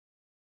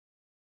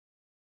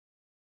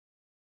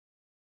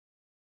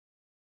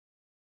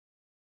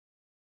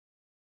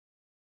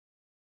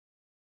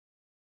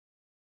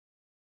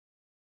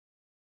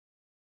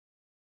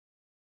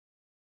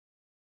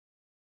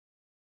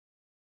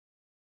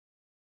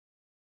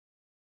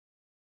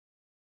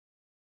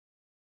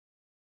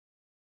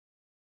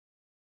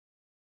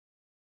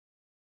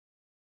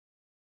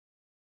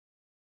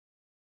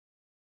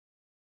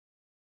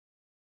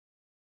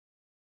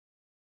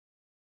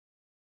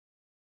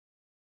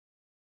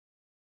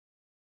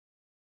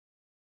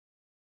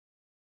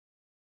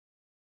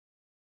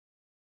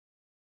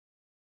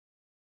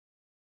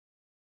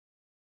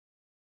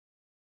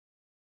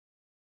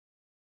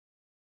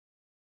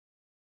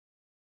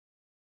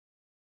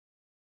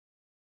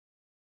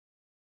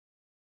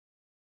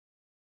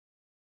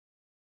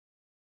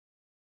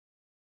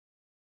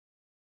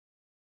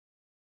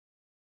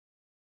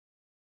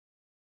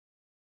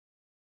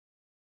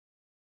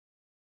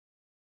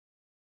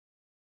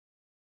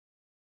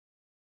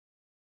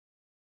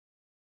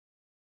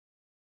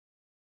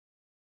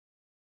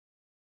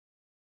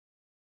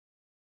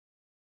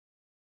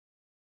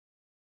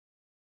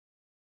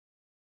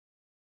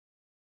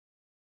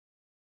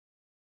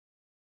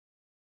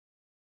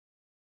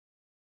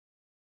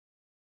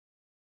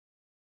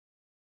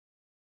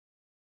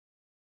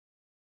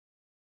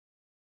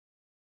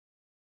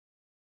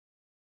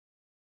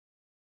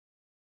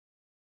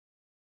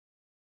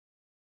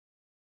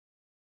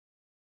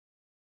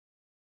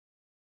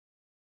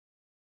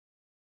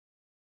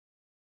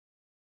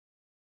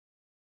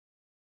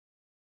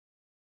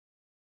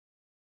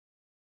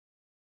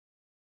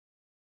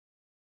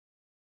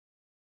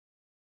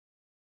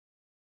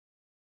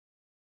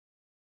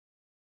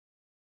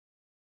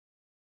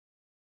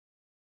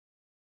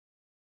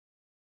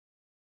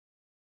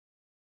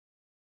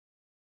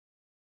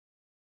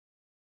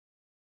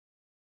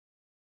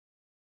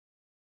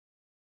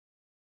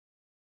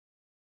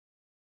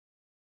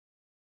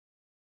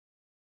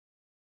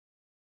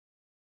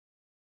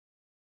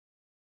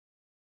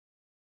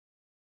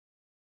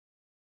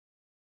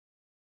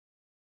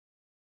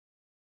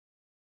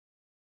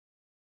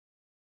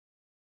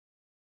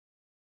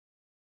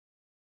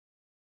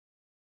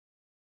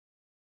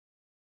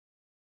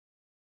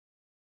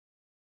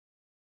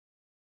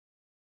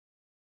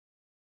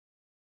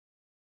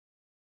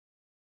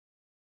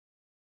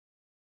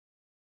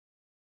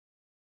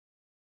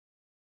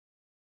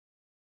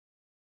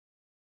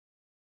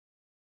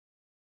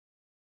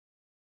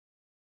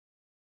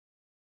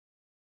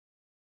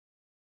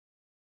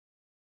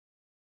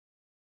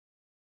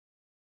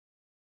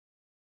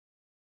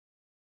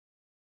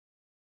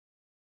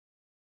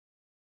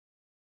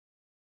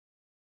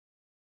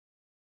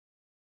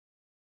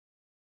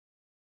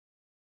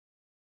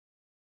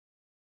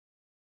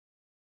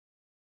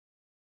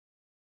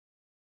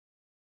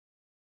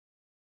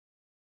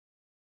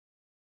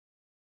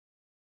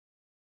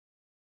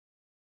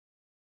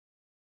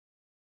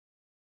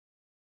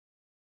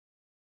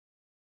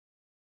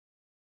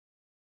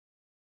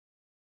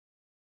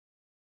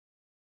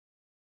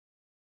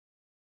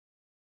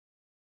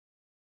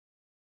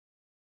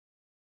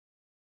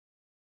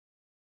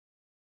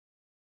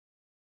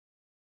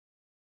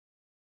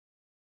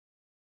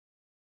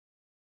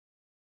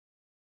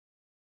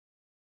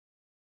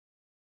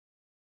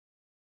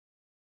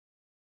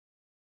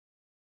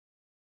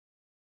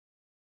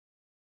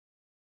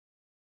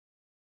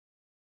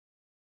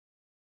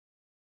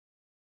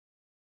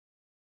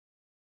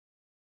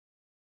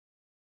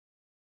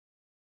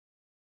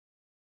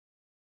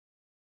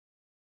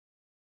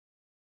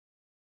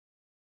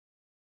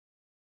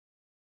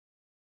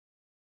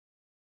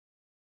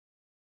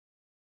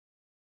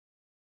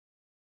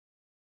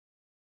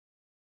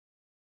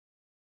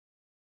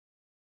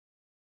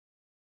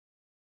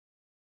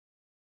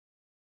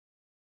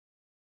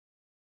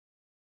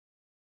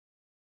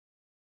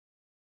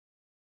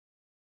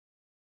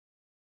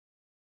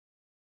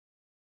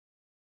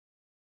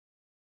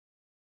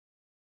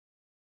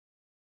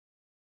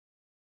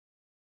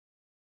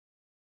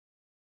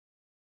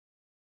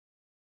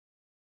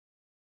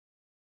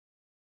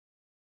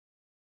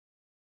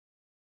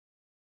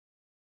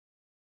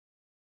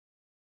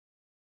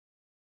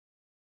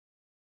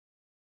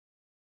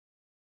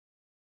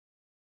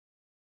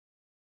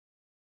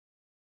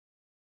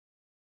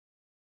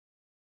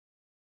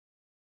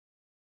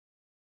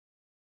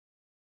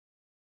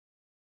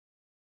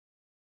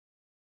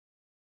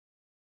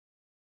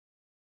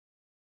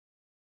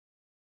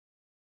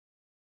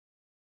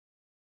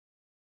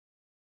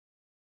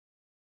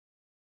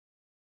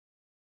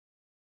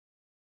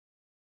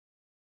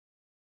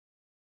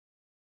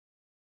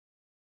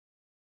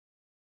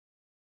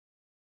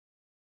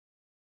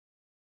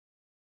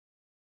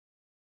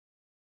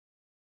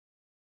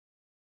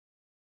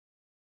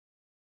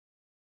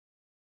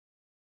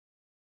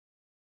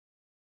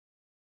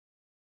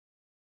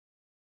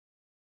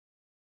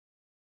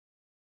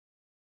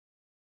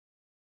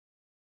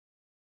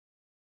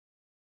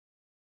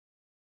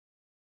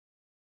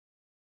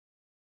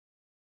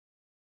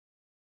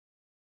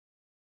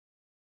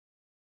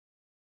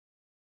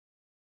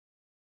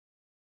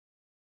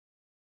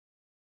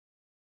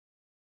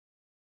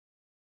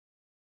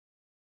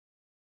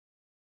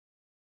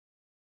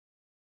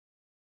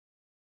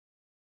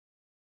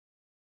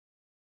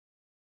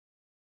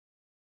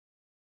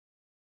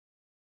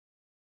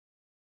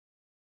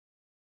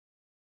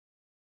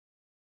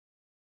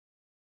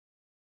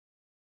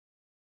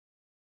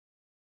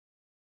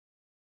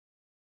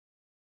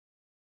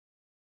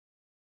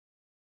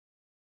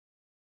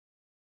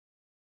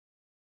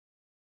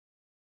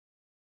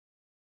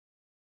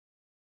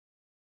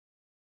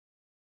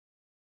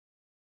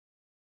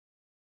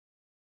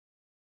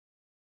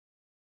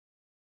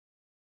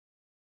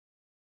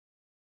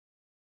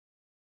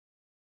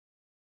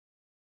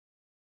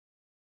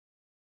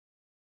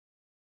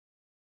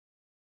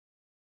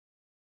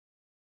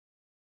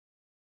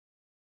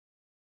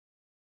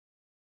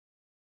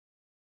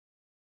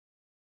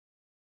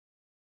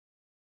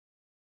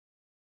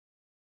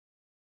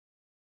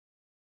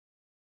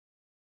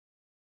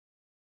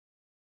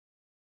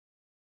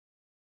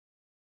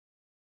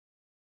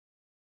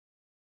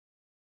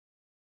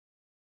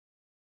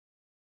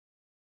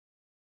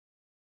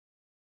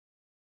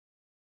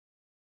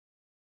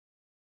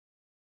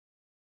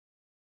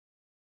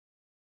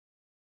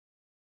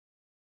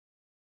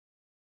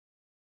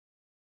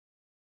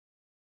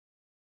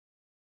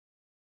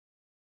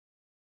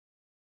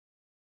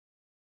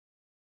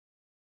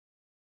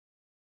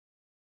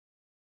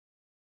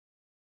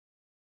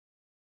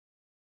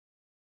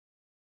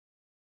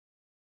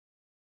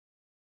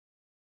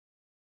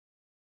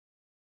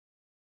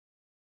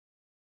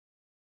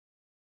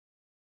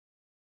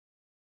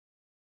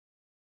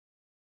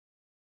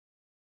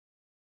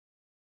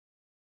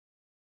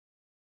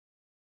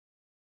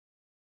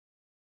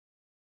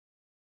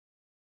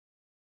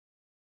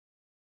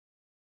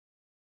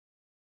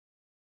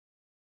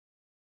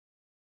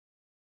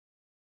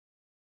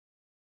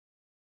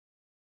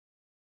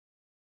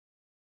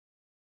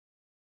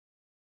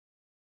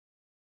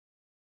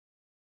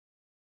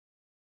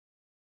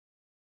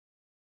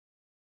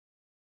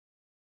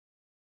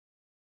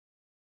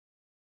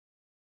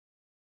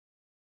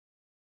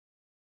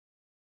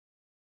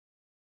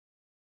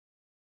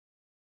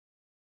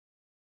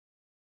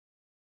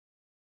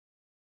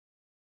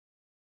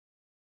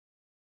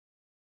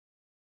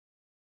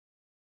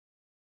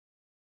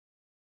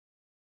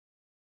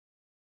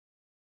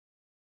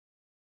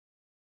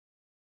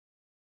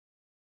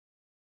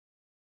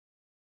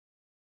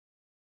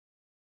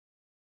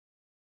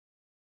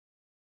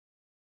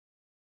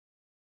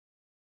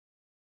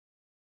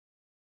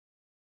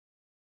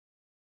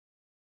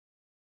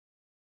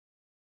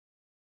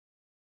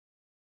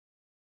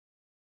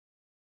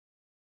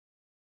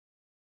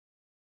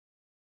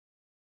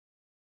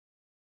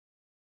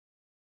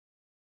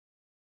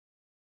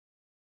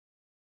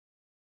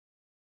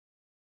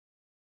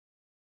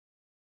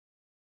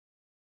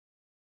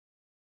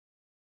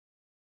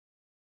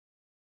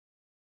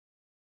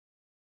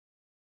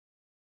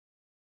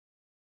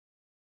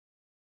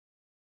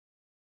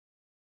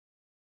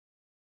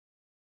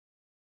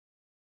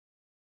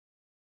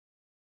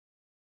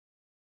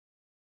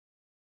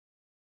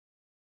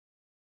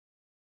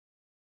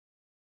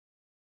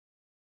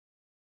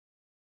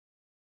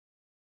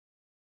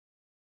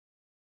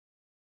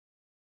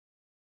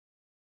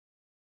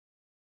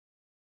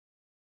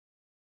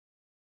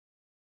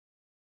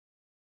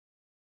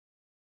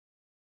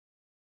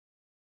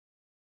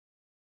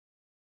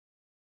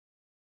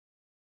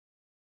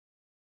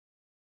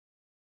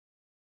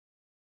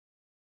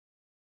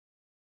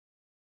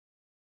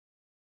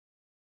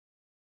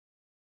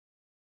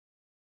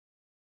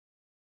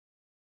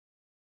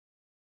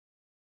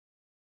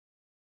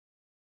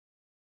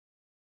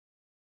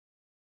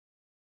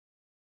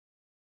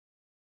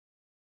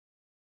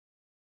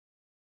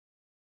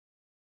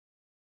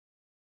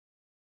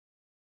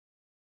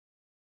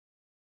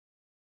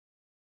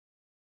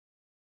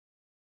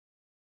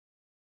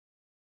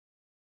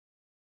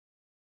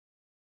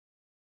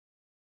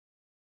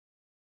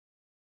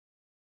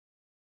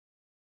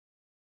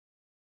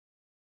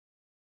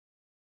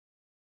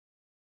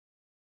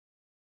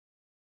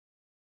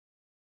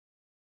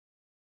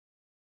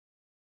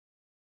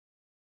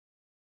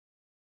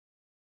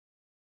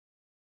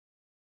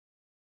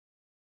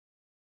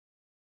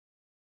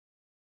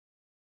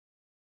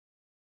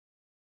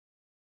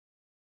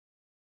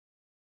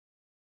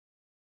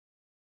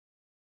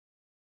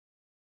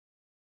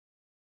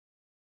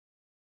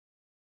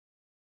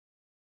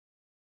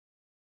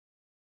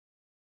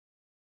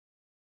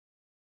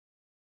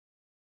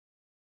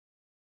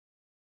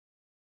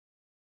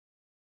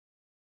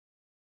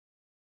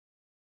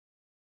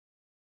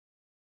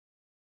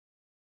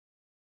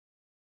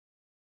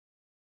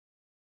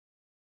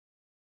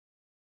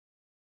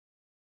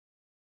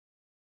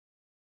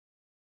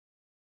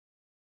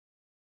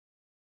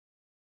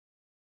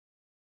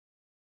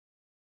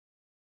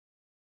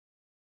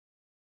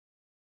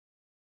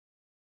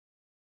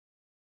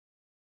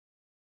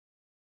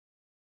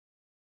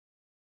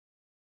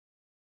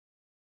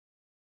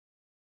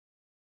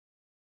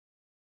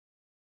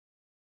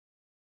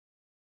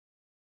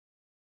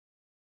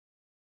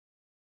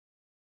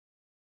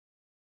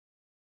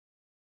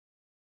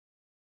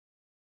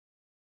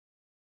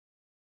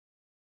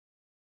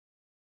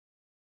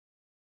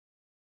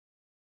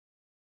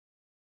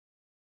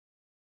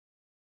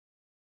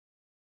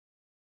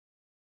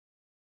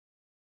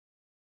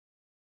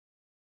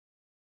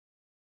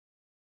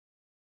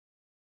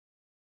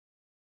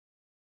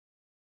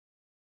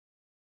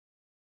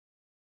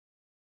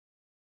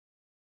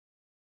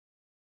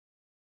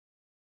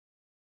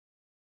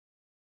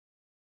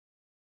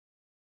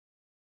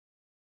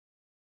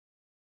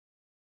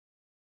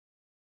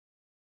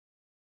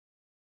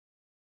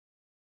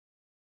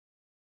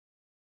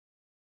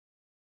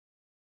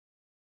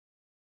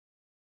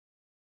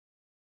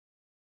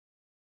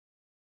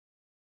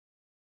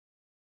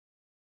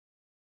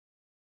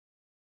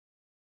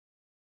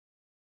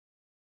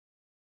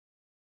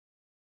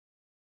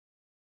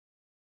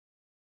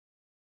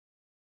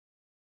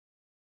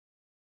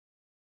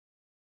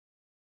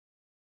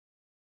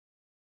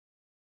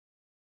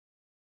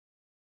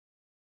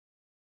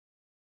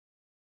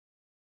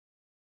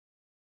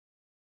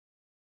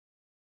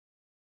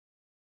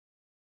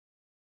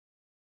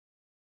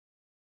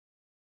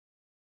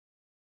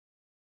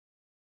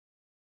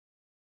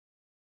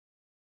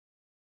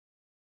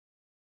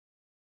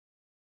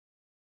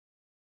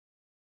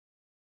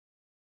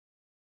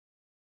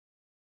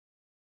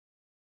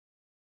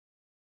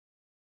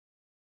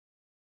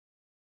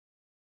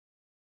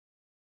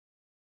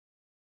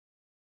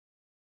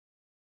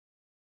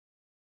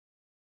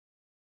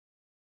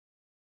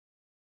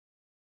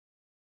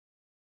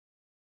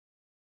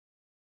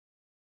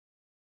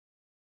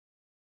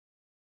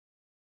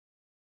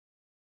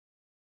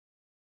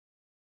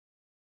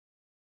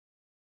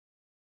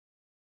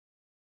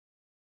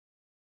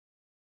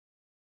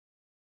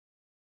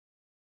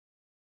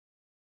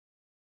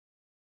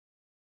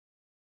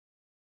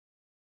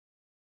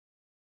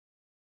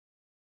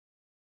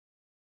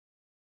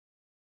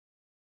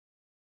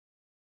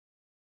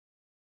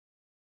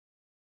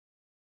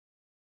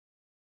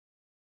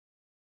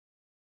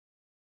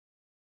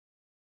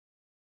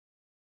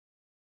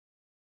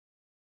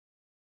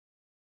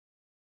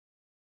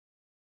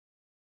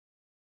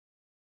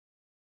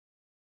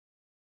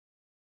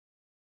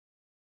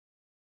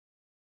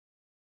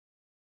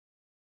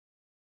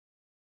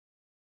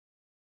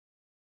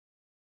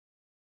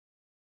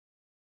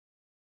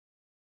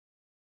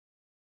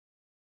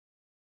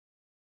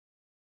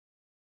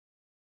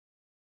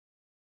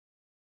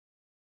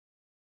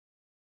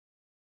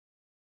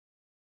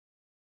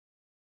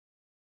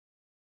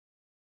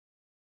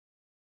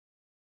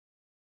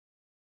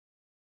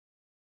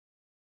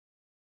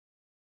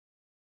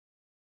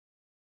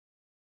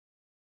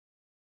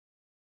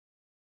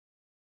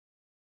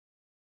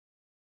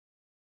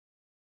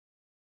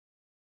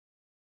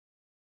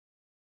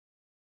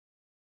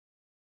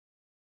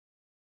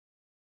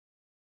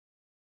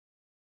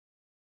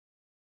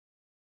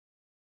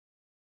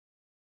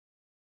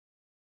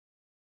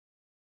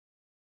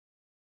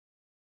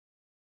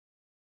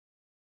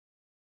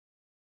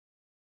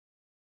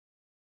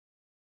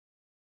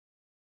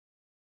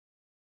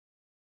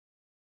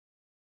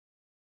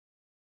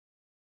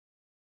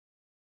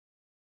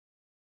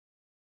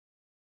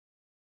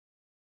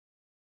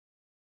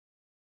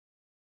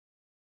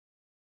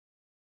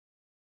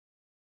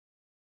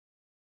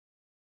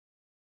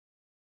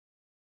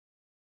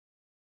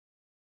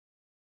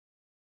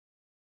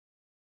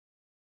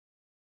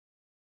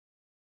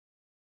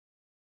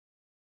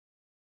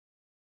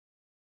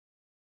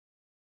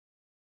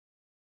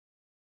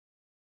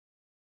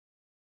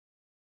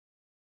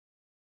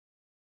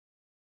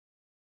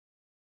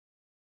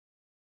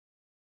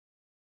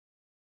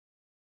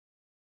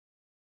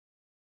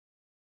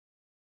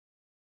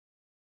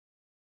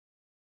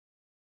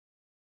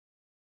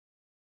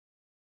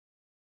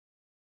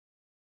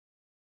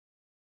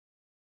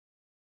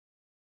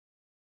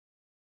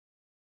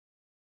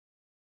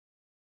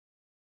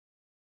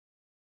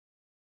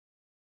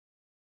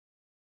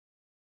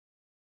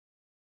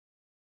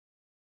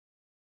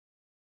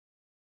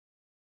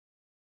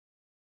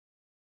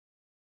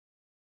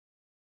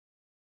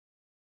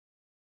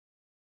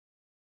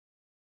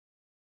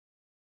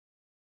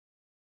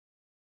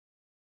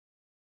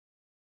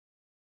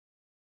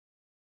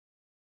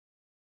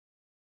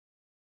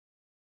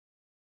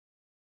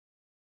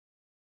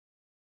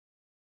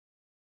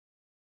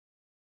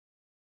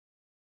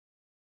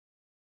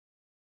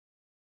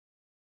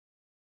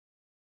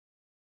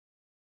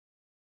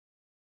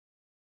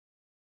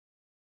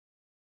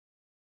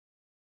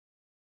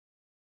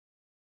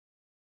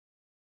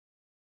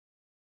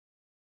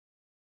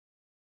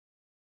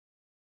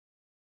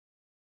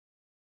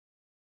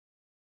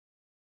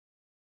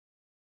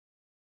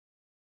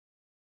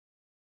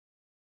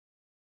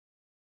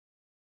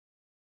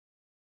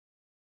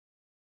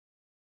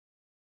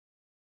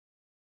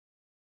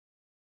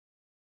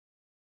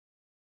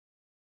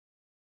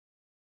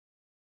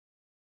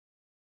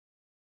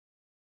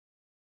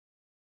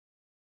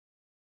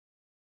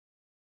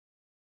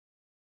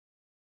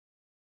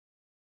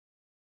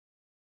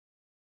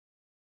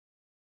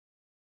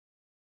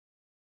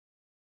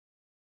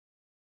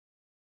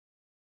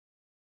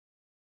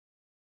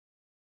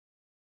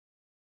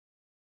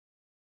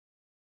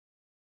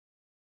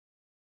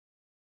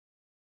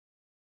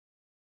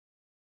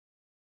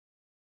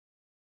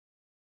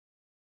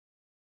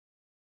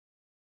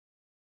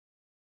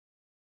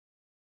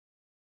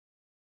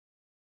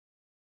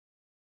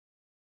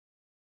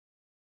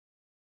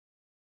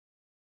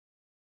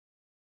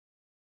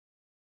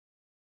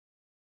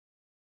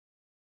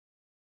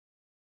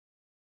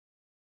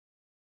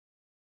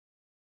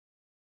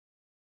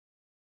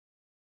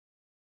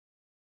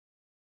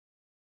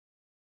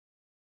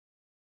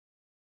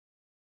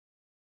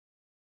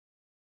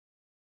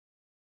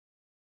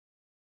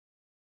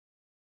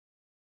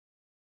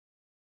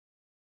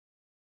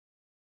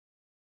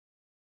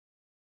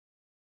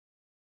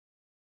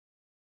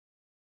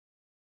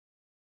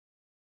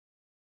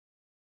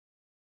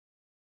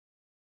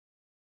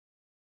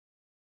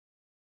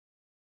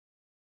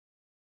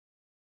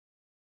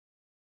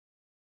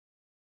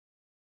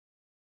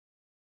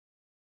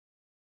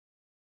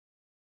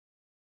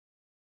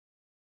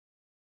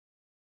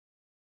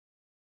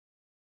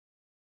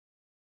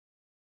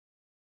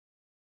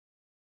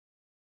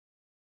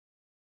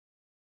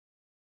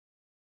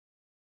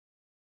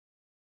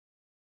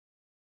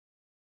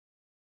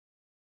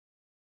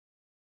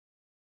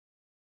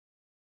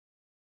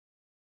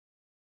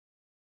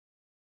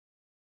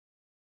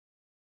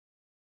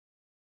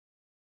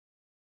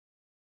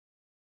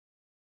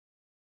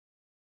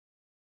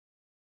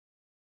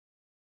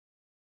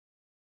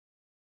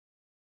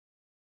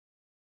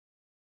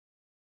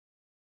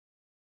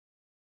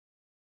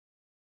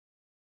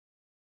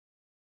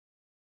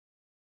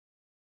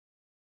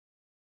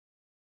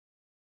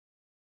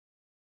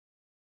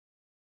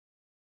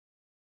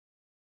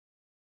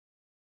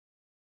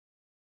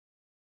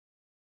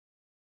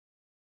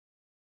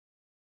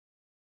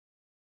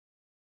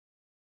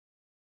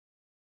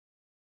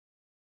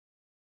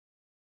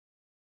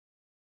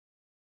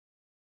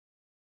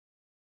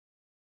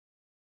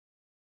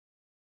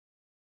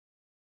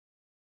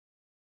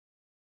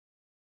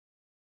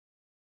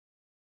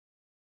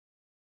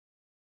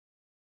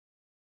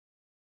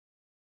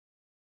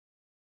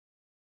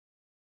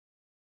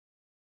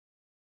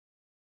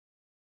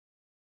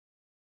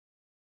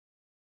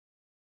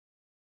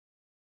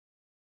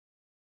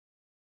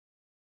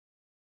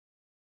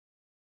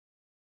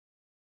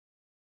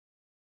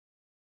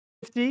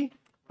FreeBSD.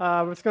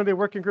 It's going to be a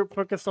working group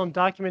focused on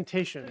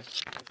documentation.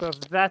 So if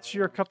that's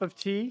your cup of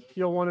tea,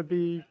 you'll want to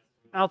be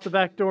out the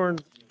back door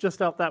and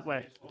just out that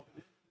way.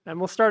 And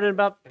we'll start in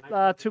about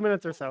 2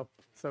 minutes or so.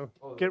 So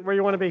get where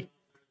you want to be.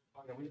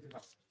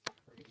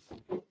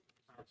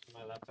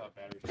 My laptop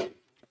battery.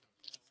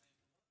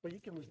 Well, you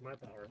can lose my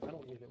power. I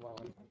don't need it while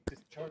I'm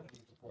Just charge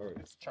it.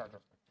 just charger.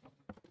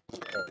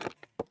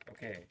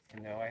 Okay,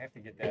 and now I have to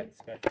get that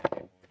special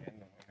cable again.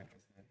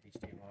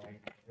 HDMI.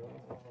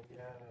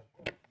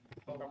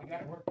 Oh, we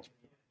got it work.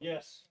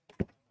 Yes.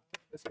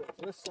 Let's go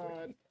to this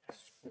side.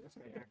 Let's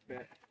go back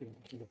there.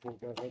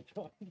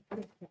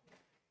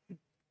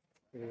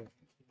 Here.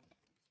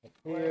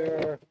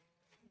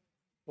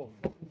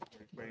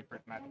 Ready for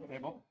the magic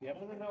table? Yep.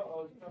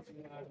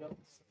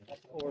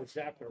 Or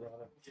Zapper,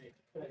 rather.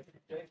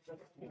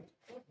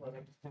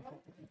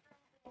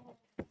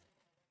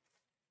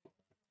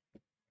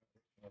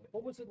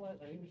 What was it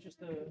like? It was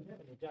just an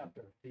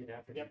adapter. The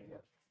adapter.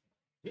 Yep.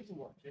 Didn't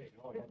work. I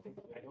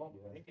don't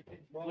think it did.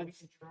 Well, we let's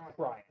can try.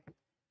 try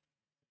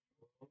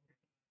it.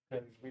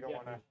 Because we don't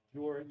want to. It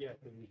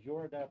was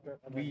your adapter.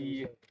 And then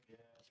We-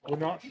 We're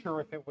not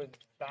sure if it was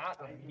that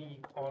or me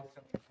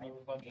constantly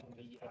replugging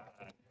the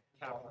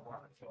capital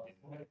wire. So it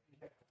didn't.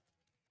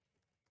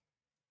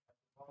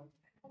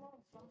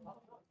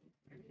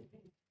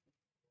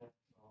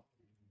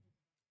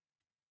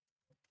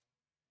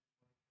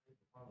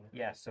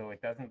 Yeah, so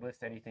it doesn't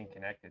list anything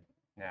connected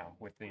now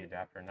with the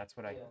adapter, and that's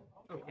what I.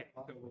 Okay,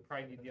 so we'll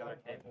probably need the other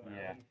cable.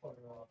 Yeah.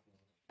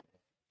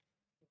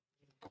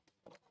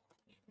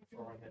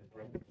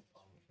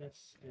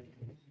 This is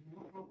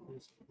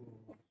this.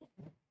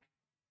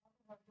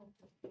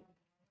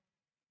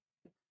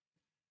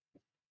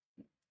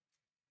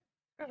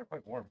 Guys are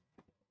quite warm.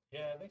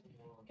 Yeah, it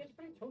gets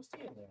pretty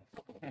toasty in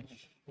there.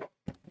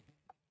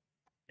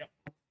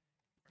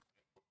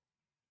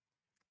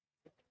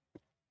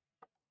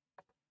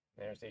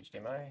 There's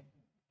HDMI.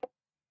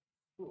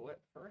 Cool it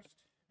first.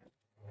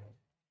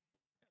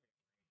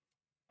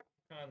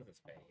 Tons of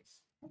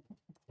space.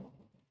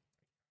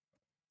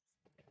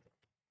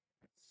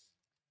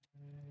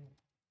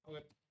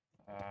 Okay.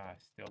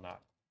 Still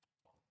not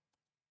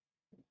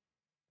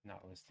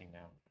listing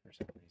now for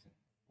some reason.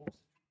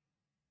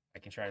 I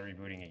can try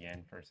rebooting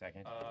again for a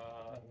second.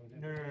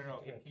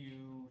 No. If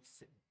you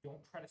don't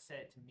try to set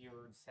it to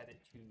mirrored, set it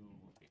to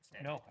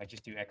extended. No, I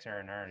just do XR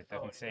and R. It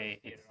doesn't it say.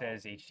 doesn't see It it at all.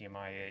 says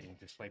HDMI and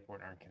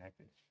DisplayPort aren't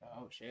connected.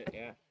 Oh shit,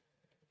 yeah.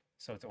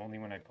 So it's only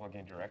when I plug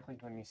in directly.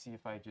 Let me see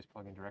if I just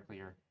plug in directly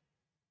or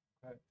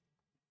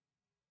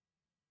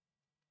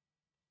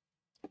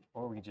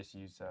we can just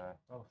use.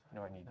 Oh,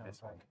 No, I need no,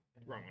 this one.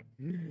 Wrong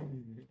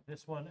one.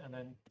 this one, and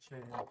then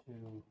change it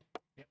to.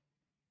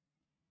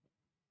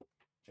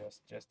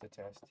 Just a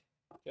test.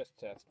 Just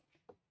test.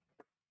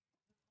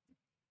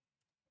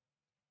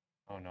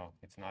 Oh no,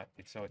 it's not.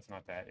 It's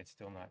not that. It's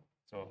still not.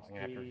 So I'm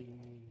gonna have to.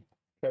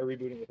 Try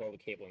rebooting with all the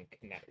cabling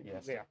connected.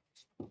 Yes. Yeah.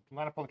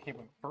 Line up all the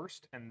cabling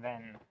first, and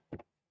then,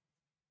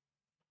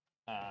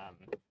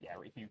 yeah,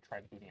 if you try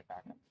booting it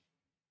back up.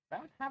 I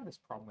don't have this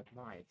problem with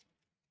my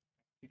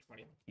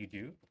 220. You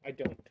do? I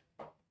don't.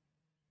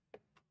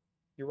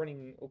 You're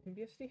running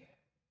OpenBSD,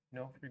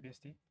 No,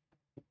 FreeBSD.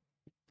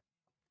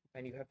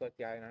 and you have like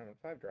the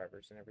i905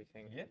 drivers and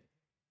everything. Yeah.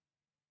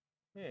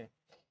 Yeah.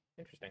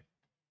 Interesting.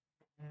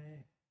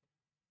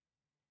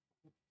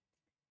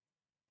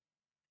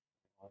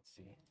 Let's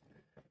see.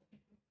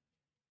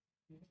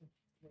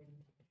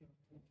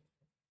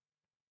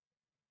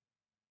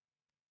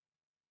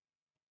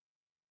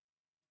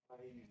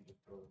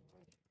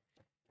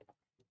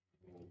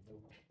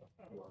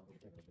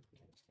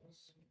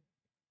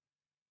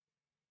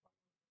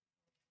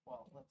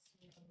 Well, let's.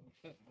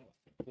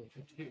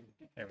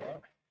 There we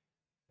go.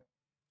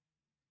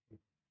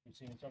 You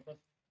seen something?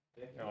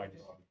 No, I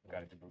just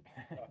got it to boot.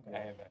 I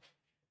have a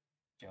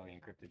jelly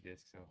encrypted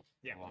disk, so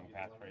Yeah. a long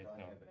passphrase.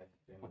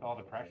 So with all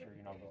the pressure,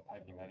 just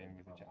typing that in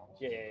was a challenge.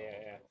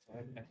 Yeah.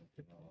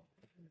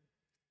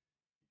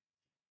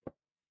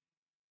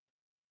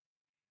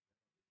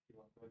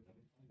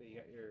 So you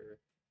got your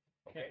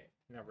Okay.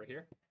 number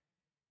here,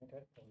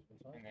 Okay.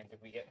 and then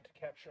did we get to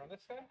capture on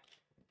this side?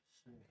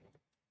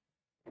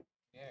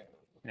 Yeah.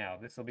 Now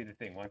this will be the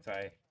thing. Once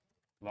I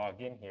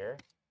log in here,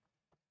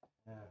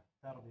 Yeah,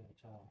 that'll be the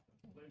challenge.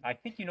 I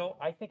think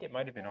I think it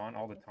might have been on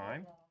all the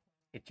time.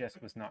 It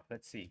just was not.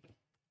 Let's see.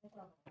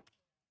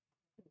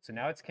 So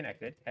now it's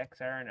connected.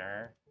 XR and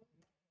R.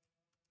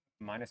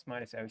 Minus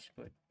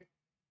output.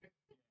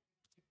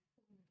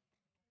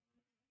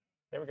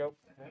 There we go.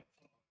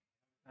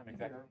 I'm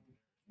exactly.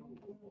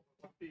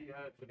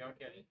 We don't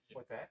get it.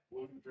 What's that?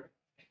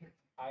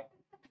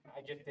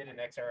 I just did an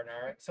XR and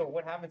R. So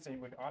what happens is it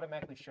would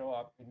automatically show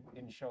up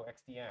in show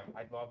XDM.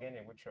 I'd log in and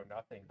it would show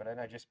nothing. But then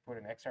I just put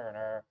an XR and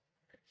R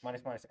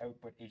minus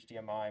output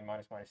HDMI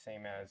minus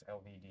same as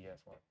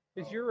LVDS1.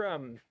 Is your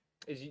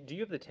do you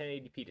have the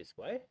 1080p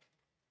display?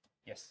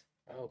 Yes.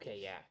 Okay,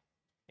 yeah.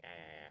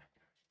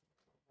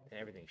 And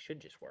everything should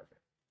just work.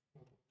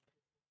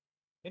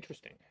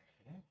 Interesting.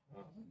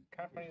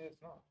 Kind of funny that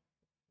it's not.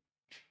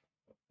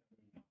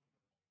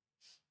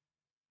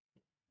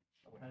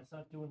 And it's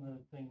not doing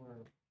the thing where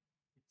it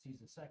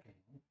sees a second.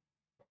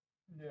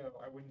 No,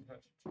 I wouldn't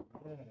touch it too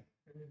much.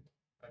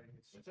 I think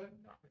it's just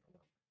not gonna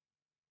work.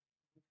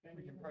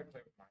 We can probably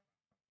play with mine.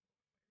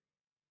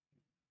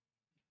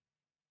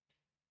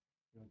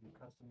 You'll do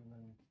custom and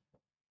then.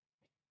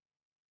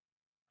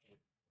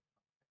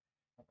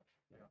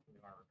 We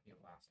are repeat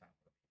last time.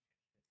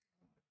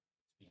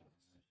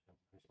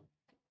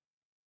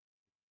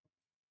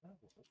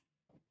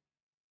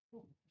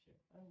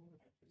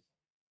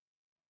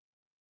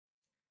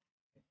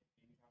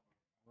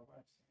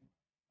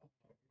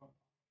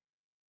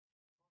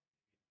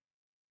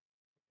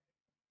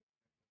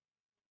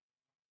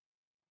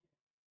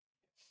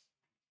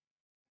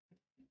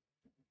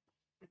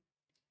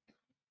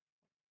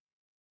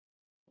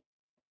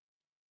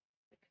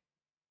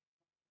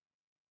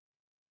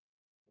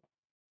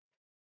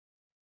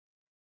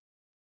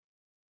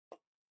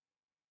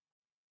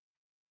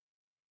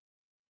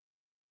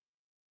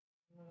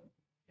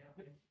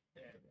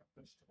 Yeah,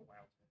 just a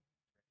while.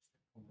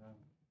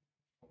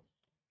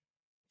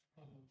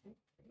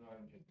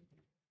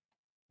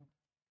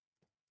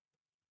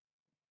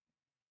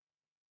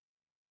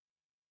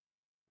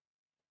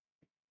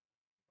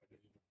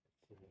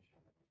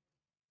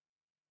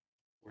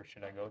 Where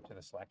should I go, to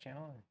the Slack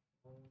channel?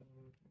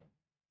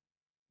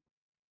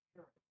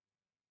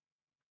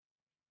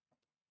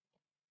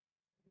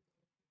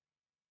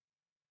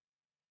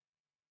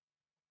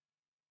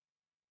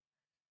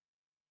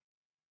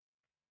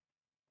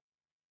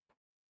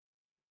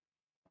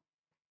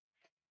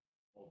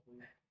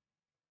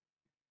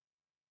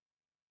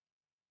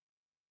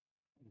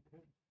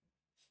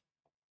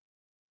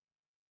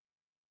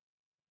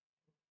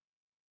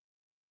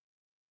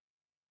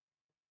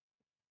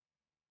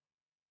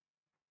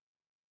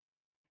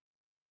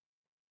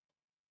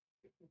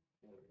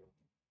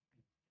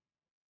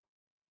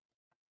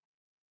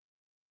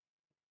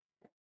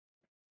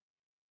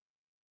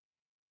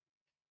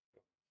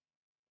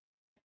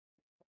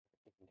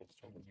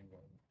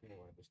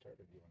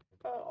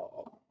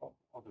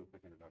 I'll do a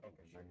quick introduction.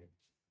 Okay, sure.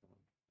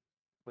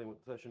 Explain what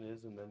the session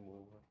is, and then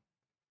we'll.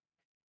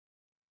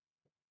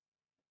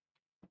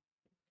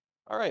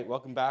 All right,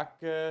 welcome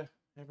back,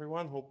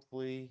 everyone.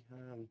 Hopefully,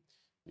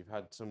 you've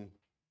had some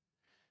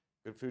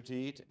good food to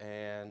eat,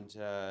 and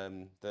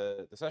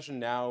the session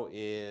now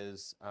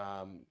is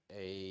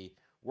a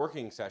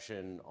working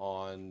session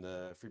on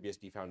the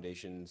FreeBSD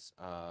Foundation's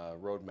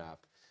roadmap.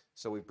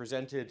 So we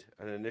presented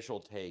an initial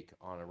take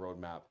on a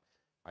roadmap,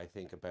 I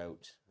think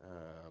about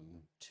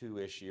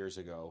 2-ish years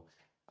ago,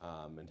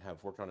 and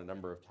have worked on a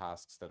number of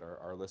tasks that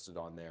are listed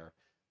on there.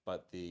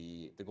 But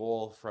the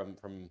goal from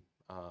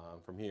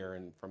here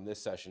and from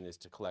this session is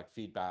to collect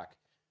feedback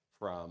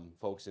from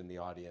folks in the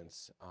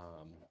audience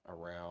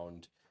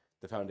around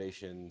the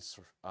Foundation's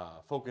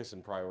focus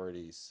and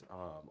priorities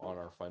on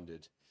our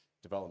funded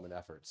development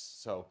efforts.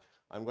 So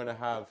I'm going to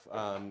have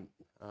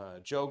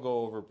Joe go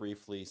over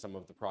briefly some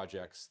of the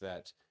projects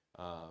that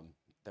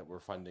we're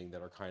funding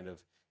that are kind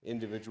of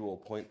individual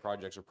point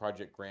projects or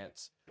project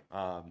grants.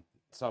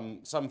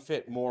 Some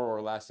fit more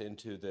or less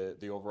into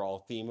the overall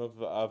theme of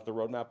the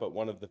roadmap, but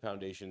one of the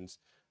Foundation's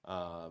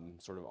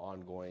sort of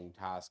ongoing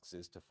tasks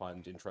is to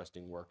fund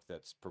interesting work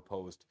that's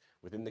proposed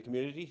within the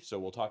community. So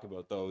we'll talk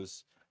about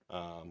those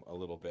a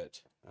little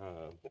bit,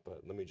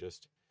 but let me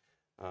just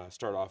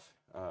start off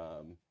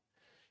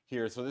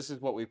here. So this is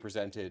what we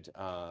presented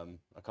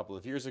a couple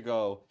of years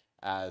ago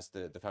as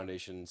the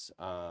Foundation's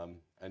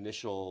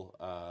initial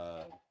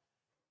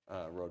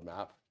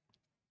roadmap.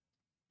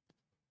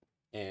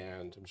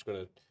 And I'm just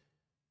going to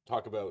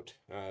talk about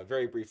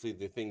very briefly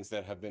the things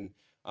that have been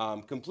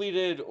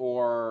completed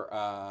or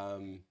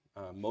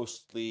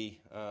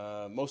mostly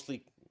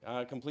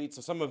complete.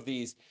 So some of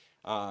these,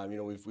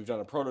 we've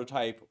done a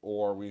prototype,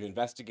 or we've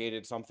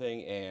investigated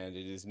something and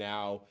it is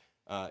now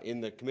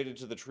committed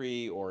to the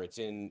tree, or it's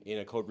in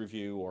a code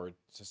review, or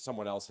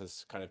someone else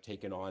has kind of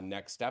taken on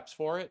next steps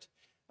for it.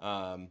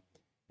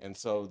 And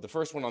so the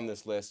first one on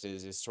this list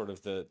is sort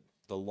of the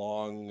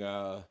long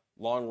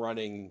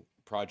running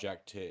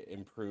project to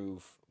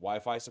improve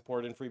Wi-Fi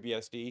support in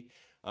FreeBSD.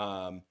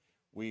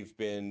 We've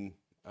been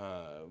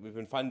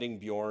funding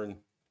Bjorn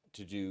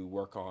to do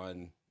work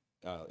on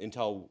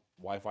Intel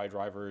Wi-Fi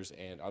drivers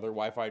and other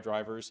Wi-Fi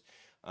drivers,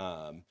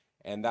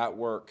 and that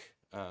work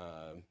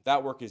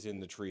is in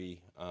the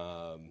tree.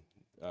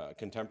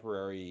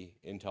 Contemporary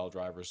Intel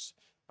drivers,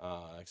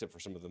 except for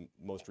some of the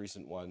most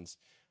recent ones,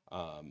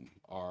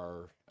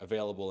 are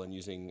available and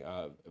using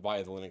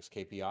via the Linux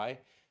KPI.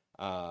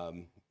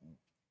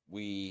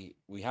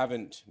 We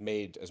haven't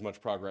made as much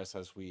progress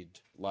as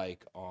we'd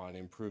like on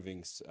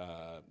improving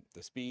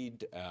the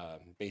speed,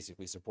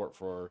 basically support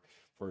for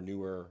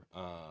newer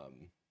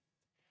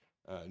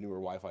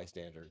Wi-Fi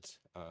standards,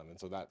 and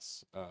so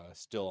that's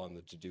still on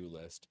the to-do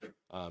list.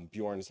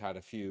 Bjorn's had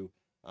a few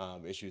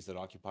issues that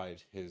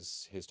occupied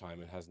his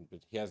time, and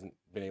he hasn't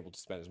been able to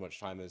spend as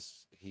much time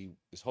as he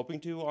is hoping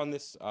to on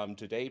this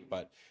to date,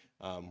 but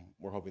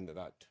we're hoping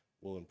that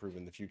will improve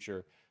in the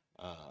future.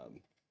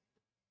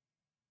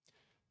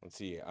 Let's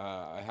see.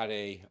 I had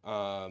a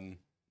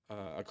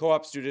a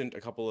co-op student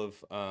a couple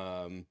of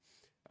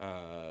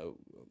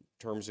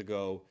terms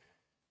ago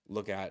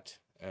look at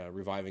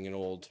reviving an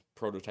old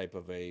prototype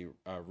of a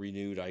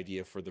renewed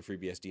idea for the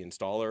FreeBSD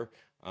installer.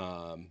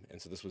 And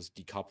so this was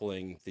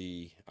decoupling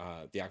the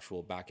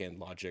actual backend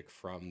logic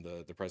from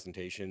the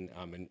presentation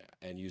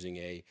and using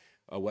a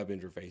web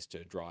interface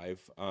to drive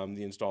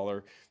the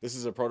installer. This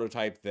is a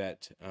prototype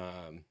that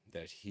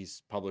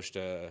he's published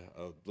a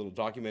little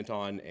document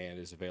on and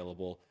is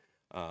available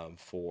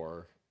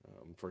for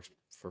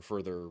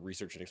further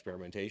research and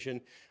experimentation.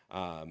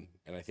 And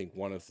I think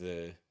one of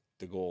the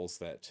goals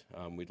that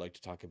we'd like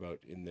to talk about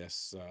in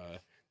this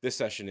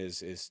session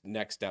is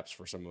next steps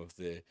for some of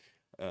the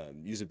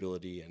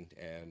usability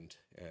and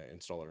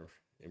installer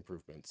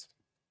improvements.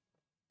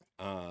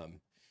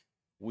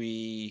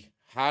 We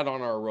had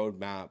on our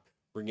roadmap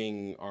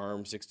bringing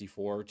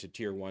ARM64 to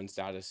Tier 1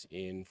 status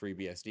in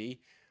FreeBSD,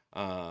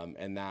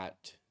 and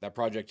that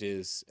project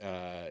is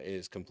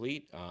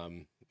complete.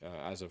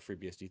 As of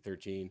FreeBSD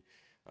 13,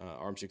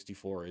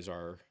 ARM64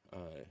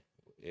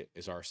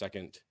 is our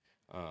second.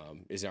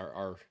 Is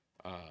our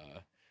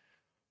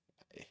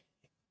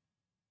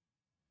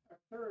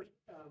third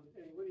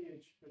in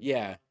lineage.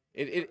 yeah,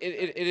 it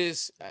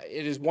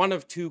is one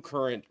of two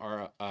current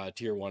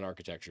Tier 1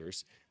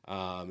 architectures.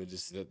 It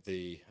is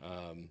the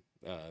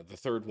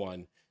third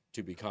one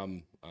to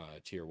become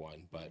Tier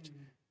 1, but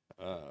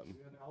We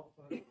had Alpha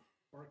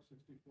Spark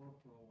 64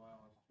 for a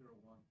while as Tier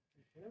 1.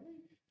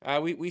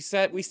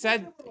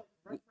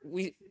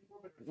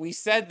 we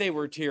said they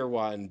were Tier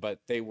 1, but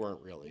they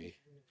weren't really.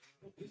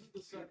 This is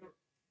the second.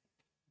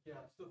 Yeah,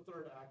 it's the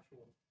third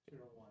actual Tier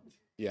 1.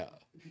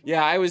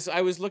 Yeah. I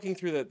was looking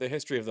through the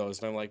history of those,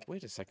 and I'm like,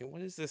 wait a second,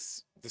 what is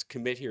this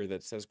commit here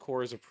that says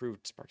Core is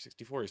approved Spark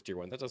 64 is Tier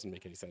 1? That doesn't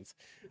make any sense.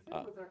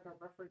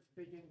 Reference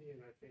Big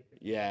Indian, I think.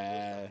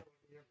 Yeah.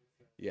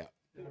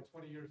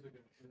 20 years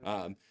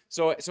ago.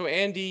 So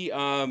Andy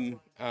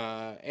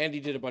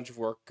did a bunch of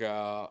work,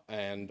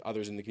 and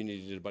others in the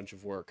community did a bunch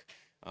of work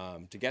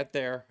to get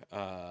there.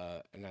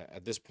 And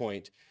at this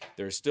point,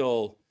 there's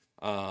still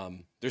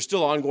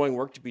ongoing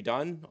work to be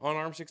done on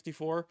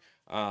ARM64,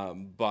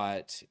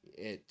 but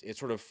it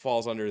sort of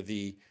falls under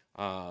the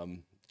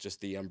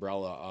just the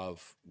umbrella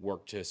of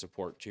work to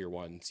support Tier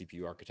 1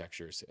 CPU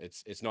architectures.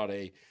 It's not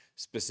a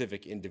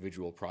specific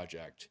individual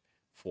project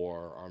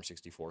for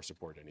ARM64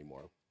 support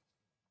anymore.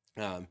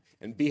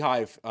 And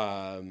Beehive,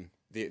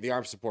 the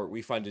ARM support,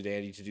 we funded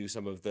Andy to do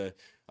some of the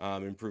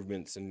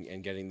improvements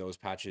and getting those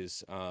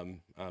patches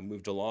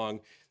moved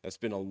along. That's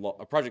been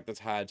a project that's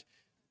had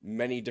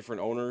many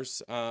different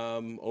owners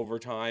over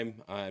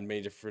time, and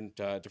many different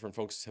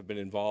folks have been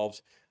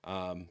involved.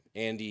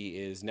 Andy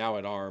is now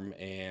at ARM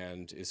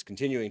and is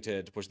continuing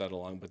to push that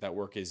along, but that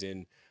work is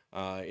in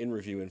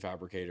review in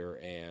Fabricator,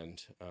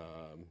 and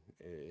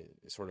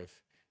sort of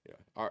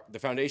the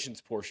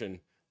foundations portion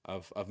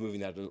of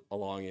moving that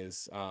along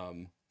is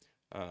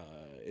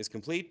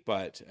complete,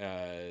 but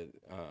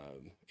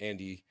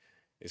Andy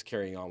is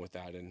carrying on with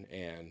that,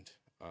 and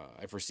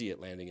I foresee it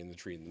landing in the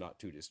tree in the not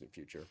too distant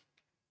future.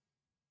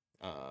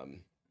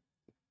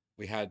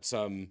 We had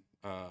some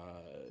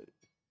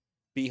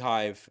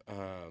Beehive,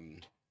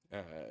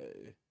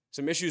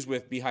 some issues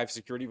with Beehive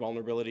security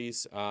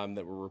vulnerabilities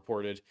that were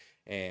reported,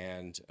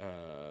 and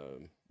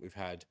we've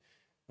had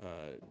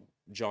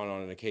John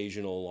on an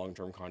occasional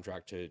long-term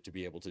contract to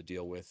be able to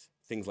deal with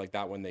things like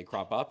that when they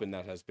crop up, and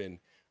that has been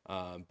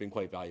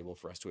quite valuable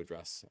for us to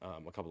address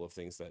a couple of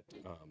things that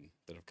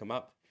have come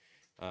up.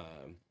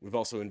 We've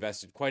also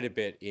invested quite a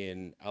bit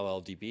in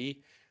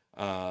LLDB.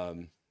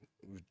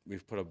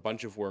 We've put a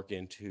bunch of work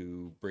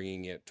into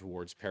bringing it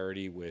towards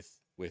parity with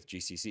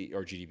GCC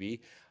or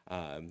GDB.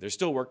 There's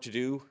still work to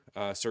do,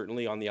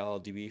 certainly on the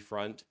LLDB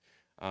front,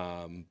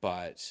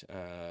 but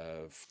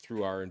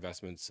through our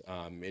investments,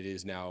 it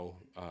is now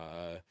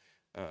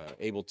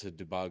able to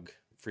debug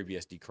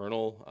FreeBSD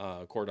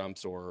kernel core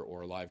dumps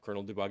or live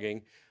kernel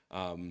debugging.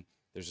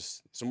 There's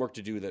just some work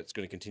to do that's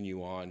going to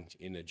continue on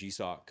in a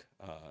GSOC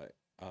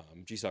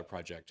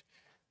project,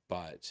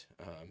 but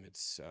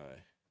it's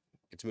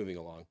moving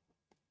along.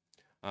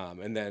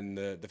 And then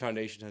the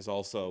foundation has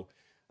also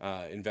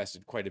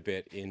invested quite a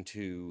bit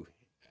into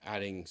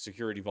adding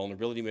security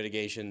vulnerability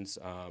mitigations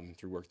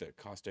through work that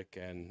Caustic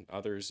and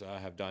others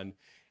have done,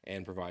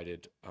 and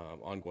provided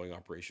ongoing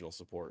operational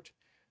support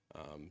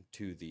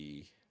to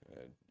the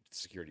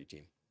security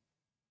team.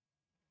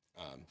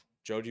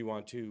 Joe, do you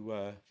want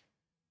to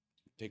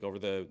take over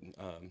the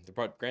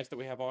grants that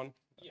we have on?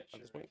 Yeah, at sure.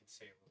 this point? I can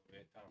say a little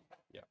bit.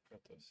 Yeah.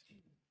 Got those.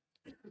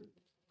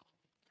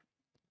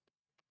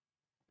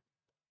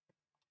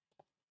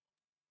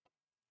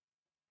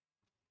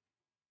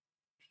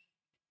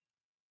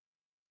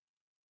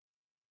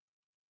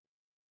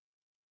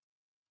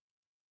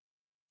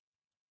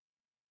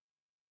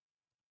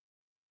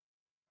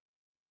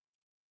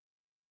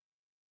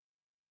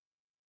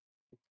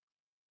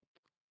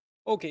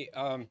 Okay,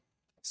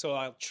 so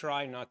I'll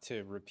try not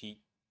to repeat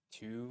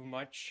too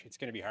much. It's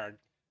going to be hard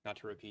not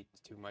to repeat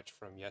too much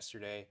from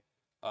yesterday,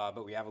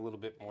 but we have a little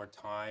bit more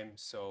time,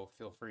 so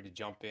feel free to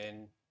jump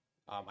in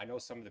I know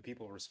some of the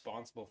people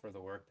responsible for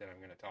the work that I'm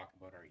going to talk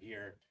about are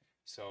here,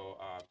 so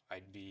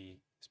I'd be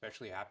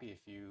especially happy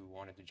if you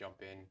wanted to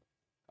jump in,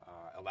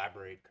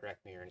 elaborate,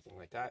 correct me, or anything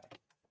like that.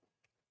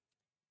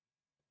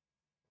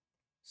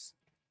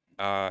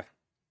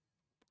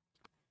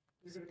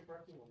 You're gonna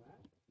correct me on that?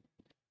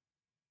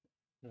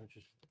 No,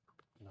 just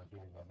not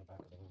doing it on the back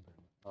of the room.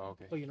 Oh,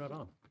 okay. Oh, you're not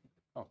on.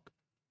 Oh,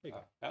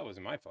 that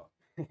wasn't my fault.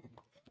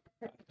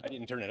 I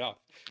didn't turn it off.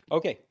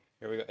 Okay,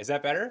 here we go. Is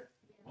that better?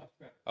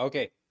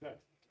 Okay,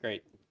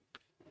 great.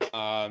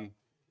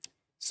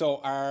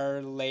 So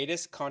our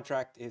latest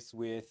contract is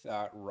with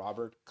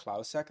Robert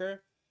Klausecker,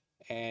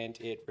 and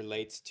it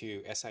relates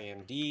to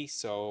SIMD.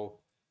 So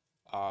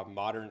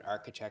modern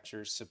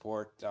architectures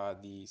support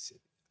these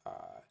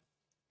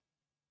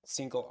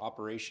single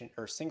operation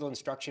or single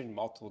instruction,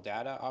 multiple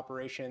data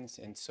operations.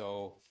 And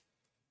so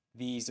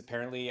these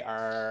apparently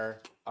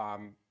are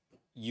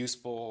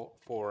useful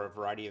for a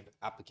variety of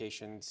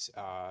applications,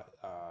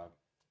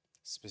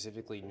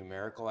 specifically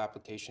numerical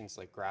applications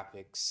like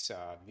graphics,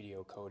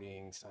 video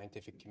coding,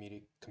 scientific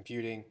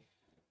computing,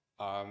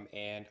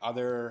 and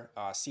other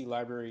C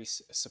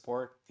libraries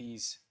support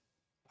these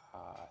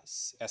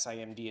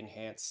SIMD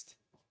enhanced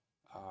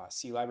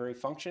C library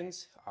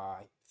functions.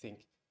 I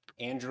think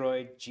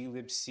Android,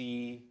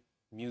 glibc,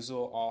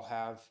 Musel all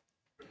have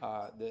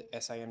the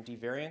SIMD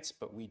variants,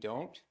 but we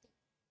don't.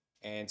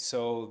 And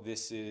so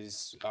this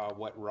is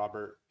what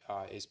Robert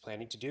is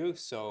planning to do.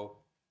 So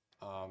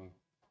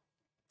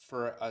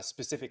for a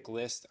specific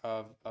list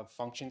of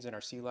functions in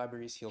our C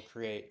libraries, he'll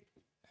create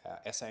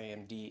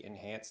SIMD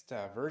enhanced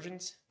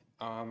versions.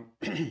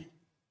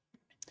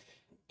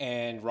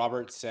 And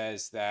Robert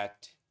says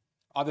that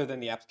other than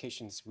the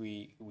applications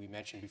we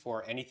mentioned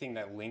before, anything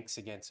that links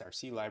against our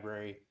C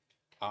library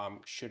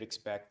should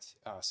expect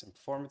some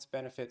performance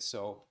benefits.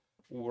 So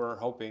we're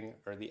hoping,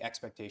 or the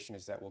expectation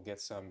is that we'll get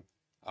some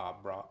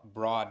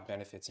broad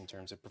benefits in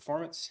terms of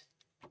performance.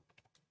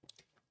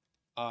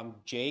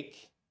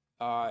 Jake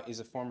is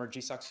a former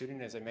GSOC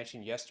student, as I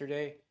mentioned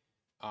yesterday.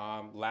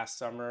 Last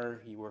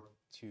summer, he worked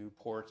to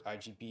port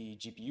IGB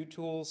GPU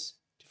tools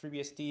to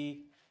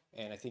FreeBSD,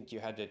 and I think you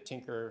had to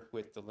tinker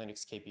with the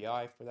Linux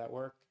KPI for that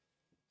work.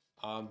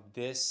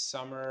 This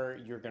summer,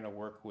 you're going to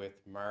work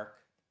with Mark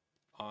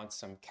on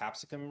some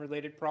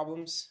capsicum-related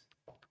problems.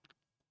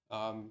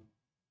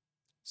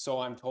 So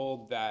I'm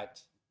told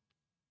that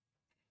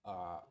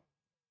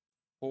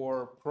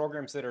for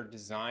programs that are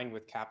designed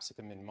with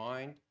capsicum in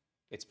mind,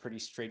 it's pretty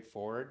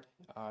straightforward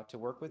to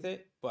work with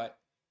it. But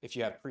if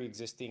you have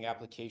pre-existing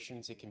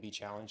applications, it can be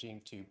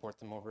challenging to port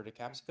them over to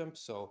capsicum.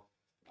 So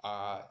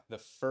the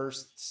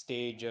first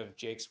stage of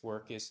Jake's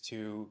work is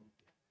to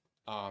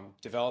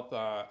develop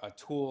a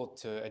tool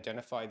to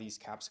identify these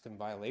capsicum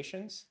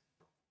violations.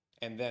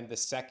 And then the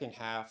second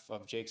half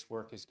of Jake's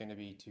work is going to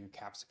be to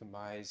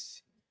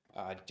capsicumize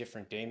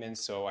different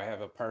daemons. So I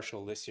have a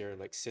partial list here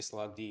like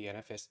syslogd,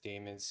 NFS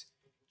daemons,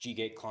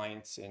 Ggate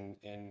clients and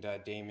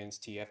daemons,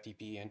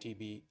 TFTP,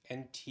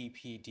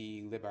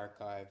 NTPD,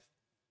 libarchive.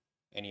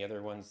 Any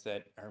other ones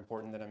that are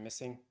important that I'm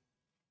missing?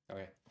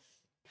 Okay,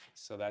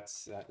 so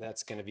that's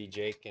going to be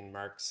Jake and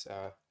Mark's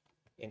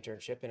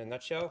internship in a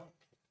nutshell.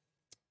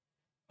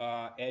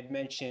 Ed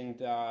mentioned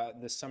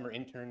the summer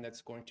intern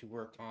that's going to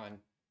work on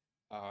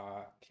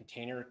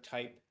container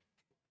type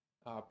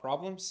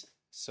problems.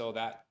 So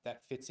that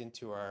fits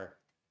into our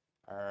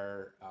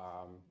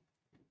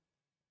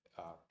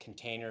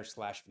container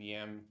 /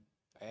 VM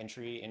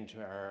entry into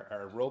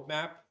our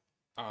roadmap.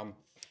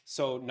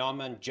 So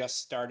Nauman just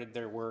started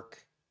their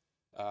work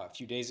a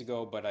few days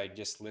ago, but I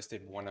just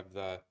listed one of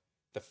the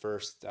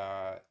first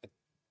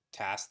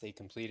tasks they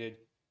completed.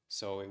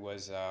 So it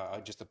was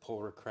just a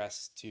pull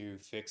request to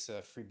fix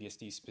a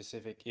FreeBSD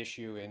specific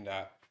issue in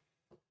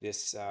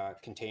this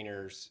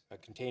container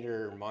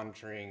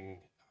monitoring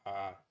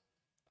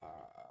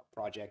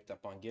project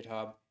up on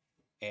GitHub.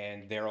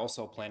 And they're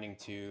also planning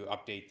to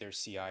update their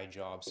CI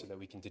job so that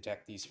we can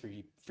detect these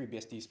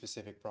FreeBSD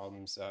specific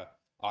problems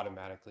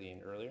automatically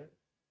and earlier.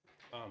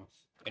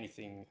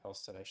 Anything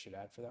else that I should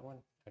add for that one?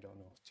 I don't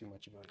know too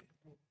much about it.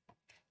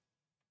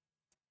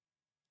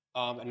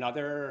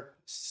 Another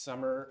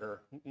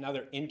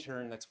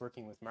intern that's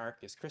working with Mark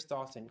is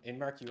Christos. And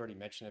Mark, you already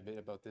mentioned a bit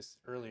about this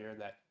earlier,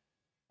 that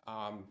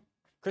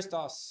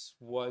Christos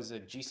was a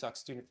GSOC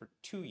student for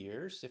 2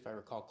 years, if I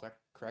recall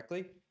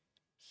correctly.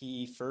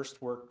 He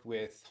first worked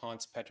with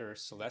Hans-Peter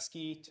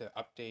Selesky to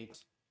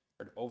update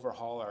or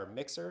overhaul our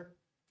mixer.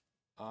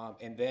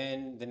 And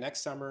then the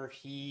next summer,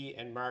 he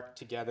and Mark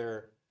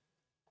together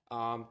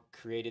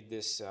created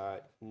this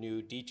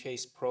new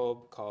dchase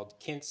probe called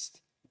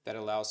Kinst that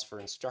allows for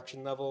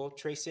instruction level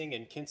tracing.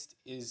 And Kinst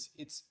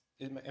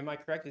am I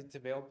correct? It's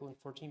available in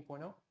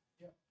 14.0?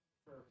 Yeah,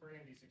 for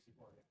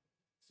AMD64. Yeah.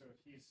 So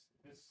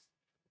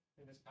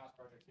in this past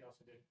project, he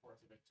also did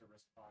ports of it to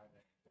RISC-V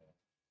and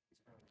he's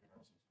currently doing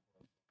also.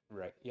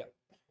 Right. Yep.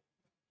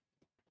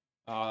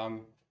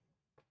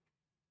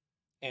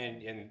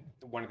 And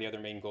one of the other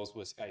main goals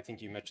was, I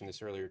think you mentioned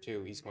this earlier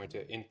too, he's going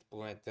to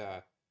implement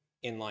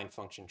inline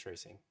function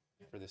tracing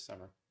for this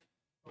summer.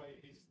 Well,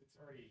 it's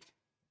already,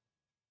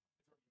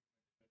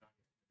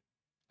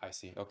 I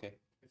see. Okay.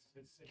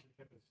 his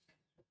kip is,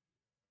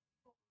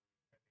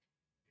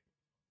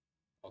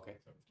 Okay.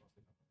 so it's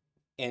mostly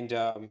done. And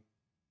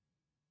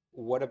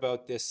what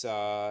about this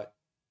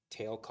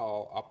tail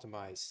call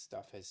optimize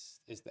stuff? Is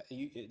that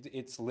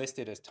it's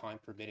listed as time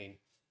permitting?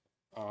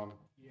 Yeah,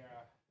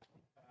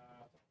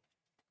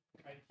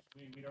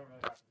 we don't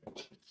really have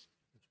to.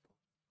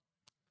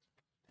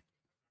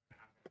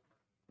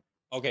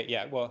 Okay,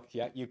 yeah, well,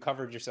 yeah, you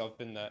covered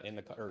yourself in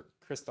the or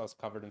Christos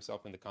covered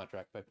himself in the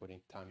contract by putting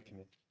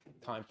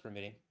time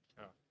permitting.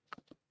 Oh.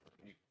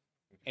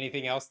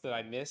 Anything else that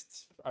I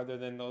missed other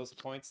than those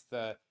points?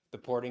 The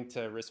porting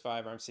to RISC-V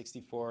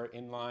ARM64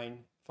 inline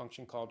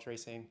function call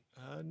tracing.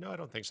 No, I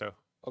don't think so.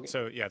 Okay.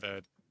 So yeah,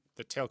 the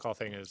tail call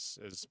thing is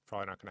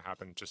probably not going to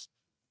happen just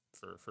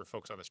for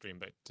folks on the stream,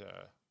 but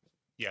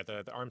yeah,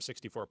 the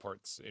ARM64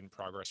 port's in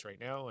progress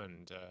right now,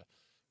 and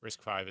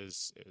RISC-V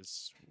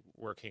is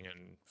working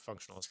and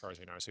functional as far as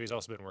we know. So he's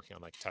also been working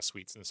on like test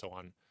suites and so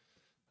on.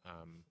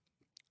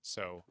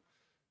 So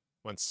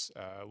once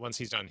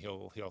he's done,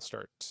 he'll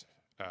start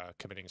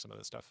committing some of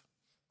this stuff.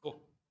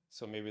 Cool.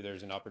 So maybe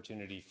there's an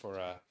opportunity for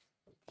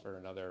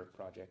another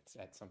project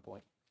at some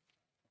point.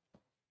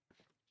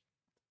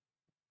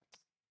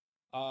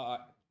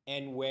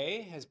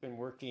 Enway has been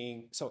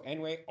working. So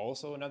Enway,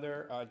 also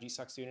another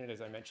GSOC student, as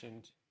I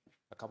mentioned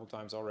a couple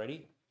times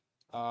already.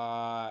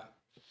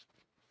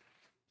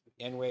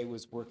 Enway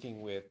was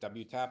working with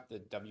WTAP, the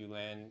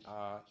WLAN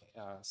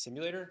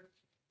simulator.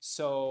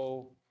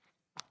 So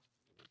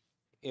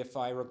if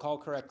I recall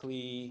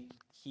correctly,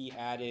 he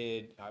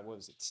added, what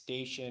was it,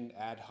 station,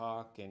 ad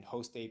hoc, and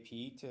host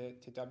AP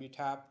to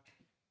WTAP.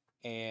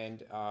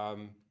 And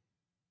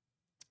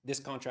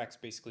this contract's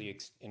basically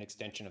an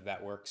extension of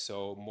that work.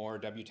 So more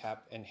WTAP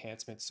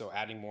enhancements, so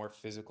adding more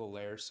physical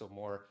layers, so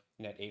more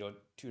Net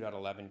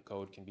 802.11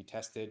 code can be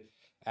tested,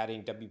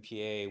 adding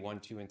WPA 1,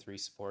 2, and 3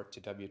 support to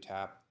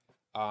WTAP.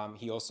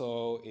 He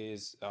also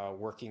is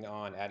working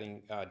on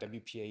adding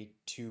WPA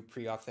 2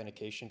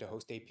 pre-authentication to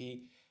host AP,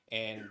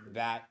 and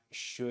that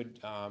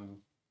should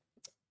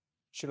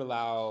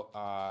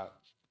allow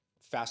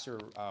faster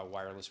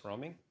wireless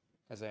roaming,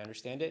 as I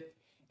understand it.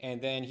 And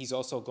then he's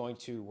also going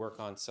to work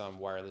on some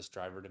wireless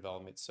driver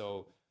development.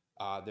 So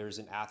there's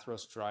an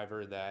Athros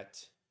driver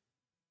that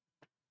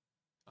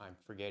I'm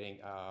forgetting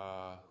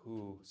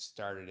who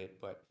started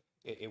it, but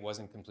it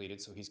wasn't completed.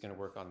 So he's going to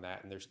work on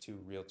that. And there's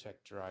 2 Realtek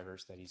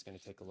drivers that he's going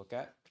to take a look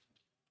at.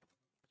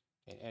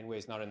 And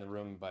Enway's not in the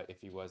room, but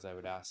if he was, I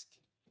would ask.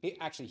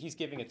 He's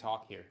giving a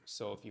talk here.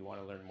 So if you want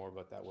to learn more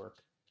about that work,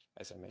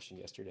 as I mentioned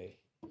yesterday,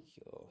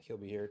 he'll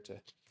be here to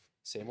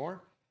say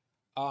more.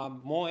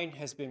 Moyne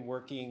has been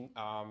working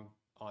on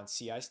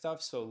CI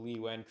stuff. So Lee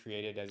Wen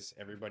created, as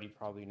everybody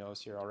probably knows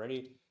here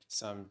already,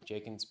 some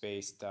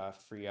Jenkins-based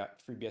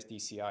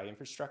FreeBSD CI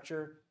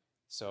infrastructure.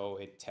 So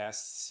it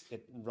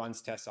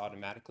runs tests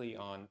automatically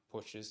on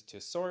pushes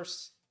to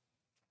source.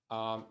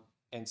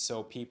 And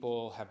so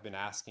people have been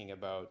asking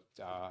about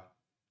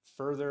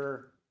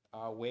further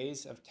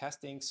ways of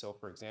testing. So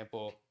for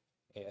example,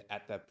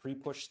 at the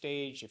pre-push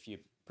stage, if you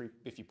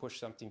push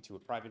something to a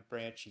private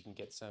branch, you can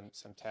get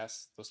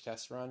those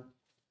tests run.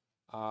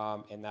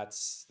 And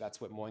that's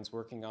what Moyne's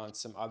working on.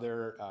 Some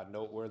other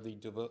noteworthy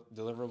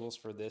deliverables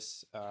for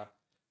this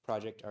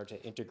project are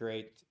to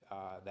integrate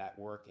that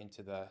work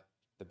into the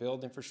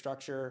build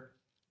infrastructure.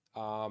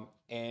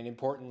 And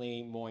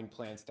importantly, Moyne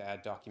plans to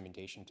add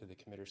documentation to the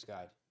committer's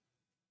guide.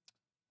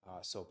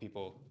 So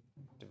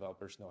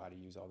developers know how to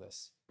use all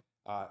this.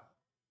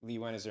 Lee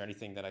Wen, is there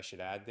anything that I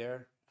should add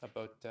there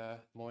about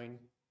Moyne's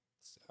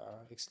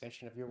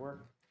extension of your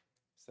work?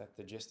 Is that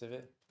the gist of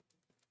it?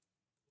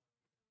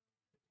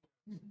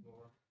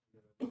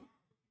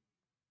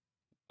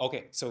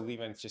 Okay, so Lee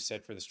Wen just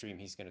said for the stream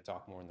he's going to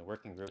talk more in the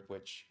working group,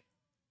 which,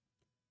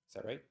 is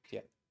that right?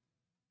 Yeah.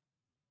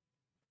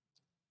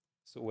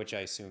 So which I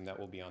assume that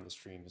will be on the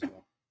stream as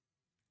well.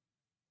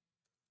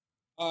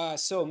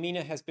 So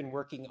Mina has been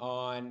working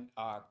on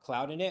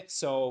Cloud Init.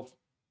 So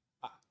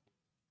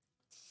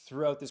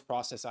throughout this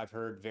process, I've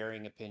heard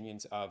varying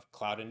opinions of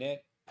Cloud Init.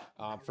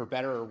 For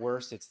better or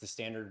worse, it's the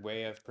standard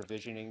way of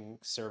provisioning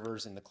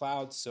servers in the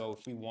cloud. So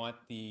if we want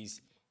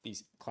these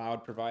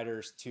cloud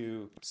providers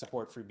to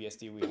support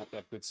FreeBSD, we have to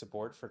have good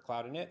support for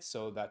Cloud Init.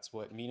 So that's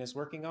what Mina's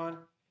working on.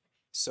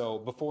 So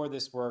before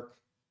this work,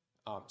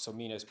 so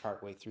Mina's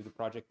partway through the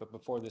project, but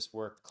before this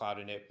work, Cloud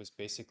Init was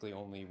basically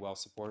only well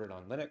supported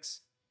on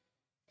Linux.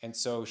 And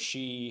so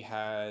she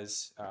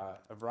has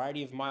a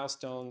variety of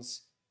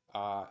milestones.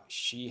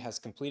 She has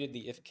completed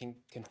the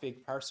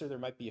ifconfig parser. There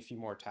might be a few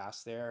more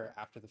tasks there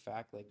after the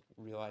fact,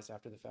 realize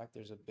after the fact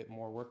there's a bit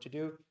more work to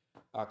do.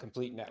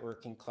 Complete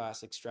networking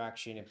class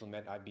extraction,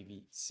 implement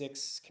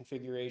IPv6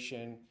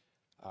 configuration,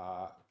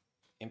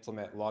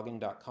 implement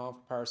login.conf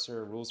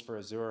parser, rules for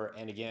Azure,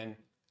 and again,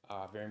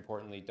 very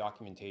importantly,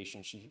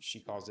 documentation. She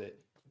calls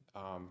it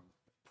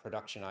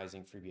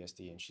productionizing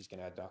FreeBSD, and she's going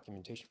to add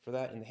documentation for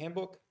that in the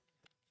handbook.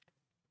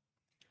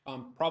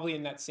 Probably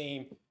in that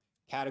same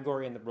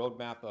category in the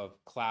roadmap of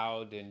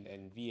cloud and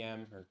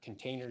VM or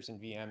containers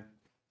and VM.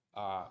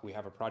 We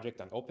have a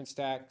project on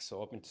OpenStack. So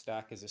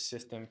OpenStack is a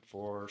system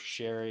for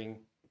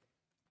sharing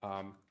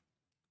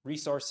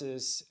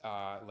resources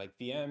like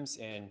VMs,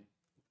 and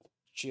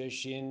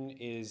Jin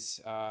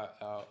is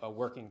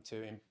working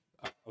to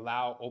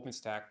allow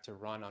OpenStack to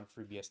run on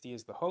FreeBSD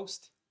as the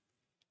host.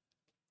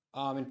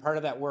 And part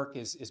of that work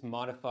is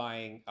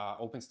modifying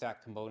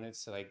OpenStack components.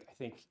 So like I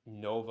think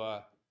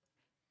Nova,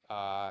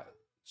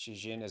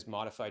 Jin has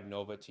modified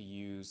Nova to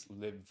use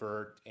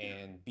libvirt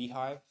and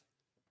beehive.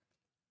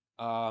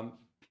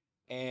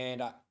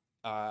 And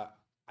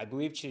I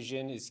believe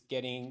Jin is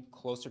getting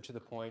closer to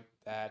the point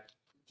that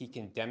he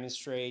can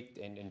demonstrate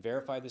and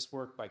verify this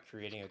work by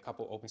creating a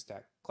couple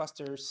OpenStack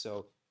clusters.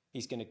 So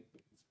he's going to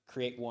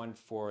create one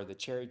for the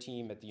Cherry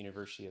team at the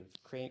University of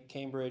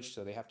Cambridge.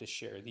 So they have to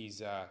share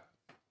these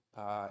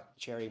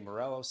Cherry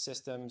Morello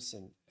systems,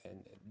 and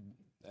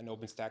an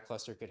OpenStack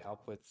cluster could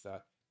help with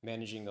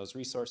managing those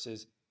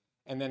resources.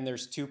 And then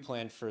there's two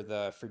planned for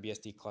the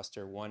FreeBSD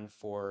cluster, one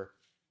for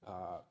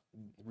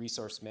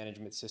resource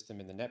management system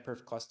in the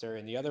NetPerf cluster,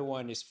 and the other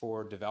one is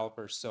for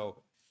developers.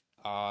 So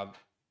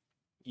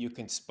you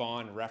can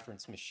spawn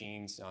reference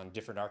machines on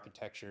different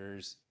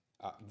architectures,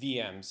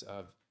 VMs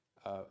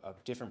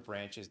of different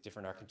branches,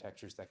 different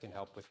architectures that can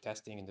help with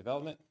testing and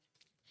development.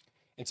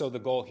 And so the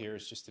goal here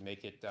is just to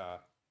make it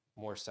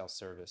more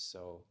self-service,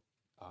 so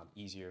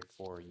easier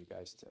for you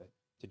guys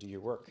to do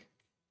your work.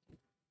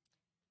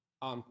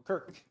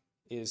 Kirk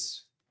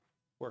is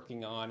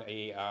working on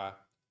a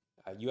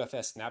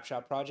UFS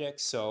snapshot project.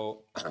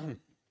 So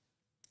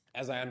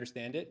as I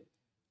understand it,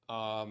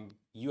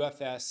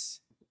 UFS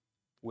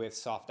with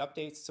soft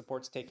updates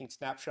supports taking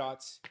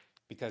snapshots,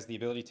 because the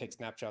ability to take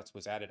snapshots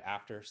was added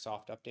after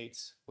soft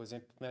updates was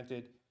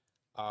implemented.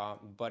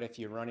 But if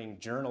you're running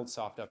journaled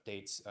soft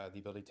updates, the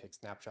ability to take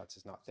snapshots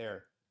is not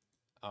there.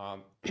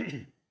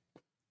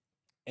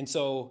 And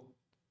so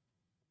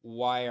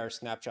why are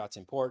snapshots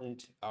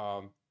important?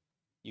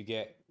 You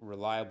get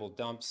reliable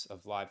dumps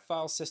of live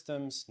file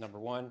systems, number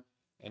one.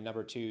 And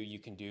number two, you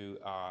can do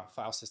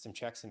file system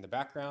checks in the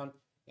background.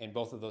 And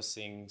both of those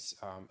things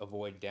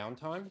avoid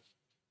downtime.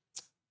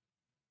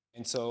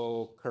 And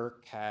so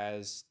Kirk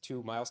has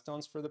two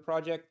milestones for the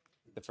project.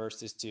 The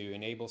first is to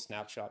enable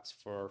snapshots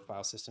for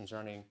file systems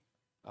running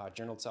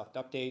journaled soft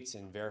updates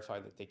and verify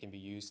that they can be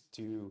used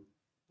to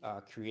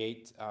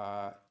create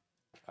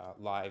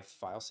live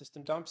file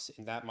system dumps.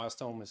 And that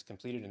milestone was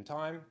completed in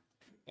time.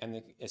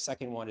 And the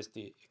second one is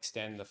to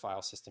extend the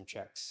file system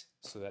checks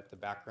so that the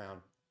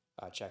background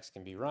checks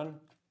can be run.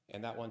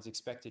 And that one's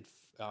expected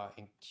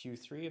in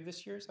Q3 of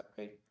this year, is that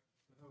right?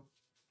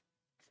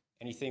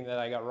 Anything that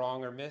I got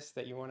wrong or missed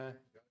that you want to?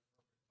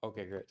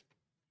 Okay, great.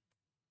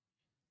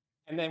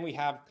 And then we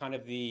have kind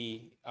of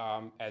the,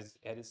 as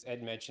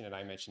Ed mentioned and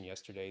I mentioned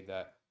yesterday,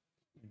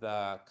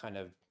 the kind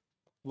of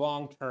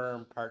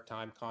long-term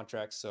part-time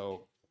contracts.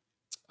 So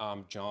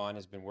John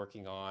has been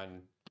working on,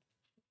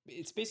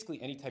 it's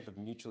basically any type of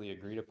mutually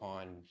agreed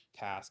upon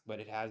task, but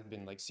it has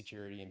been like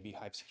security and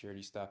beehive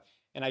security stuff.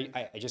 And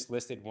I just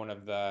listed one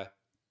of the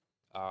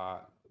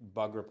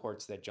bug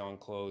reports that John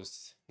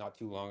closed not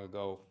too long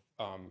ago.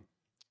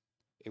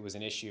 It was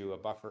an issue, a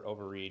buffer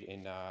overread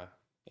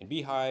in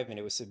beehive, and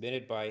it was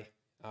submitted by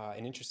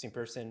an interesting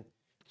person,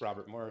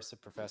 Robert Morris, a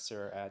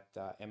professor at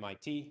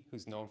MIT,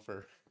 who's known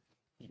for,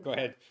 go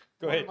ahead.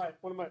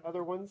 One of my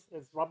other ones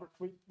is Robert,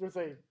 there's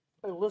a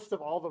list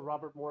of all the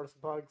Robert Morris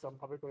bugs I'm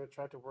probably going to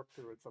try to work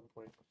through at some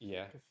point.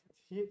 Yeah.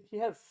 He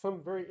has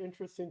some very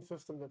interesting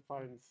system that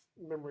finds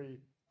memory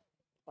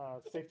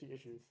safety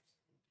issues.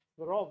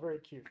 They're all very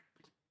cute.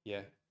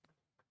 Yeah.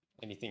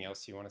 Anything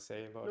else you want to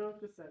say about? No,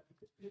 just that.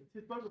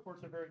 His bug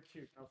reports are very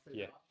cute. I'll say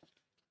Yeah. that.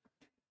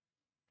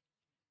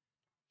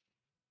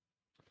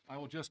 I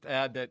will just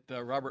add that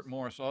Robert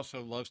Morris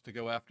also loves to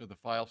go after the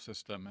file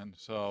system, and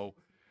so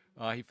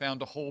he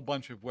found a whole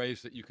bunch of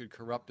ways that you could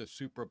corrupt a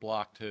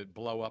superblock to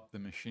blow up the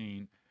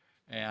machine.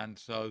 And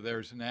so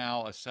there's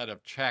now a set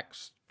of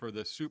checks for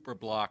the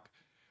superblock.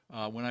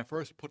 When I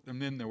first put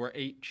them in, there were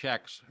 8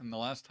 checks, and the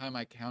last time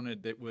I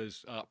counted, it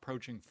was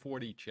approaching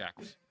 40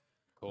 checks.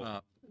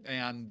 Cool.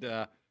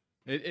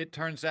 It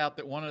turns out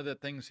that one of the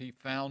things he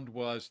found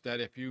was that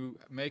if you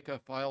make a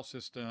file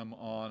system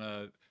on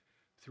a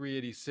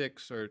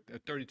 386 or a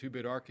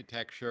 32-bit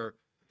architecture,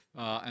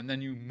 and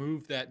then you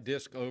move that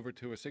disk over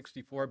to a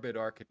 64-bit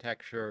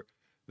architecture,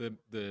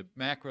 the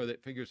macro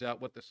that figures out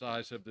what the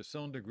size of the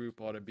cylinder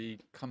group ought to be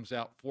comes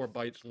out 4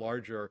 bytes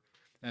larger.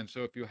 And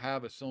so if you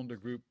have a cylinder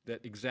group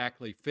that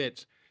exactly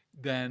fits,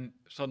 then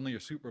suddenly a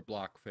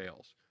superblock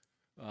fails.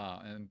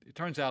 And it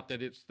turns out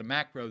that it's the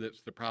macro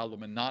that's the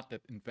problem, and not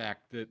that, in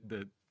fact,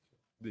 the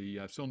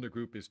cylinder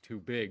group is too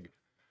big.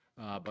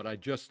 But I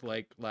just,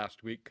 like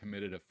last week,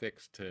 committed a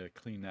fix to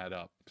clean that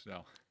up.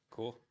 So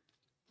Cool.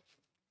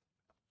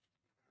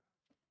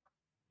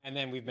 And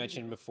then we've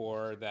mentioned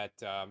before that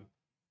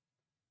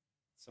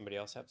somebody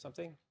else have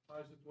something? I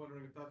was just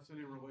wondering if that's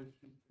any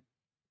relation.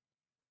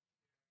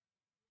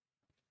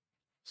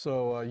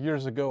 So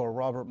years ago, a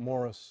Robert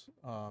Morris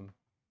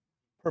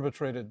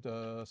perpetrated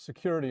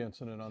security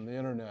incident on the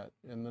internet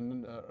in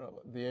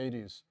the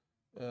 80s.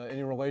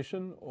 Any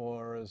relation,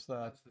 or is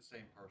that? That's the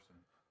same person.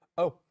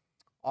 Oh,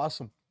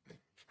 awesome.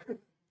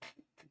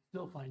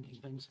 Still finding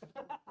things.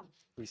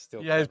 We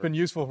still Yeah, he's cover- been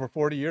useful for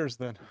 40 years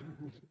then.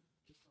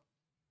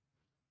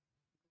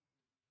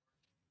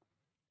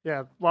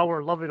 Yeah, while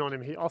we're loving on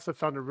him, he also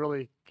found a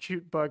really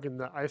cute bug in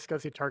the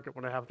iSCSI target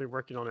when I happened to be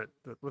working on it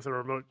that was a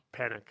remote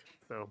panic.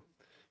 So,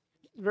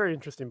 very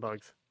interesting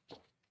bugs.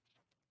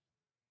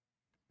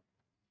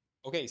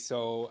 Okay,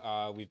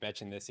 so we've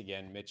mentioned this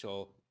again.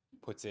 Mitchell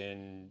puts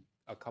in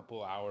a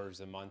couple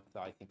hours a month,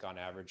 I think, on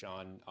average.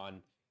 On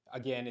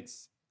again,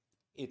 it's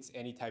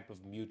any type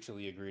of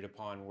mutually agreed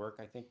upon work.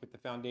 I think with the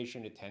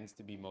foundation, it tends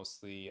to be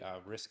mostly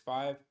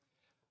RISC-V.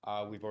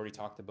 We've already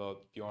talked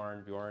about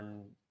Bjorn.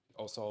 Bjorn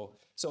also.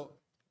 So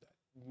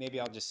maybe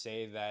I'll just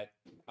say that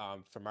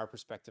from our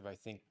perspective, I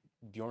think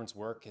Bjorn's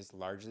work has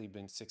largely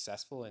been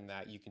successful in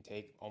that you can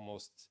take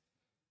almost,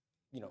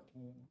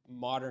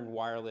 modern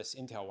wireless,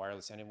 Intel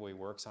wireless anyway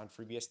works on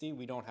FreeBSD.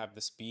 We don't have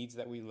the speeds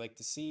that we like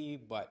to see,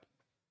 but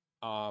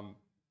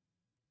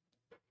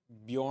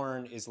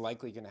Bjorn is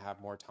likely going to have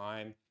more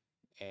time,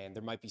 and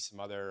there might be some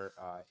other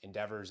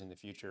endeavors in the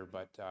future,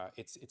 but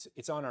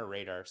it's on our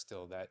radar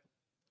still that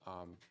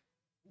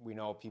we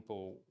know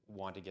people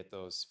want to get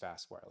those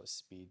fast wireless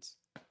speeds.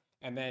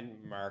 And then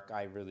Mark,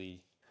 I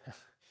really,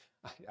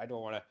 I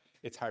don't want to,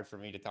 it's hard for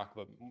me to talk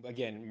about,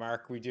 again,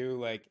 Mark, we do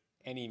like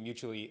any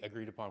mutually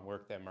agreed upon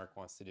work that Mark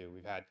wants to do.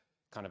 We've had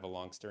kind of a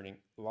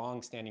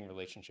long-standing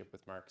relationship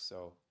with Mark,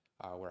 so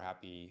we're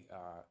happy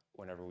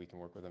whenever we can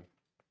work with him.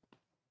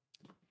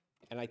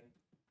 And I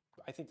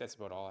think that's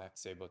about all I have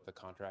to say about the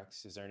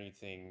contracts. Is there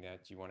anything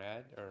that you want to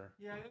add, or?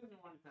 Yeah, the other thing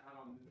I wanted to add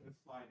on this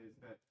slide is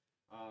that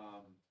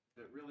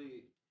that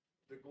really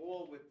the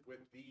goal with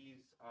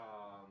these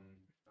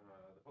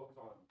the focus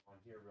on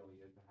here really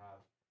is to have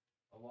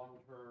a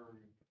long-term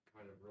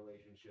kind of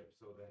relationship,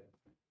 so that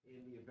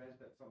in the event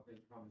that something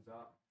comes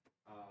up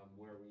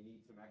where we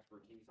need some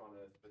expertise on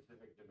a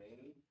specific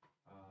domain,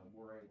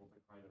 we're able to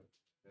kind of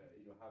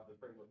have the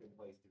framework in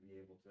place to be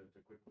able to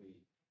quickly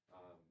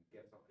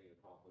get something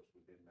accomplished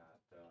within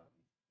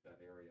that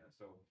area.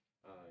 So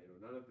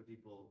none of the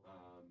people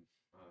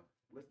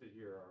listed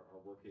here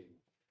are working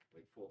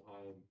like full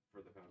time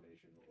for the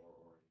foundation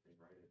or anything,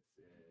 right?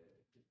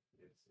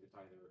 It's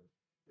either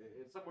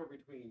it's somewhere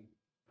between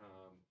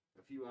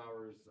a few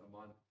hours a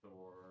month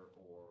or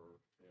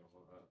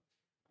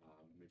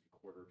maybe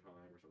quarter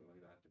time or something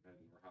like that,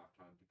 depending, or half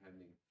time,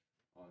 depending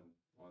on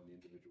the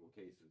individual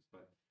cases.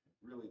 But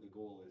really, the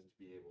goal is to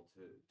be able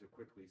to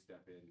quickly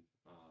step in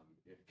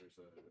if there's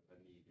a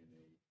need in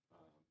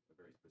a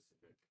very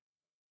specific.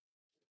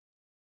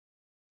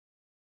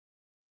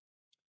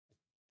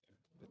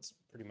 That's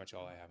pretty much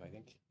all I have, I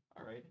think.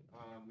 All right,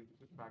 we can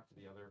switch back to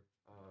the other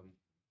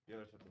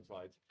set of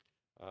slides.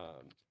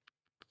 I'll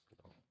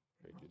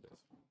try to do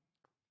this.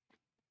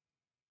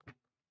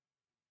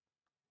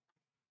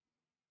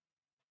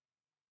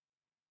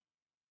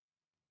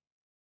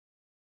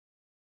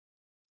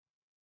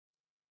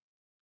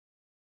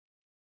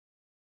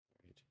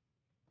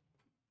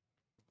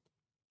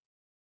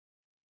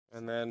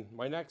 And then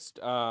my next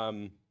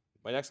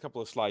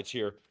couple of slides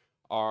here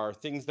are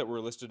things that were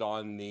listed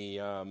on the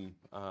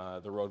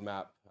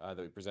roadmap that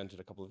we presented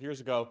a couple of years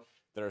ago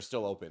that are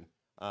still open.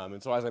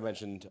 And so, as I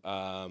mentioned,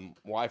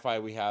 Wi-Fi,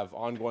 we have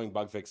ongoing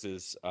bug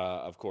fixes,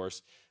 of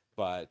course,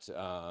 but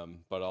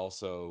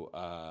also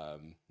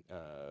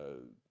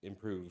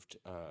improved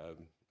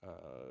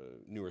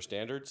newer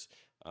standards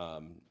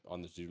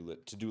on the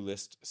to-do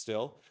list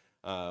still.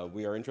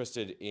 We are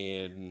interested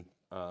in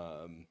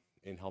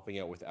helping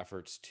out with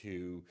efforts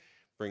to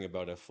bring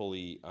about a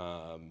fully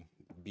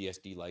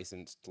BSD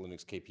licensed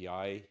Linux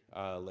KPI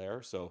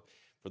layer. So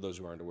for those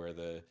who aren't aware,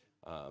 the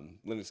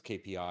Linux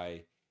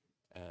KPI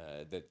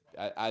that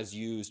as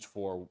used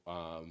for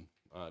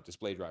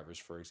display drivers,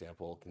 for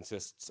example,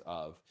 consists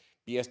of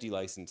BSD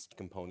licensed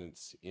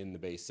components in the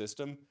base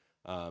system,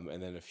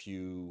 and then a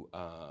few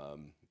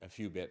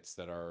bits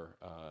that are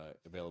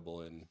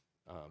available in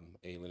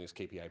a Linux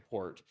KPI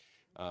port,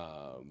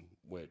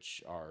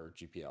 which are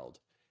GPL'd.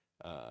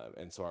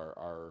 And so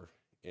our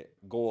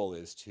goal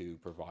is to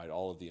provide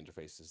all of the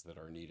interfaces that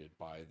are needed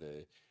by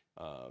the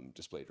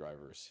display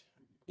drivers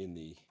in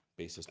the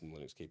base system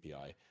Linux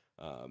KPI.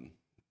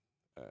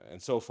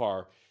 And so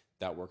far,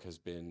 that work has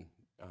been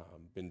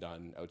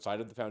done outside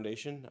of the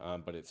foundation,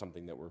 but it's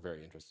something that we're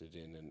very interested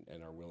in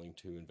and are willing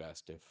to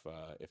invest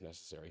if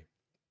necessary.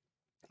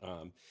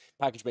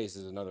 Package base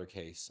is another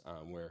case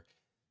where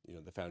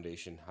the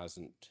foundation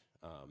hasn't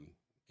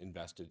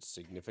invested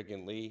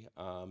significantly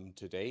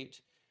to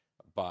date,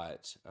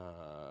 but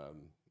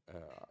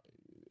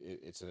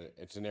it's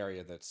an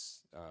area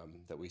that's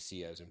that we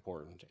see as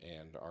important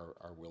and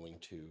are willing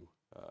to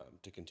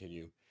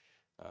continue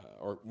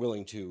or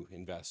willing to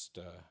invest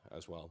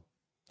as well.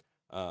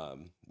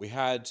 We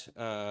had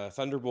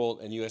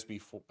Thunderbolt and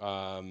USB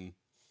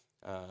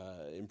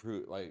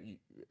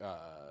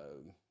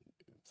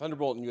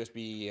Thunderbolt and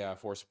USB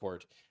 4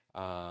 support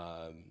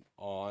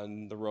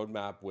on the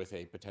roadmap with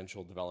a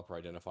potential developer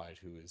identified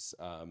who is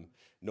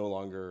no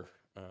longer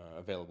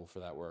available for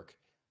that work.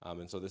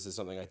 And so this is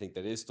something I think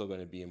that is still going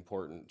to be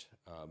important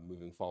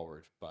moving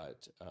forward,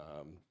 but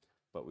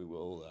we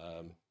will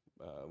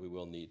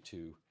need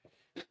to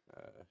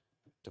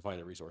find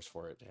a resource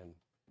for it. And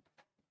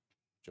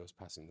Joe's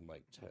passing the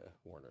mic to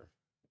Warner.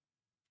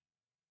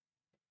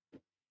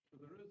 So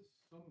there is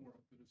some work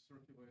that is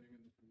circulating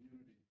in the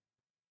community.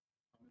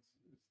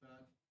 Is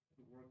that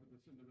the work that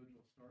this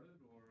individual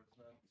started, or is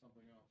that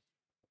something else?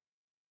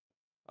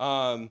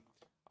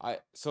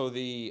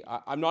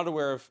 I'm not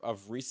aware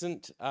of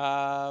recent. This is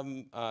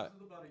about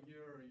a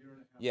year and a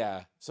half.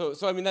 Yeah. So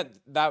I mean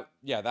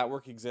that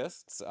work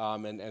exists,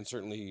 and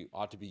certainly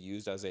ought to be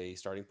used as a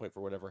starting point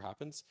for whatever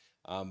happens.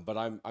 But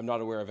I'm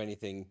not aware of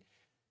anything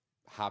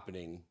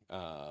happening.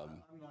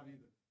 I'm not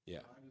either. Yeah.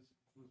 I just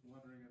was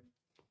wondering if.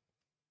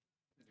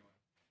 Anyway.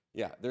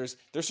 Yeah. There's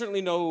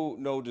certainly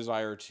no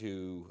desire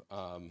to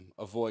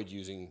avoid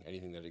using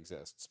anything that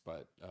exists,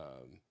 but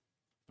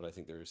I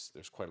think there's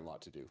quite a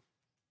lot to do.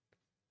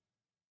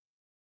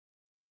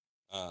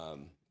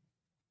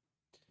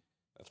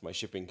 That's my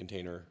shipping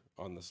container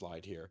on the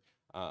slide here.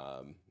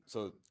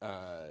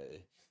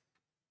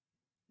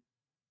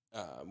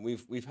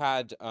 We've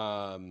had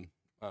a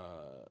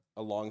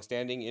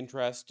long-standing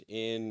interest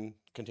in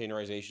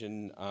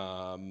containerization,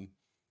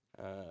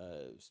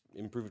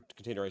 improved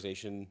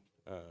containerization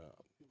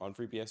on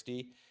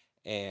FreeBSD,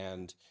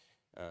 and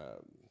I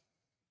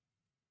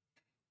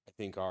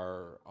think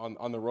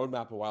on the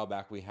roadmap a while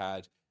back we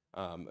had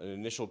an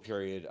initial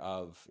period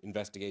of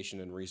investigation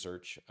and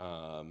research,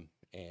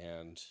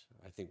 and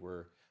I think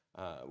we're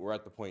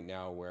at the point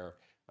now where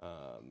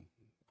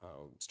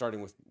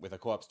starting with a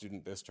co-op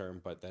student this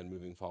term, but then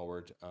moving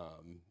forward,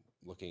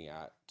 looking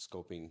at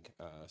scoping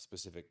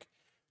specific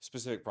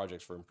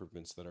projects for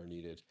improvements that are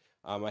needed.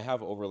 I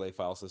have overlay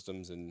file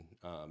systems in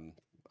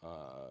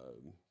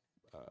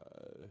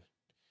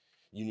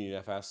Union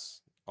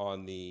FS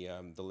on the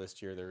list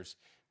here. There's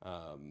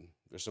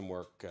some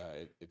work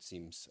it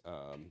seems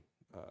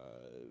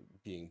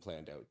being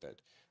planned out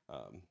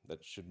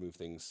that should move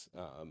things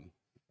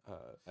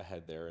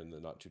ahead there in the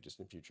not too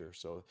distant future.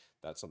 So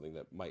that's something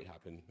that might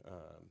happen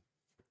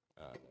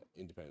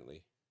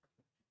independently.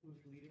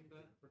 Who's leading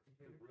that for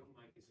container? The room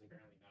mic is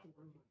apparently not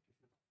working.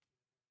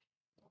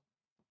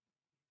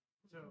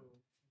 So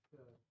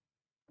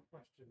the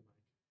question,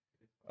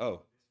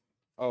 Mike.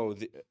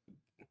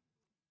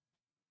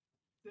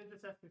 They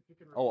just asked if you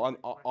can.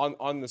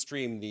 On the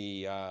stream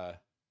the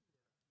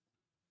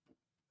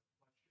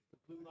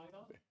Blue light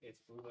on?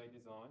 Its blue light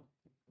is on.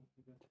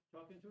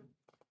 Talk into it.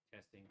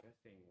 Testing. 1,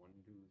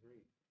 2,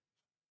 3.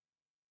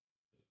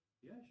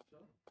 Yeah,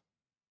 sure.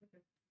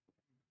 Okay.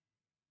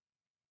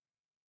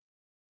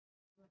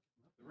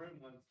 The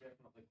room one's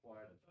definitely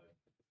quieter though.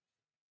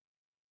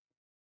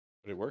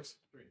 but it works.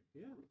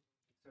 Yeah.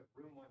 So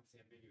room 1's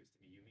ambiguous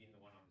to me. You mean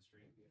the one on the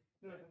stream?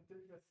 No,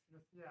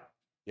 yeah.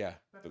 Yeah,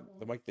 That's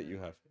the mic that you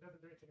have. It doesn't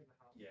do anything in the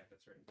house. Yeah,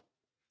 that's right.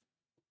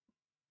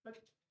 But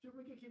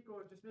we can keep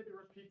going. Just maybe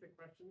repeat the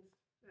questions,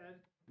 and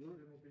we'll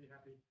be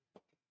happy.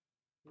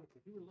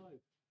 Okay, you were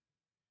live.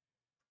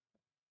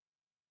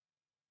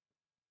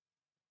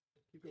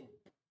 Keep going.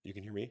 You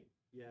can hear me?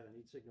 Yeah, I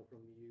need signal from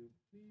you,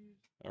 please.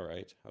 All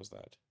right. How's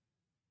that?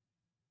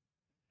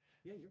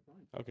 Yeah, you're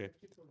fine. Okay.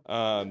 Keep going.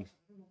 I don't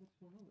know what's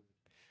going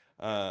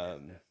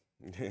on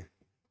with it.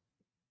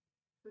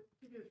 But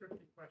you can just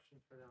repeat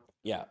questions for now.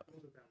 Yeah.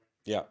 We'll do it that way.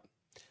 Yeah.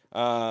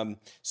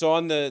 So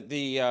on the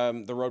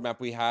roadmap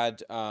we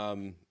had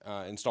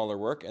installer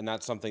work, and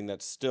that's something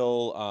that's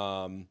still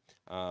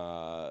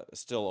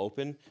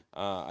open.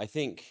 I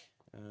think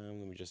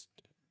let me just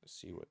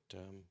see what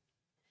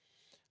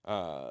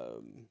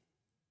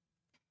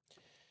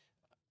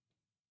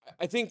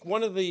I think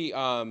one of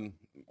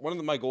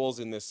my goals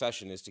in this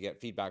session is to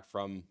get feedback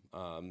from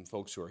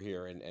folks who are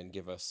here and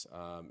give us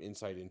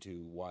insight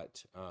into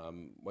what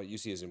you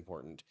see as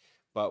important.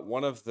 But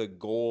one of the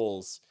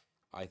goals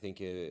I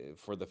think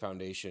for the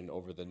foundation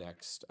over the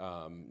next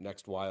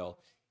while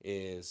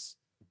is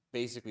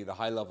basically the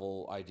high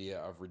level idea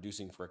of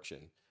reducing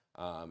friction.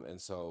 And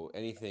so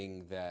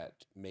anything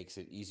that makes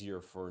it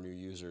easier for new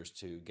users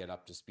to get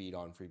up to speed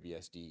on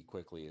FreeBSD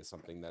quickly is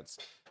something that's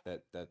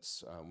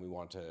we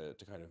want to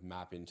kind of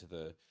map into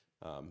the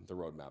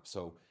roadmap.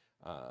 So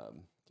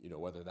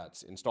whether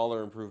that's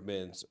installer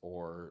improvements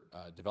or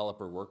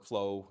developer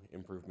workflow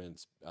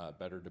improvements,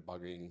 better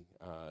debugging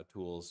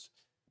tools,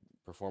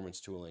 performance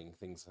tooling,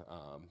 things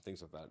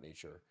of that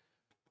nature.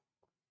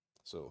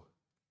 So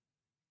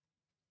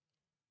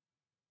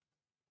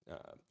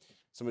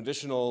some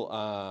additional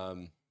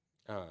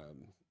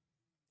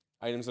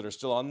items that are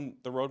still on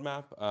the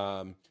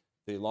roadmap.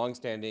 The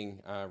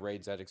long-standing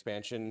RAID Z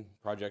expansion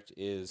project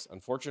is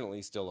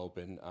unfortunately still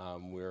open.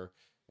 We're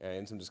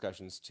in some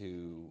discussions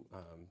to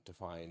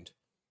find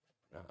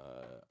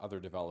other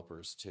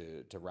developers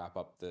to wrap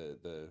up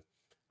the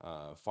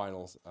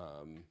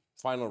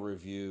final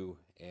review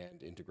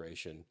and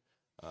integration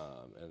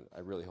And I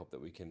really hope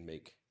that we can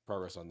make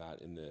progress on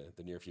that in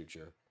the near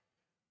future.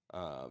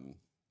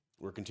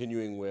 We're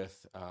continuing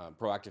with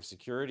proactive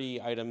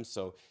security items.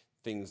 So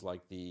things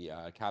like the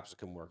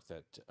capsicum work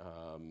that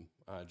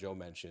Joe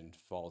mentioned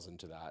falls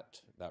into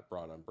that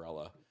broad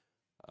umbrella.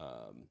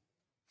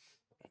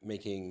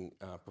 Making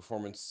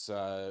performance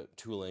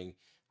tooling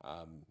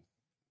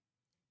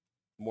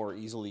more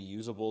easily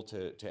usable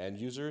to end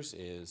users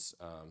is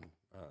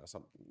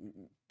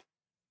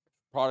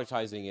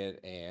productizing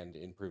it and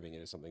improving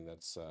it is something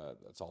that's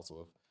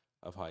also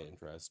of high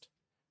interest.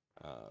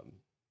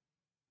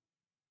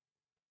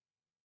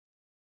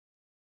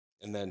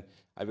 And then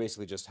I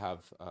basically just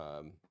have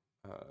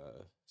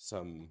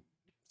some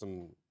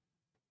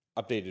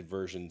updated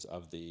versions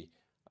of the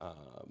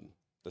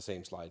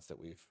same slides that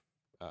we've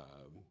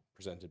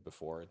presented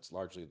before. It's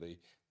largely the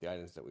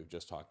items that we've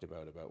just talked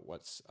about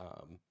what's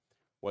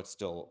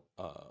still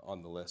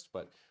on the list.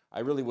 But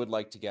I really would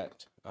like to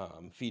get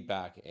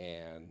feedback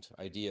and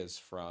ideas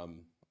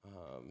from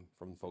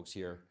folks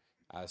here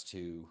as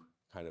to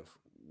kind of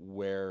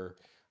where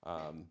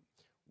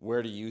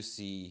do you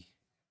see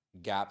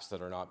gaps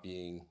that are not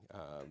being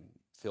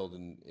filled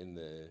in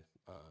the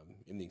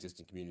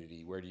existing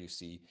community? Where do you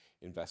see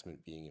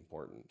investment being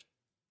important?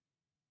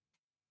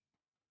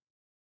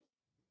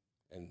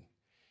 And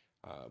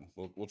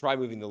we'll try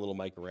moving the little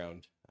mic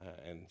around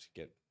and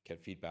get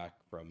feedback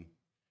from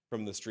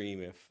the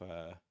stream if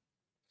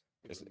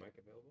Is the mic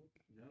available?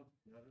 Yeah,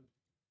 that is.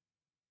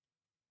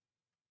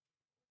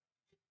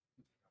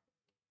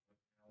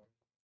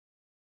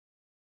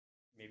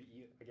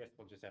 Maybe I guess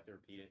we'll just have to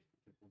repeat it.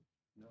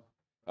 No.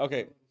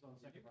 okay. It's on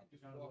second. You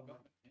gotta walk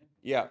up.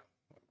 Yeah,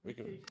 we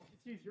can.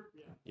 It's easier,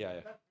 yeah. Yeah,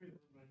 yeah. That's pretty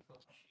much-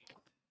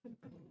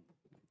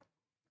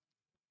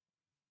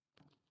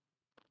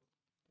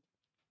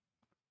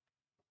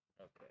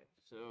 Okay,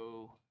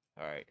 so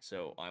all right,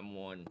 so I'm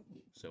on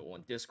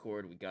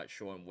Discord. We got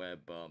Sean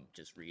Webb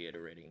just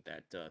reiterating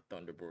that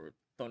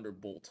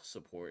Thunderbolt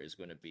support is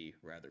going to be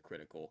rather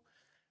critical.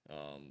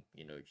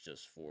 You know,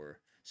 just for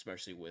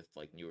especially with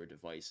like newer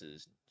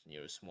devices,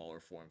 you know, smaller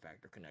form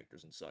factor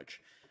connectors and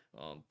such.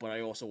 But I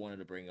also wanted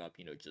to bring up,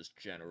 you know, just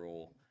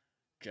general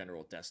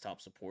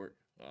desktop support.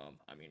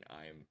 I mean,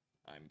 I'm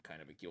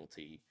kind of a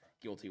guilty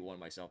one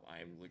myself. I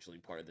am literally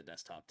part of the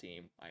desktop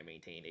team. I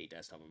maintain a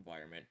desktop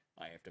environment.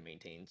 I have to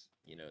maintain,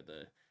 you know,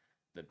 the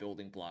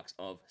building blocks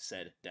of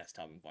said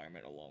desktop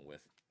environment along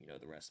with, you know,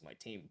 the rest of my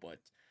team. But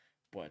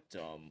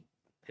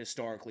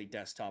historically,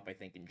 desktop, I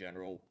think in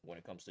general, when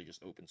it comes to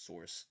just open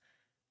source,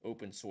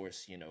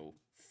 you know,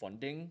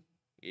 funding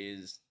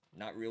is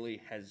not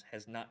really has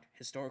not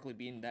historically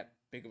been that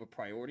big of a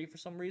priority for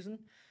some reason.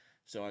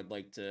 So I'd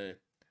like to,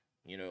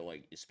 you know,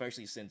 like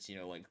especially since, you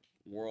know, like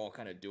we're all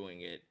kind of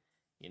doing it,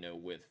 you know,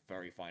 with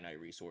very finite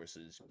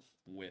resources,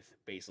 with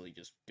basically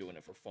just doing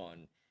it for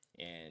fun,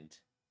 and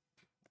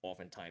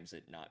oftentimes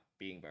it not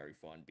being very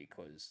fun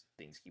because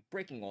things keep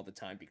breaking all the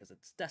time because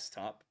it's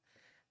desktop.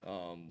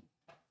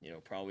 You know,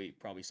 probably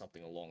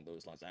something along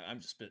those lines. I'm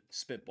just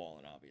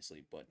spitballing,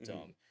 obviously, but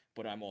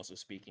I'm also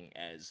speaking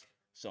as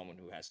someone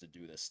who has to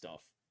do this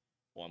stuff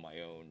on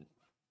my own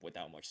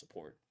without much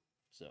support.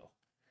 So.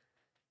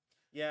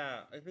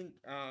 Yeah, I think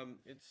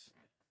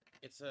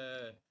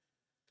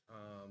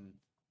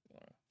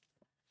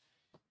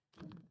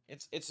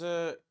it's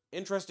a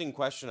interesting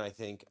question. I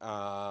think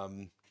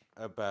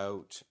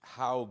about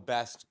how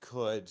best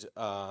could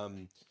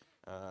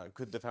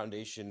the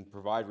foundation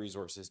provide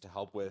resources to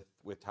help with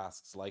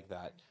tasks like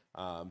that.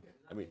 I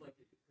mean,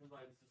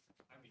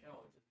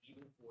 hell,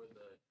 even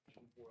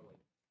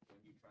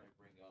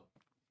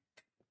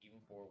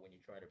for like when you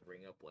try to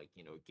bring up, like,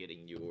 you know,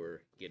 getting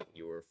your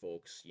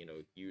folks, you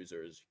know,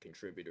 users,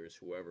 contributors,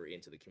 whoever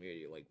into the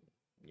community, like,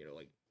 you know,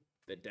 like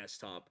the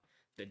desktop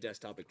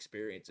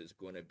experience is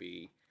going to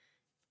be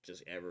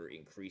just ever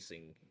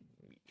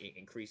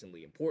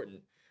increasingly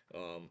important.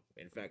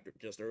 In fact,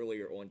 just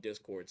earlier on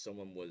Discord,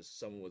 someone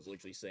was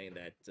literally saying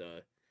that,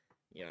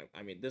 you know,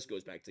 I mean, this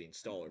goes back to the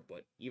installer,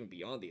 but even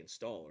beyond the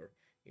installer,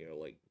 you know,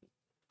 like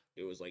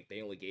it was like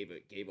they only gave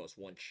us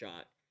one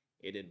shot,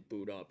 it didn't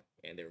boot up,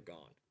 and they're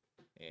gone.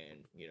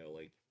 And you know,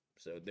 like,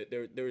 so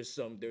there's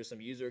some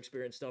user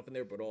experience stuff in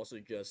there, but also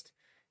just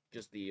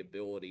the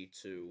ability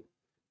to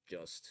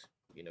just,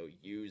 you know,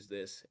 use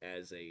this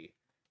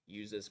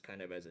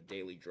kind of as a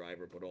daily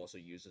driver, but also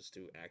use this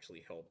to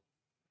actually help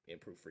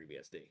improve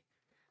FreeBSD.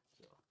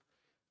 So.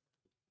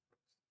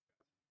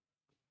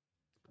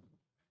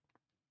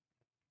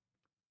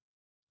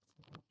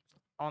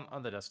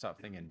 On the desktop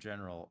thing in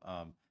general,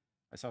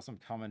 I saw some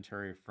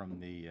commentary from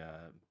the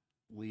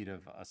lead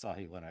of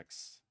Asahi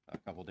Linux a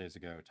couple days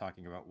ago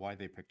talking about why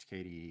they picked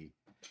KDE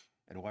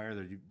and why are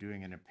they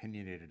doing an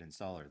opinionated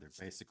installer. They're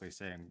basically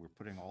saying we're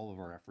putting all of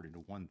our effort into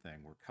one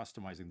thing. We're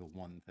customizing the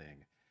one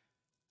thing.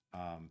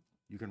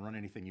 You can run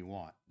anything you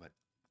want, but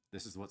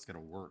this is what's going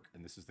to work,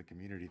 and this is the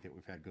community that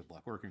we've had good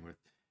luck working with.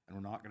 And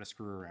we're not going to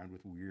screw around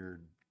with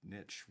weird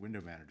niche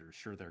window managers.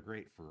 Sure, they're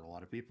great for a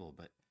lot of people,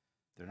 but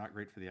they're not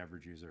great for the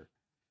average user.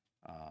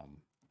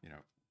 You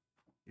know,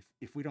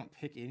 if we don't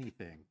pick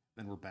anything,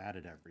 then we're bad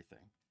at everything.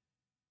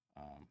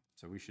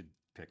 So we should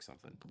pick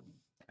something,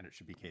 and it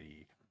should be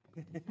KDE.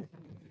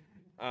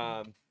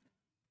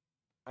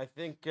 I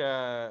think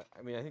I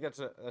think that's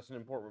an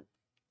important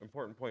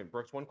point.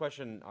 Brooks, one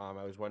question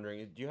I was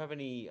wondering, do you have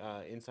any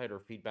insight or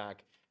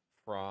feedback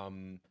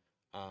from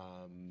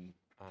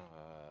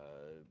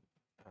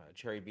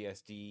Cherry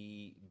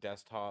BSD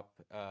desktop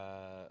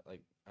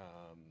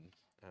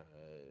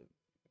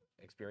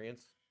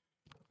experience?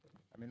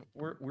 I mean,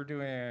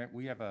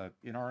 we have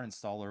in our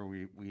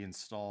installer, we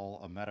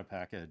install a meta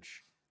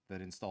package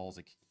that installs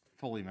a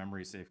fully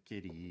memory safe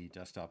KDE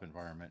desktop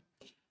environment.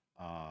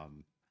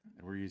 And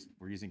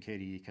we're using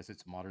KDE because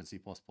it's modern C++,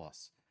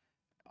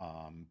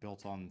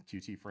 built on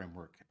Qt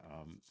framework.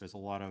 There's a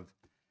lot of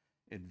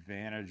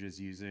advantages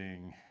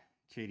using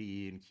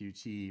KDE and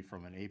Qt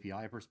from an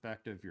API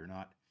perspective.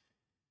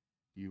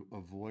 You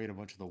avoid a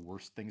bunch of the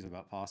worst things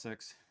about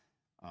POSIX.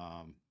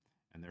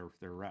 And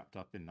they're wrapped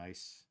up in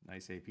nice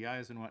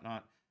APIs and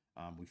whatnot.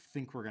 We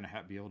think we're going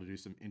to be able to do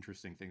some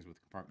interesting things with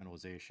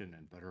compartmentalization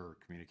and better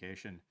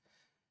communication.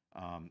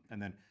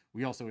 And then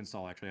we also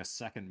install actually a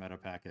second meta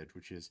package,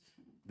 which is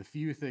the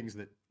few things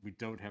that we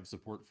don't have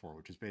support for,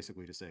 which is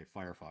basically to say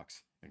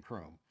Firefox and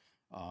Chrome.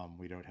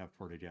 We don't have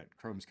ported yet.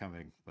 Chrome's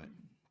coming, but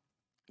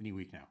any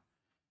week now.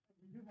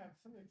 We do have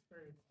some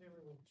experience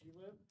dealing with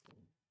glib,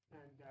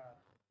 and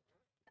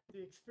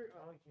the experience.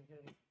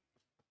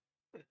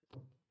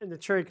 In the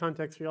Cherry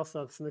context, we also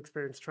have some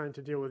experience trying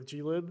to deal with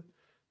glib,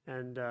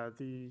 and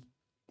the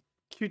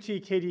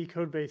Qt KDE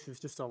code base is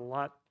just a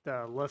lot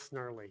less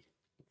gnarly.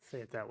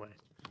 Say it that way.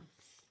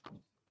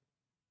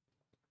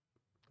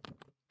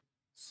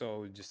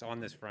 So just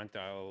on this front,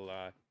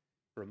 I'll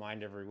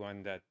remind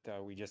everyone that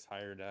we just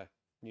hired a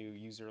new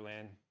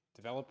userland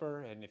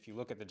developer, and if you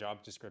look at the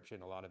job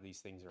description, a lot of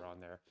these things are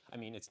on there. I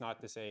mean, it's not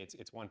to say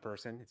it's one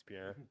person, it's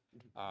Pierre,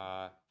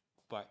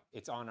 but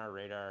it's on our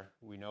radar.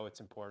 We know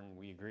it's important.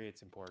 We agree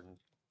it's important.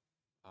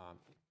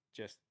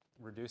 Just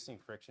reducing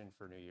friction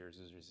for new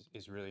users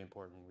is really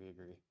important. We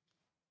agree.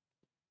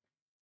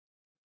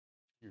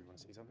 You want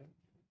to say something?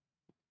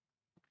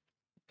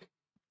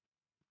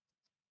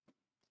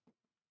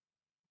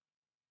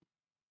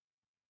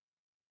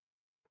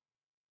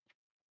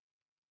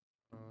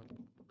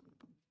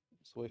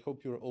 So I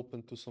hope you're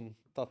open to some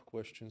tough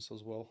questions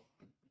as well.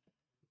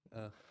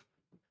 I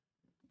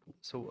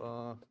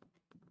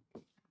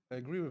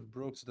agree with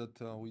Brooks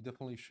that we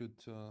definitely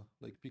should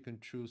pick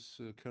and choose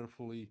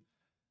carefully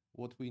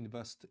what we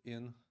invest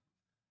in.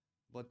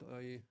 But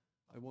I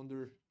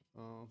wonder,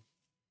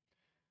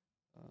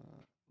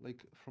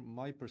 from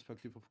my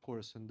perspective, of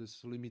course, and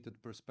this limited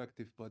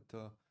perspective, but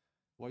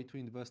why to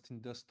invest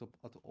in desktop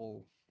at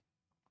all?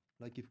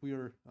 Like if we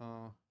are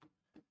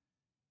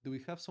do we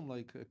have some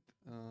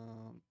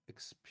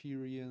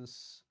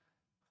experience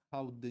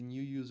how the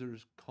new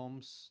users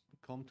come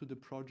to the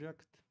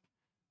project?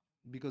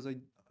 Because I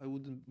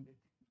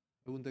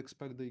wouldn't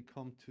expect they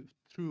come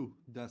through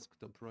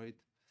desktop, right?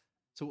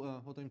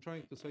 So what I'm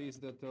trying to say is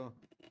that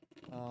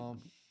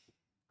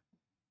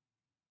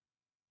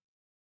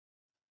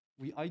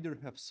we either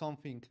have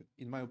something,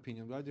 in my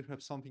opinion, we either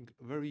have something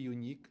very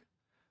unique,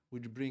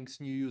 which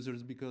brings new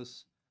users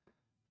because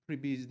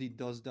FreeBSD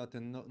does that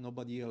and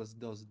nobody else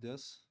does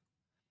this,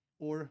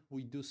 or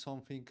we do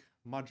something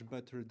much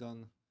better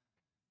than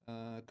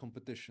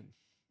competition.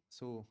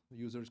 So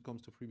users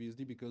comes to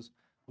FreeBSD because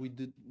we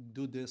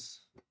do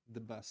this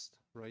the best,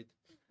 right?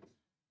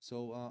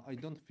 So I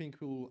don't think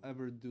we will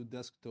ever do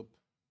desktop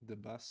the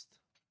best,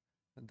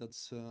 and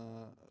that's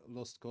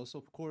lost cause.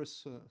 Of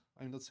course,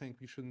 I'm not saying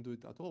we shouldn't do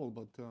it at all,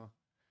 but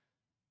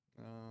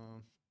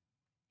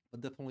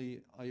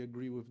definitely I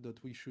agree with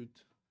that. We should,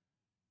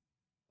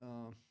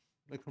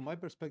 from my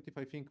perspective,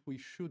 I think we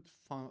should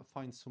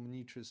find some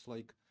niches.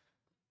 Like,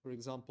 for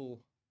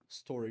example,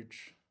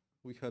 storage.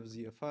 We have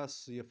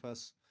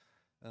ZFS.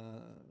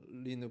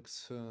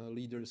 Linux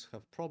leaders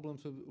have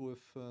problems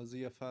with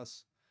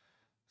ZFS.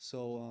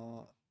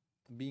 So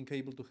being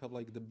able to have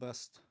the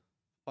best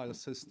file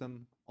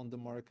system on the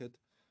market,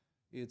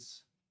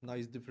 it's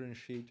nice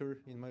differentiator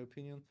in my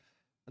opinion,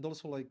 and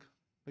also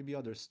maybe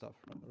other stuff,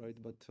 right?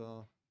 But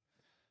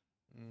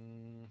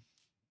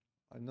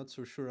I'm not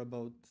so sure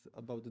about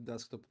the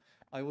desktop.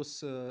 I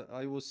was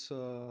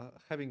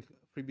having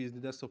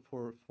FreeBSD desktop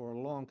for a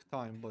long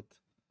time, but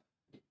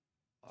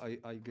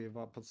I gave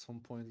up at some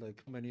point,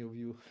 like many of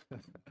you.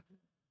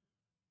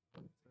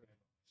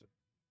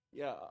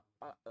 Yeah,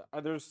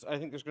 I think there's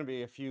going to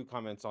be a few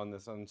comments on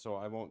this, and so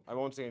I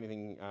won't say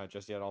anything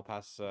just yet. I'll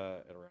pass it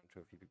around to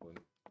a few people.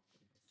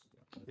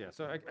 Yeah,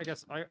 so I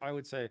guess I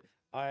would say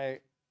I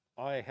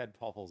had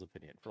Pavel's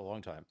opinion for a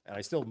long time, and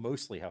I still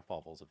mostly have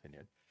Pavel's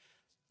opinion.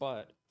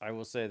 But I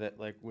will say that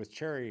with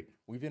Cherry,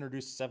 we've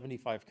introduced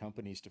 75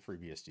 companies to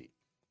FreeBSD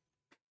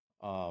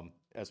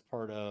as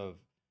part of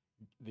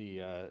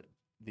the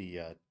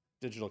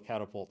Digital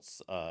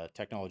Catapult's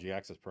Technology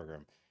Access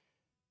Program.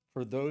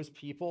 For those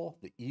people,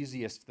 the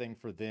easiest thing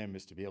for them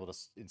is to be able to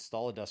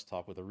install a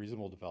desktop with a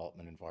reasonable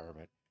development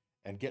environment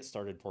and get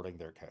started porting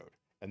their code.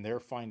 and they're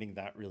finding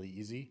that really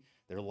easy.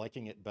 They're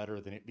liking it better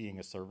than it being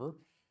a server,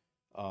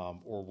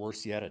 or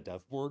worse yet, a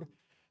dev board.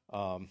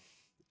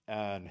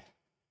 And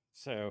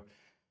so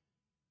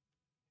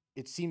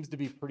it seems to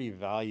be pretty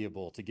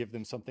valuable to give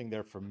them something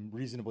they're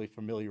reasonably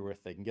familiar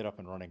with, they can get up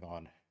and running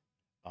on,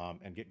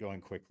 and get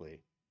going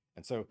quickly.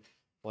 And so,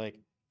 like,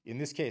 in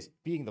this case,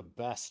 being the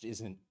best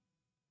isn't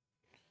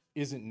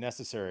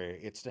necessary.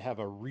 It's to have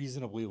a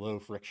reasonably low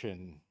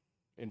friction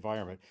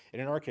environment.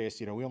 And in our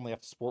case, we only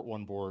have to support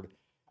one board.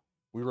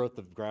 We wrote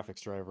the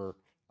graphics driver.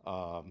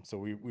 So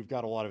we've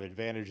got a lot of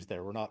advantages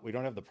there. We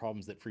don't have the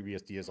problems that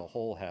FreeBSD as a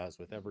whole has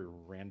with every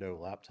rando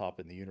laptop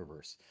in the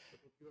universe.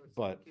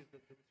 But is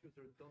that the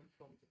user don't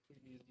come to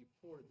FreeBSD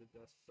for the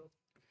desktop.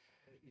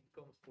 It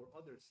comes for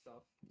other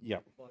stuff. yeah,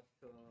 But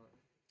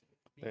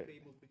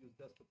being able to use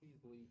desktop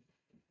easily,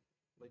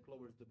 like,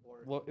 lowers the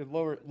bar. it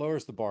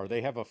lowers the bar.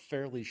 They have a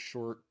fairly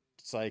short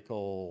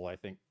cycle, I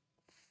think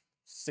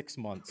 6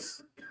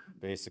 months,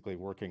 basically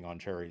working on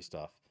Cherry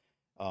stuff.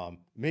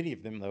 Many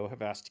of them, though,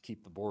 have asked to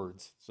keep the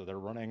boards, so they're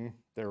running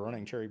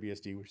Cherry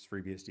BSD, which is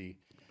FreeBSD,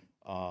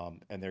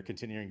 and they're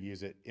continuing to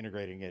use it,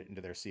 integrating it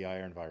into their CI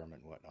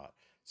environment and whatnot.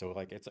 So,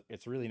 like,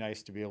 it's really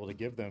nice to be able to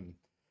give them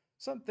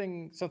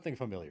something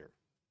familiar,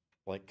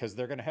 like, because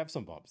they're going to have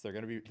some bumps.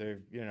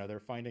 They're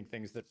finding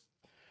things that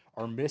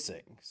are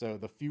missing. So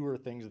the fewer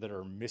things that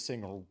are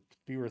missing, or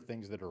fewer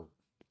things that are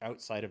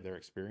outside of their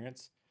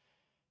experience,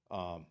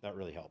 that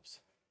really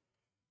helps.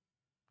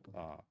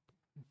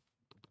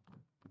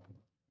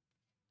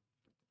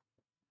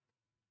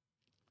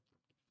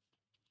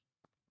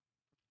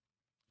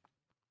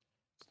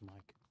 It's the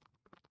mic.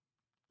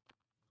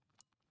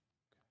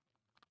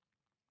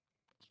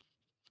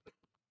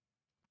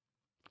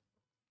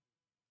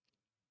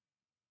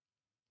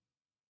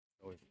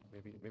 Oh,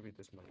 maybe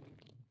this mic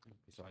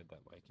beside that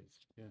mic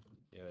is. Yeah.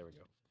 Yeah, there we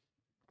go.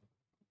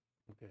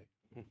 Okay.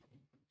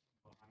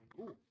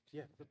 Ooh,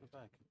 yeah, flip it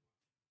back.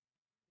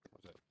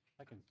 What's that?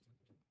 I can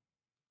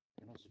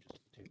also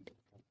just take.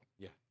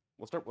 Yeah,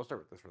 we'll start with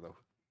this one though.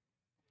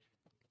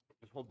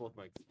 Just hold both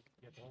mics.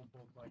 Yeah, hold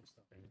both mics.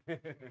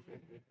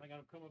 I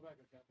gotta come back.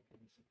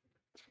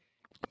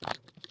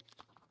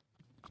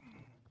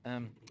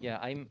 Yeah,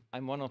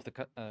 I'm one of the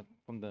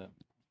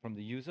from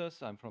the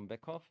users. I'm from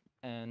Beckhoff,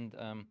 and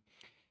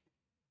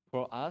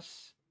for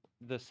us,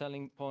 the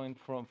selling point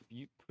from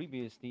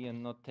FreeBSD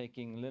and not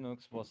taking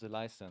Linux was the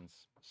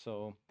license.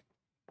 So,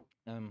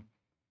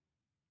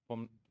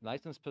 from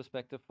license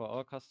perspective for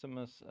our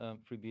customers,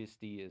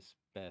 FreeBSD is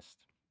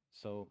best.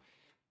 So,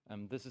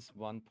 this is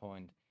one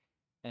point,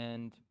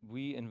 and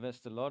we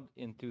invest a lot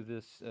into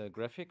this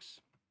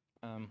graphics.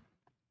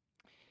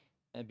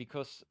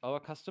 Because our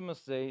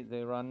customers,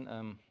 they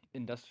run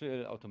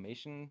industrial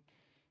automation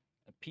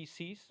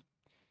PCs,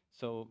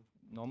 so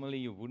normally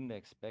you wouldn't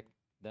expect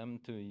them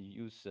to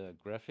use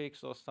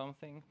graphics or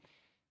something.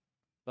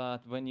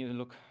 But when you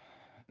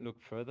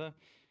look further,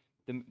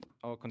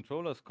 our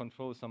controllers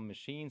control some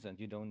machines, and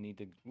you don't need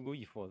a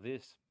GUI for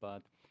this.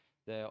 But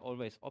they are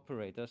always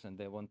operators, and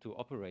they want to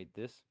operate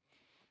this.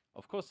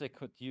 Of course, they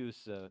could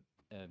use a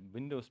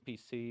Windows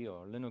PC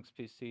or Linux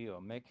PC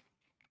or Mac,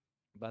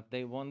 but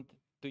they want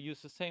to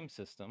use the same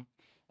system,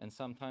 and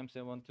sometimes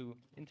they want to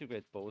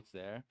integrate both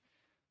there.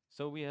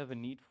 So we have a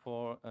need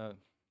for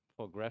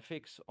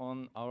graphics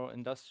on our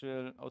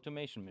industrial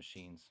automation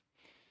machines.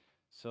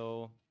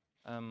 So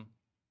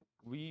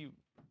we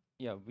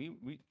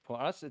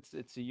for us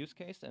it's a use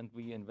case, and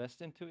we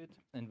invest into it,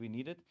 and we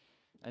need it.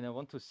 And I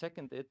want to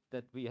second it,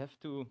 that we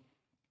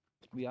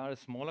are a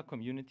smaller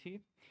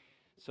community,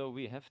 so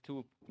we have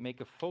to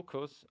make a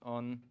focus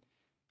on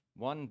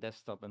one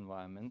desktop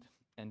environment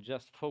and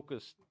just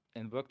focus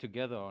and work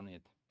together on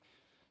it.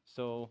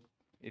 So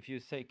if you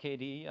say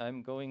KDE,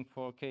 I'm going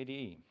for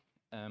KDE.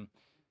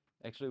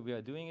 Actually, we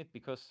are doing it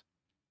because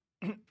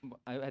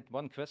I had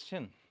one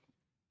question.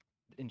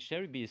 In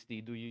Cherry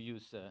BSD, do you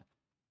use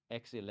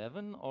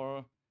X11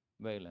 or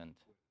Wayland?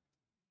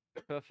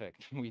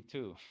 Perfect, we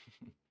too.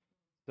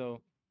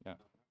 So, yeah.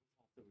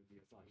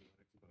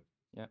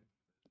 Yeah. X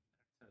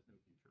has no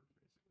future,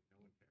 basically.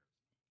 No one cares.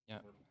 Yeah.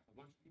 A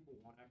bunch of people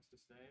want X to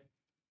stay.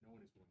 No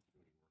one is going to do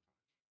any work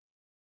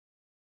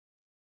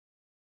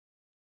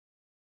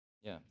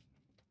on it. Yeah.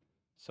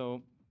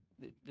 So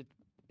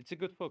it's a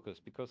good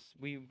focus because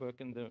we work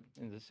in the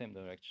same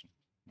direction.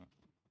 Yeah.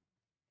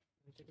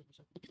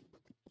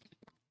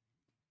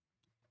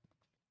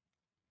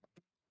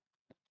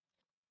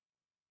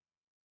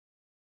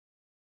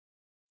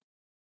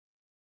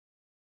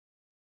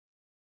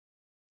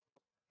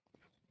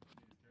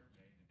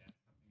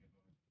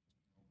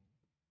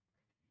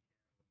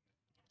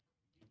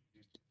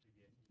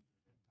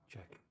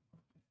 Check.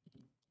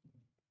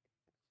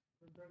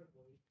 I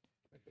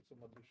have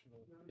some additional.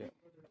 Yeah.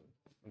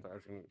 I'm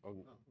sorry,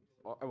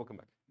 I will come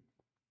back.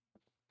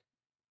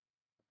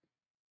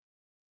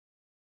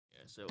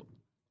 Yeah, so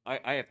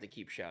I have to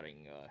keep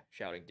shouting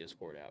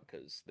Discord out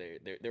because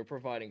they're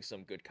providing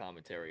some good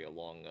commentary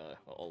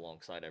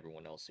alongside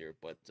everyone else here.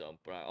 But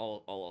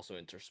I'll also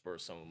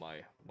intersperse some of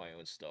my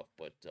own stuff.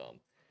 But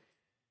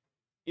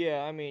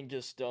Yeah, I mean,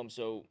 just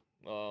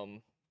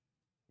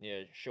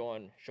yeah,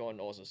 Sean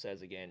also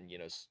says again,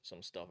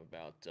 some stuff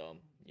about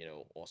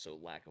also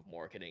lack of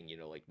marketing.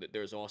 Like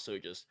there's also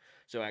just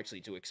so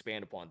actually to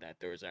expand upon that,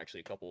 there's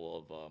actually a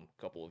couple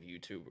of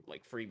YouTube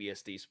like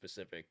FreeBSD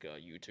specific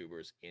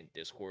YouTubers in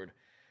Discord.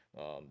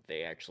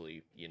 They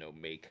actually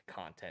make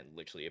content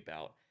literally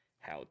about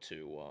how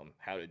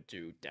to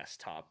do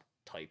desktop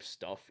type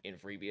stuff in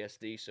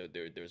FreeBSD. So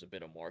there's a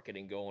bit of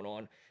marketing going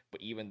on.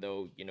 But even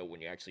though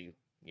when you actually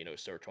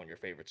search on your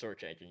favorite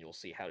search engine, you'll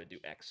see how to do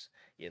X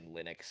in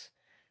Linux,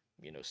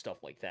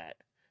 stuff like that.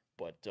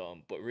 But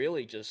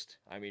really, just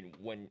I mean,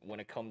 when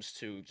it comes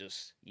to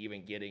just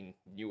even getting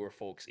newer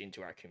folks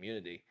into our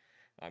community,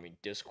 I mean,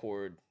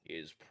 Discord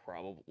is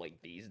probably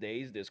like these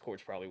days,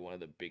 Discord's probably one of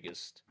the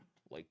biggest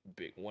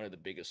one of the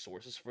biggest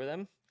sources for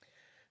them.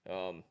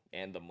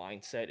 And the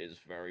mindset is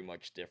very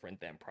much different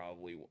than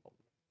probably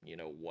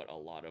what a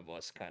lot of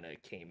us kind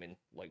of came in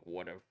like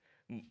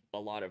a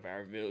lot of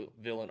our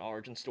villain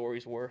origin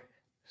stories were.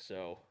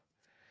 So,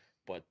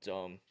 but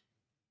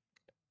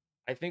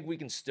I think we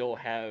can still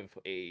have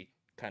a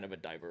kind of a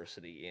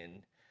diversity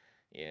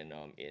in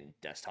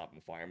desktop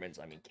environments.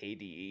 I mean,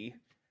 KDE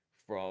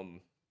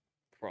from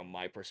from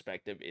my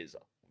perspective is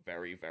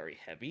very very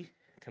heavy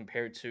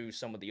compared to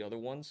some of the other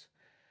ones.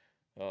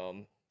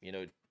 Um, you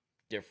know,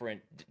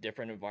 different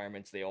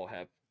environments, they all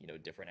have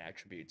different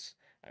attributes.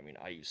 I mean,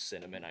 I use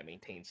Cinnamon, I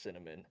maintain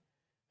Cinnamon,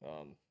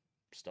 um,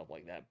 stuff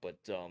like that. But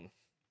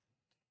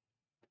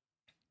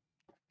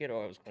you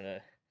know, I was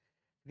gonna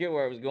get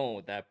where I was going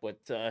with that, but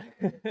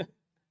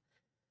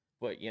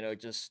but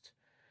just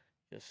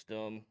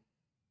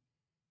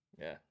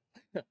yeah.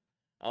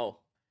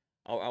 I'll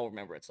I'll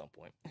remember at some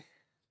point.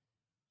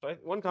 So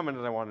one comment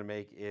that I wanted to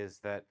make is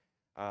that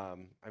I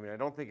mean, I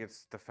don't think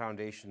it's the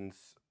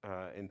foundation's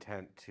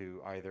intent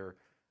to either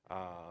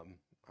um,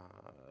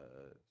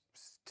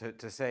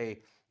 to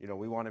say,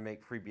 we want to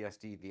make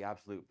FreeBSD the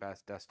absolute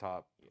best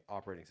desktop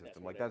operating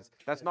system. Like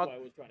that's not why I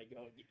was trying to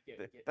go.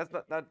 that's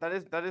not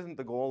that isn't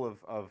the goal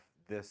of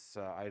this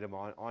item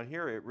on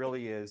here. It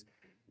really is,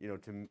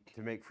 to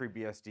make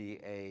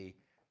FreeBSD a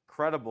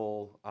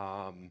credible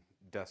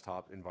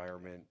desktop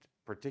environment,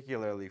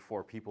 particularly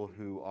for people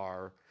who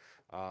are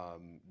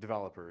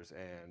developers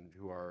and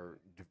who are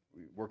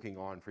working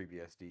on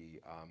FreeBSD.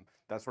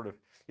 That's sort of,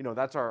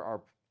 that's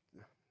our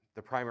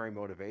the primary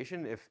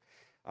motivation.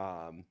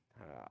 Um,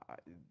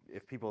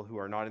 if people who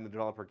are not in the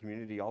developer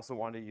community also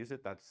want to use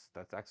it, that's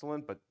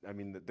excellent. But I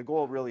mean, the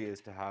goal really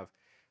is to have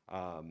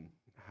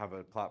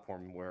a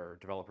platform where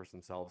developers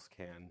themselves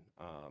can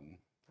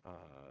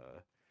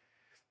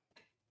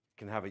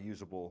have a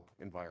usable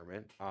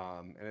environment.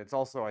 And it's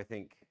also, I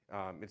think,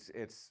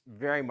 it's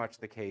very much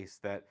the case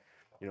that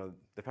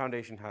the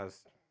foundation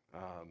has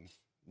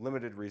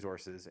limited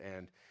resources,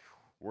 and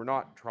we're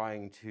not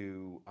trying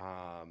to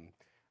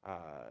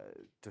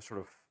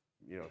sort of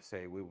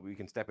say we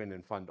can step in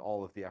and fund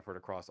all of the effort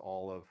across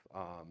all of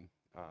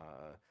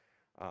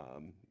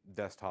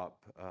desktop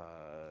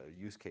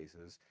use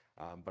cases.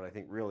 But I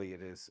think really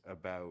it is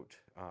about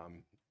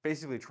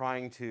basically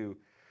trying to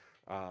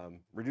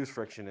reduce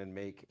friction and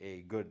make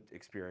a good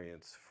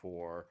experience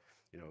for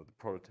the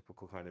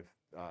prototypical kind of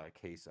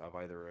case of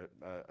either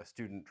a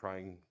student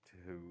trying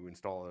to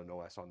install an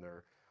OS on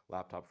their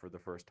laptop for the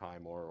first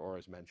time, or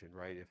as mentioned,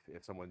 right,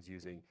 if someone's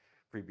using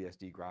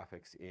FreeBSD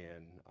graphics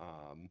in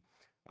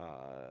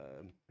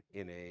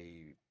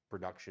a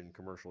production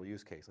commercial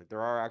use case. Like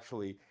there are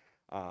actually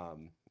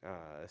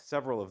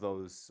several of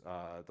those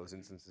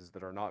instances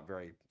that are not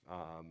very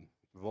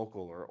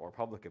vocal or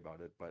public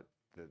about it, but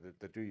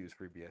that do use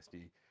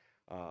FreeBSD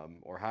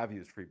or have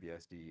used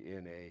FreeBSD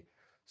in a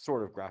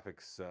sort of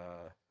graphics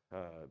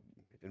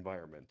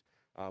environment.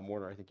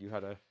 Warner, I think you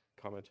had a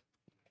comment,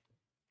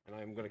 and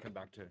I'm going to come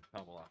back to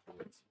Pavel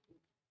afterwards.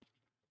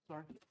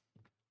 Sorry.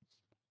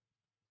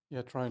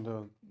 Yeah, trying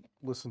to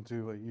listen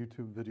to a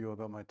YouTube video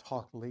about my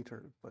talk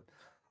later, but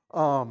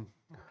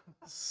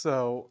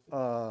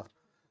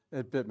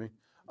it bit me.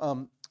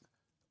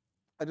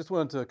 I just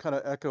wanted to kind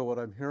of echo what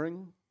I'm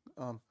hearing.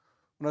 When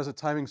I was at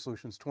Timing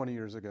Solutions 20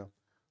 years ago,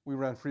 we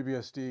ran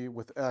FreeBSD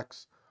with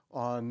X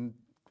on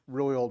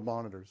really old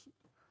monitors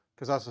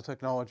because that's the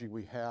technology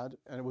we had,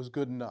 and it was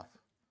good enough.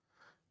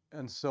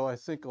 And so I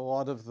think a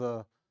lot of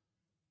the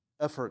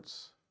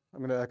efforts, I'm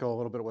going to echo a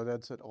little bit of what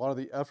Ed said, a lot of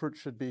the effort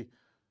should be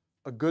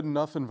a good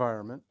enough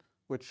environment,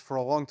 which for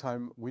a long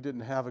time we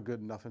didn't have a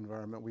good enough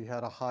environment. We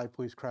had a high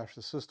please crash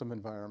the system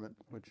environment,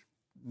 which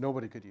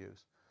nobody could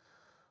use.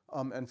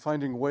 And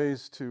finding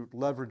ways to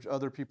leverage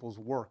other people's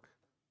work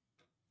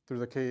through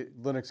the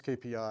Linux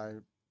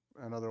KPI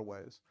and other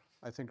ways,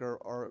 I think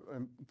are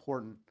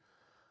important.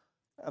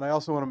 And I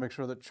also want to make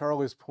sure that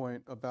Charlie's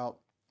point about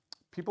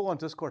people on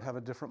Discord have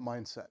a different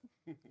mindset.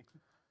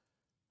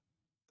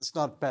 It's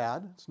not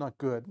bad, it's not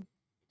good,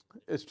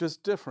 it's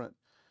just different.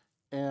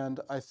 And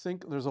I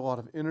think there's a lot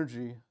of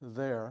energy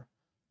there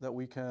that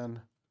we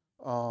can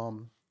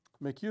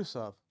make use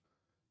of,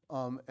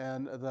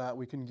 and that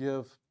we can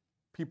give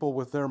people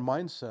with their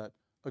mindset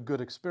a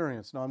good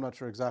experience. Now, I'm not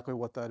sure exactly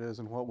what that is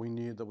and what we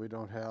need that we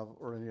don't have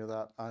or any of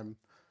that. I'm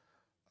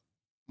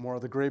more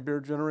of the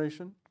graybeard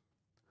generation.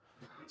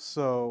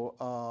 So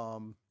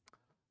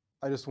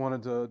I just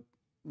wanted to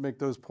make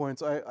those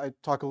points. I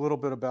talk a little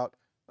bit about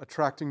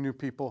attracting new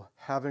people,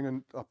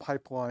 having a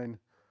pipeline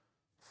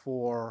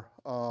for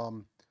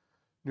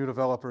new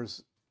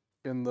developers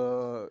in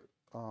the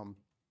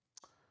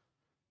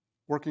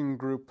working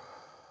group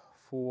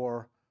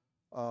for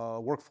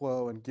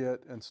workflow and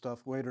Git and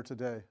stuff later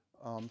today.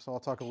 So I'll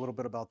talk a little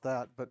bit about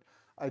that. But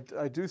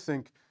I do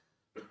think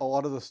a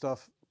lot of the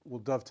stuff will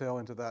dovetail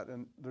into that.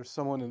 And there's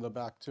someone in the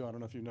back too. I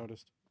don't know if you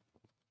noticed.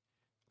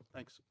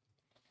 Thanks.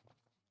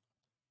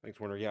 Thanks,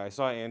 Werner. Yeah, I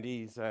saw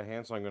Andy's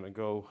hand, so I'm going to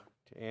go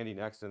to Andy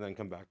next and then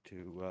come back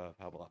to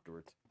Pavel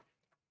afterwards.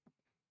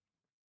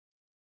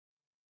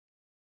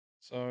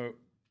 So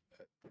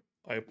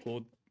I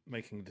applaud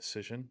making a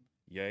decision.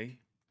 Yay,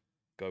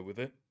 go with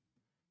it.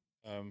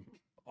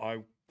 I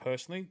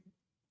personally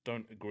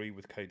don't agree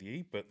with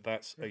KDE, but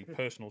that's a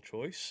personal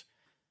choice.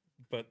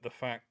 But the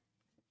fact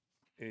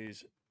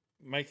is,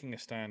 making a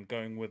stand,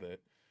 going with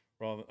it,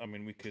 rather, I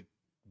mean, we could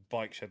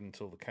bike shed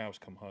until the cows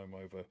come home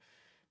over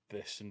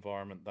this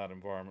environment, that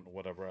environment, or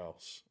whatever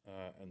else.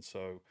 And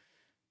so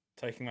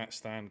taking that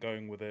stand,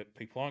 going with it,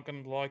 people aren't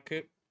going to like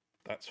it.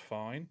 That's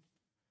fine.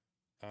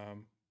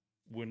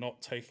 We're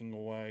not taking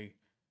away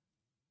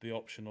the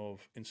option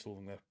of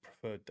installing their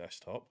preferred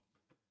desktop.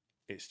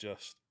 It's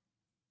just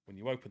when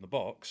you open the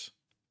box,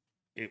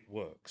 it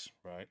works,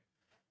 right?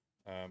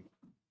 And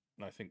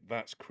I think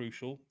that's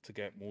crucial to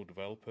get more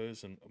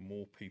developers and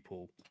more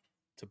people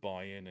to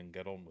buy in and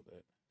get on with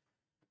it.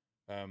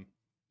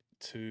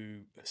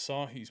 To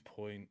Asahi's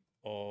point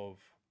of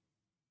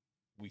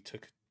we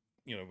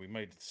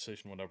made a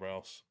decision, whatever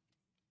else.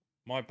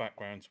 My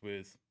background's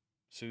with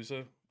SUSE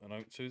and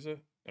OutSUSE,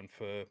 and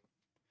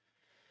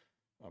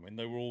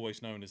they were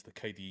always known as the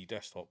KDE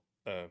desktop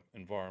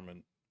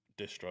environment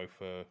distro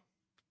for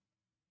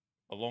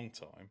a long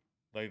time.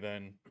 They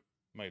then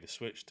made a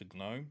switch to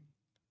GNOME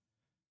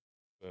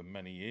for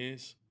many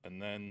years,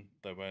 and then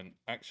they went,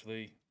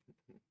 actually,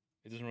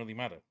 it doesn't really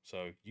matter.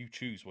 So you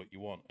choose what you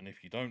want, and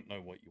if you don't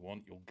know what you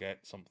want, you'll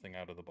get something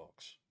out of the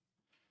box.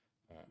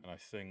 And I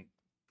think,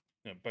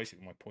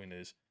 basically my point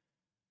is,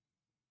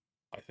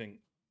 I think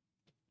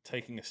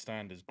taking a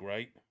stand is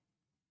great.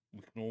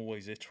 We can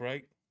always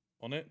iterate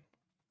on it.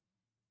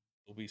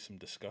 There'll be some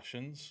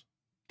discussions.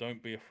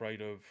 Don't be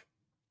afraid of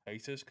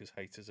haters, because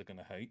haters are going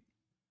to hate,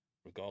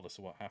 regardless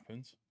of what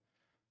happens.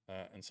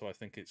 And so I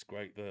think it's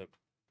great that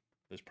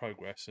there's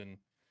progress. And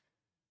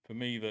for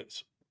me,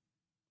 that's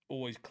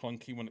always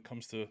clunky when it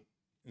comes to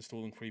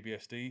installing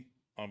FreeBSD.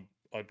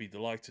 I'd be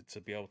delighted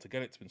to be able to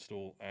get it to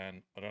install,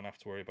 and I don't have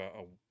to worry about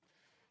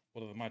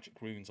what are the magic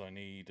runes I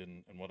need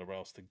and whatever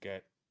else to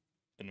get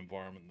an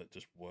environment that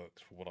just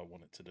works for what I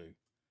want it to do.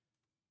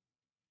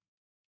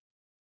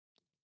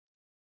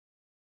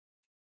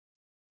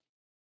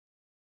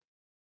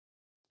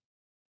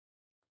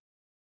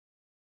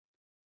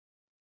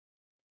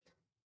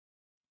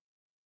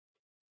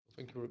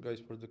 Thank you guys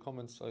for the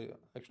comments.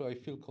 I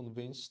feel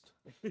convinced.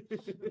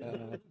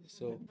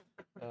 So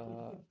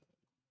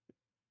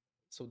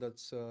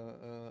that's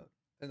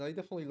and I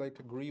definitely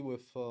agree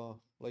with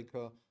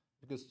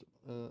because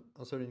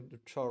answering to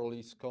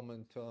Charlie's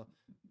comment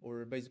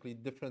or basically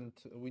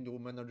different window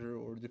manager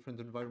or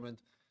different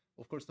environment.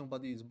 Of course,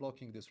 nobody is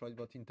blocking this, right?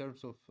 But in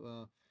terms of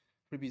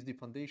FreeBSD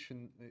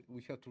Foundation,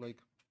 we have to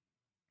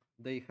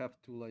they have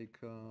to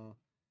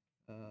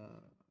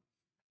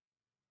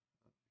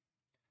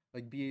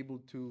be able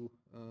to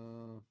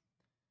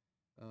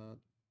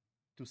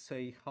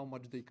say how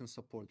much they can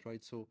support,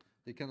 right? So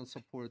they cannot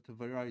support a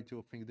variety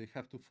of things. They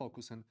have to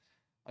focus, and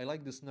I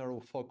like this narrow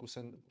focus.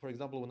 And for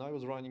example, when I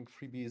was running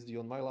FreeBSD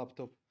on my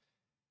laptop,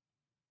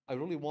 I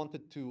really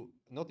wanted to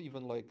not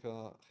even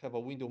have a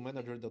window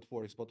manager that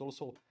works, but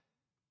also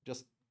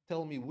just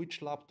tell me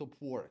which laptop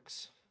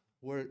works,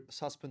 where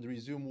suspend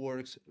resume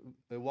works,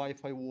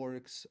 Wi-Fi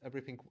works,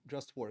 everything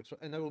just works,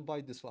 and I will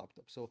buy this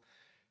laptop. So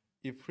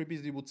if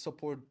FreeBSD would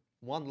support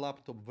one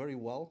laptop very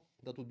well,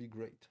 that would be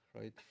great,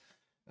 right?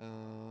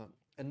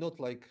 And not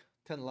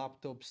 10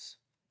 laptops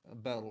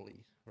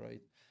barely,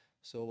 right?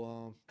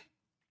 So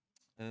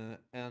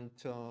and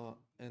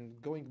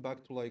going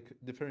back to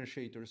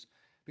differentiators,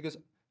 because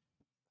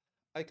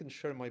I can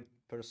share my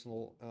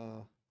personal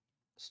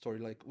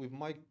story. With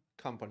my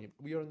company,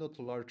 we are not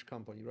a large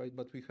company, right?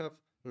 But we have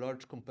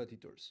large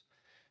competitors,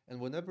 and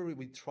whenever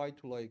we try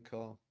to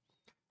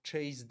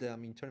chase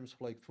them in terms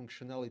of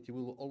functionality,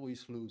 we will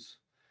always lose,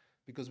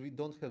 because we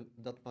don't have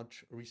that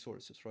much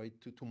resources, right,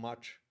 to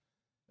match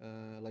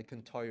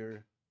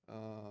entire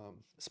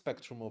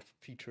spectrum of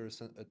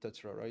features,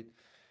 etc., right?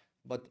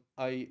 But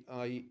I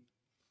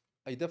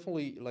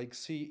definitely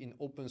see in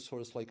open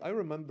source, I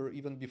remember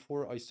even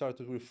before I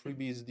started with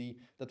FreeBSD,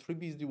 that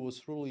FreeBSD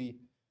was really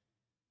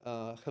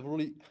have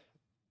really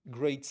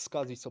great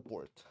SCSI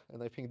support,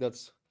 and I think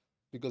that's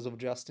because of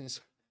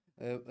Justin's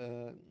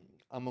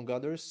among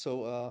others.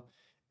 So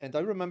And I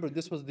remember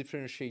this was a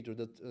differentiator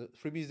that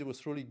FreeBSD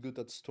was really good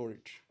at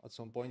storage at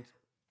some point,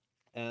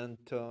 and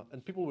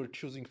people were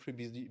choosing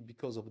FreeBSD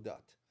because of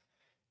that.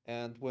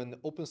 And when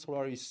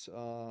OpenSolaris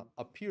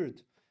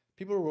appeared,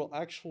 people were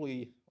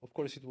actually, of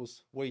course, it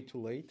was way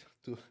too late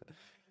to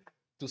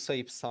to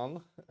save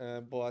sun,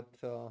 but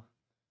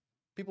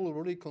people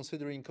were really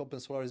considering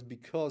OpenSolaris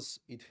because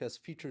it has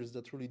features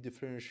that really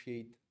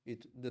differentiate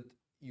it that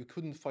you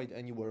couldn't find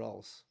anywhere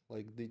else,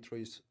 like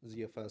dtrace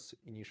ZFS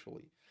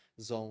initially,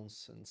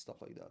 zones and stuff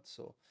like that.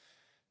 So,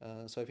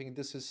 so I think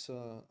this is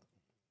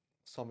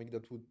something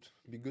that would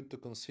be good to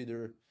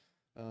consider.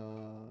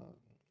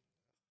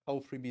 How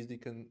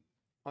FreeBSD can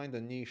find a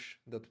niche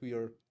that we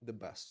are the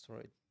best,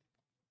 right?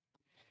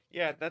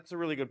 Yeah, that's a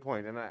really good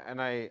point, and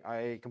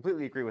I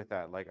completely agree with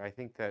that. Like, I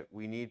think that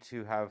we need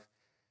to have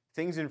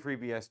things in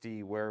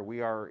FreeBSD where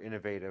we are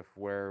innovative,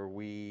 where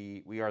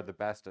we are the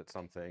best at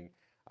something.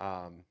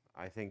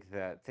 I think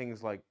that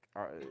things like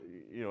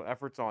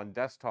efforts on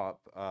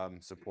desktop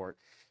support,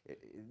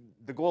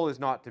 the goal is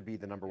not to be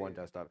the #1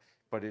 desktop,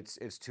 but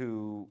it's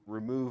to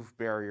remove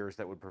barriers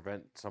that would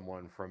prevent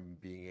someone from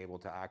being able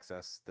to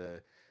access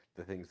the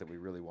things that we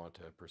really want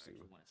to pursue.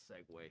 I want to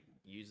segue,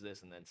 use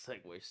this and then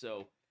segue.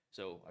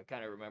 So I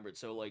kind of remembered.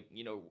 So like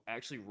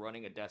actually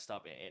running a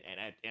desktop,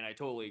 and I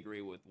totally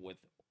agree with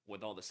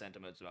all the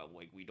sentiments about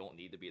like we don't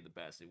need to be the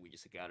best, and we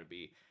just gotta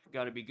be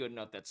good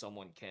enough that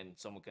someone can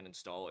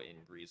install it and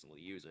reasonably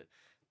use it.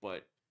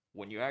 But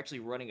when you're actually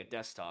running a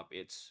desktop,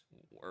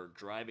 or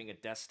driving a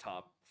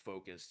desktop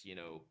focused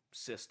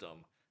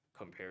system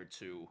compared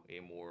to a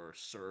more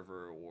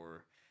server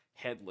or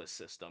headless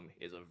system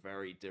is a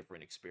very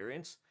different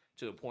experience,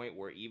 to the point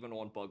where even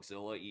on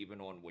Bugzilla,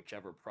 even on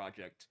whichever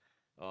project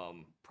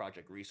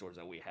resource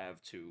that we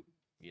have to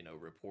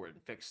report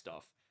and fix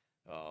stuff,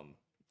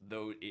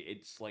 though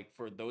it's like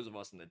for those of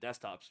us in the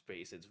desktop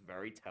space, it's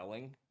very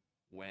telling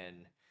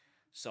when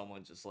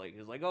someone's just like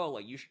is like, oh,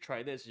 like you should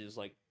try this. It's just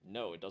like,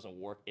 no, it doesn't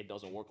work. It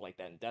doesn't work like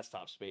that in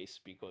desktop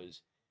space,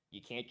 because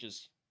you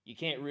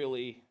can't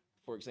really,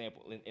 for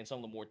example, in some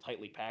of the more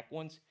tightly packed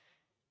ones,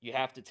 you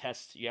have to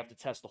test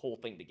the whole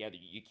thing together.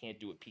 You can't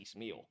do it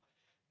piecemeal.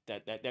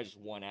 That's just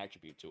one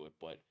attribute to it.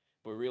 But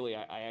really,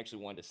 I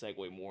actually wanted to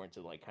segue more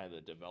into like kind of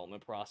the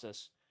development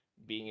process,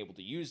 being able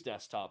to use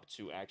desktop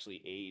to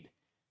actually aid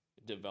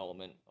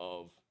development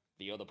of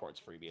the other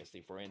parts of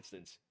FreeBSD. For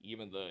instance,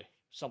 even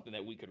something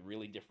that we could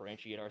really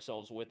differentiate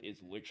ourselves with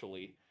is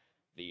literally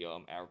the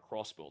our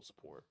cross build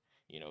support.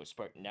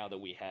 Now that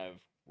we have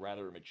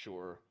rather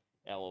mature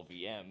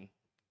LLVM,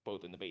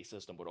 both in the base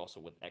system but also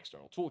with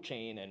external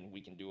toolchain, and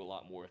we can do a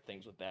lot more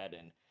things with that.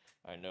 And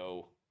I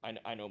know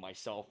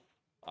myself,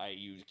 I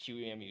use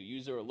QEMU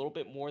user a little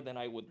bit more than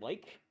I would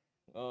like,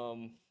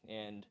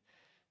 and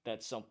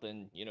that's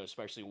something,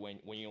 especially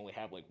when you only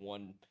have like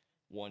one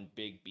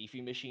big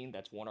beefy machine,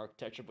 that's one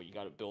architecture, but you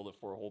got to build it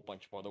for a whole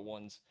bunch of other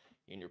ones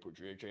in your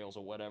Purdue trails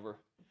or whatever.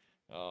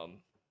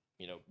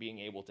 Being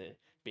able to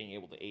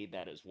aid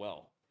that as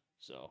well.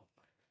 So.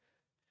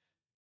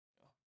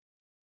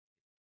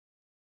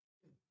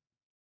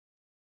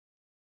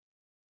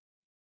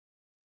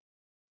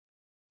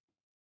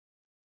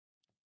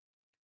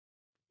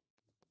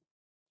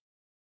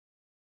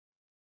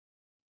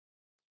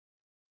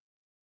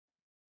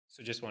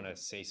 So just want to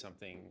say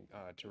something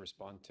to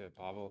respond to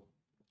Pavel.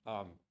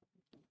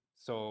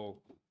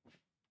 So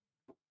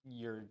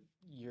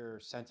your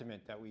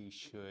sentiment that we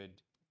should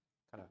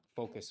kind of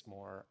focus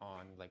more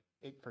on, like,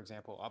 for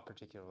example, a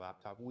particular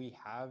laptop. We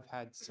have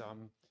had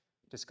some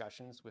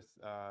discussions with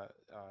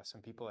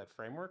some people at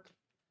Framework.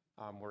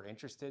 Were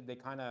interested. They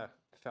kind of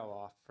fell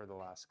off for the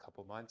last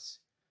couple months.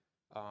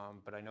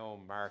 But I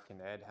know Mark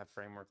and Ed have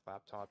Framework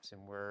laptops,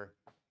 and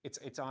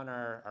it's on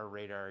our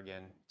radar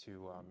again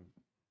to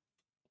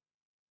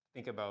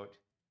think about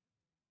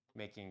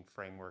making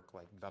Framework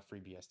like the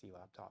FreeBSD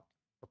laptop,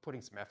 or putting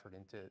some effort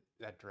into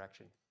that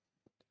direction.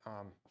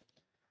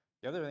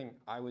 The other thing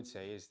I would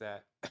say is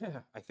that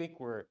I think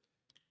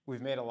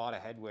we've made a lot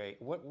of headway.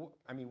 What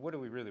do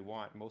we really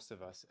want? Most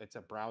of us, it's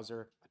a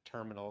browser, a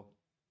terminal,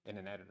 and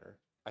an editor.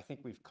 I think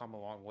we've come a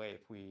long way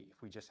if we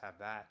just have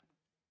that.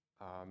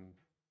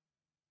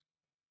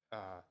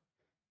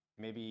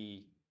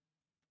 Maybe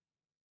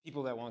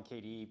people that want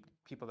KDE,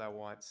 people that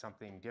want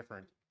something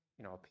different,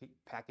 a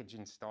package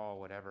install,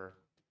 whatever,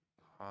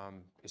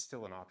 is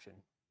still an option.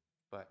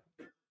 But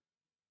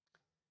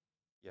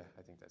yeah,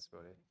 I think that's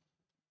about it.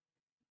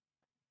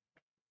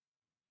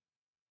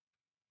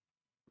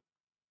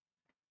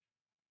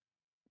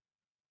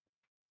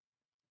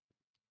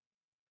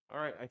 All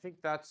right, I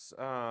think that's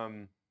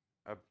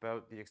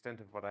about the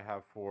extent of what I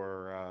have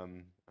for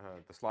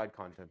the slide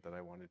content that I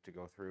wanted to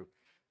go through.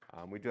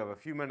 We do have a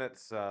few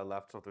minutes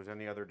left, so if there's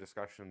any other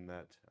discussion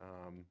that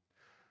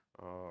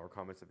or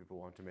comments that people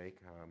want to make,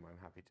 I'm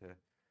happy to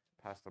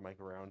pass the mic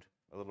around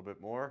a little bit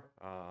more.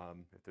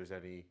 If there's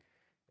any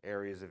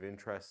areas of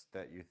interest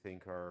that you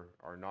think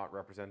are not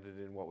represented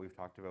in what we've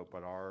talked about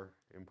but are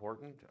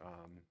important,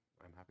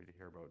 I'm happy to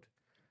hear about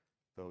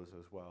those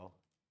as well.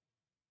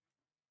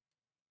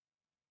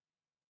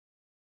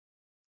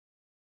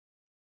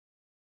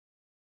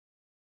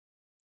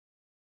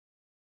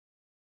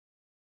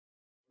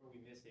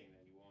 missing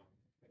that you want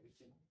that we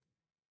can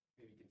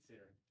maybe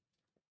consider?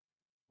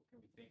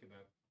 What can we think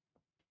about?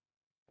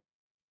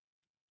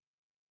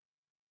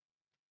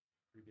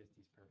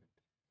 FreeBSD is perfect.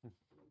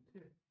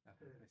 That's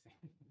what I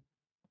say.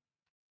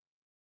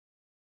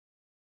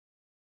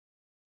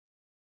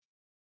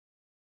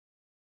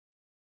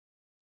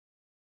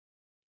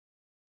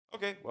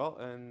 Okay, well,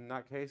 in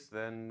that case,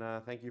 then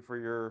thank you for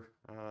your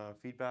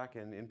feedback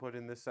and input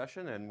in this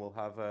session, and we'll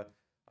have a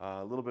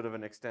little bit of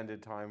an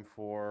extended time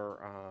for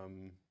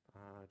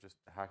just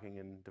hacking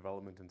and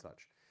development and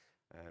such.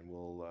 And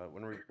we'll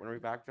when are we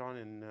back, John?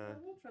 In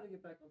We'll try to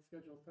get back on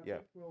schedule. So I Yeah.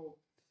 think we'll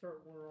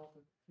start Warner off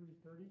at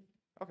 3:30.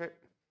 okay,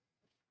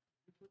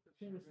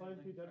 Can your slides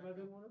be done by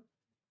then, Warner?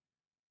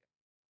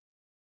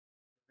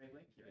 Great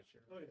link? Yeah,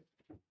 sure. Oh,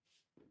 yeah.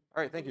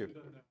 all right, thank you.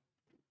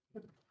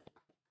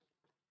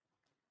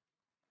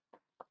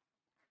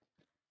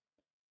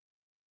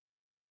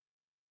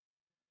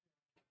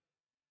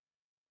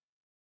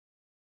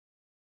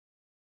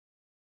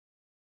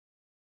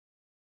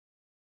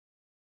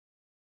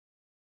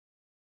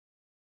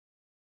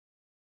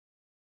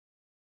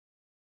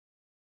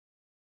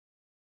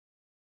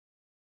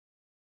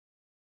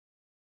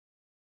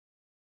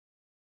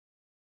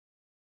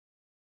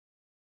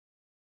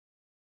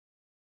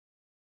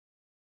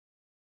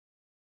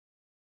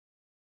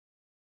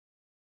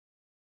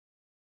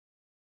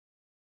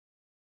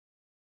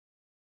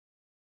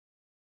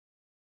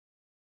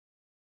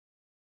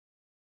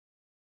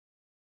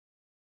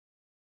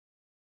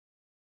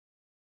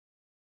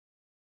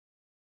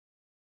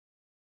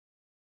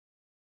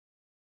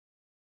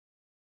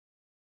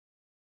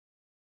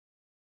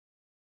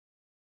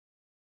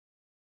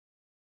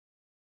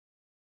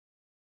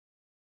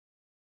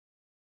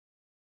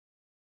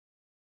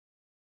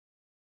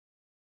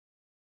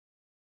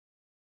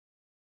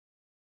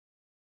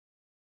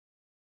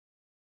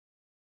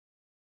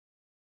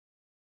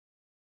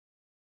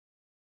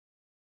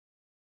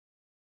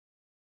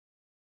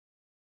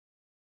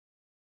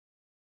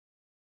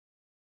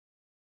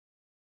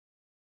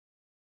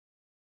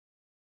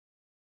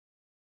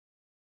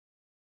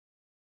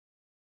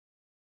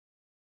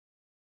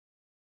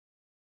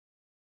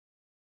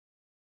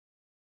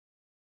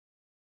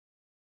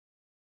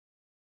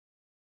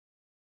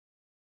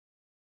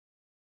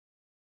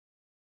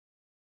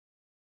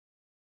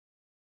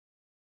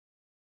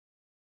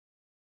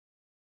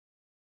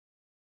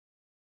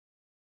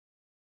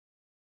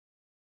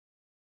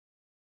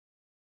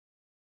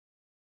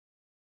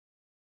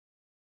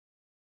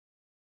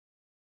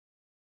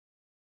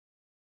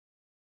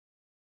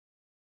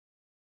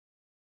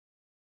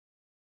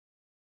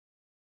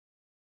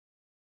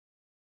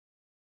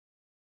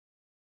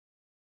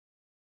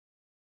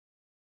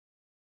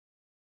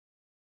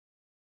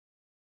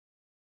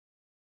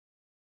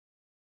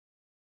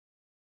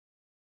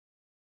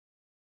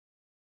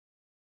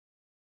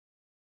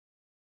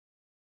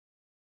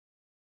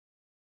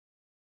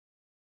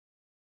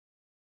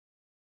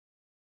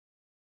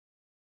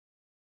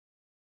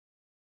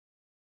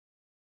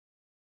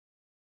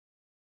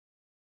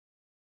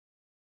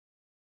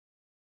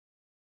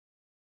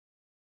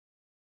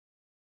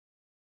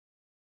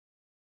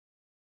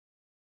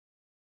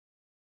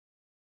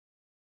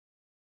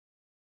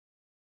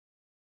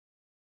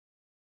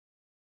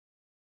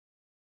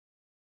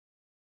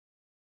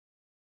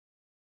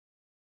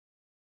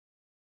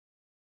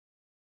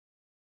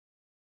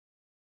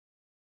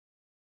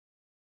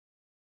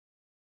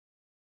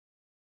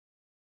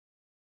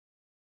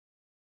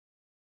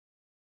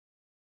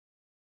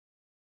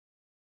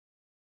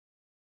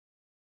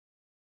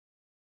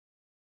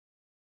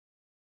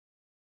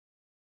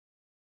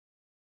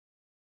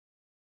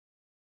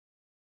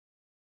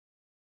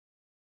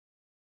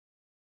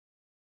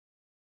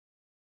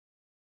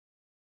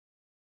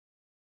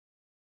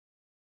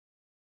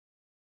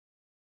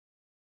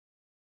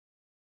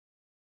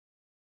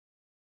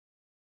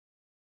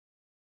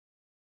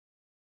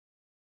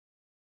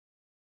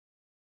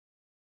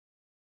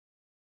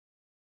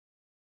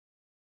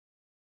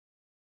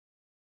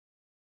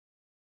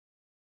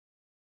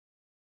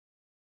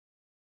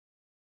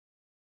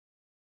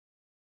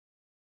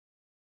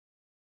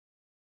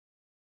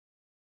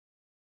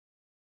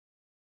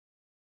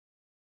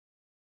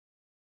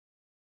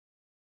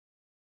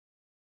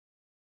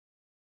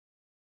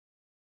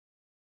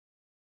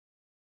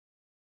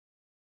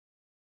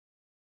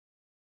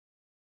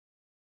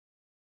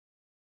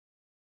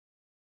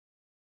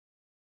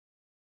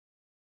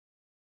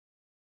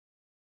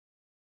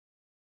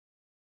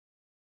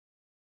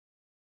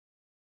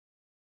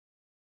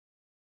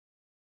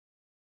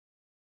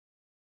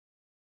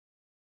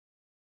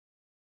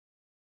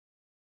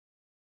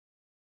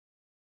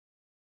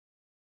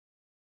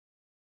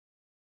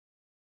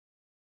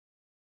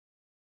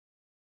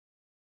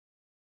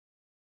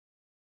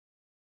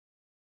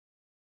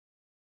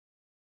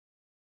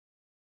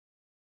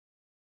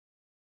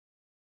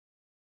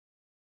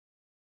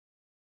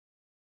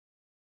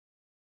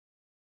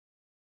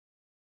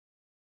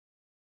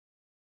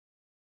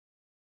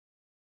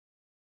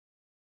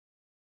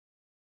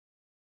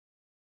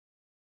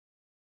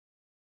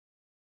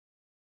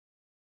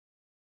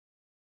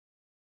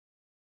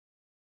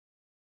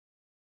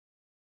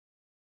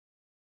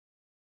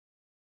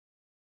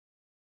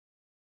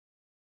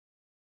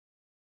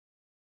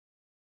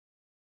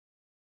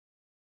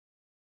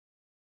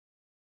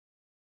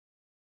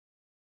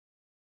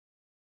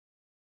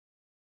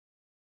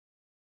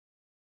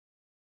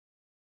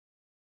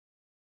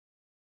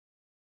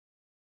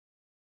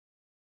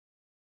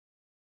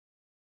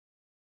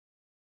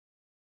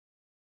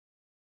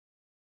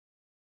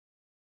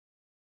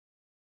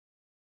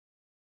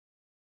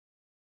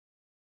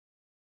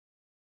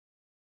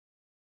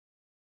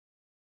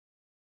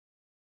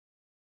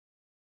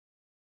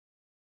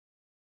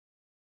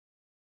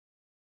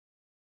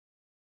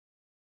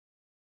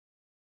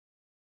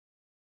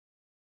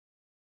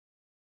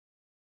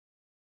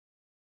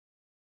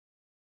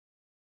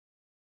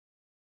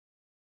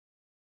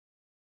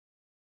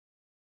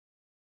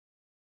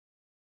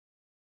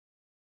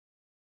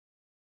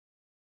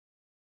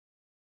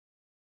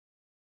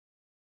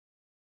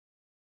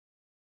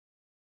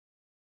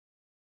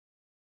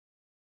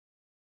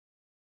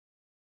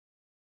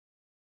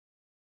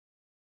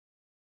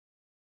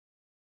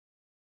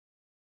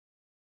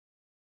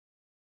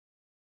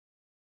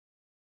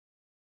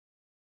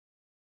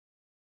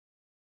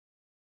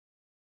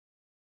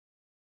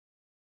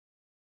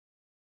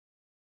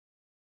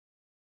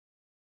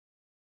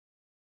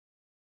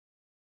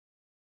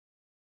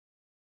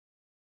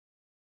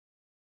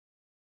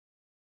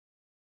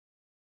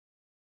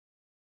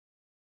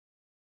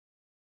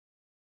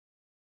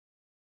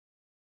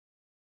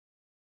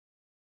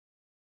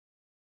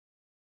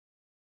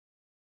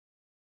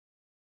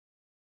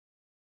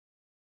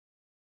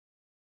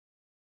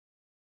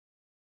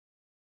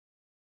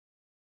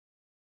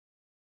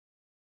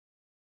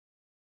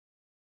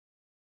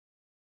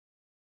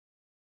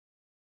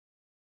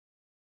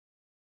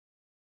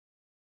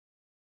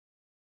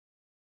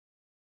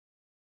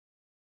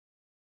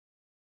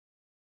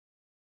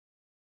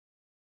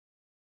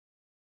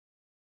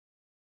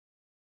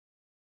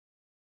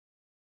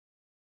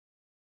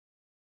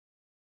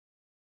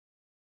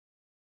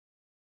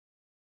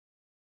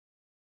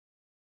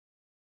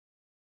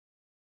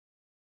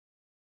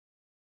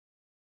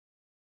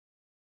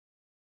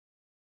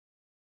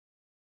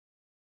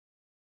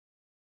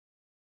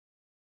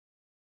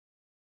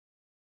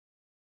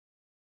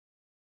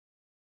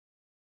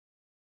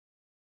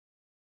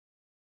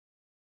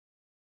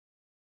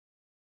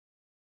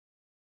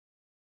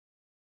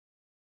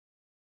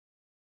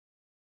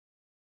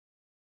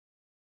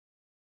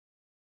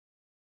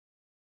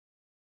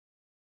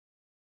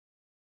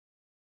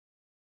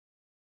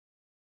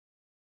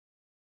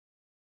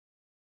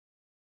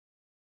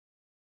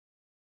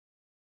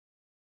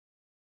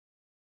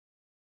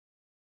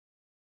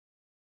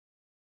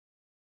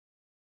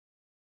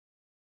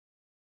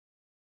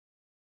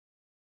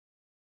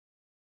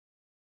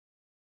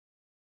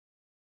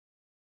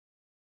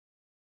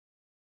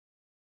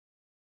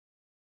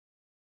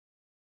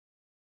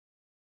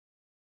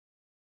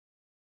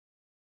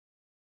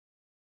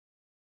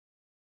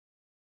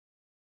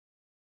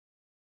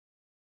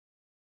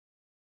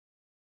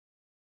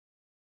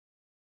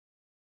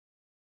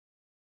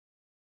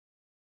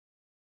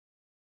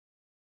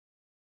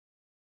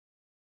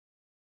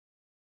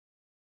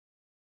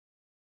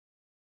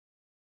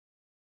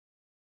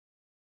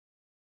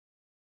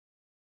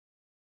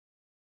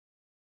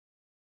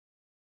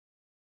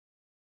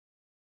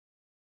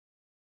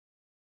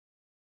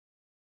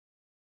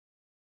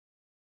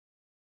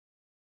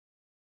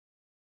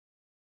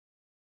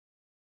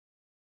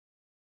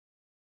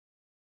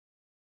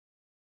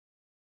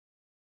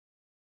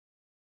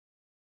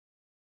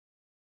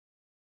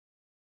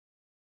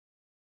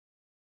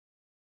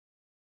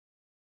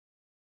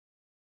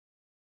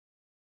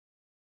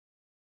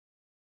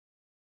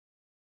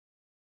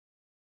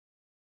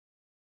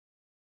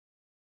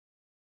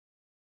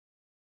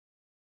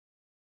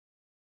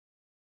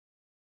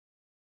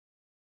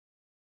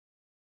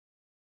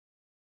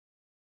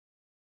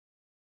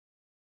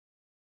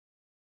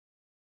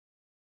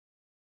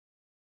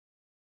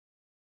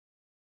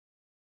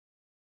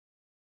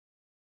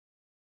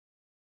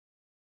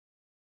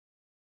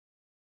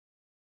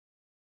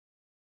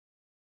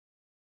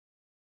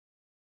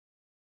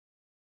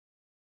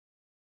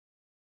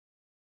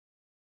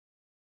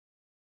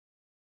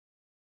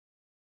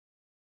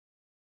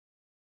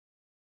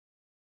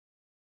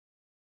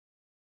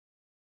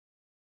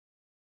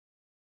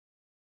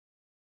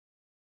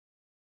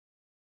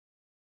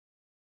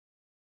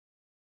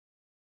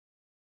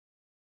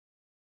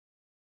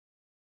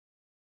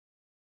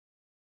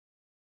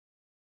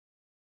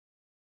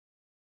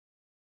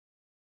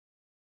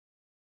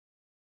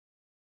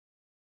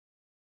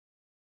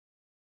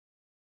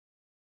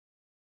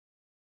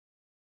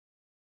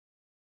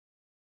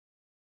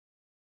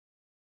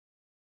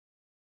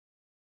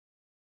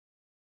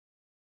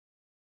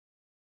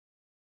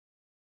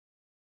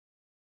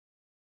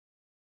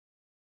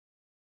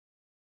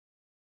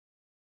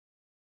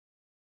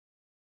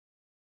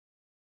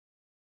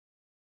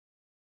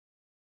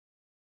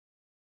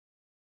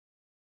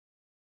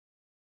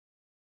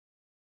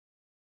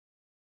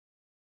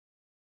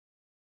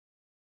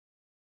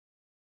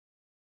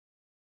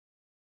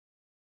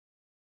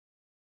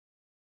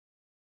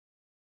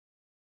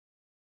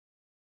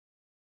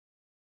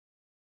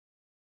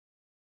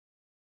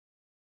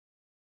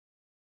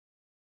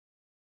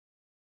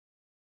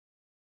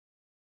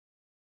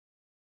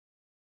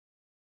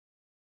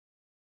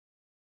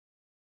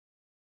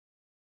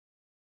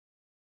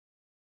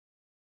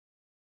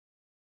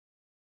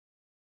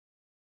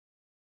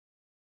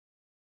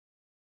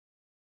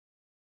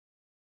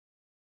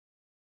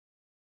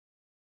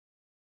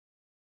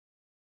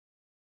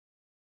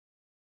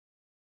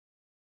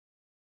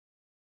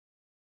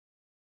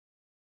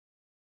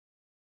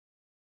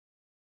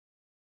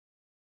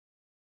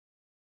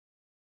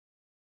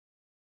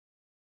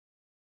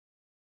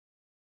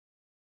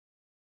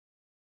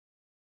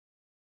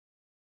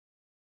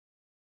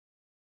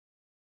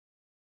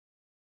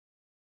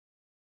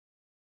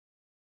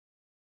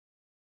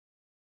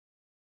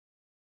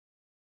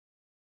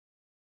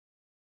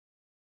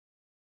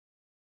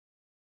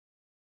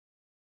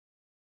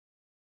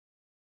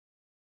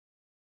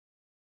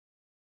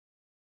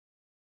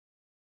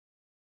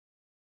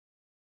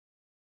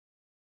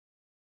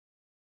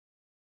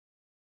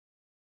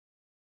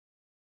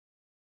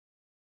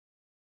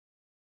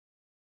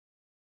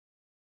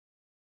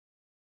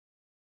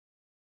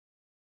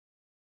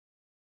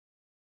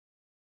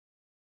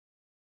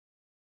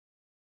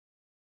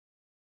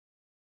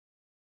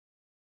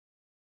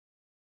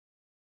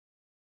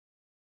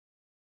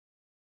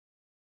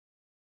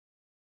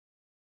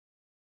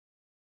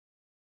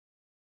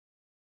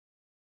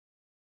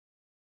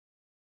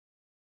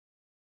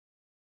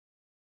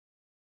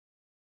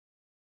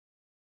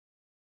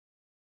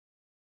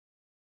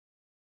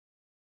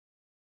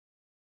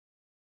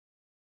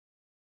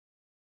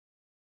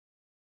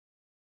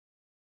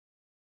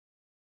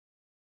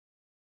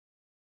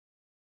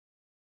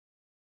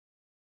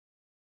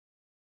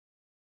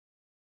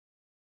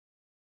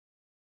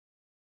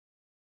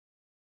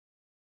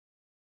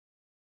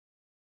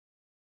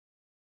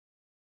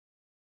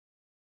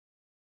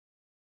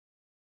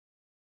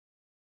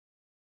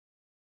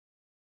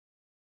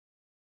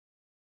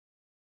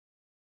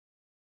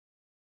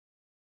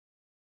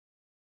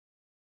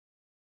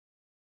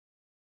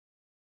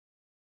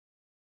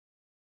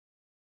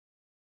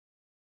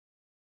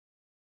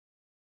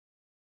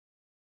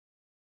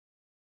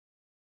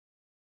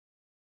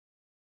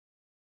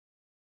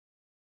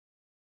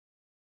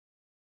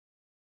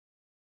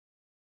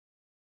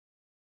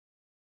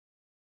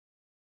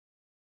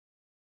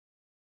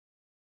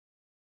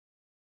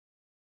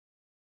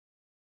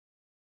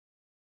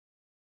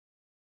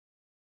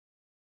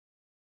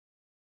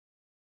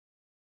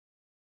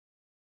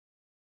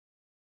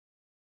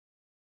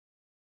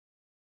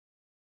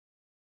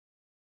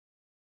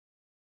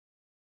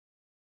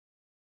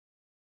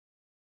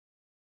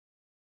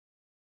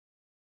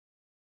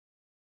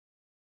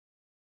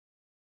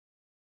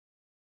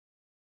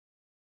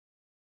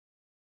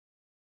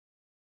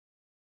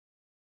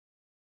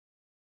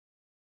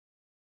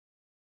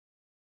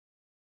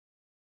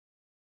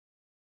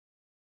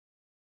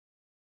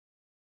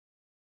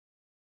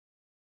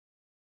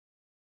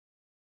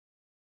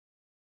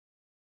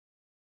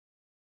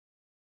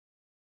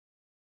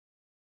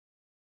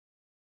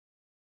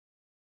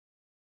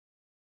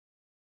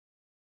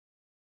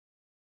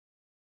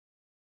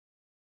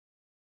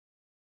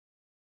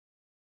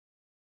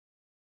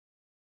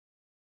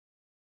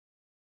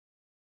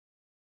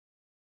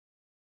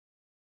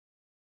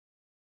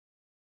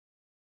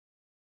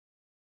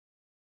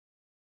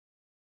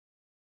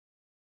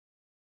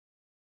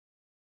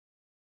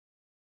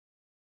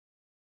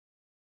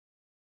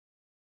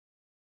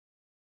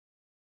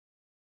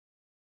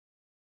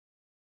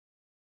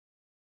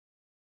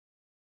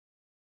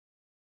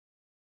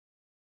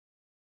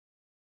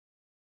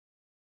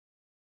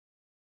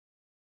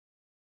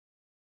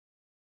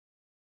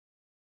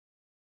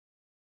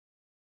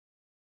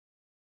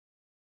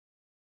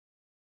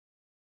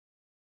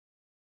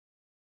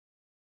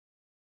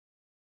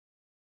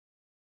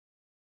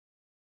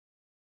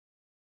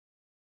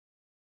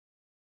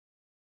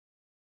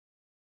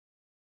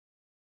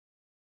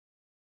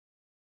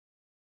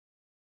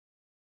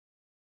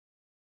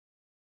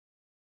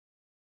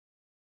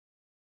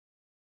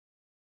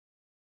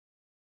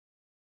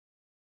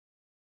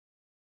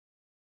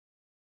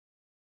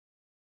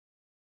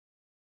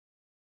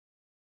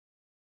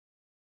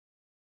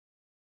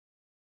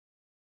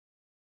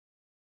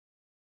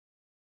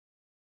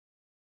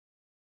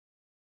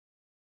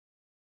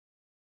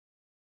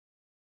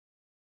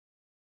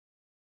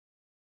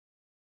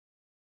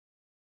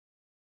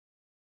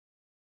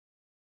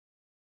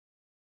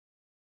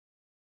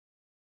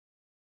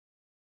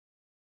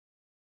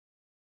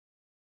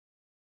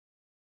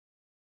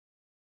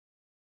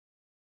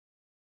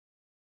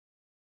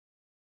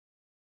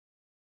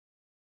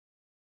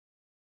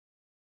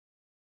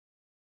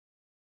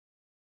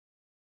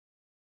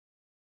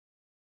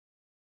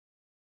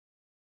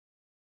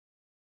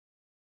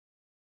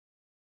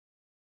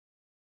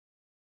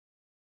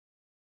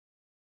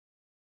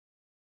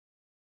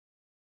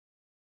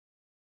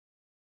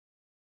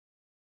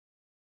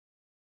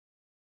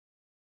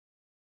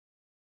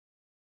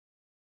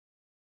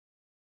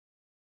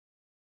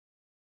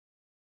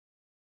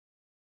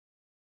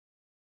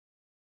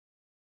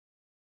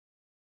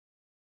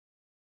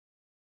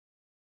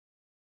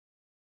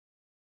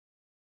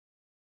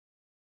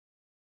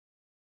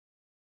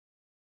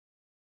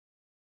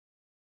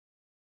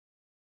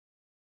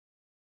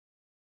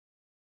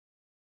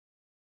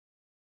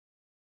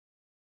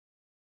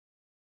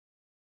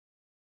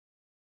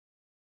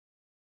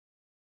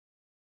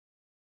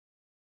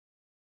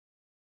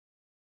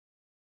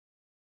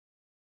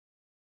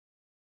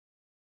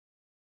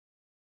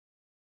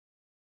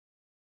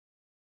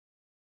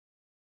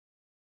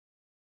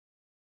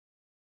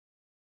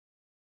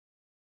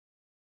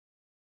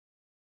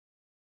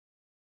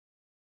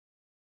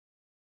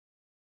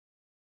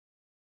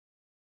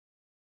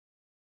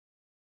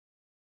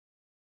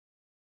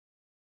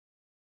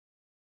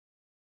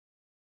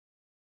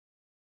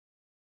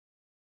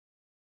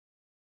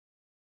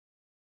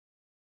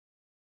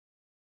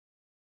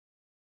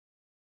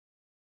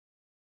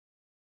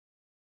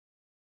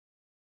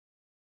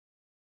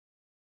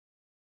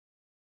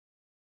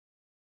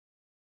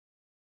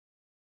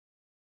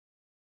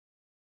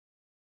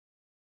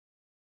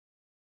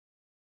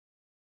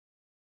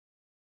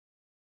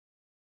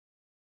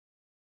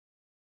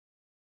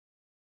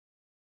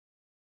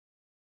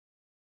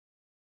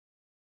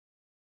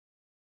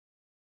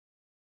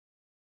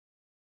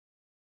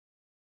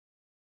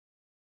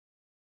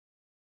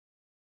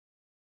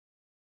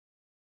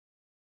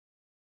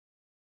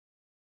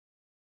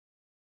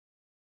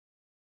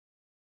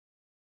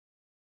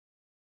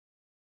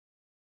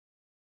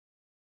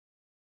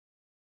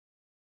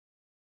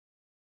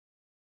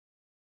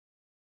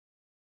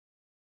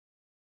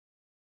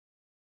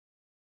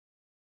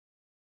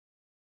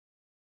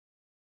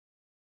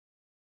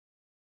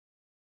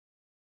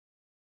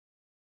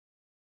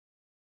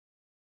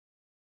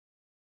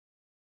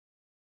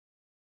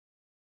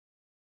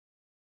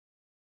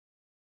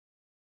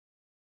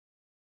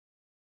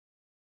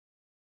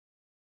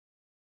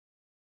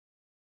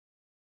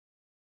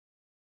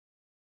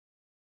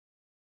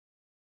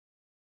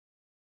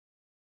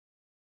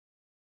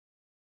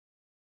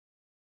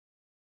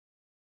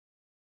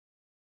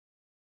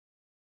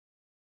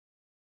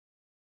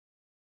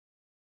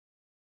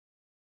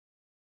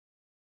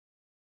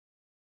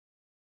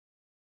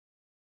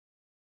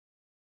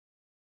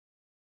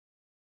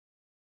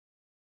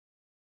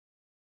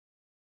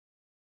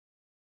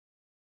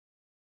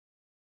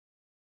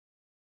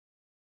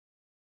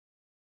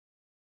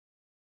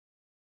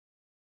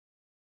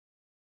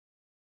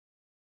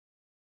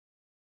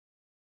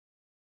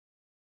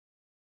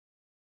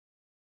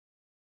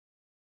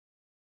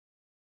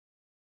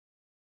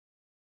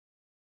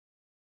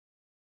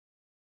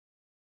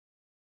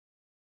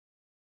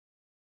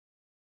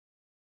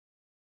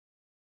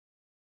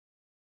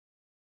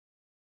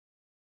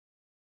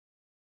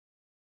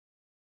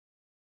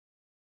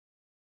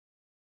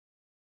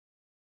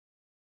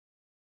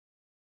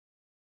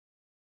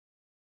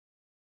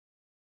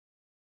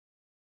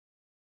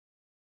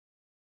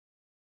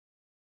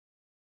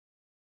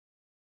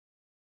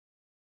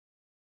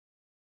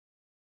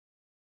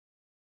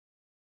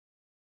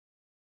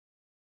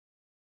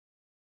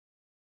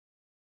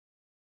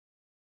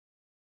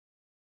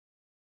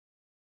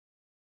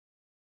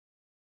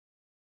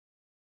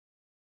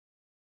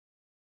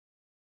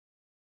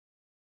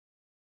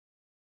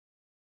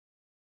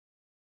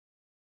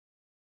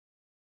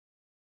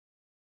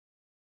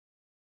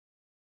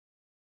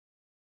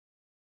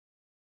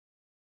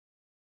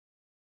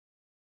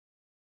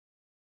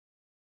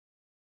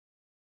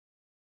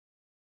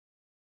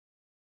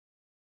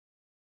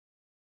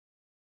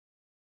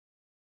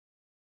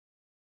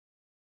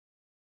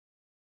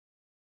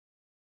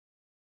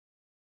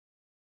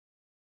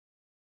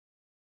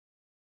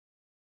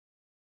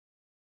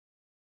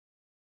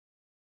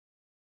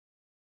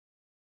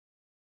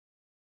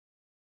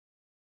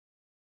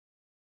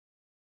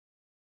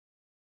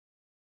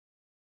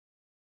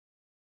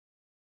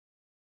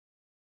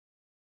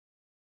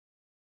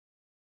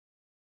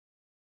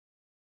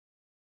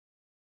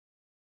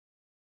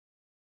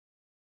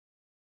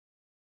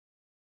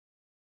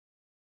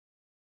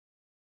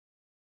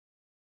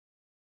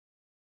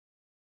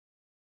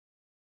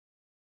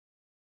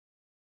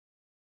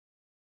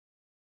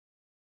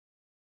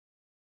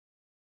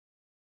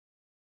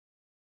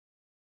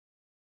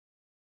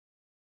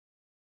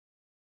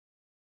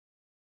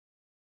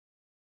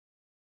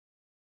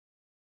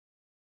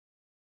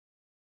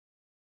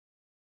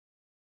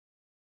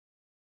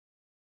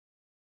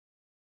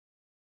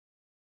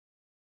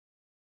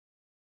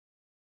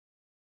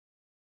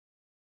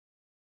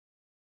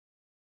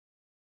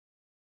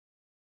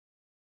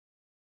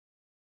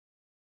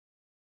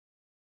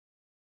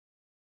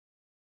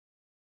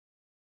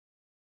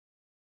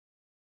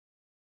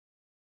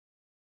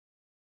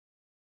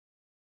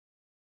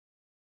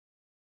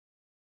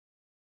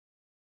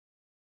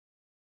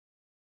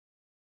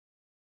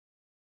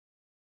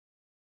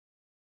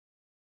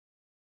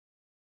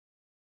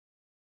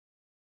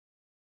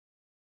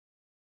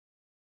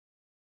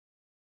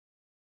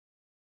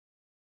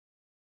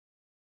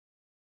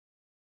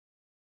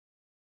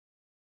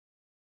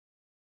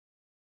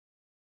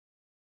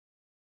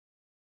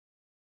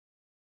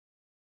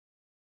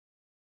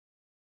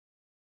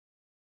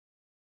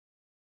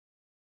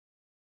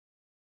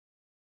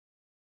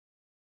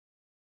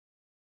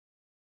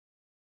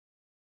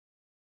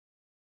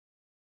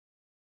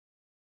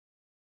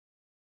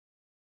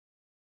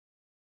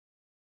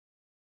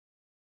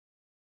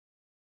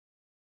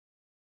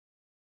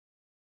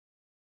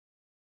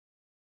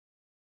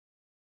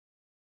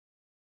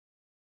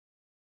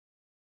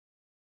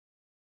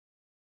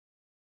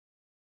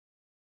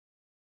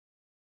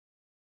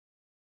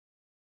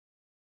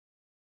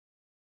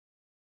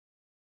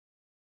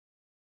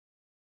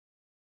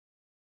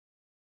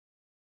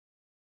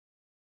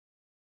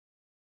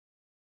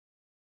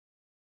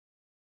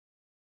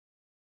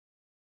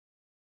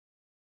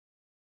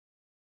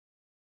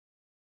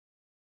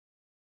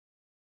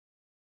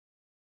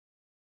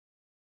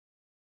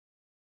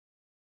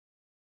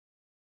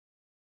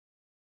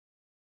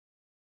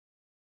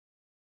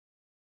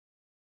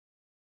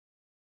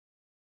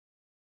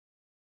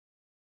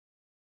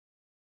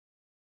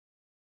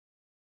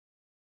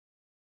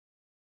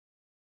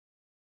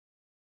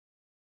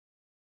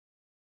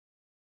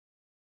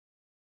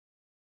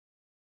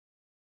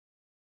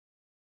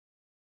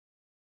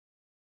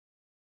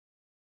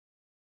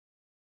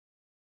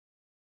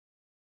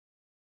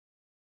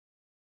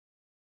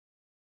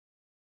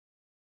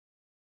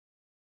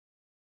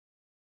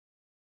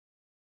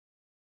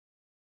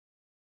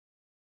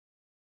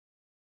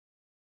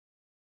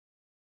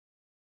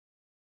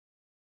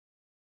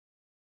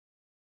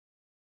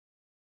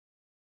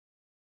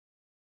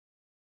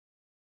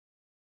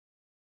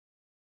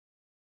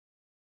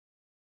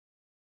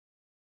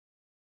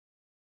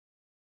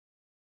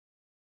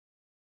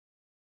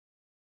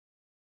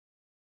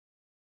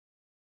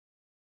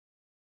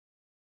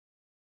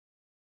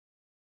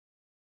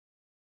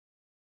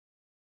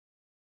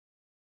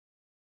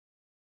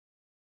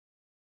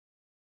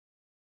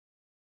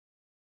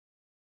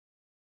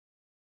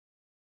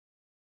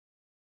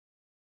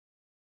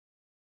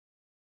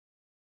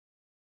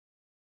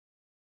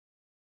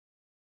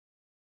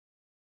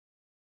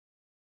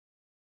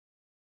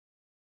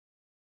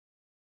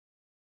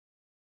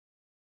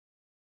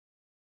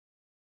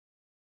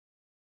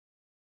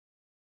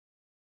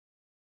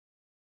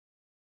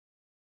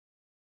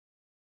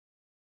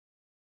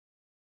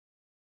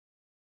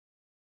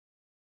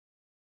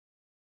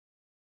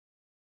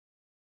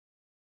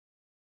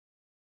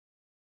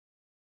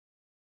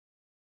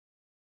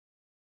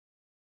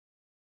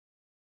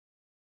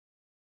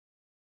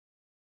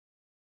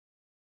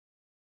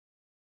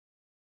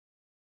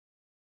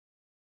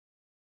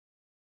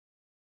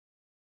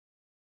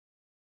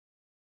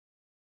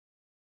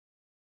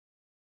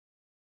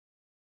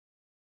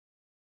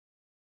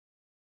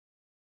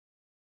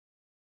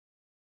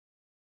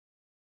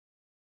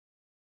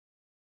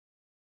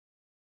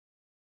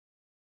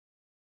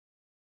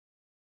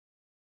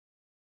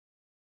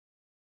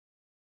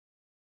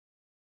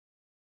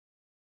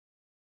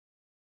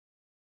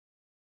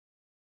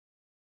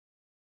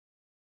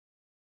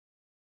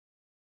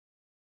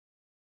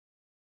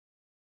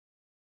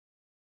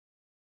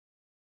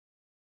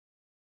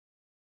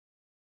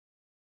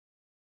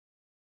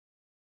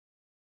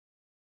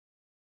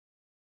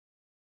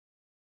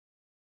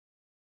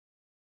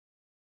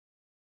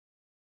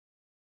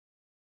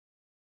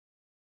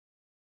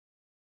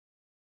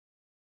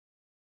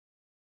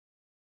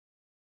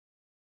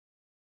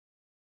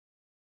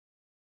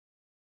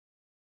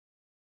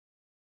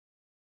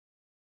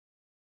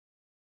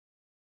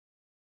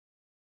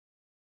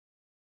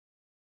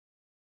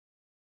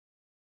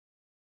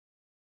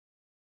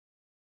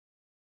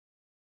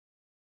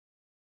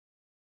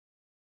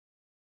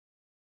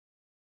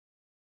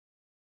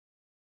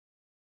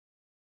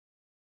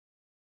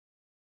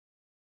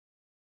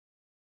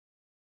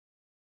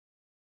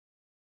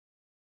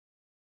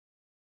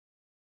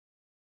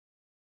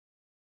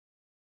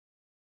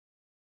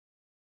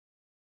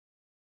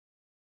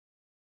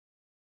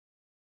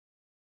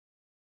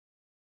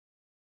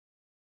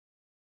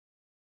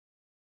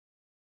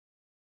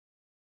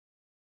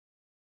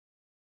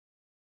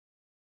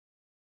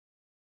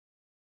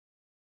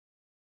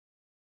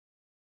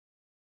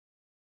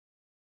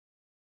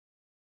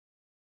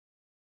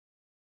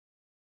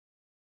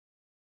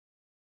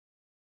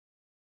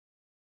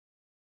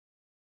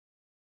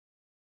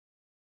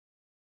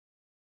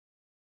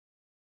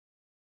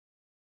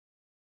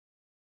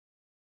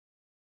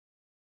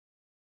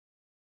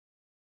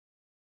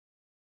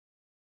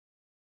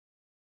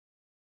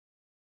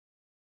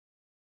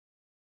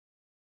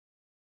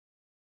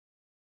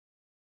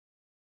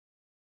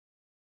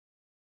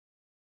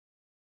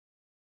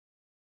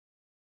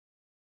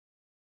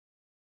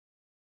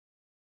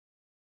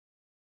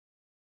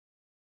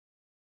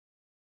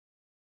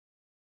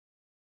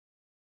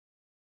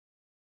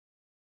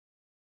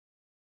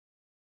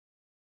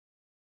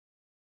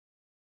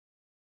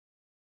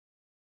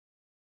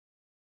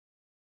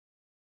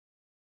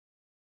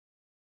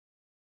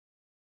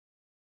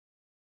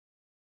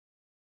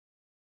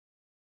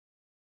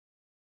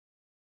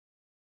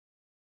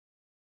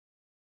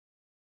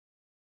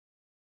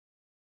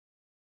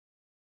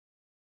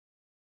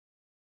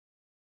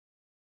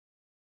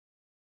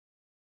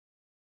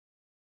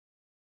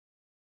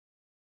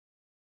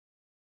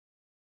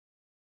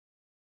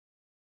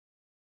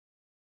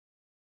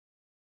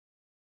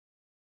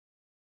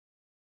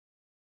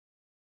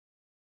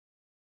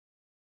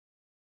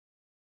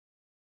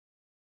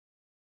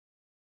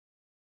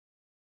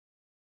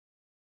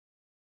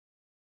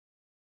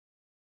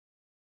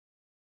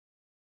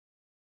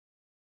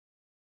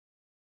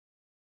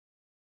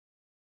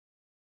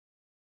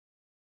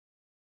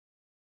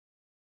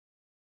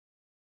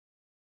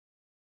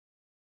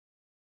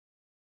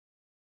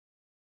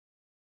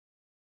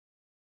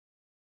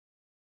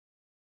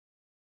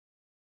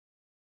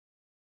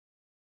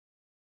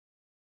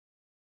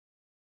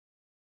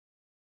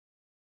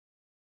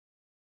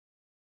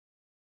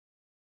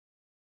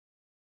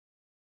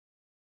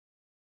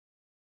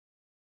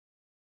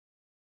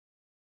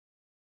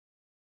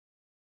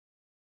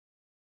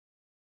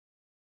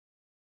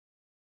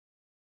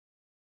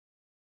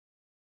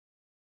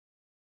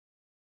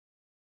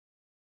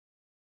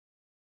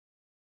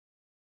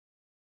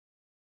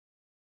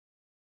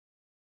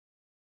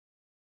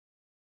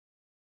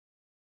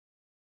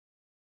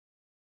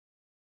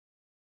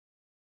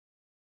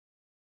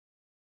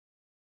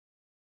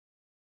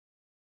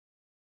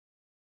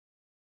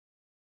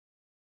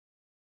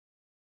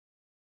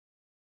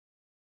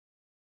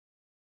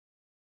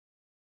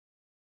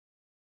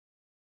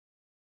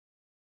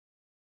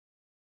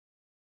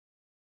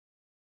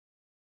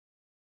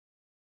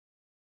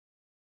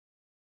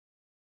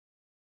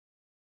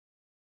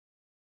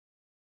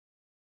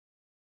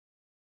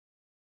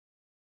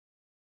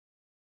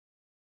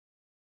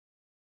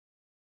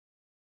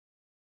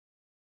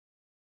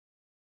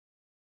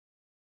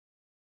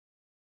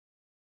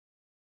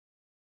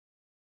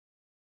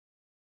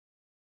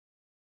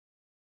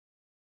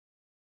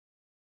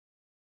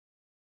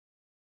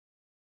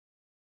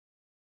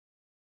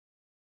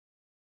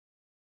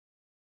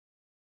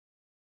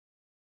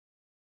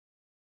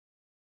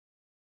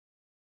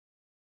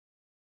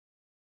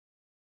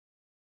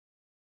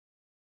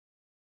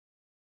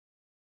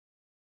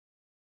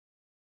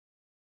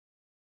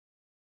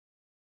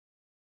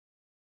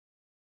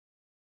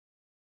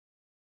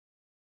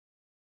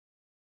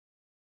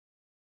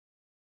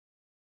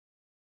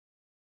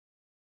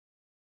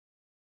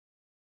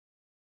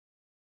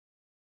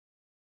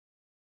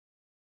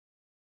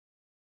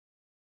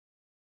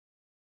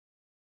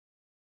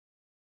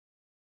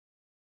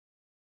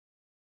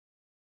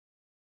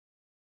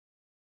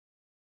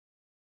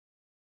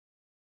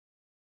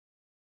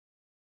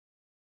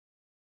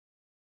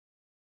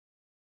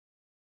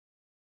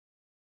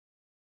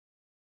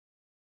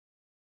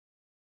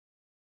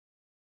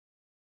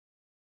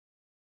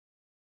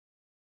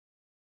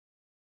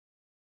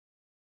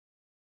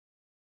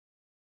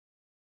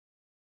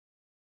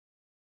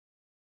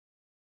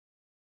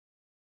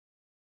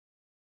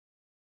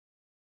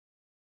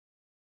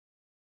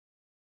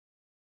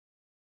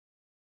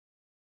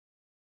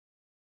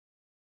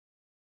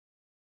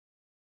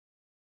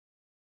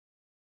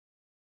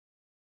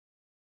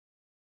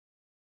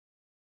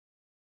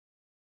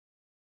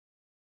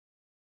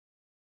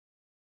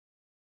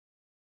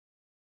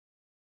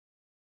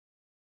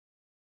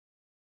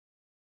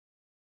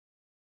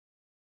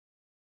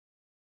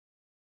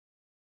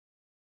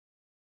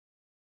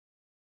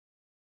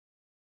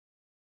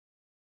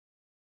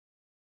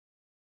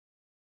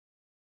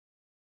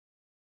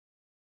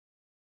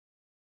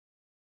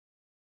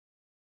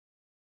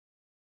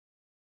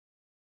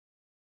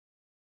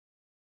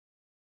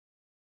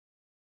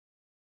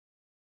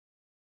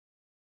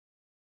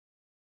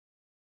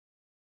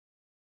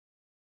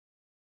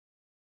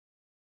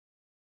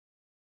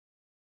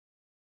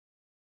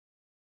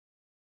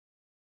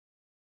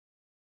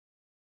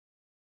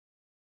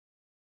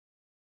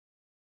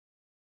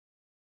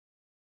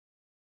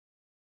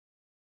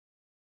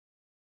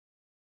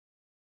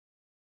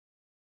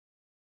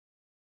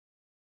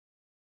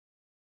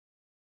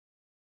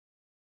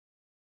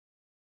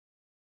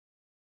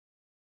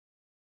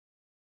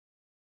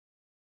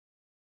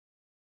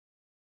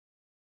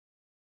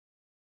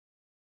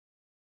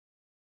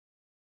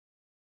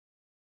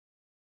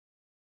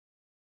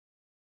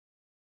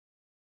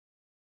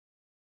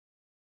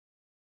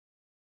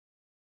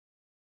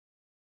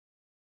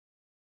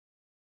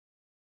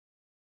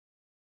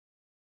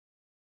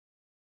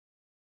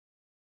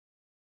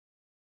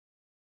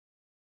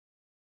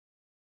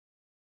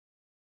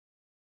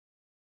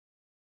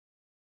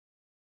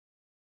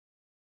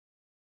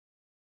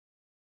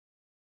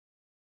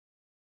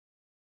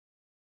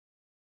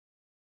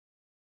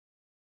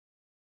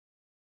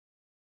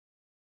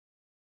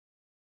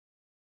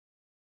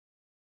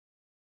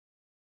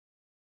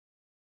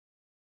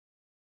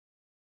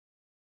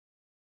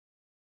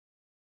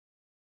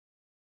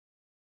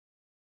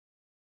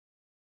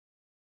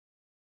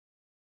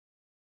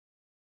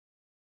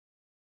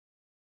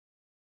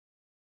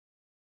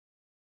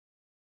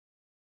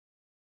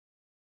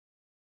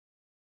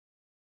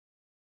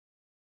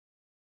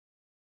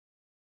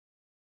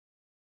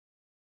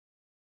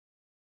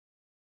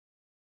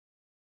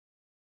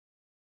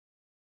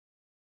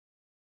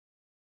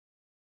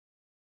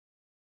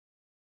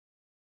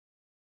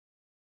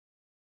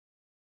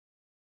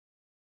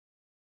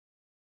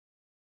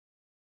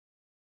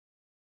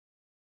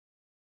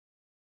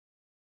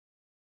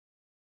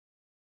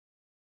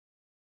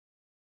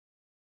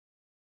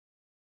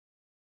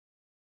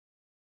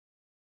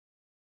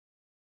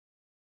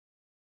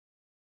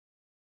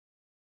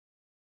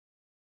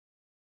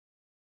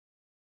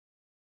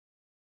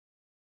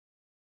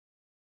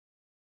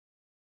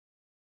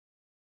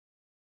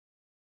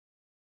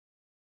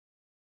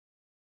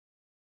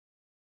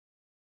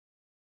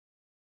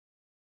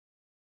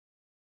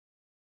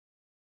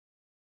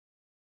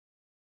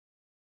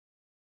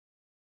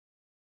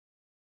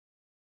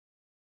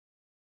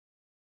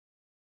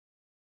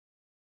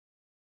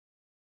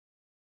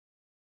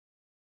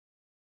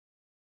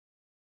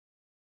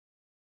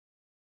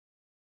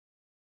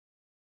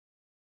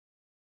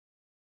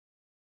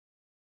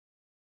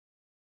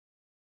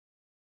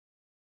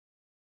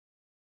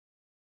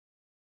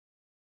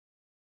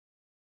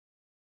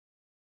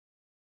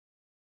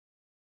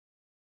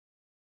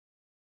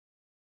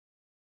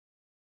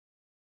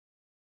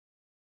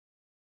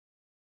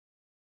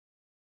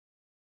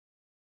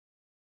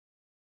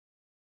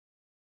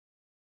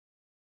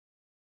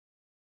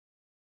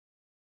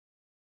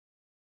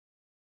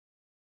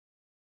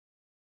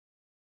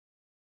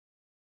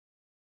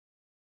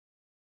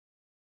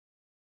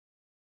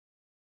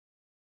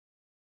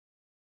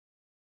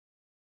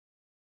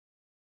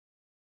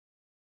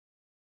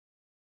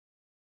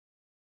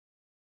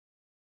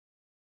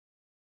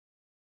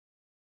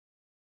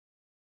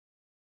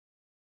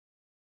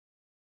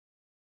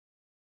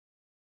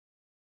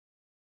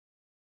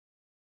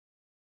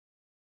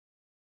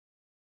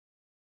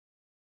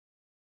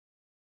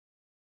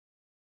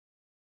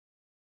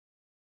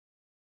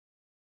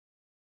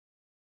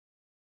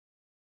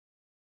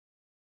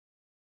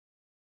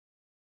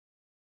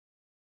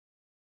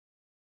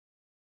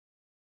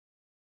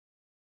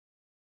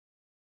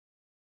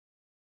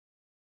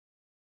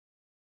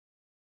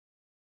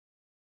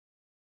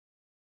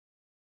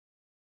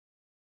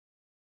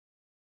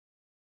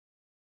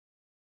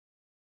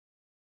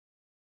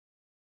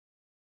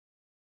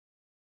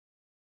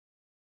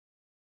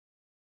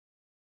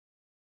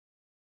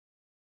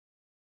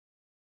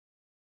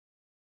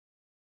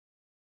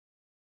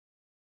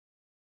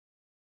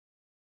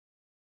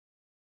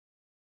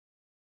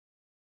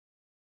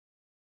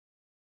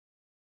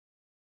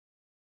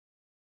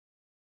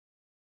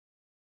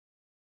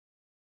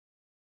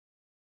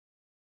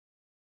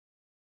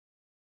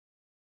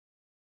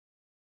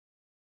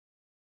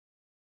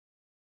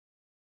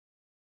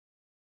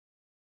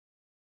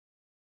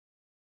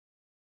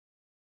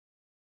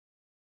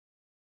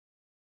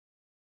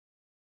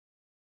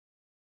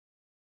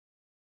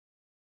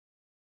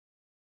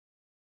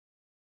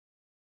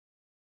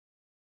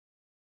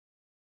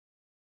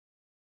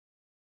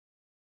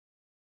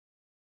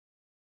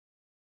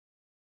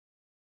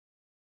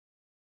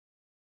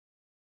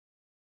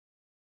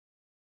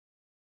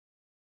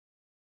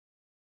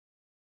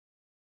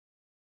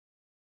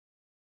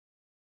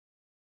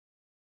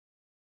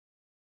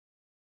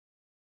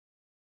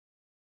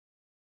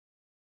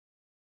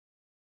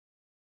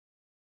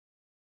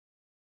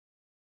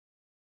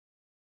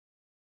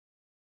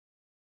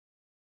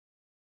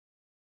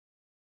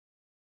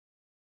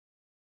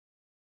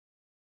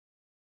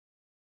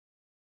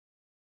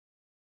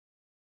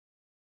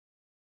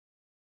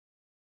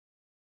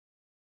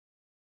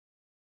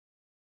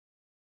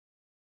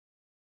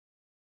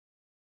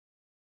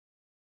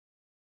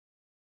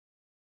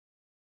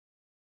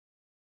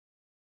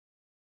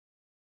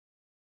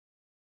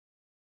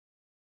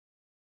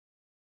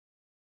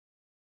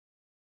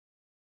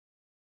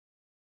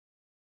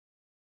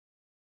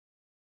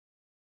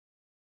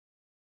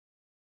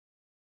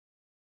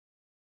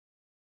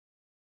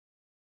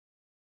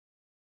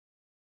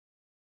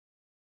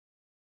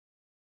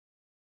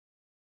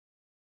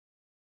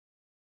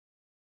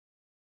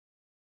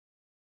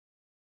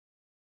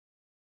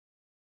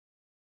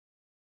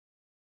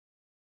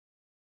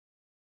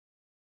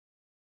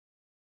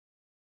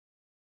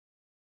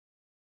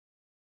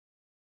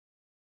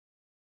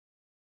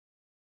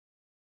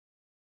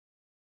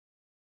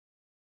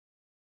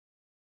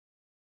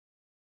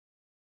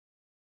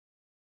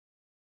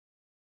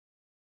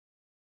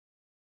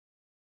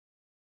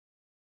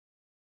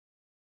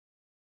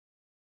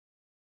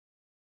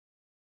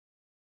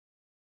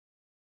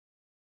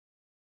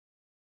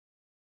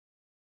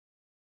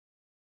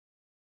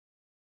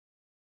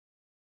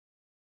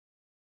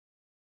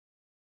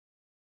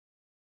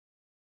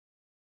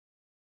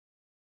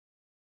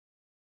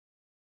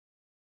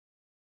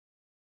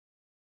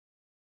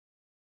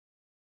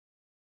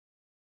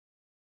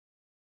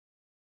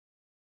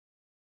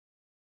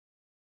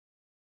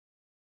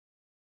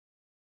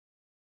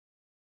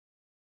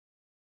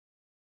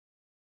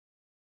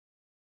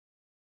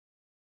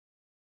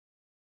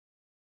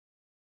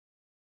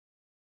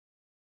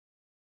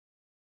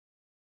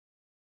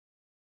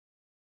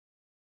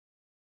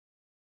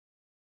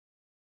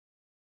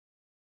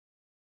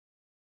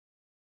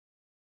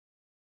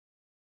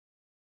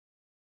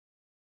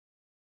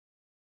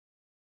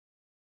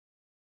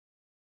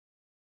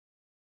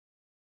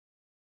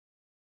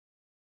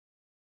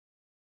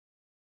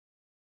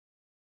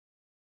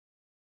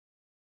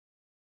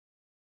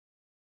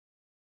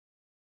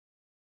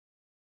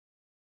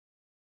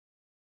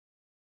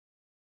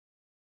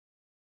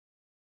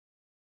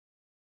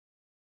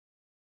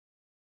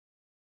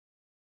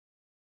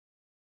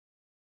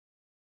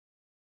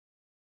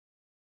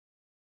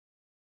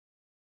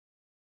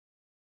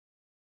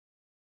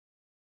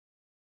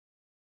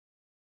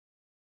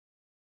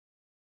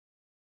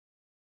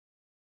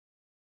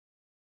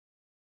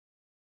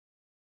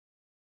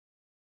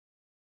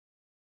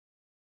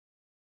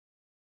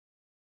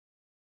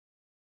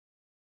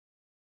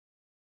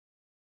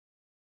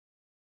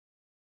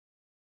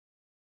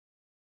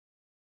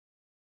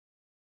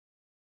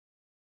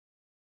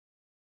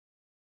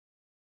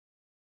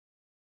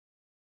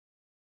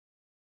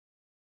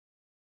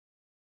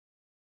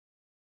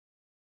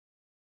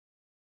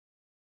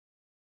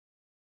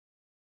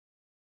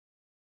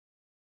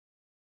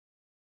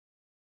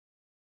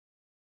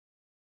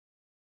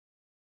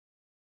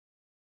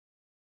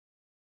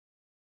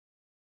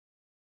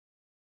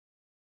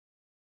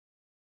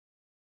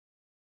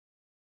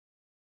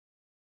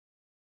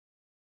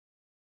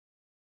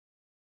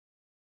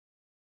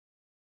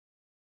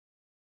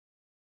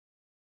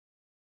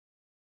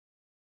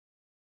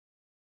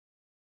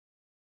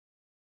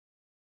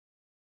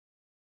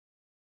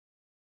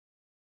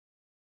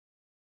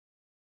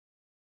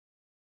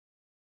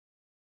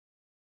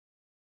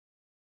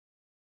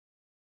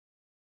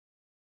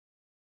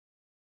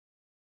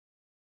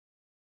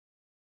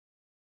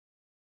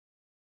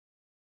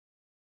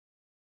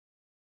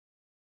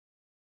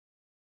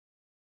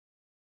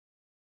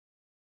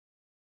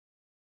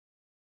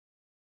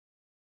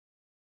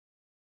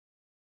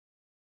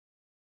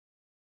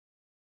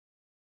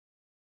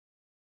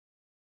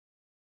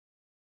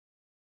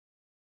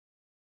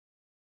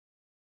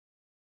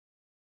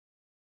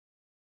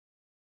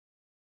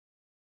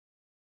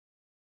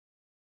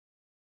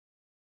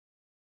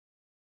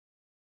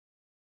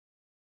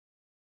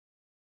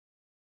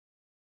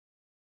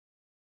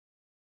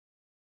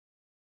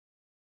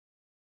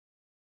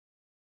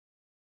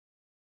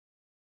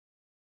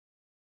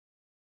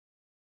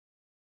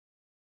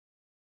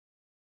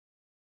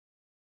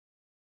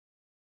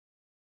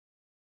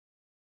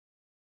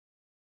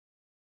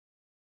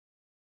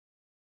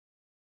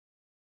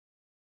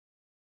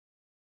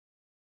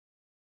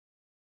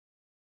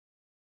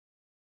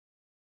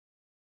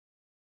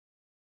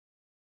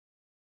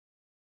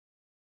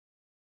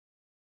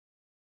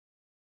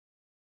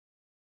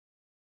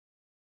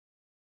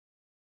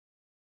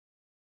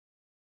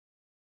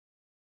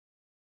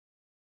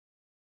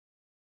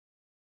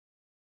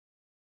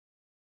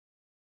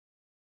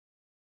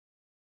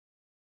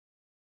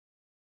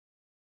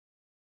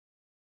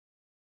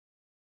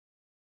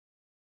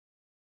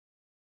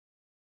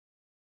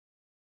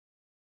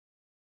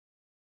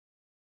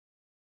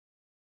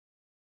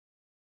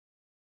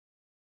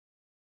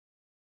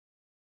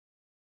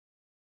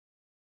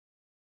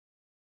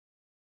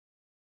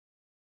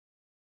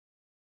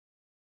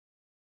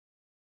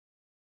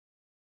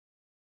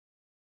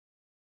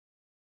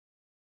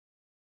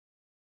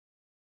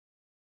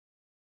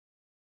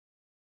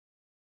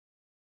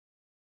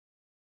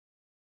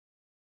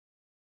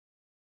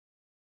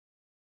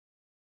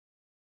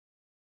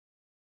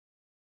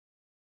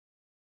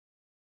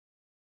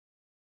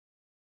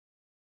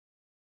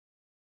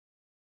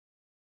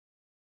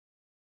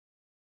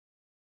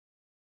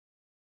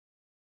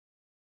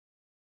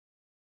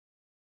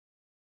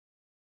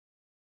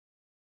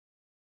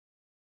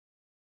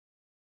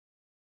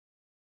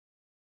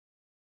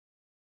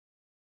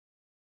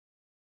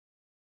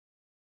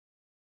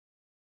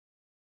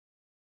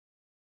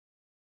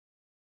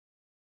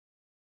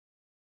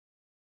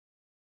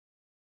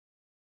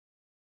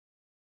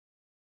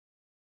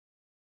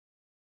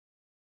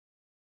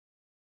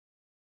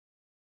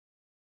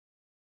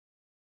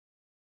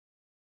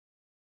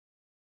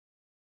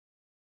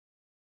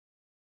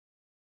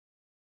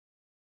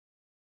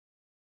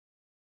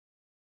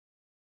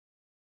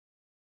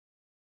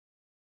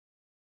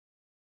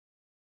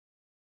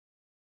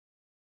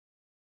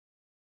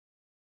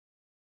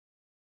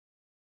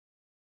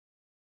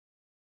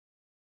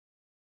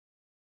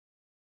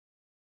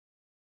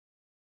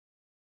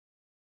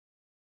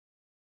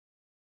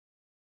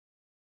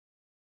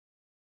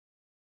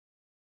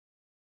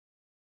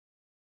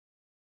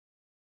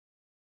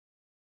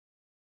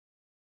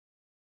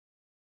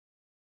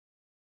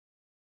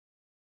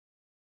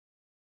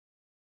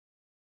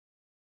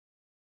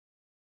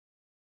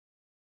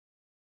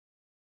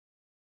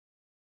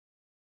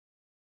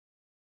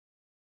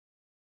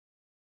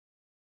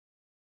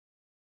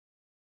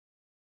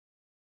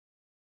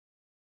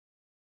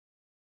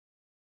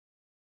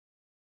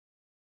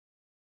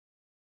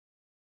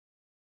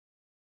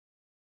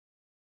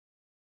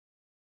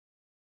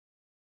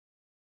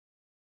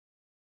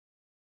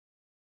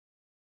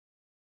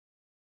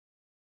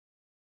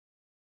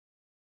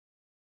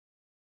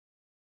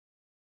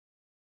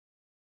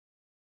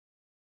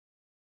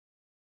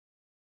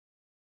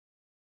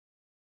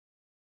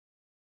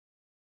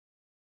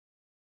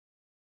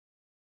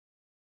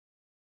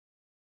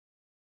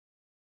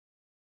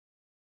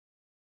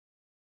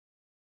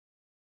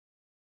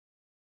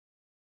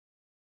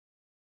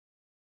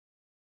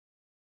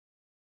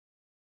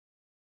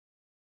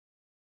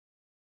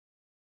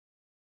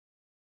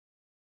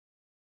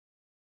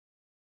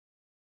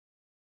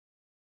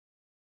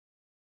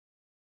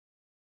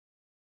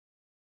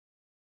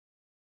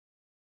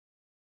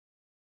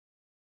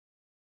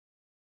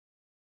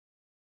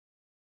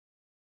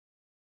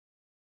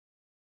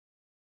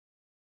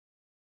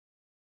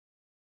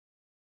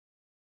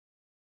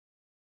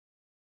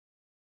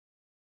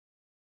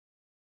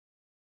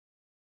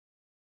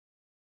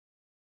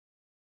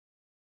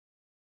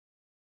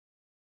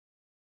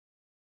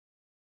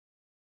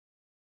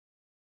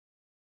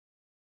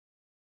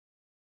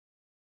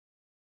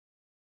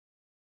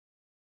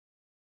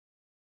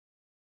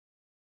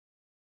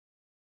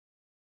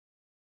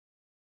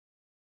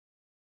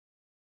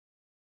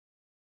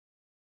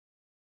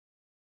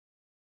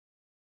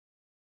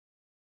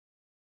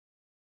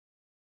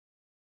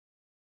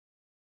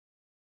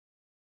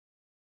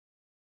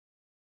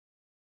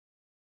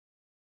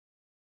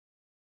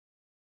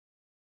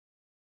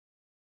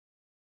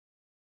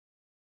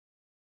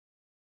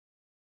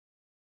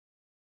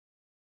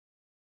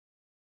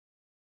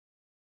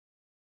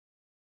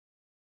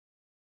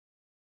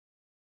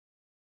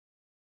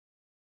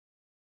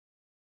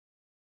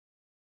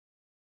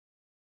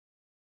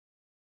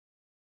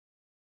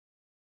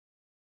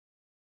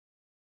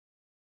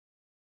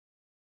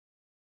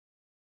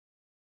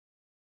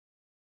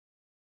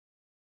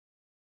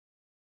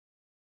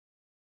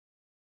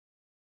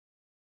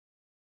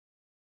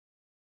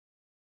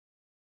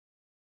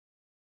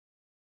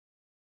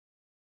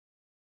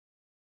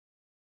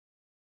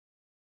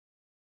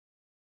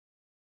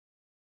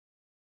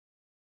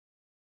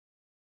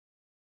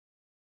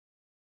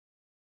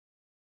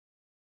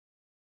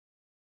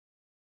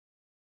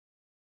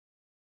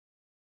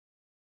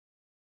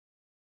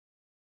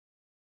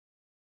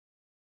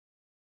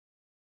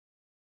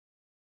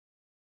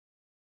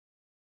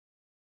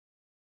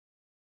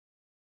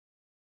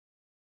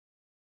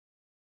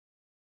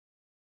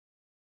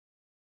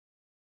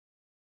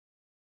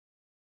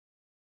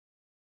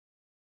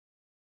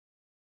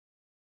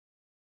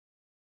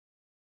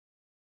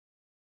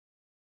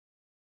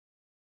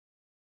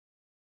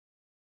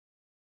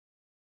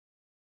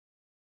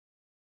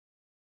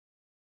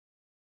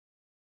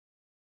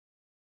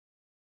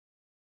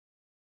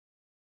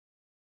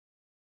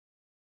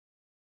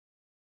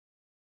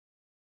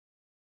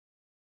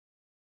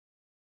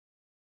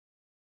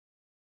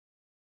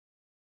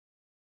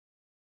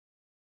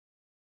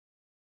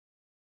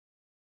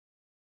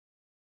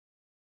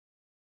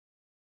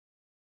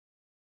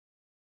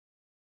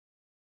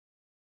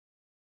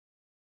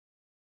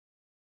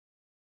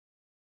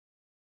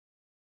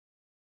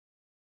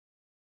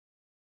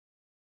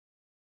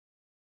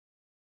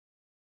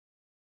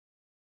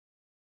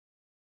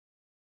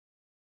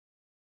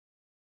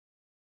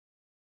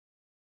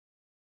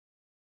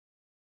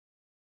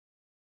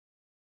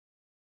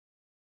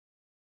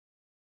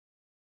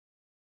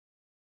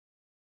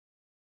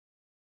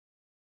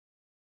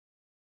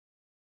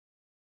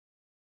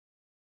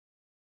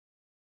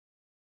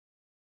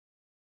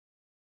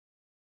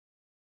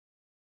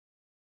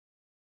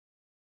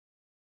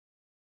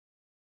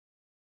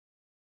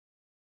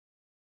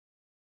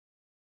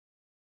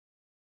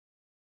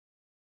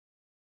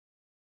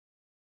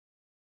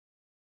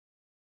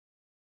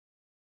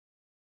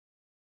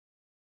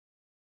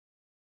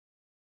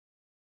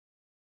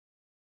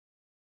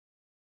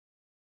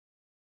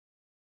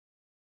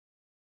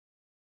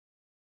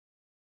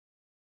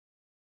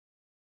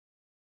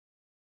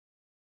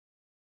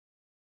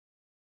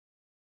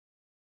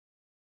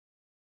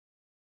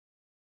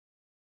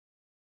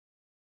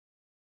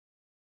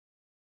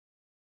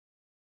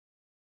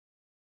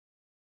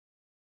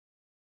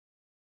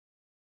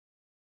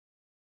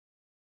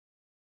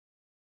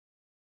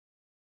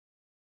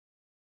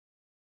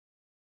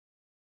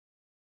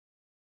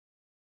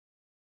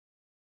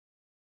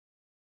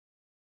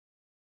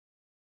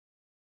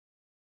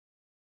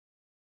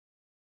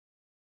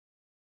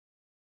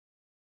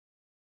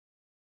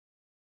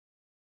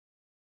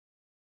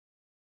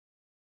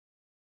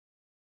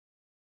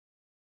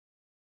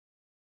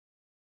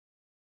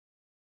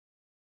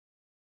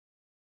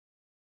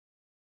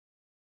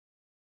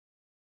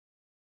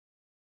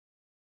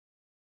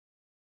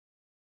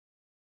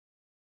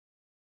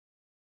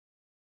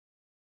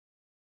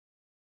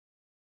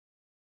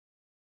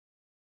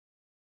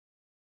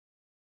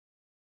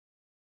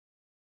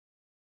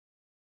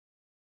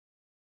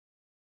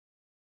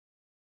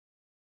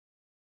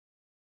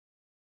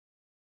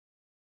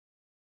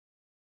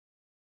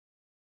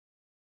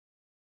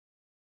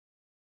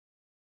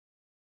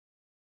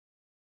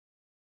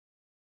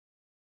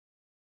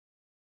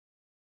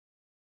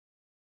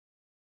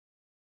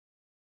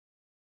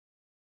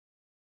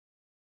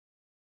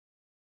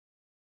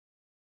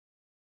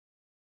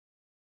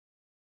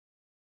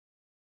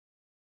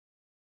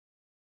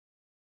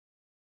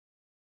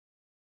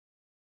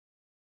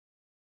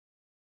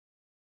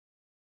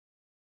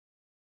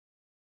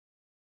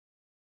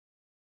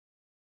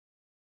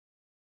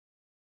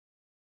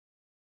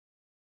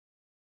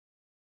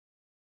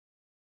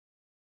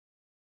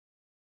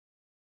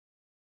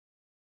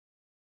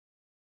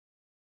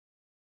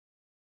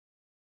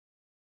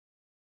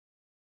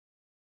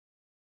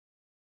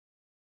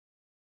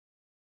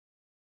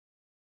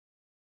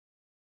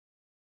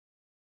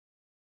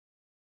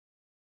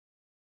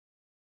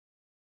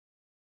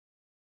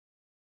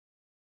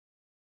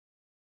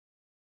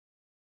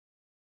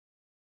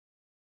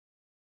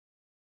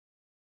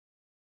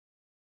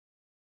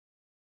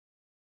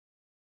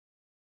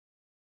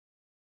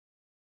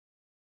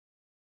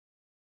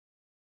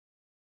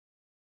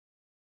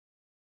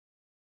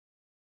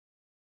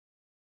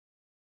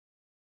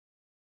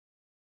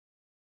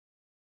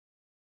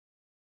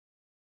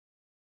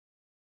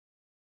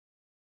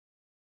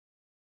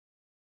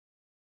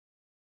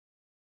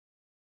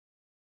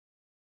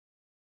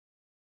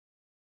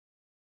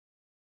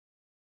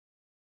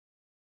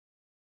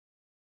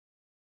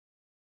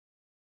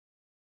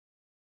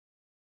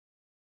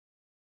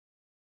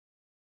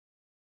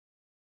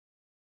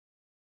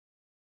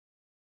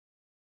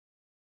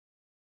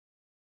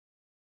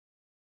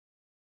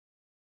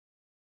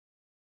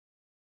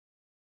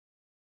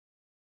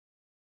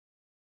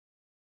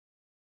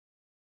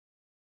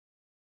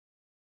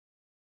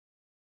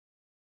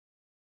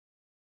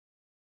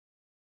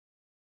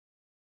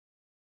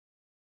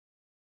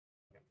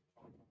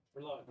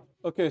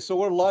 Okay, so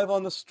we're live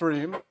on the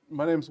stream.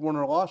 My name's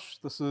Warner Losh.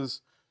 This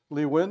is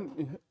Lee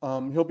Win.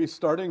 He'll be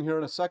starting here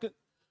in a second.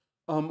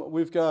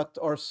 We've got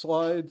our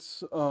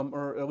slides,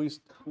 or at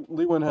least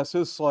Lee Win has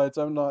his slides.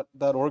 I'm not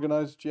that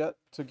organized yet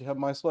to have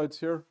my slides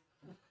here.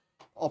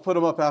 I'll put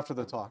them up after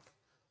the talk.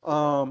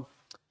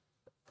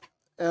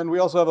 And we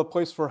also have a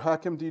place for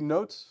HackMD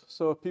notes.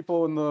 So if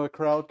people in the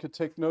crowd could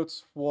take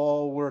notes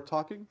while we're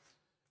talking.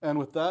 And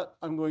with that,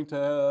 I'm going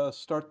to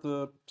start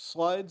the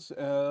slides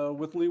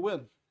with Lee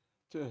Win,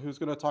 who's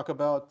going to talk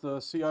about the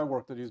CI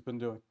work that he's been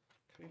doing.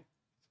 Okay.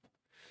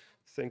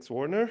 Thanks,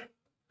 Warner.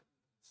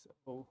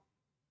 So,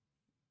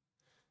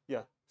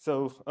 yeah.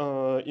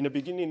 So in the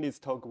beginning, this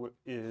talk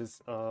is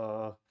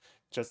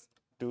just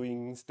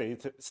doing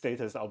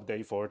status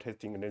update for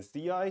testing in the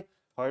CI.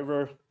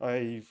 However,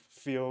 I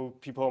feel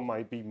people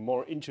might be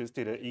more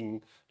interested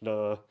in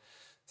the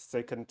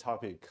second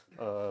topic,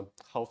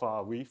 how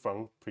far are we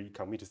from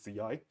pre-commit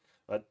CI?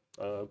 But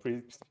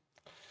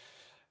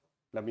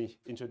let me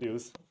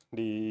introduce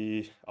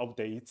the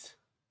updates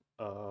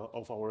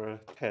of our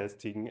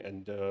testing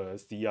and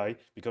CI,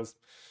 because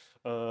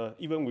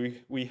even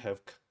we have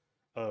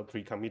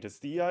pre-committed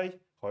CI,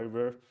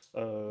 however,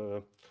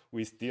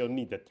 we still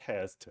need the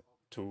test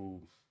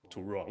to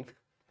run.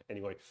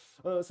 Anyway,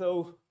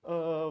 so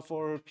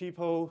for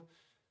people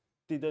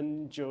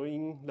didn't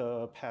join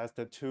the past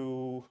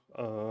two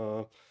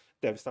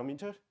Dev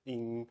Summit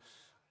in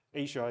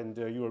Asia and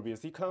Europe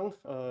BSDCan,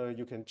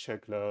 you can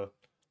check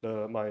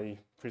my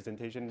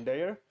presentation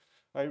there.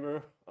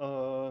 However,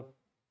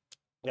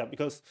 yeah,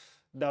 because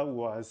that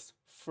was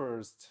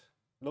first,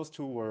 those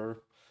two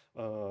were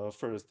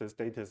first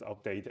status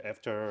update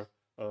after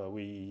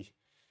we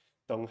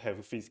don't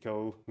have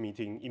physical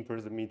meeting,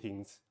 in-person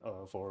meetings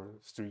for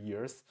 3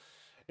 years.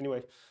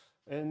 Anyway,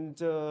 and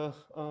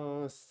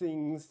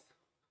since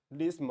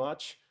this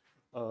much,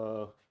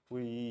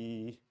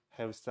 we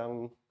have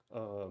some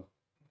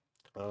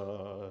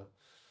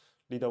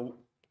little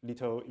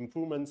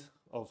improvements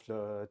of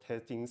the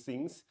testing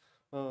things.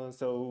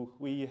 So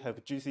we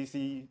have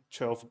GCC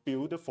 12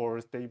 build for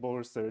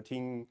stable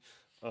 13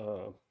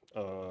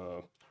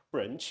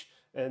 branch.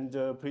 And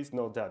please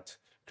note that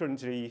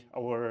currently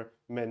our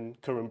main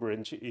current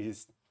branch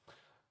is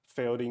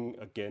failing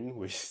again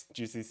with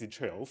GCC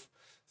 12.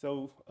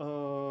 So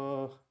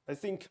I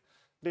think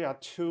there are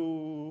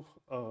two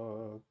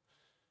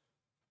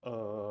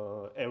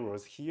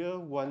errors here.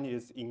 One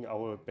is in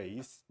our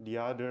base, the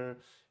other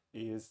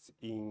is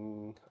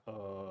in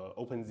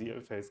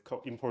OpenZFS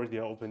code,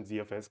 imported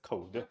OpenZFS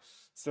code.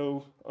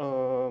 So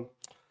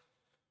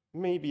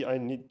maybe I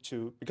need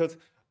to, because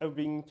I've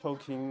been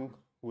talking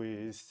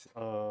with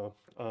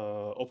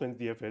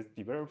OpenZFS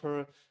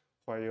developer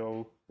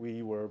while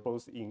we were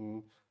both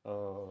in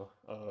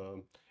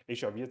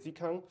Asia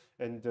BSDCan,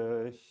 and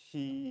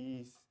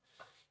he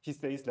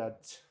says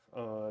that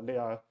they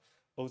are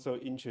also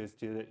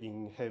interested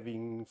in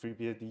having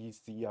FreeBSD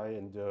CI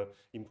and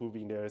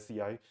improving their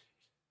CI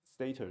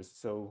status.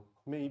 So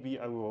maybe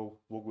I will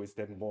work with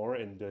them more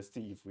and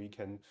see if we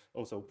can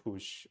also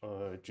push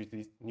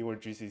newer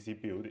GCC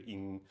build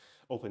in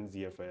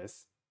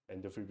OpenZFS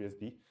and the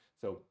FreeBSD.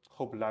 So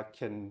hope that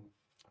can,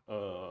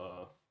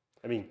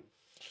 I mean,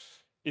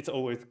 it's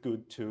always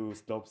good to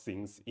stop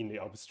things in the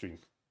upstream.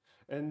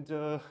 And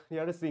the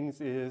other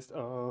things is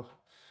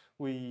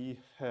we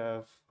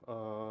have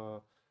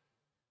kernel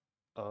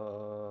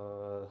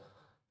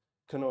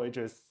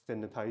address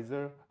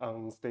sanitizer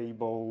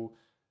unstable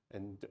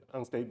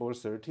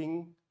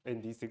 13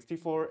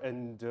 ND64,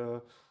 and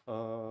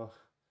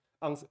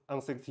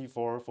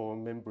un64 for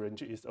main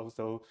branch is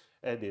also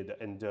added,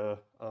 and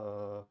that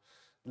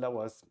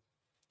was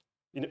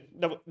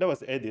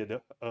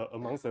added a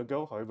month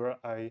ago. However,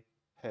 I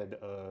had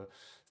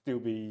still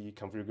be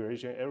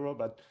configuration error,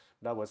 but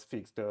that was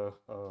fixed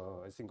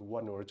I think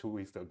 1 or 2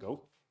 weeks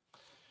ago.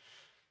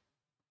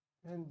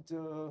 And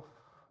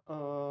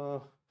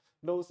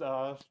those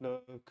are the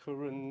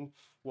current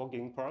work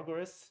in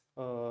progress.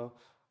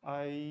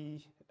 I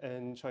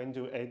am trying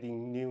to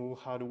adding new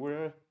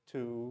hardware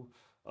to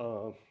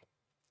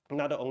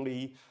not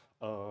only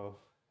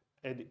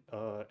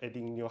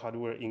adding new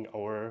hardware in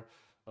our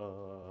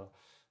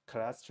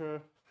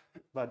cluster,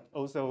 but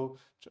also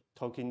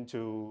talking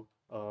to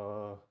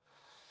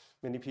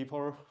many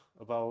people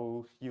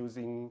about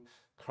using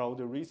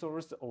cloud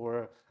resource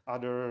or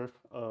other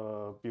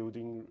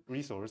building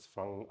resource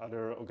from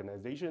other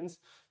organizations.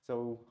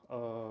 So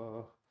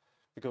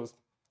because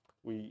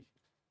we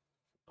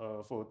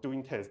for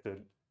doing tests,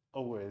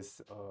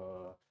 always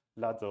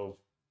lots of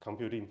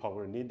computing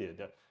power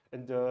needed,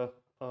 and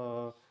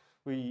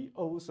we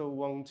also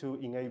want to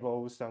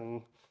enable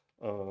some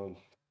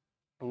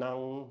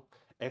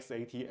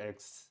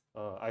non-x86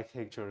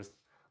 architectures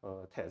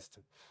test.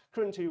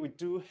 Currently, we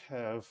do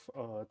have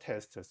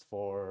tests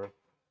for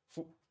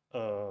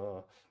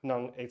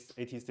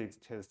non-x86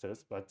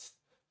 testers, but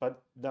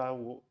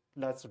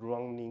that's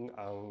running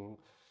on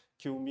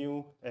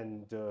QEMU,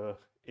 and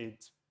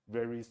it's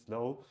very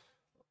slow.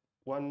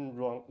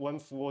 One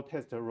full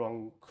test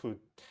run could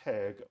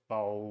take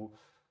about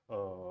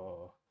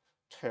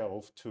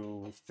 12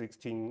 to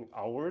 16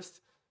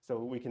 hours.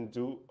 So we can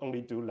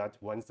only do that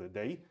once a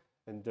day.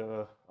 And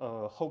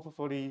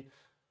hopefully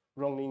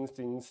running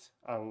things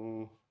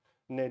on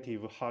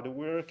native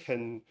hardware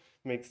can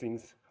make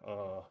things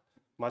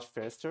much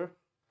faster.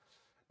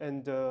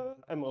 And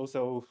I'm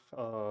also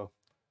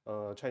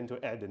trying to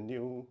add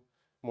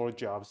more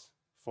jobs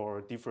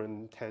for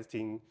different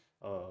testing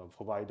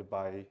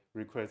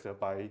requested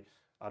by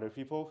other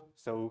people.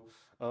 So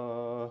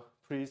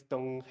please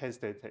don't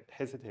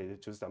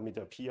hesitate to submit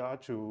a PR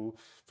to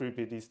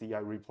FreeBSD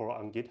report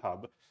on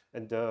GitHub.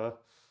 And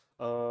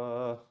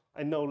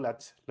I know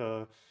that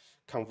the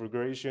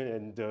configuration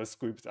and the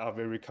scripts are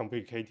very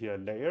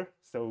complicated layer.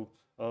 So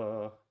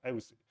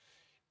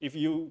if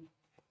you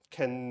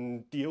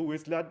can deal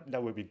with that,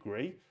 that would be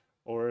great.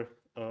 Or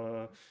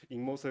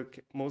in most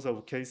of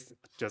the case,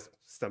 just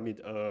submit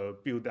a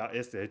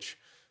build.sh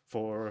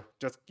for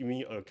just give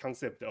me a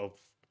concept of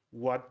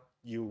what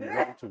you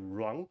want to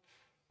run.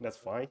 That's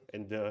fine.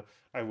 And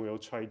I will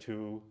try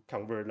to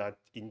convert that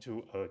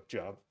into a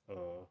job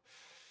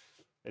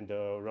and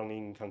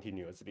running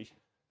continuously.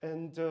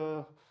 And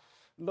the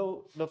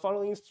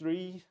following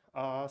three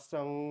are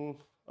some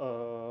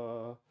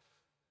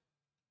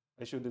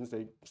I shouldn't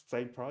say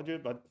side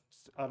project, but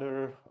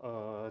other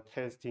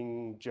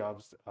testing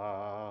jobs.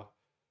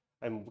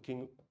 I'm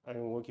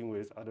working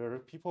with other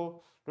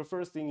people. The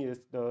first thing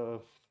is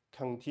the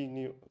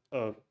continue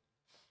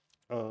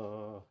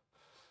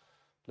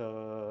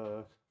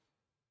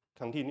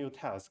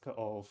task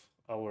of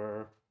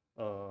our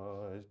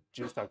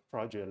GStack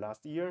project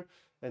last year,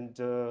 and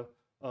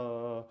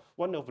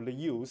one of the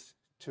use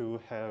to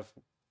have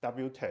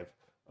WTAP,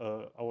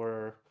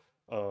 our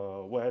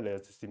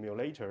wireless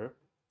simulator.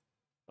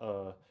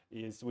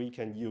 Is we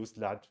can use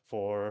that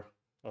for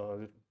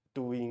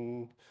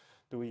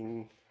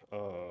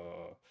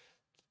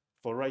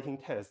for writing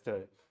tests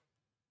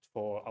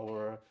for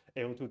our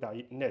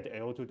net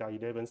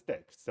L2.11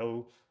 stack.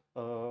 So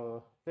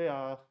there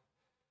are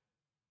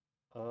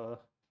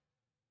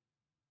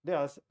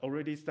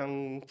already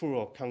some proof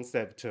of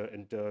concept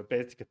and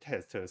basic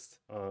tests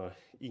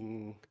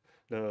in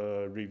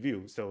the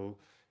review. So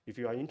if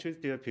you are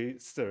interested,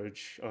 please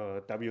search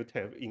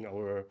WTAP in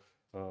our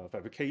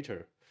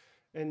fabricator.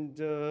 And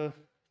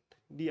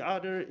the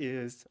other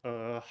is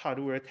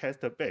hardware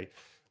test bay.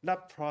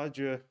 That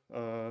project,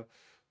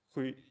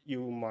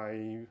 you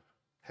might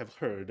have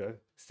heard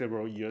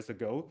several years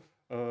ago,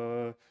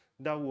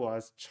 that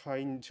was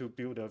trying to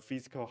build a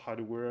physical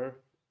hardware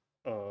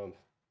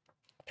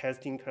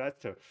testing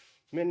cluster,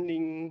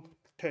 mainly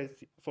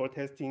for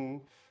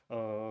testing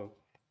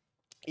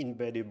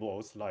embedded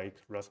boards like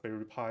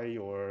Raspberry Pi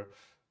or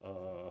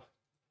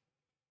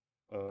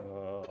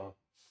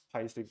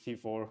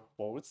Pi64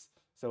 boards.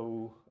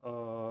 So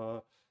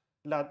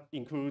that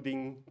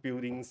including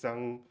building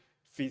some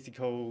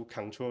physical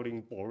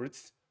controlling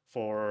boards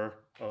for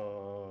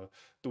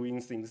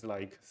doing things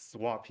like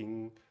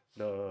swapping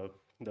the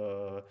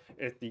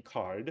SD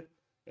card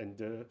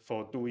and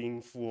for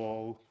doing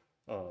full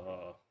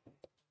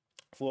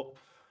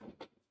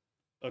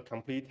a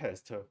complete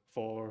test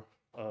for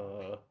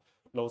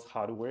those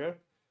hardware.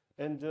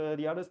 And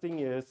the other thing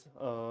is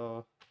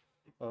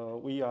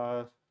we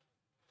are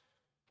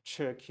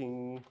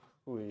checking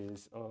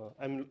with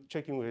I'm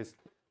checking with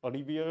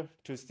Olivia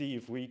to see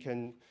if we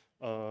can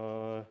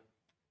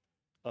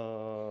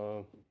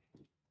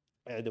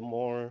add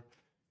more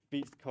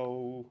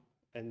physical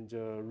and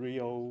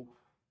real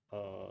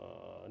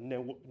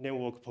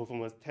network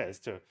performance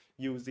test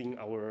using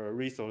our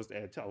resource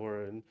at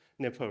our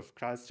network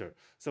cluster.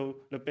 So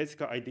the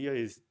basic idea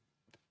is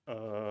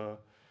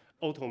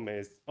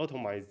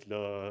automate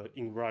the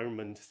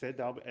environment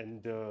setup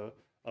and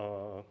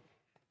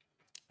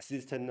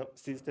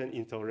system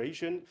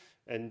installation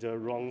and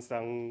run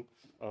some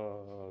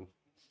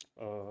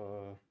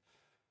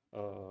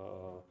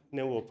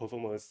network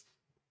performance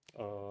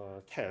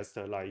tests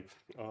like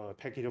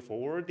packet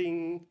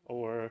forwarding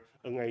or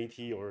NAT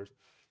or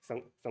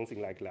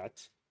something like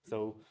that.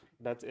 So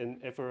that's an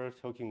effort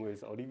talking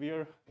with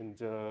Olivia, and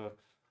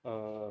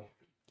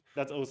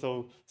that's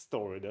also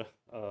stored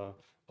a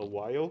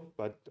while,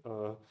 but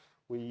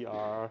we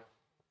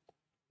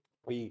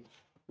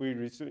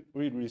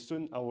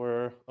resume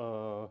our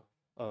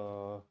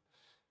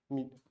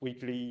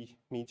weekly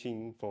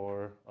meeting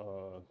for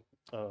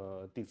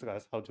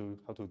discuss how to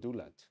do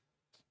that.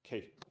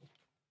 Okay.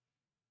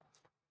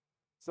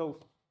 So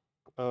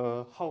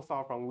how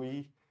far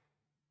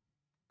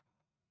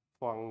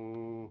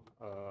from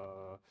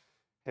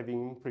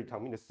having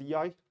pre-committed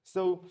CI?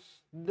 So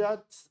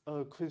that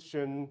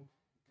question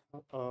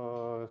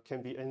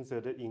can be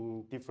answered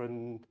in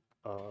different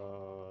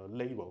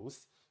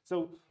labels.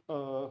 So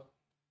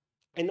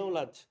I know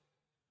that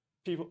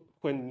people,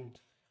 when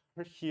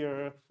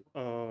hear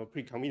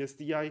pre-committed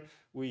CI,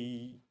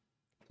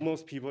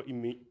 most people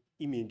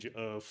image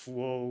a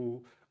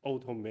full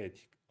automized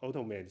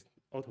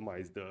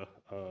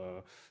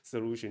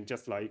solution,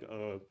 just like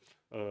a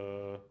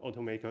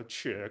automaker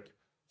check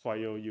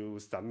while you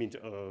submit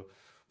a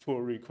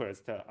pull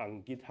request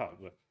on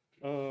GitHub.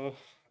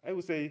 I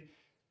would say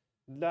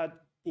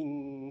that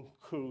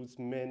includes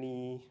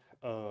many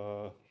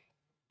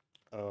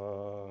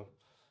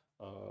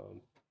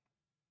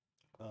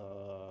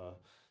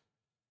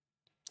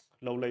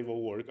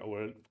low-level work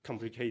or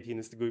complicated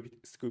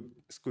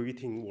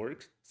scripting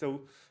work.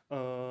 So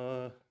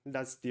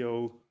that's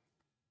still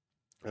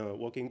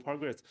work in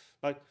progress.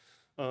 But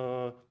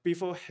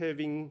before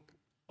having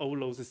all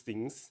those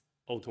things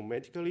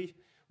automatically,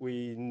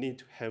 we need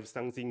to have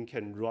something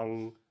can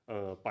run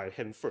by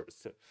hand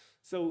first.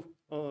 So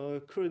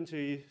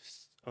currently,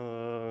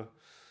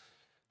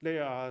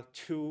 there are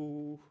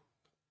two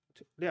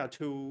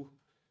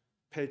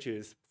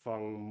patches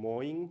from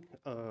Moin,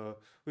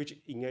 which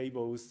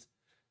enables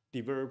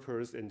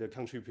developers and the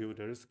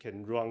contributors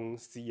can run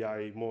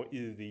CI more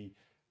easily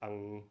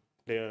on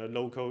their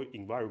local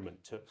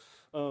environment.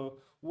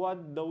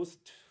 What those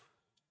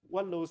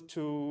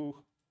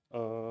two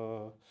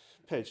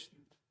patches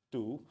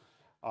do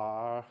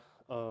are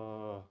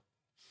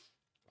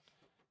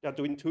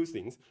doing two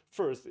things.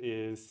 First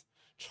is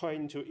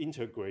trying to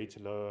integrate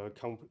the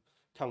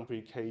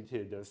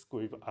complicated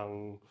script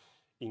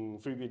in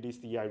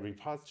FreeBSD CI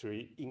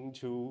repository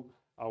into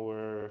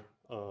our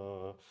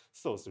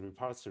source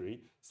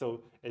repository.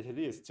 So at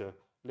least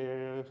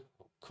there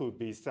could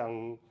be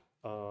some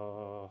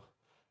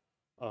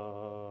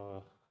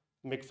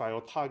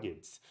makefile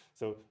targets.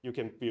 So you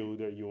can build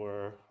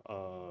your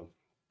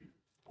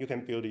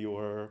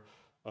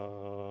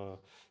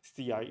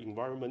CI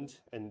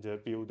environment and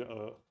build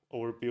a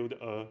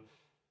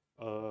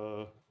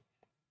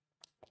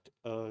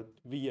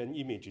VM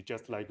image,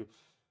 just like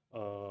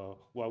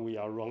what we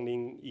are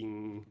running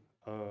in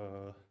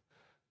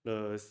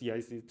the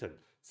CI system.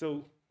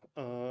 So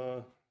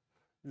those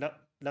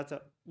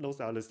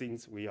are the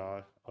things we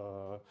are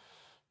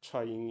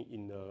trying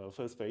in the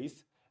first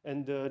phase.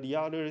 And the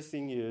other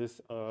thing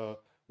is,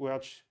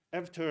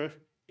 after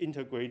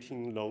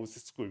integrating those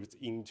scripts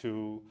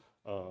into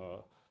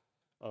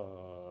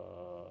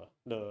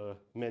the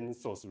main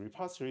source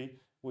repository,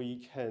 we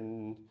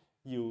can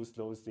use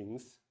those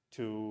things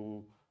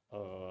to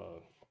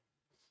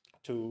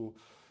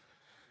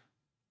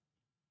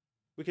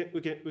we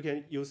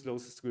can use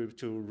those scripts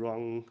to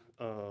run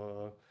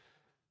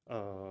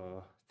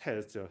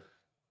tests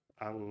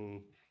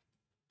on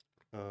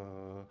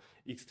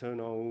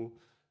external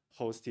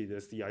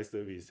hosted CI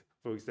service.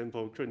 For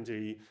example,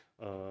 currently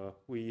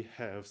we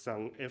have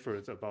some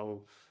efforts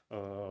about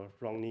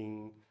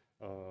running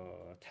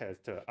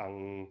tests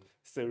on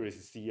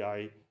service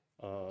CI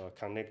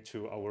connect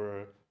to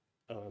our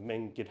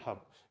main GitHub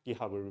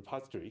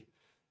repository.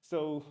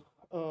 So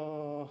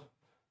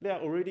there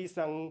are already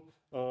some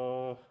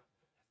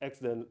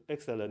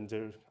excellent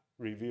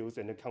reviews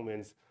and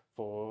comments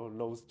for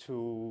those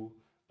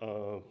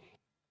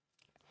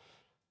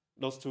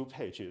two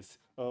pages.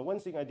 One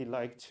thing I'd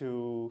like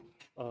to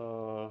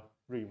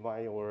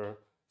remind or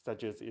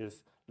suggest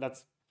is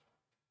let's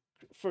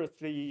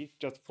firstly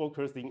just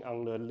focusing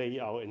on the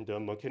layout and the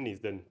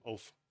mechanism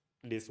of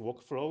this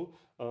workflow.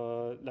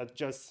 Let's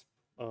just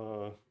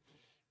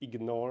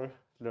ignore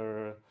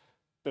the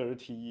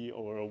dirty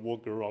or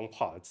workaround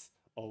parts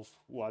of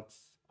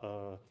what's,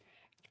 I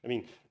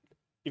mean,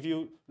 if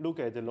you look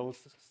at those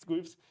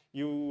scripts,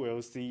 you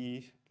will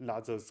see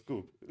lots of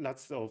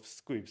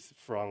scripts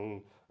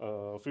from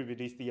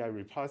FreeBSD CI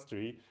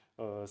repository,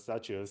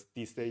 such as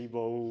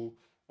disable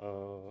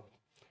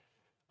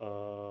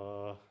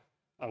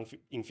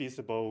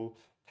invisible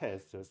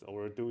tests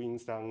or doing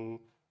some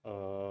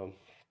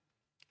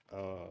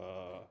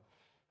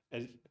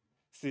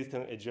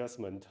system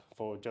adjustment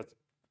for just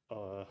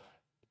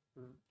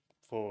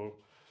for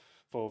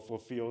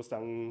fulfill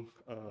some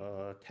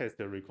test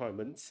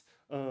requirements.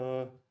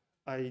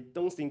 I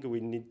don't think we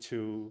need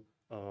to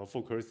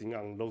focusing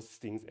on those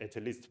things at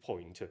this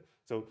point.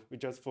 So we're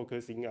just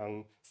focusing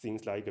on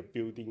things like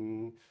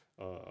building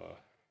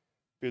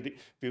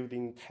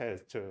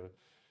test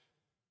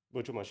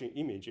virtual machine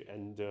image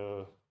and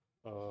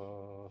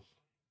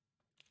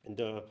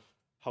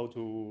how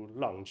to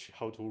launch,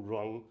 how to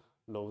run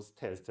those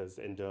tests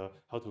and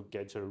how to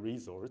get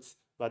results.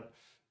 But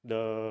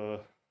the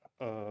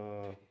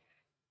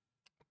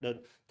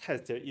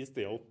test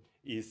itself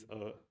is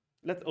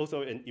that's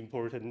also an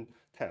important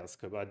task,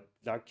 but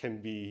that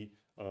can be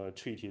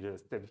treated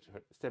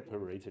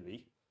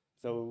separately.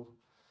 So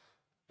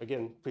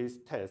again, please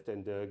test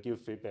and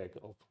give feedback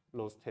of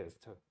those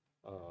tests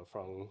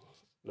from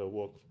the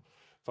work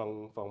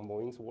from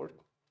Moin's work.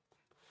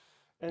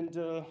 And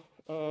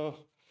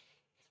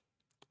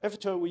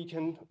after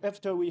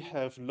we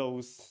have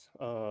those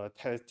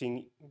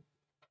testing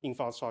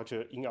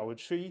infrastructure in our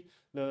tree,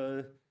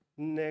 the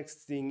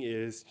next thing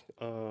is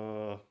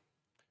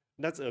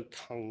that's a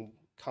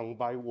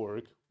combined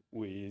work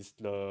with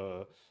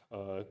the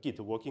Git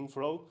working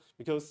flow,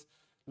 because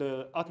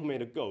the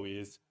ultimate goal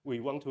is we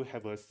want to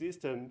have a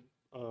system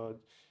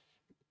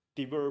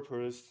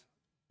developers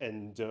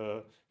and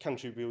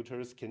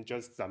contributors can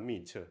just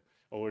submit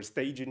or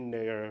staging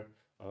their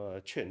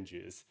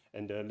changes,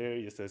 and there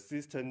is a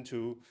system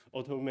to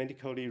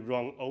automatically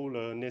run all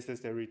the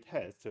necessary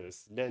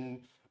tests.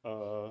 Then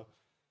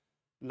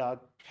that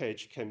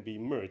page can be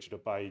merged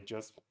by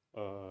just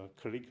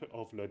click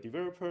of the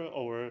developer,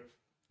 or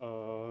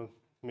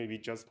maybe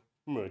just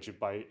merged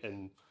by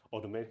an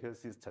automated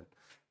system.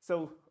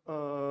 So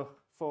for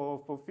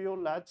fulfill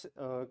that,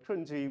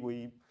 currently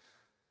we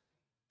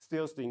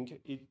still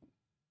think it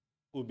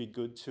would be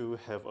good to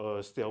have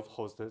a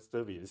self-hosted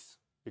service,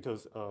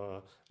 because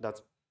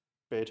that's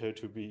better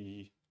to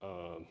be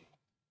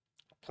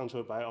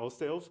controlled by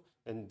ourselves,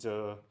 and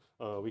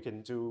we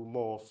can do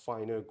more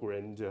finer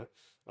grained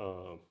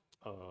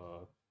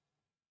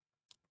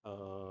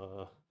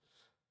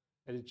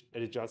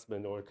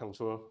adjustment or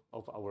control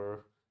of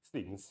our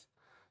things.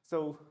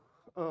 So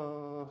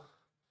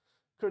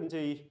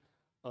currently,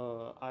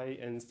 I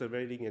am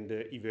surveying and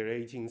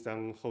evaluating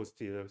some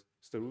hosted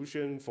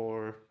solution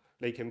for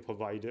they can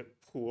provide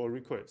pull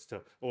request,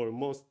 or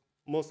most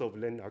of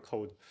them are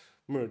called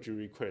merge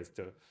request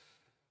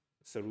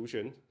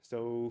solution.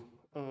 So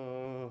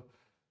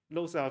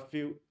those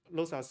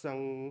are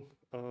some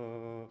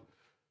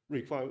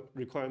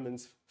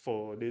requirements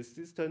for this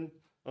system.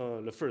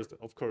 The first,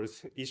 of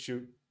course, it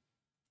should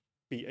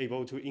be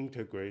able to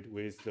integrate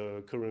with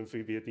the current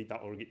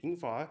FreeBSD.org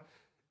infra,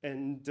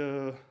 and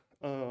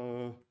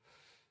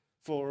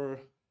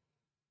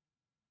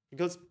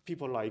because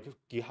people like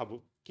GitHub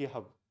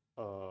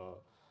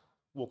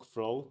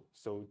workflow,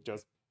 so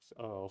just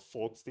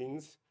fork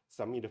things,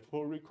 submit a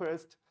pull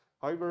request.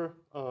 However,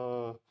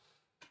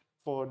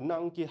 for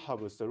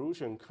non-GitHub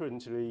solution,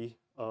 currently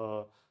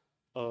a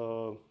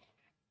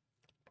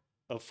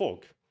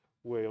fork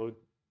will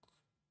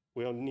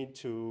need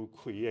to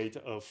create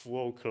a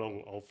full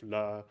clone of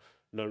the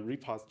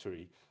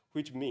repository,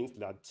 which means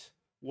that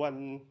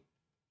one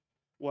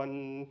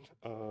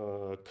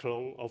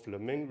clone of the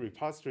main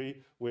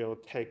repository will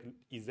take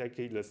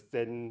exactly the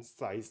same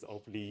size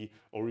of the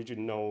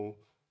original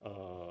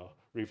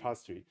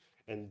repository.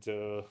 And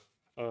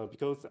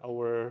because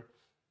our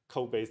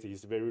code base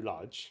is very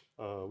large,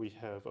 we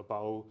have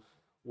about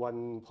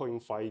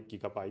 1.5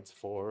 gigabytes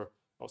for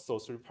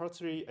source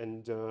repository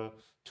and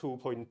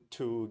 2.2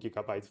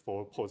 gigabytes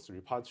for post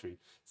repository.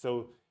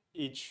 So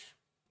each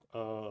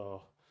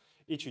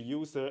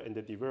user and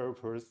the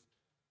developers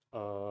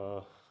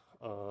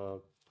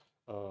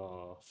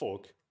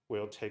fork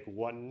will take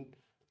 1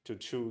 to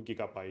 2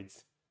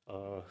 gigabytes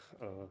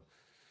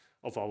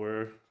of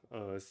our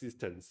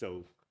system.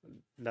 So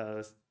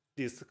this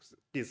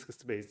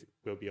space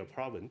will be a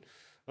problem.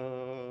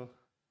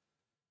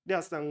 There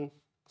are some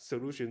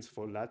solutions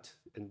for that,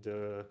 and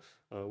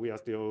we are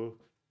still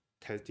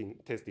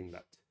testing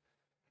that.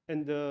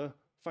 And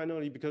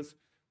finally, because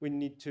we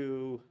need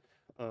to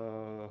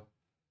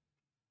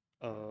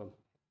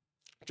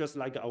just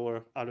like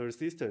our other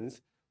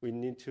systems, we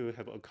need to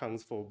have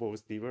accounts for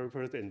both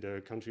developers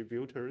and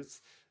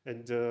contributors.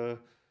 And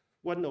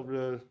one of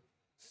the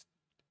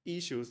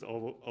issues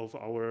of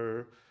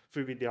our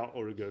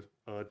FreeBSD.org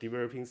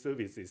developing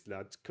service is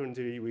that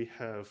currently we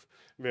have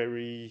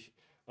very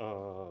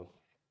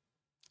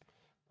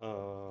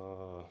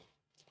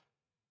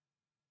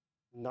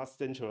not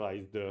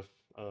centralized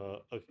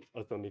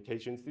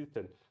authentication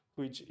system,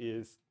 which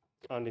is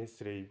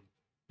honestly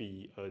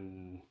be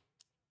an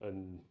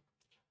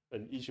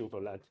issue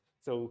for that.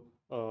 So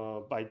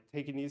by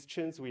taking this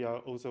chance, we are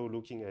also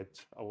looking at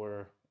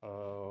our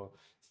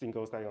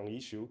single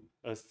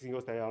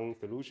sign-on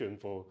solution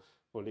for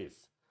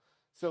this.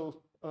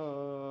 So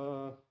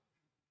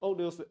all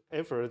those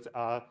efforts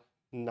are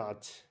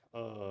not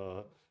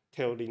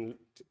telling.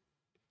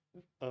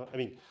 I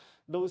mean,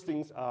 those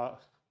things are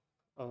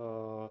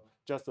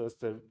just a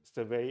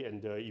survey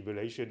and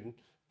evaluation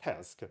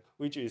task,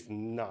 which is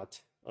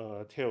not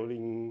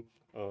telling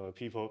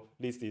people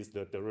this is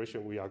the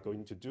direction we are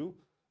going to do.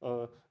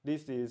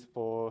 This is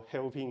for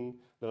helping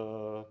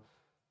the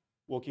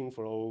working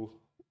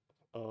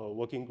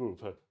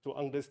group to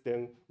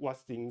understand what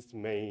things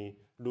may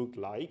look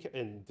like,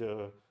 and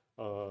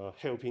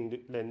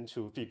helping them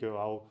to figure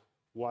out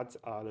what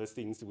are the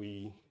things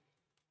we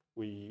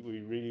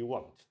really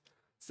want.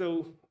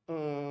 So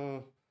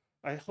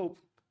I hope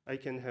I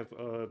can have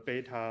a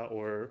beta,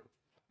 or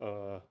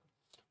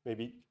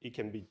maybe it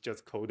can be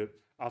just called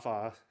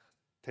alpha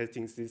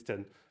testing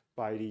system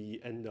by the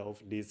end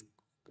of this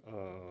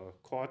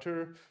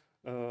quarter.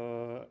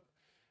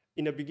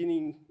 In the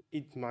beginning,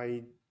 it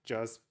might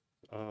just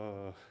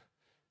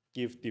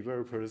give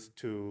developers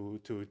to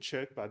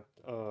check, but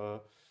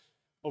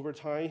over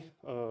time,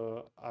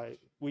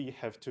 we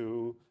have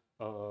to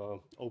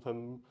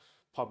open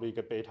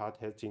public beta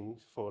testing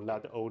for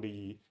not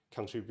only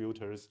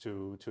contributors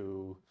to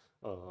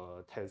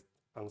test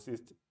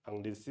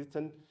on this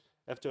system.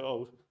 After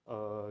all,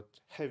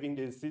 having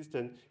this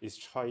system is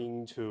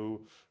trying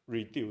to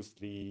reduce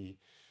the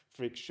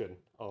friction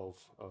of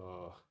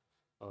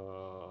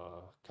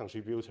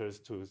contributors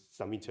to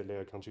submit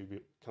their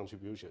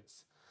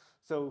contributions.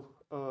 So,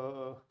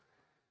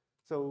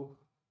 so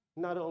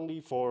not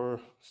only for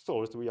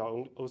source, we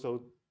are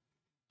also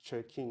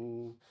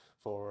checking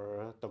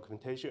for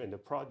documentation and the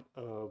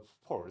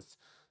ports.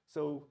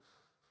 So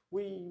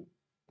we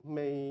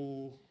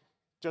may,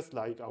 just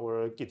like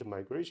our Git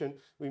migration,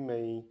 we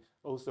may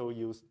also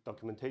use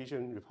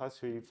documentation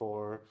repository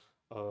for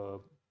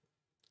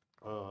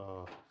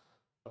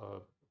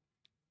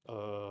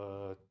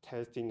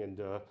testing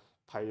and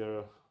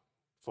pilot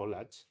for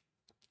that.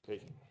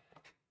 Okay.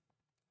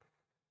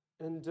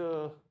 And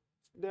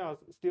there are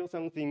still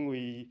something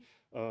we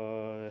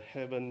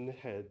haven't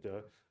had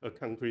a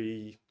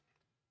concrete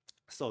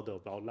thought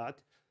about that.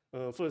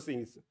 First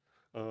thing is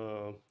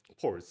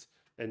ports,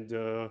 and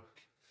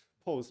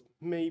ports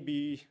may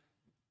be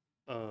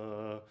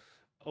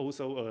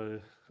also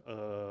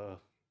a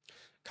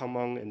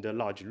common and a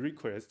large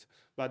request,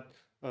 but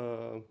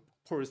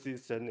port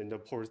system and the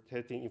port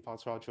testing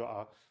infrastructure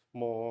are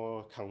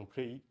more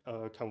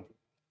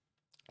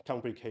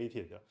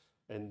complicated,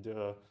 and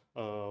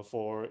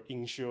for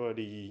ensure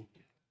the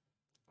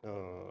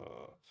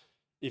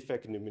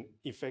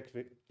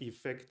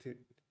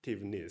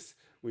effectiveness,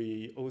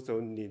 we also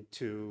need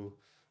to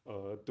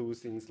do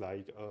things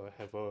like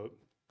have a,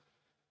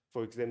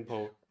 for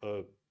example,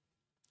 a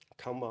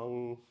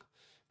common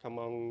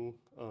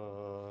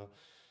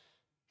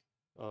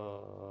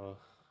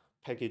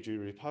package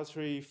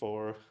repository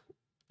for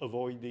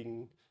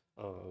avoiding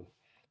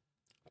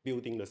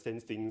building the same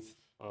things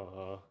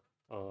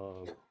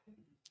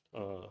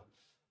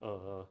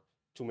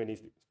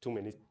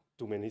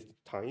too many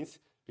times,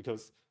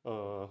 because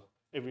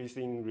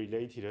everything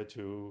related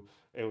to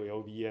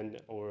LLVM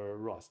or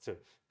Rust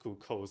could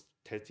cause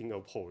testing a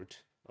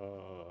port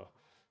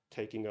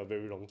taking a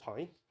very long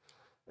time.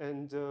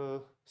 And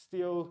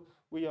still,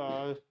 we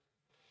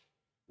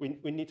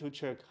need to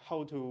check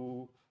how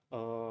to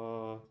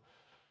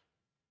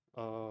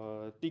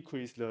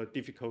decrease the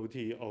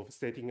difficulty of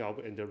setting up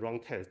and run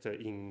tests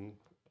in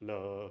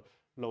the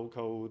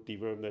local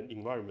development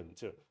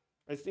environment.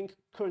 I think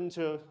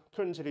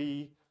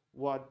currently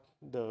what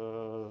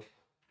the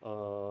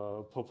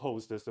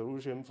proposed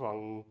solution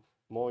from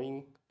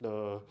Moin,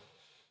 the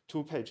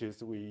 2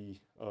 pages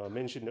we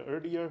mentioned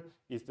earlier,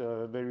 is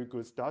a very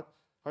good start.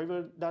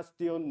 However, that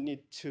still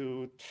need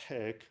to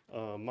take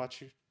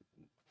much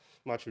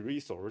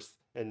resource,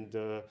 and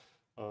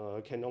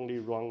can only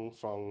run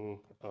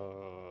from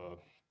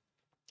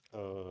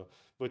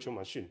virtual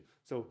machine.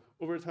 So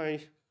over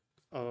time,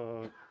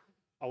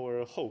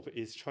 our hope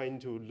is trying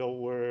to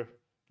lower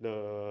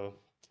the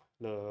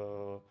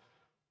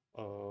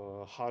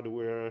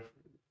hardware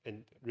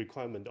and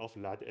requirement of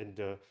that,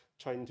 and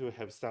trying to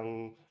have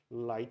some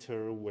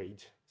lighter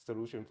weight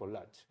solution for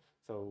that.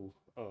 So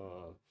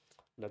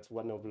that's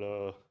one of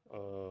the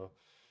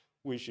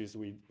wishes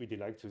we'd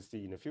like to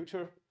see in the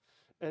future.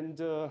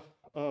 And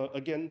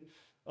again,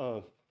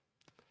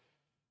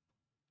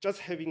 just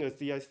having a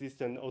CI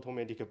system,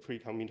 automatic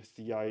pre-commit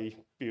CI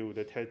build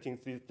testing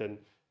system,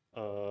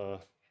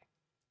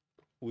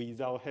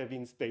 without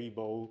having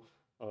stable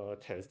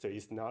test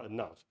is not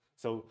enough.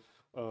 So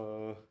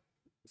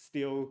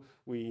still,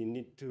 we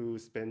need to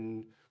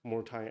spend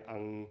more time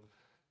on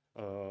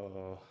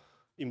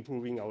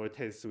improving our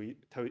test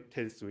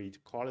suite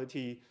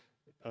quality.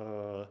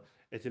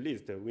 At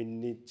least we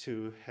need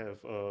to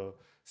have a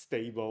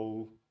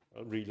stable,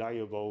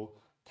 reliable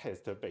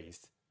test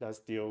base. That's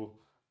still,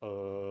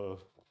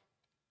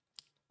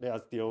 there are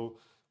still,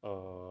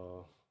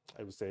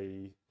 I would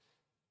say,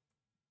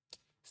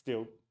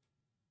 still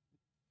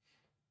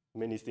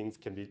many things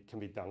can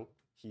be done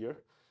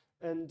here.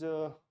 And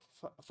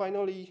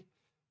finally,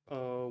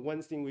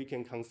 one thing we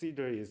can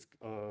consider is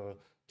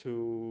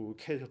to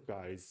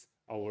categorize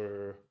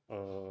our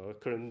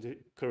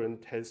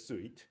current test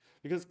suite,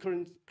 because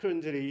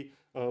currently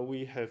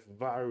we have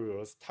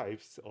various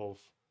types of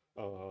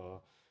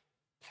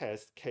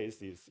test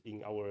cases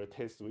in our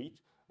test suite,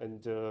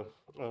 and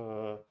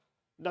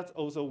that's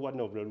also one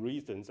of the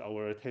reasons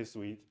our test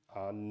suite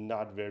are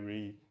not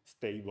very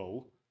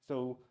stable.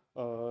 So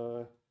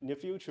in the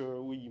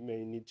future, we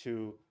may need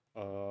to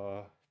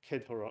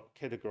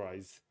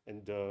categorize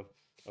and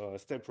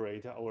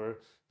separate our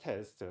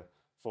tests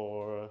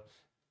for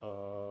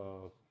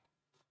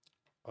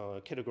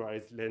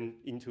categorize them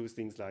into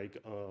things like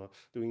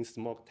doing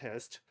smoke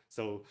test,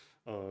 so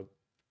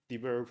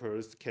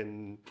developers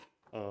can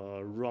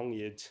run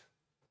it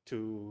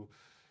to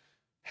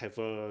have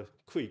a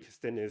quick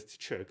status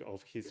check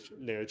of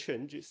their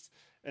changes.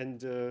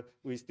 And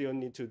we still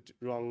need to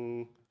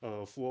run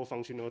full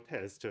functional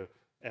test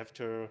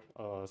after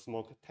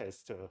smoke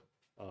test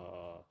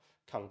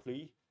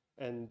complete.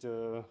 And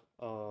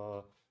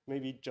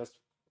maybe just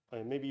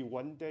maybe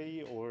one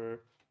day or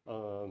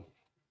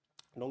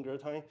longer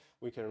time,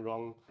 we can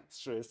run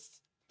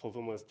stress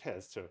performance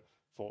test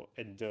for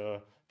and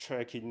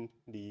tracking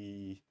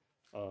the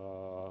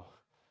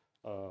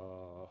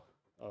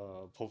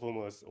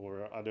performance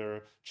or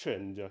other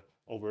trend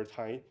over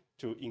time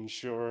to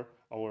ensure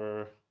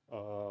our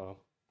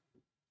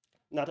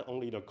not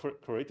only the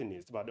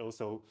correctness, but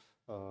also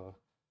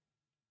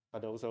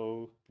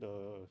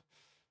the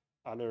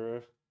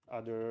other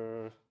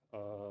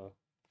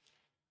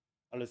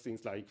other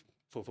things like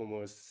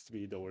performance,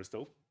 speed, or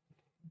so.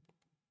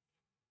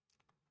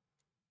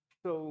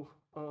 So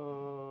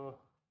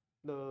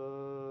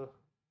the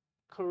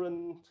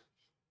current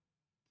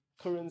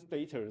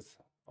status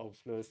of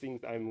the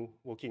things I'm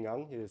working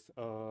on is,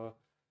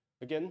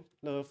 again,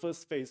 the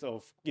first phase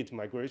of Git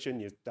migration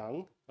is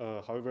done.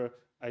 However,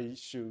 I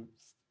should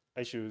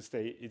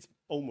say it's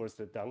almost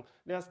done.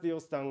 There are still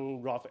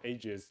some rough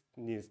edges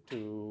needs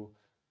to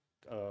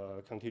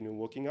continue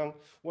working on.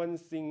 One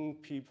thing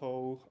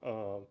people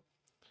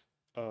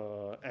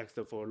asked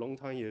for a long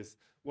time is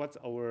what's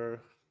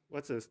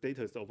the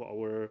status of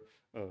our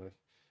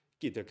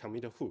Git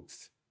commit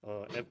hooks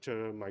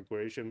after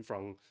migration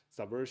from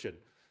Subversion.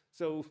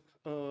 So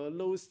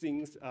those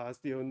things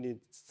still need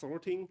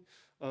sorting,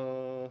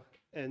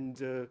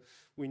 and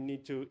we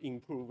need to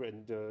improve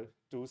and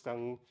do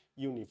some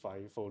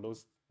unify for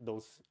those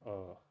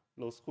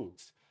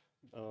hooks,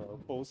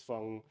 both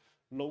from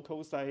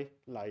local side,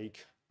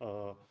 like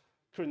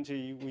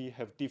currently we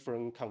have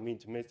different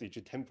commit message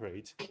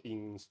template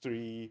in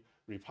 3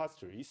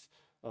 repositories.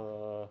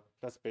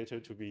 That's better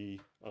to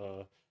be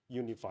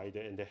unified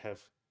and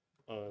have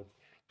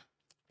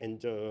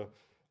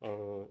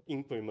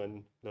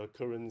implement the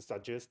current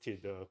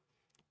suggested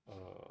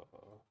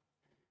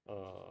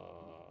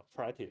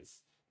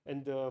practice.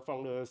 And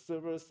from the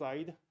server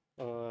side,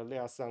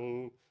 there are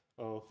some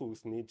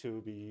hooks need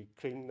to be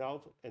cleaned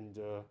up and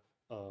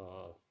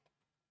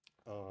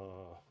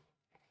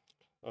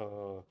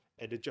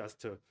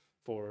adjust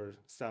for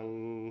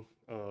some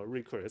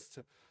requests.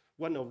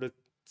 One of the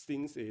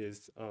things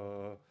is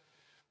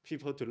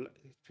people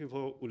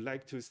would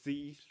like to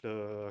see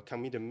the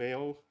commit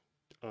mail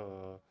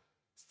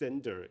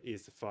sender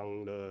is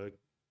from the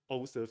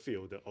author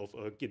field of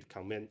a Git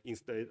command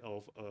instead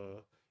of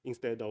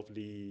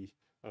the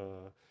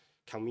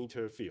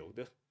committer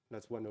field.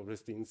 That's one of the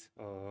things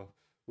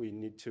we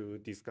need to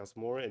discuss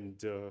more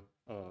and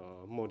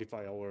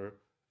modify our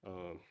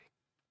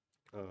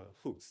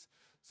hooks.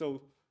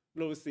 So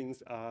those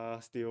things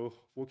are still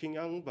working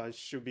on, but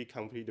should be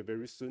completed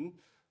very soon.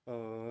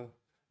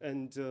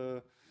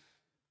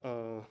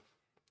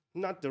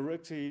 Not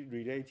directly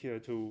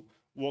related to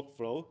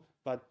workflow,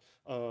 but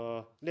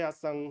there are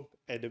some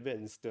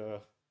advanced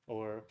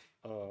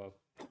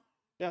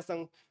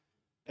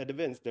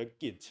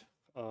Git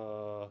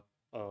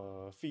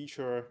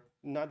feature,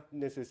 not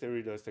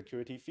necessarily the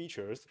security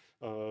features.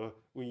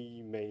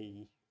 We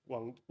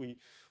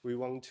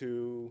want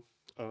to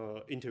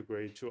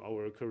integrate to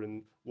our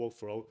current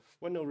workflow.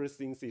 One of the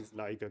things is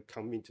like a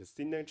commit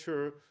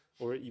signature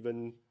or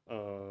even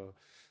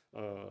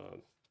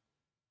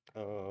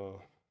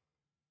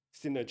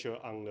signature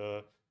on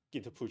the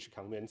Git push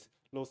comments.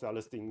 Those are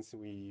the things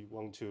we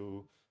want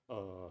to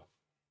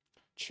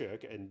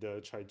check and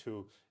try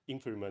to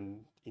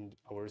implement in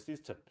our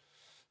system.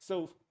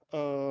 So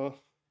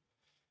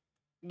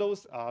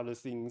those are the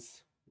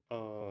things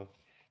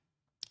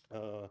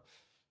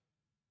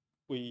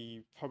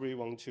we probably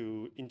want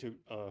to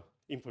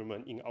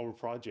implement in our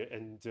project,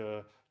 and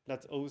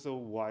that's also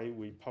why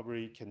we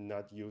probably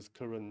cannot use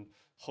current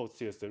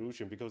hosted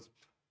solution, because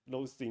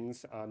those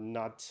things are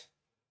not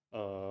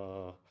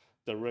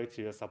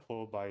directly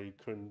supported by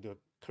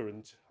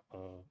current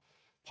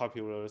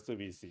popular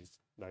services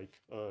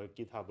like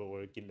GitHub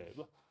or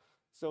GitLab.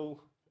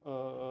 So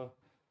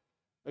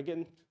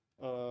again,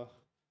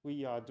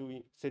 we are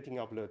setting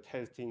up the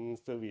testing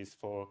service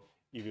for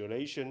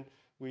evaluation.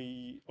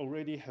 We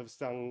already have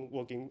some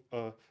working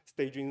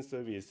staging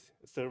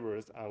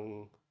servers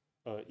on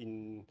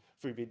in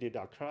FreeBSD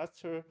data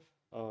cluster,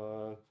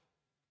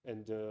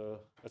 and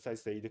as I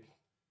said,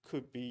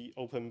 could be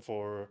open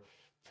for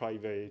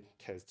private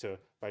test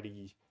by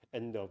the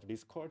end of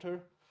this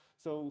quarter.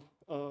 So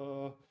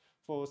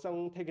for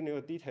some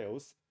technical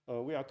details,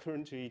 we are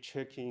currently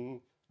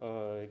checking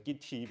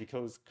Git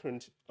because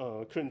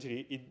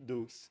currently it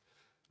looks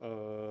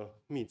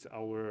meets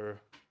our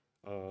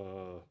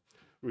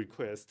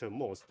request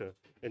most,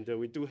 and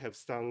we do have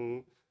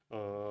some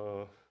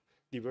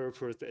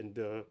developers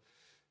and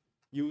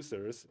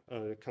users,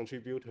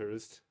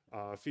 contributors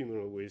are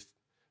familiar with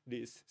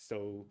this,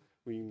 so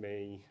we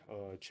may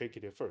check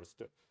it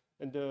first.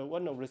 And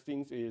one of the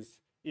things is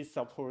it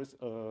supports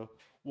a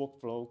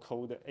workflow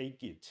called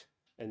agit,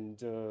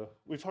 and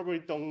we probably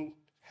don't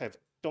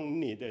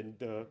need, and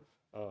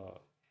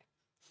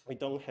we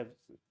don't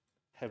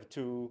have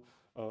to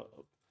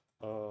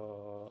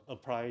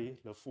apply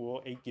the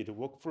full agit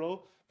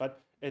workflow,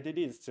 but at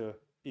least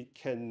it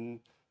can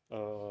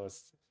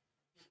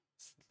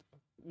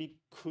it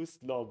could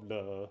solve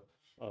the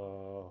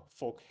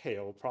fork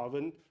hell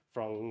problem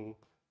from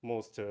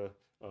most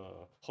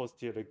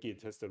hosted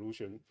Git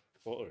solution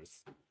for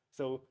us.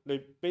 So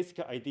the basic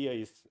idea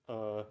is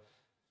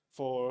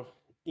for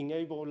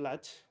enable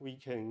that, we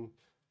can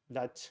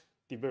let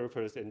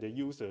developers and the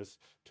users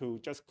to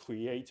just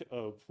create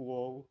a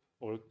pull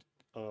or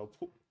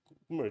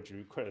merge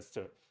request.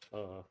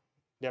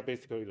 They're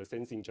basically the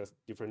same thing, just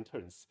different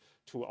terms,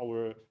 to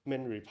our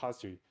main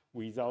repository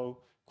without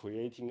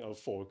creating a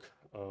fork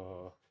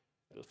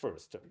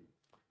first.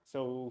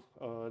 So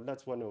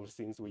that's one of the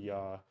things we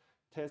are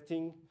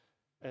testing,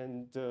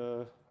 and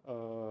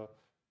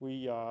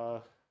we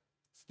are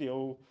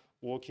still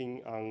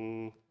working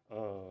on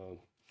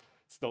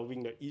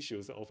solving the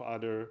issues of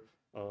other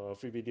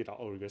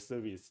FreeBSD.org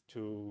service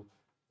to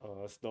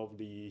solve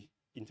the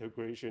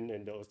integration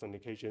and the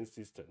authentication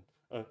system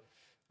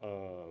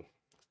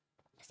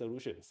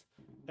solutions.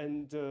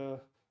 And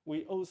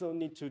we also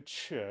need to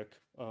check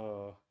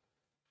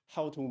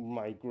how to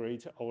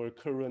migrate our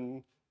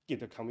current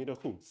Git commit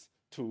hooks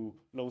to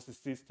those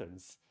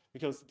systems,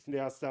 because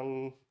there are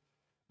some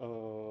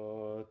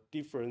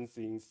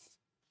differences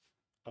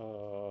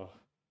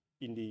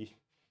in the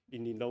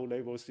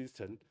low-level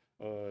system,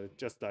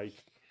 just like,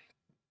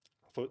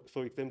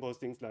 for example,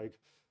 things like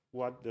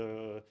what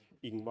the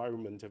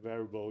environment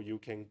variable you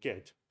can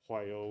get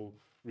while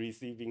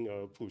receiving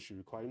a push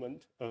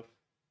requirement,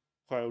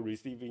 while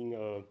receiving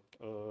a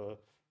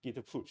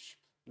Git push.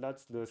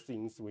 That's the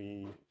things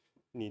we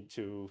need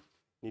to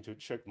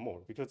check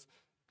more, because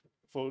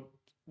for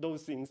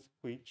those things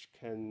which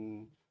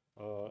can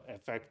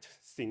affect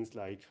things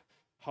like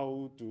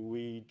how do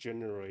we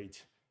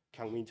generate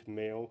commit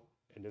mail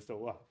and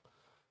so on.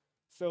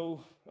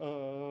 So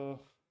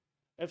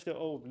after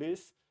all of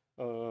this,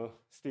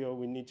 still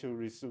we need to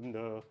resume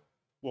the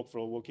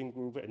workflow working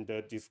group and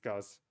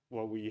discuss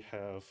what we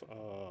have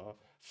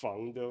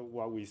found,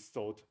 what we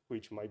thought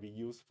which might be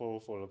useful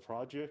for the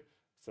project.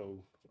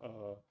 So,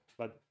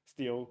 but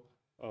still,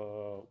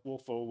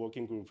 workflow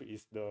working group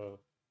is the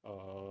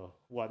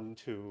one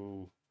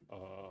to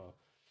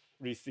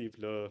receive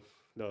the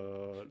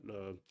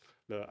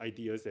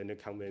ideas and the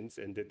comments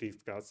and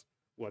discuss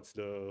what's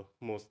the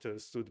most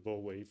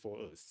suitable way for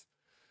us.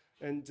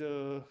 And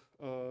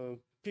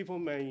people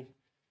may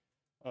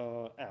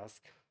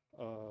ask,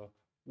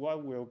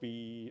 what will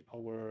be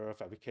our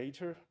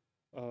fabricator?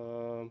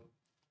 The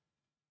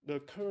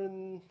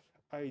current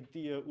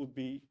idea would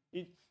be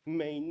it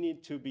may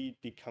need to be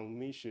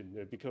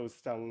decommissioned because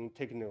some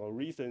technical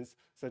reasons,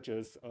 such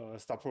as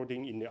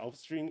supporting in the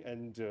upstream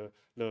and the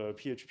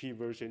PHP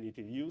version it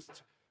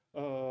used.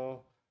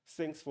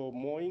 Thanks for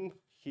Moin.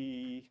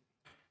 He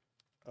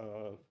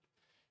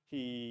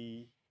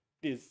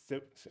did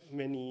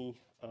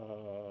many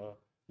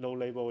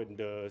low-level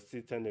and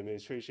system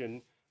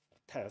administration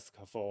tasks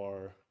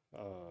for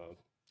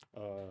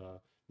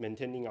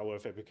maintaining our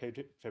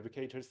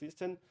fabricator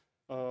system.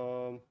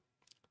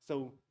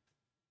 So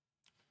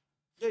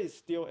there is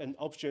still an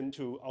option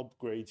to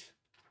upgrade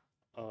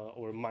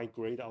or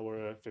migrate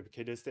our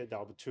fabricator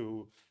setup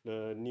to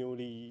the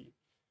newly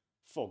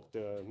forked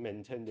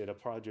maintained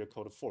project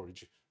called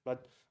Forge.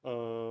 But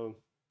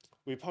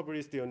we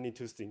probably still need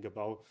to think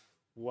about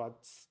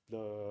what's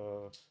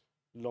the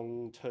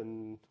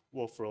long-term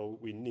workflow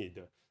we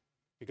need,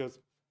 because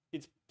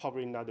it's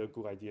probably not a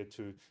good idea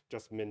to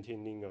just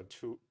maintaining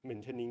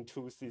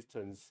two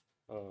systems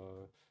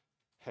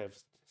have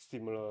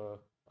similar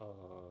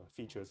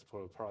features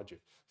for a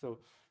project. So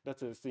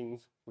that's the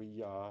things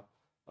we are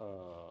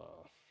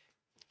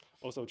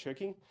also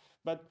checking.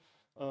 But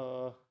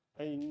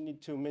I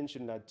need to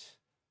mention that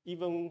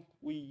even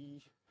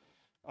we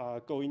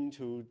are going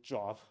to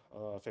drop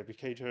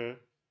Fabricator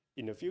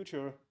in the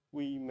future,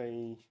 we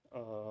may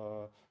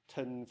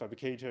turn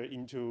Fabricator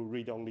into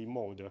read-only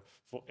mode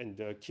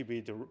and keep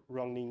it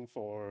running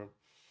for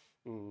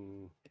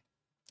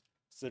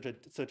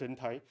certain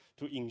time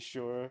to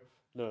ensure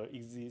the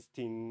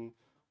existing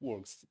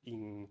works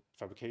in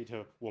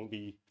Fabricator won't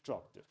be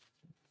dropped.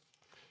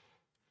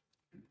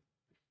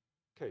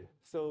 Okay,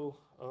 so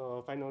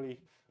finally,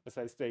 as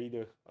I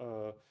said,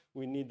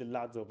 we need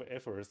lots of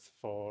efforts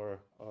for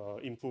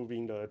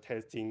improving the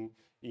testing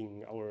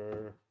in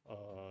our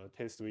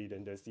test suite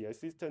and the CI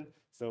system.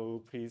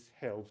 So please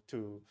help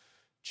to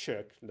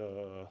check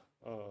the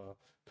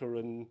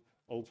current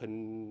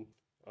open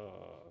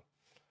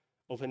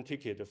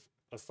ticket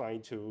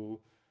assigned to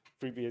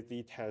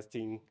FreeBSD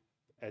testing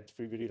at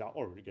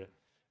freebsd.org.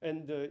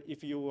 And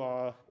if you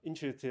are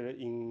interested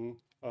in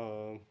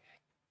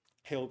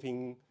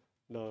helping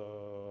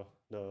the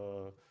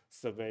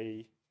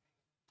survey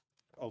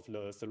of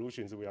the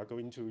solutions we are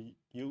going to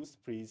use,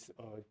 please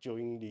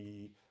join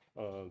the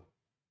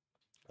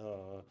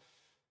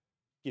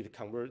Git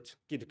convert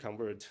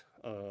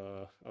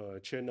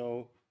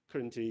channel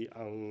currently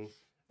on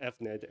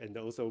FNet and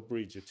also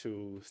bridge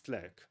to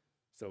Slack.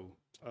 So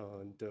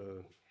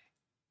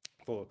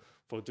for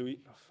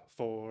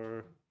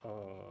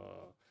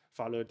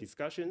further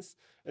discussions,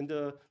 and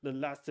the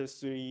last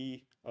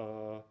three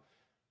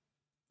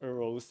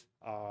arrows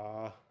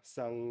are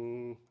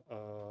some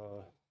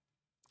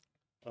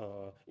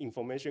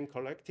information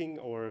collecting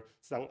or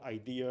some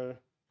idea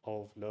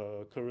of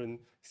the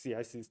current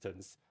CI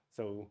systems.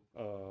 So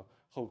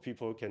hope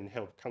people can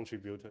help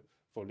contribute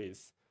for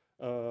this.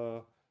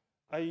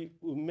 I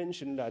would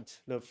mention that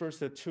the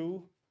first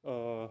two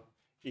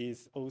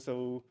is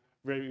also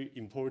very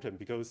important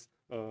because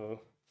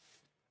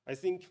I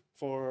think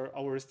for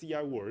our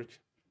CI work,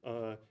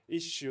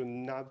 it should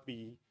not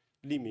be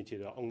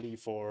limited only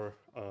for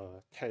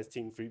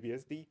testing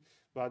FreeBSD,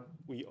 But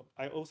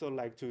I also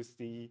like to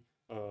see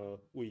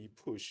we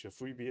push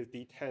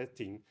FreeBSD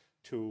testing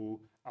to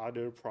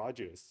other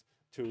projects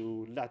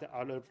to let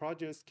other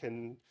projects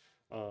can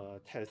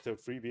test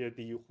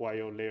FreeBSD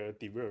while their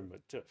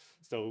development.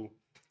 So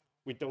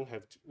we don't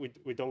have to,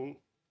 we don't,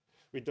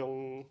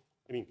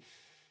 I mean,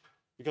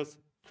 because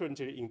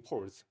currently in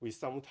ports, we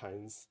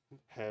sometimes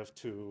have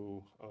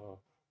to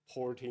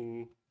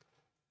porting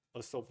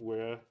a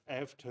software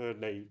after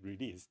they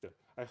released.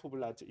 I hope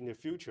that in the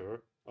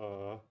future,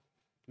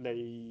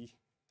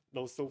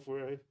 those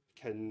software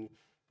can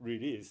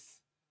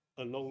release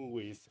along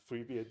with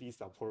FreeBSD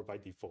support by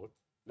default.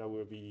 That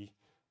will be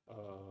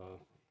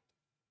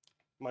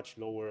much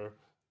lower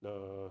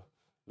the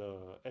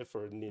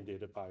effort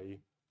needed by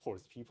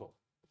ports people.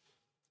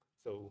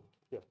 So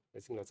yeah, I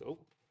think that's all.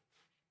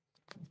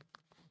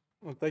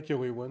 Well, thank you,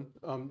 Wei-Wen.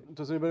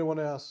 Does anybody want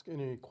to ask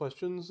any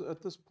questions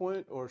at this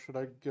point, or should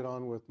I get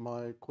on with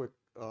my quick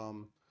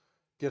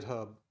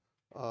GitHub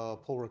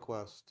pull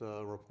request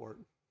report?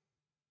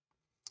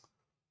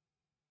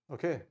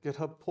 Okay,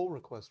 GitHub pull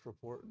request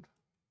report.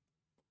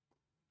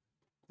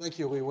 Thank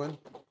you, Wei-Wen.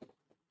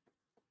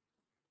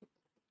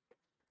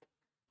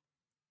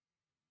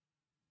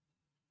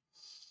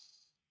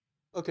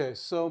 Okay,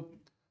 so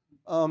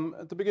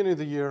at the beginning of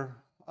the year,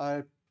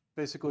 I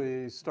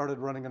basically started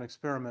running an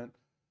experiment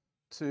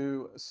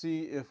to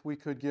see if we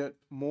could get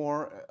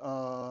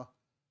more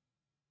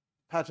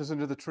patches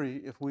into the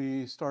tree if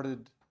we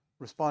started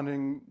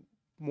responding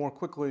more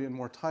quickly and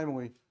more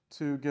timely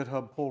to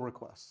GitHub pull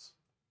requests.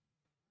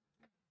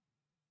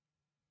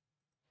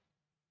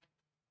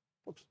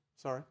 Oops,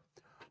 sorry.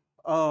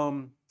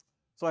 So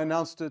I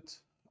announced it.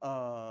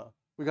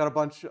 We got a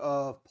bunch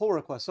of pull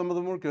requests. Some of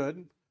them were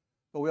good,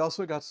 but we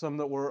also got some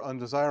that were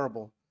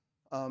undesirable.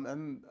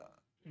 And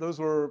those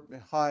were,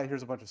 hi,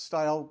 here's a bunch of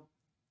style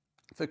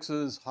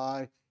fixes,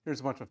 hi,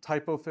 here's a bunch of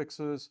typo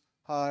fixes,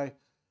 hi,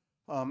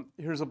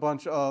 here's a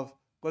bunch of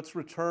let's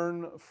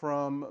return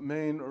from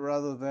main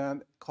rather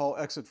than call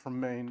exit from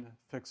main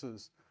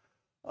fixes.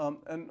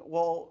 And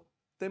while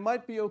they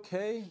might be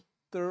okay,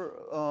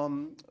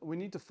 we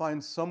need to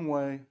find some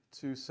way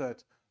to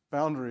set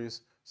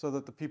boundaries so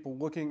that the people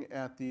looking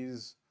at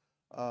these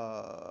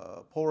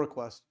pull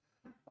requests,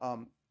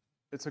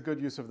 it's a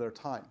good use of their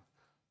time.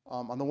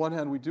 On the one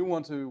hand, we do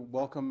want to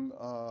welcome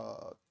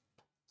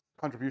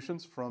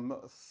contributions from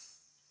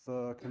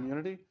the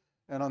community.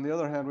 And on the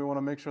other hand, we want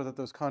to make sure that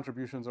those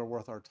contributions are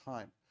worth our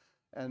time.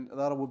 And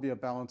that will be a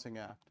balancing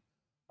act.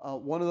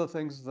 One of the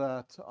things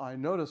that I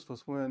noticed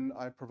was when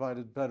I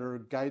provided better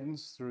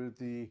guidance through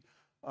the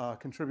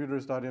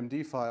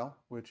contributors.md file,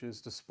 which is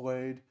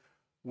displayed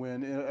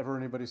whenever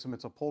anybody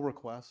submits a pull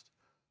request,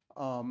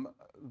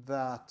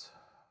 that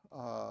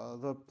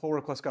the pull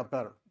request got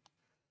better.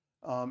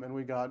 And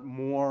we got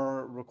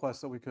more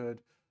requests that we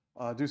could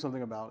do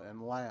something about and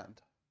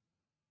land.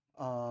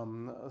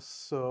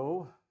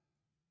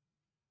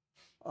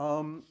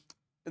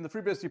 In the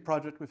FreeBSD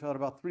project, we've had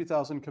about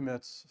 3,000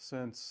 commits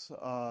since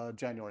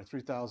January.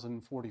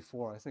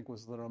 3,044, I think,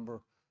 was the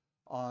number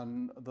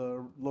on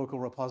the local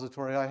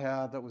repository I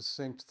had that was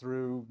synced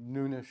through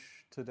noonish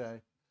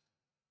today.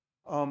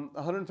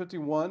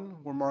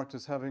 151 were marked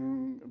as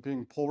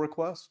being pull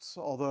requests,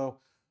 although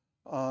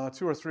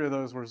 2 or 3 of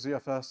those were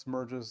ZFS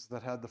merges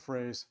that had the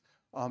phrase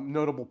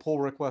notable pull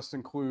request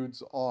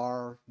includes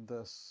are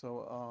this.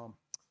 So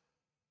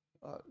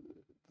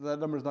that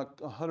number is not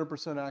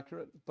 100%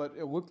 accurate, but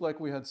it looked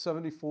like we had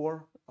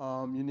 74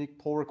 unique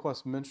pull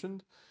requests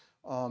mentioned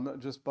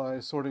just by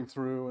sorting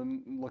through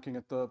and looking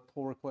at the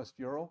pull request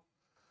URL.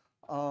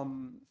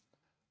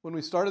 When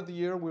we started the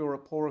year, we were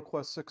at pull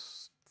request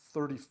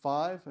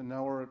 635, and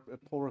now we're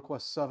at pull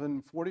request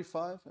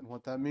 745. And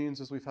what that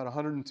means is we've had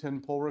 110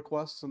 pull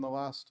requests in the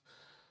last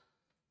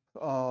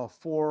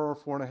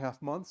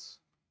 4.5 months.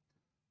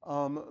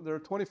 There are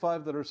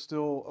 25 that are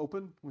still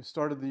open. We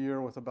started the year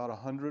with about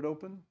 100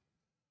 open.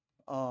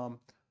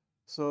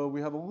 So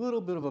we have a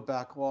little bit of a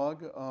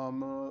backlog.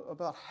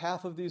 About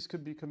half of these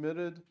could be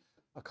committed.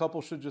 A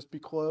couple should just be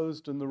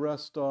closed, and the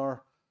rest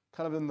are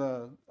kind of in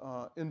the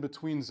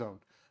in-between zone.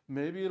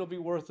 Maybe it'll be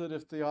worth it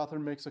if the author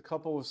makes a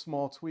couple of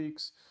small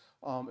tweaks.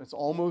 It's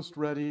almost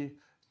ready.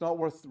 It's not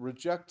worth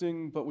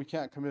rejecting, but we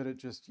can't commit it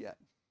just yet.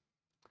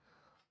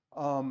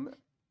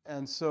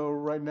 And so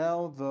right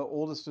now, the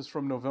oldest is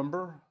from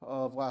November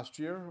of last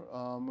year,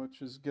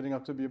 which is getting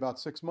up to be about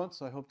 6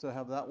 months. I hope to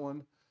have that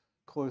one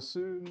closed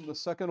soon. The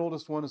second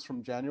oldest one is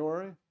from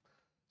January.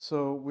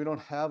 So we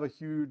don't have a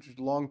huge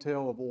long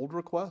tail of old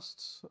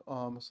requests.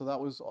 So that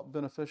was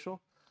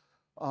beneficial.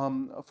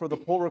 For the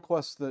pull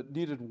requests that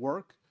needed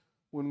work,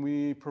 when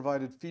we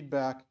provided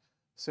feedback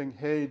saying,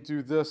 hey,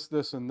 do this,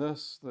 this, and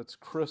this, that's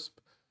crisp,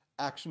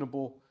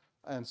 actionable,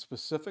 and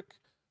specific,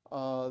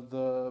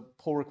 the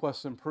pull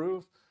requests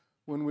improve.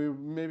 When we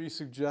maybe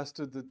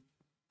suggested that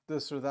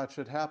this or that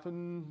should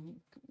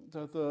happen,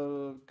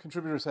 the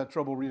contributors had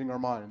trouble reading our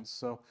minds.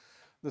 So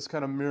this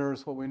kind of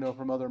mirrors what we know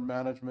from other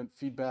management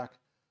feedback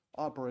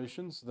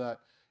operations, that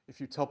if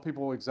you tell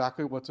people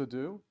exactly what to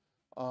do,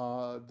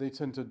 they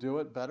tend to do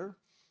it better.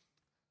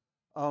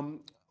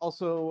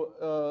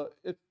 Also,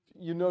 if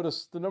you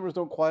notice, the numbers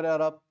don't quite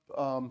add up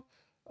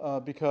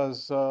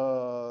because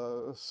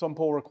some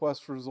pull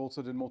requests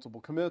resulted in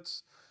multiple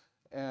commits,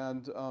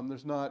 and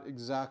there's not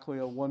exactly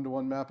a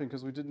one-to-one mapping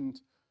because we didn't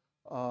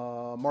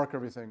mark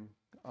everything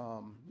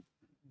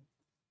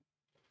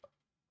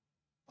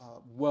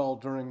well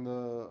during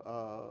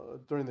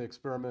the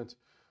experiment.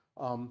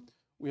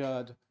 We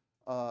had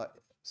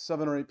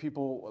 7 or 8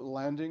 people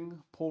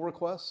landing pull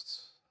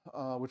requests,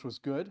 which was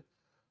good.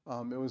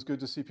 It was good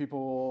to see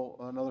people,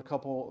 another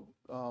couple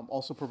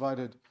also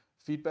provided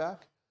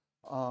feedback.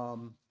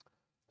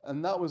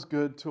 And that was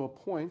good to a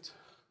point.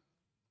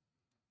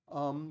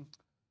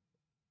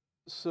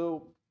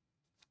 So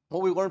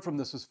what we learned from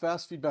this is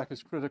fast feedback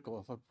is critical.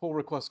 If a pull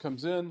request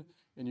comes in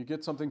and you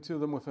get something to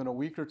them within a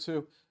week or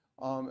two,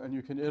 and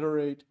you can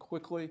iterate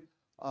quickly,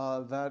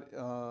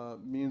 that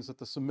means that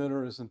the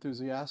submitter is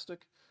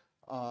enthusiastic,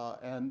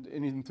 and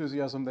any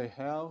enthusiasm they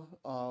have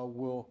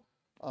will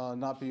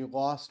not be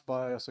lost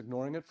by us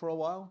ignoring it for a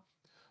while.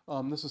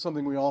 This is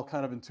something we all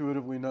kind of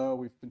intuitively know.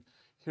 We've been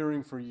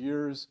hearing for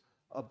years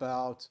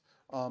about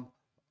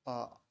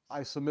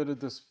I submitted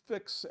this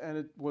fix and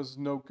it was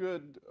no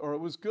good, or it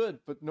was good,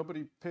 but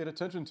nobody paid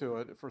attention to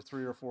it for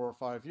 3 or 4 or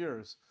 5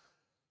 years.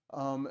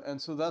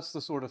 And so that's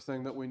the sort of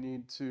thing that we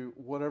need to,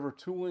 whatever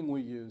tooling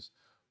we use,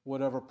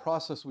 whatever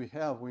process we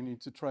have, we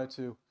need to try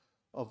to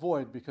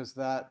avoid, because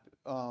that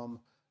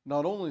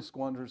not only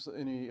squanders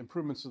any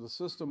improvements to the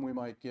system we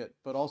might get,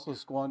 but also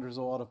squanders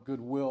a lot of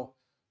goodwill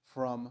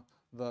from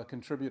the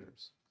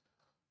contributors.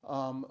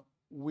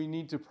 We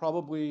need to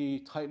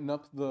probably tighten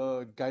up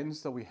the guidance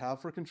that we have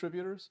for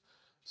contributors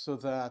so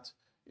that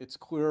it's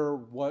clear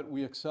what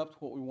we accept,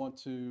 what we want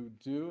to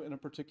do in a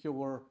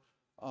particular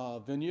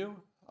venue.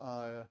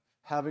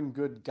 Having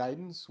good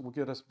guidance will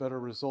get us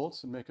better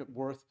results and make it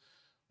worth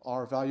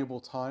our valuable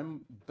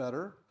time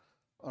better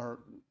or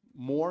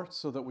more,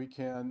 so that we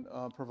can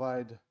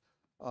provide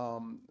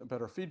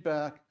better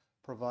feedback,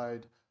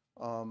 provide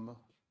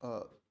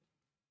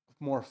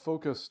more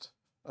focused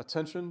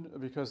attention,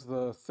 because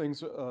the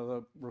things,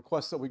 the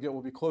requests that we get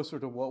will be closer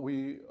to what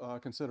we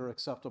consider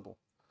acceptable.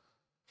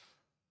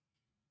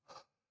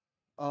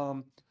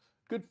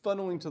 Good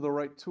funneling to the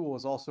right tool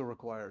is also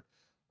required.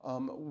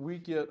 We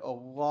get a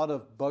lot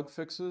of bug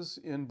fixes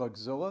in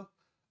Bugzilla,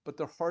 but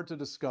they're hard to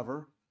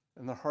discover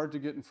and they're hard to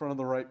get in front of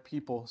the right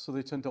people, so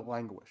they tend to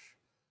languish.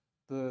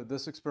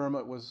 This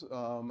experiment was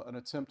an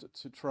attempt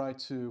to try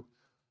to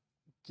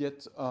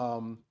get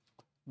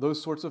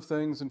those sorts of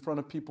things in front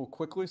of people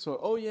quickly. So,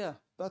 oh yeah,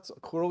 that's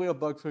clearly a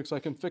bug fix, I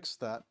can fix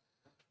that.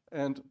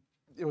 And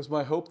it was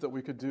my hope that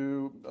we could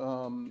do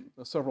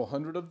several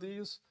hundred of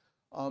these.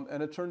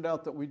 And it turned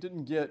out that we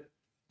didn't get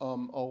a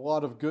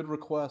lot of good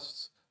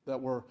requests that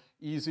were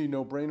easy,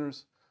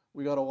 no-brainers.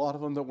 We got a lot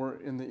of them that were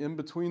in the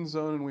in-between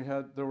zone,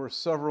 and there were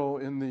several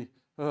in the,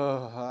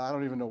 I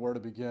don't even know where to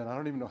begin. I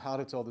don't even know how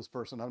to tell this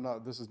person,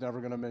 this is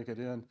never gonna make it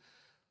in.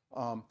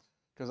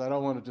 Because I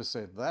don't want to just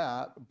say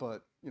that,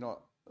 but,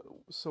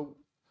 so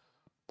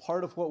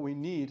part of what we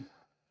need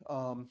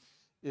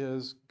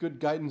is good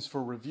guidance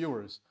for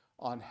reviewers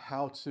on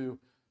how to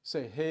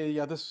say, hey,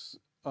 yeah, this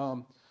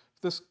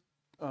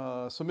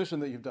submission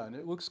that you've done,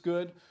 it looks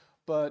good,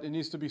 but it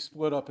needs to be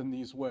split up in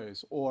these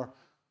ways. Or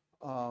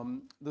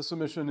the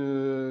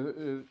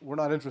submission we're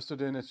not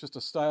interested in, it's just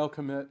a style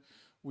commit.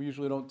 We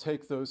usually don't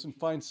take those, and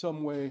find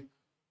some way,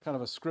 kind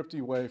of a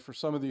scripty way for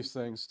some of these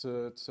things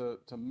to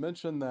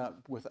mention that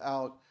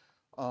without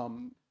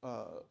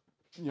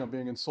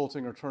being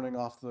insulting or turning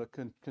off the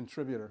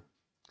contributor.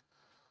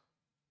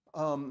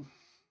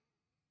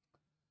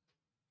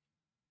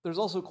 There's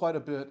also quite a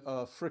bit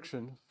of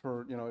friction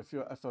for,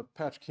 if a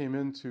patch came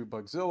into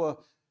Bugzilla,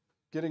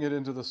 getting it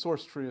into the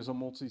source tree is a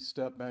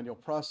multi-step manual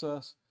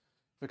process.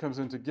 If it comes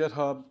into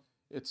GitHub,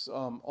 it's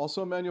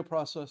also a manual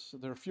process.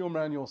 There are few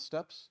manual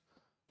steps.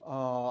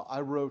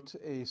 I wrote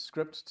a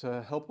script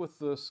to help with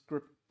the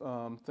script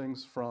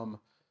things from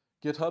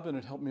GitHub, and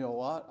it helped me a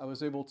lot. I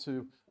was able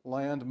to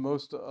land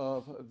most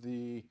of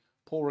the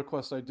pull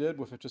requests I did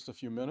within just a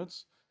few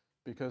minutes,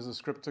 because the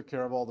script took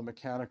care of all the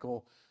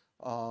mechanical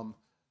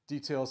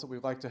details that we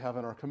like to have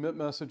in our commit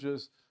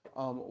messages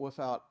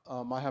without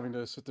my having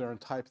to sit there and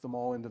type them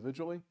all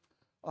individually.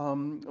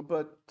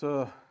 But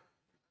the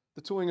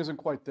tooling isn't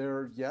quite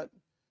there yet.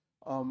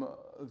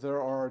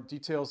 There are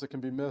details that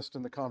can be missed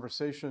in the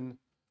conversation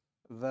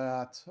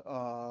that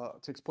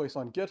takes place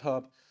on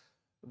GitHub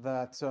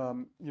that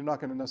you're not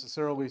going to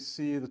necessarily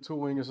see. The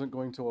tooling isn't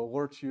going to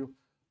alert you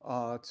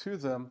to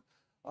them.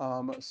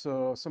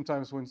 So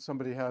sometimes when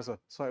somebody has a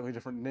slightly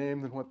different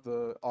name than what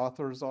the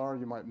authors are,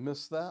 you might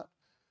miss that.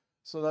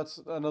 So that's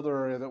another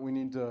area that we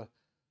need to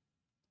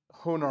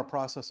hone our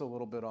process a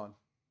little bit on.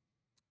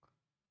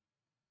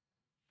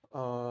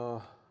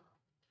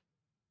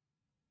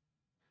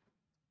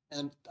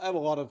 And I have a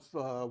lot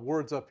of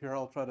words up here.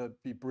 I'll try to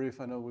be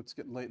brief. I know it's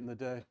getting late in the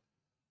day.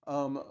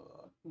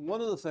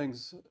 One of the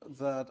things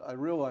that I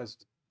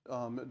realized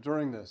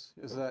during this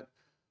is that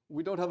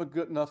we don't have a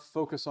good enough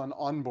focus on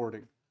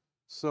onboarding.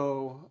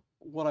 So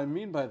what I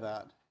mean by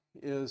that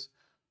is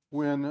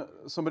when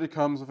somebody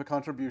comes with a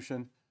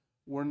contribution,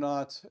 we're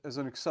not as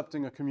an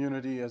accepting a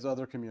community as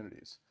other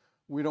communities.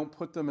 We don't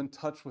put them in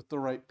touch with the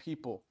right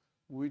people.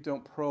 We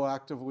don't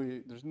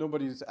proactively, there's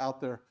nobody's out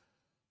there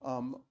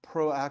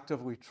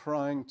proactively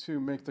trying to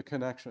make the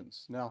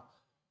connections. Now,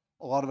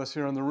 a lot of us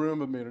here in the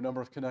room have made a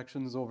number of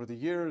connections over the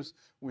years.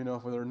 We know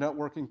for their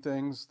networking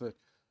things that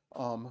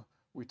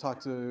we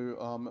talk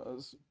to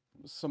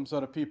some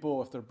set of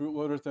people. If they're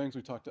bootloader things,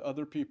 we talk to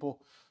other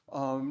people.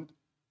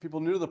 People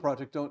new to the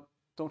project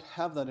don't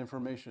have that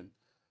information.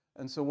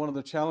 And so one of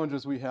the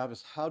challenges we have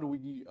is how do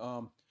we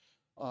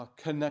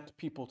connect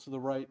people to the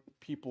right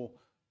people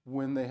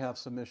when they have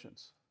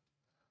submissions?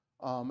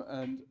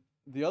 And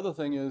the other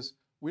thing is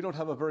we don't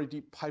have a very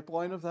deep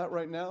pipeline of that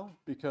right now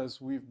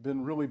because we've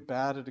been really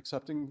bad at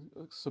accepting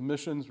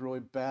submissions, really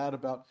bad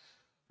about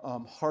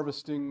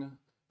harvesting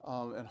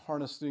and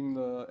harnessing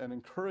and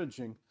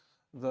encouraging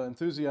the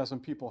enthusiasm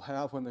people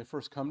have when they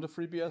first come to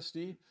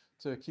FreeBSD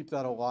to keep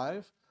that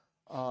alive.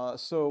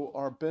 So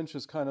our bench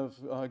is kind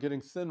of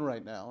getting thin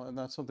right now, and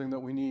that's something that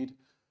we need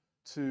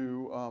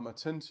to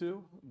attend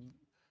to.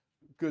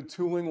 Good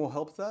tooling will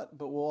help that,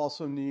 but we'll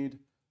also need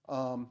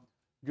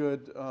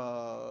good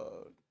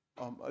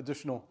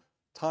additional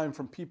time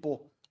from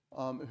people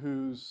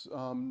whose,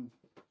 for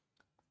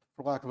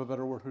lack of a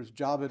better word, whose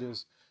job it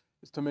is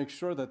to make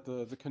sure that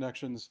the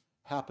connections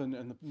happen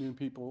and the new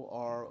people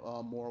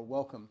are more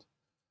welcomed.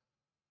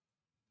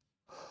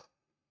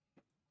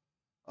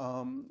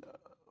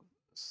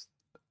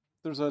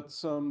 There's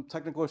some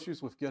technical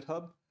issues with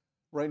GitHub.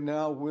 Right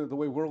now, the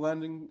way we're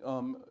landing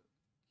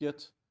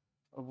Git,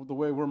 the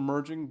way we're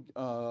merging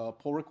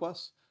pull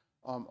requests,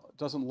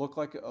 doesn't look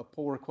like a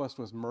pull request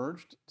was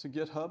merged to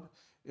GitHub.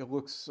 It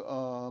looks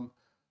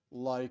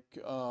like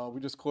we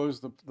just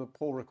closed the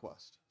pull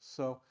request.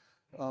 So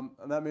and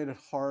that made it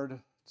hard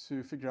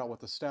to figure out what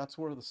the stats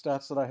were. The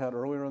stats that I had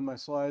earlier in my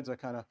slides, I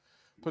kind of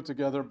put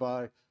together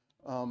by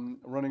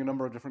running a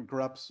number of different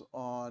greps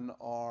on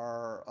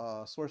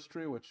our source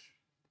tree, which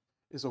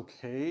is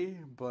okay,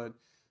 but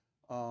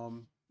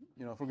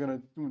you know, if we're going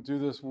to do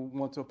this, we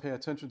want to pay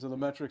attention to the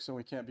metrics, and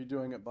we can't be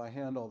doing it by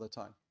hand all the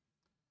time.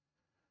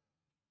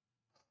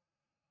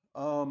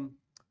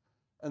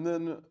 And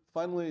then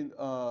finally,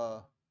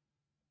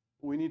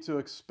 we need to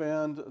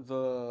expand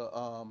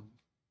some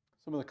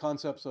of the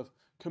concepts of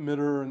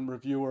committer and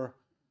reviewer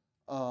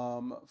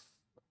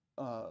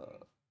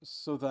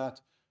so that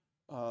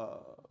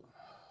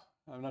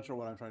I'm not sure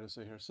what I'm trying to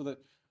say here, so that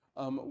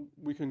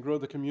we can grow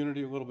the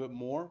community a little bit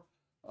more,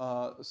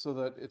 so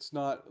that it's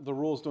not, the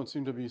rules don't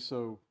seem to be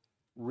so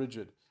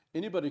rigid.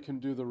 Anybody can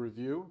do the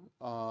review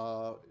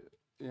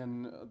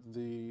in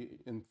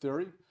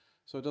theory,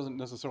 so it doesn't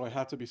necessarily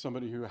have to be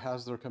somebody who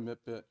has their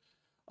commit bit,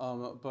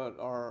 but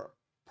our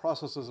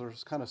processes are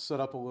kind of set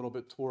up a little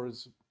bit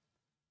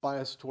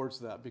biased towards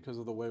that because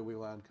of the way we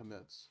land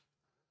commits.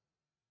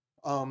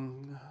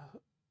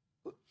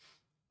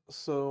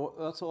 So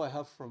that's all I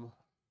have from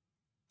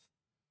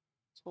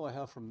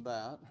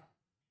that.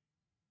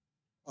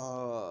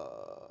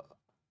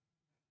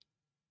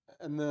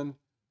 And then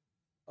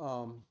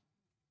wrong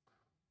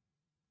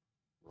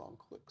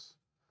clicks.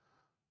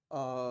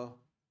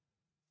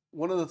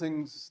 One of the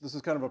things, this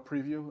is kind of a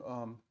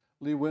preview.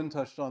 Lee Wynn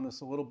touched on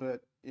this a little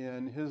bit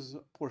in his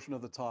portion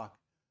of the talk.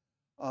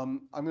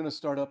 I'm going to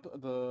start up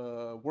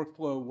the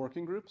workflow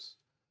working groups.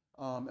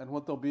 And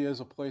what they'll be is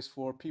a place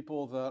for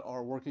people that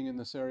are working in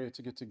this area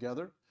to get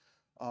together.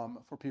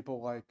 For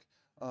people like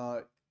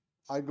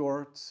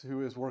Igor,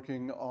 who is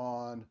working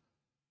on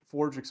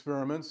Forge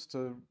experiments,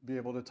 to be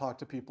able to talk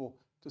to people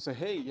to say,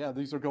 hey, yeah,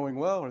 these are going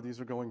well, or these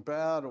are going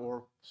bad,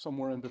 or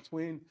somewhere in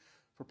between.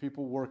 For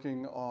people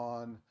working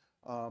on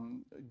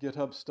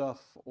GitHub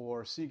stuff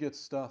or CGit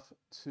stuff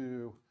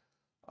to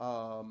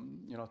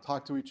you know,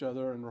 talk to each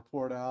other and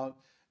report out,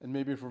 and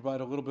maybe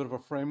provide a little bit of a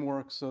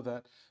framework so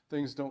that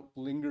things don't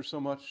linger so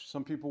much.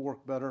 Some people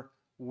work better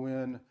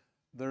when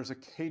there's a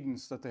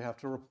cadence that they have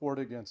to report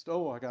against.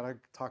 Oh, I got to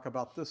talk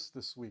about this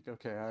week.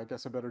 Okay, I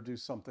guess I better do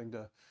something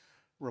to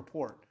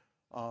report.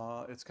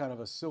 It's kind of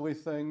a silly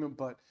thing,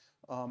 but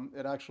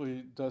it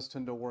actually does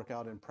tend to work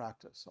out in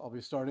practice. I'll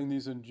be starting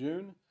these in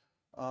June,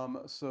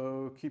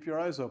 so keep your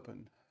eyes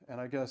open.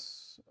 And I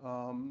guess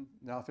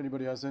now if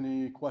anybody has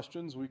any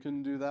questions, we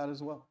can do that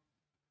as well.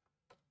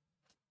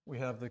 We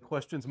have the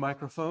questions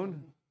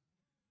microphone,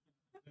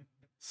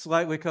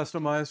 slightly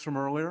customized from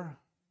earlier.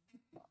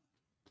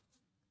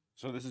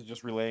 So this is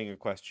just relaying a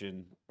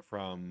question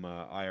from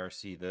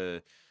IRC,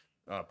 the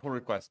pull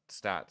request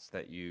stats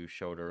that you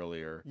showed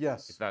earlier.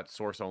 Yes. Is that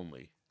source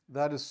only?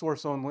 That is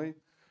source only.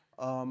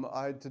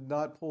 I did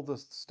not pull the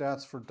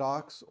stats for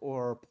docs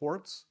or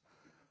ports.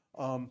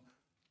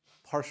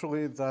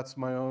 Partially, that's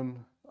my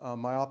own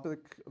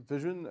myopic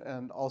vision,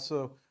 and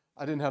also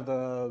I didn't have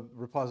the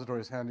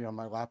repositories handy on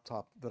my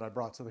laptop that I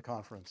brought to the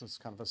conference. It's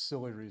kind of a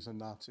silly reason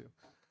not to.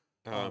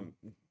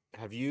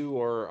 Have you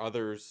or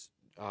others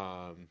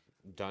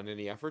done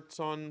any efforts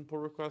on pull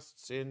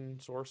requests in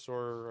source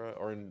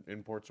or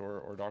in ports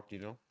or doc? Do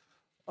you know?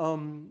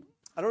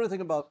 I don't really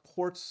think about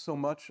ports so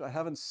much. I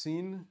haven't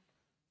seen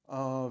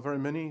very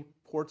many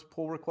ports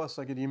pull requests.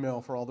 I get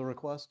email for all the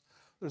requests.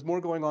 There's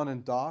more going on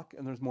in doc,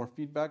 and there's more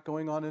feedback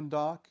going on in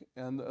doc,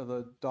 and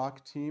the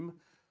doc team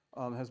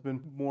has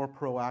been more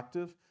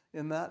proactive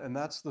in that, and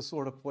that's the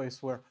sort of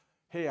place where,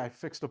 hey, I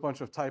fixed a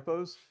bunch of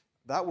typos.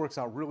 That works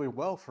out really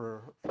well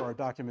for our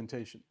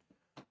documentation.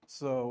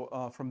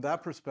 So from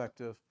that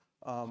perspective,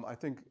 I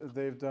think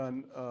they've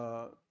done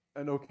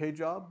an okay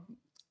job,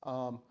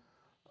 but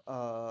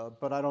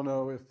I don't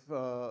know if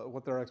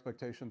what their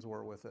expectations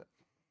were with it.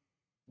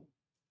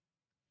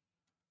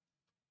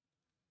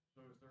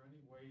 So is there any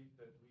way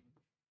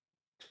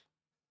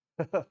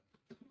that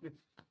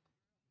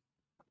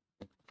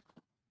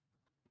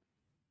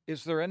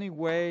Is there any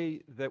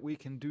way that we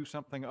can do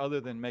something other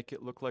than make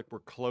it look like we're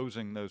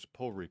closing those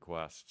pull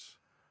requests?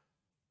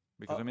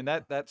 Because I mean,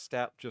 that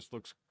stat just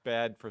looks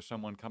bad for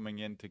someone coming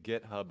into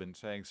GitHub and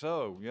saying,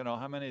 so, you know,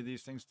 how many of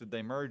these things did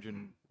they merge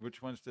and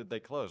which ones did they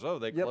close? Oh,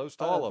 they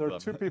closed all of them. There are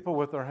two people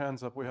with their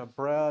hands up. We have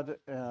Brad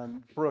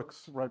and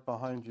Brooks right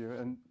behind you,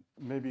 and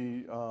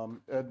maybe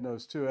Ed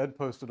knows too. Ed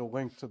posted a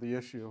link to the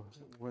issue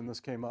when this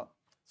came up.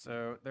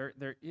 So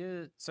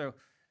so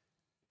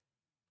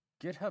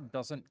GitHub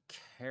doesn't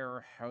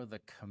care how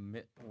the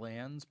commit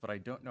lands, but I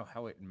don't know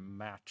how it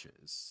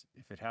matches.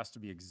 If it has to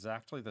be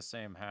exactly the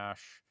same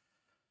hash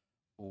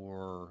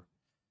or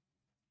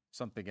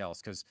something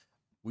else, because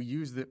we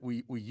use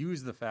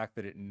the fact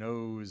that it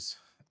knows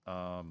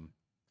that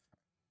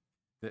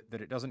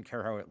it doesn't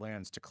care how it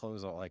lands to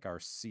close out like our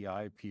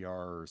CI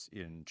PRs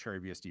in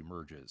CherryBSD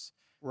merges,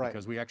 Right.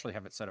 because we actually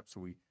have it set up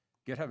so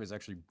GitHub is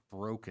actually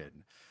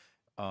broken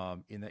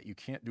in that you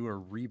can't do a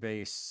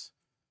rebase.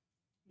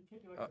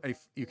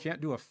 You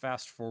can't do a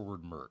fast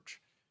forward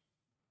merge.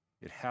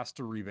 It has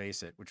to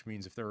rebase it, which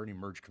means if there are any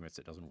merge commits,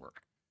 it doesn't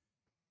work.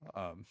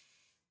 And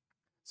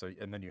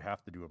then you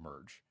have to do a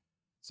merge.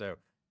 So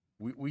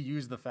we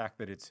use the fact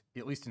that it's,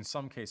 at least in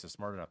some cases,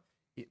 smart enough.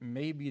 It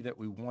may be that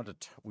we want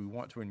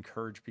to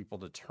encourage people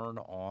to turn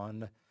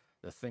on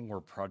the thing where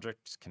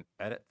projects can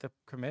edit the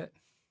commit.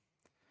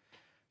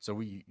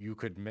 So you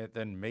could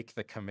then make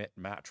the commit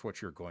match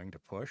what you're going to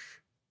push,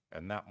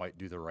 and that might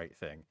do the right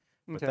thing.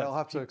 Okay, I'll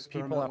have to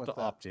experiment People have with to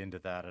that. opt into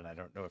that, and I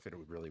don't know if it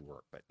would really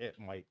work, but it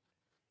might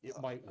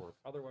work.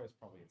 Otherwise,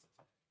 probably it's.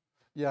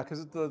 Yeah,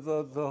 because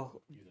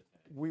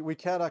we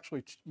can't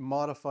actually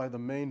modify the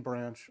main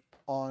branch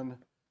on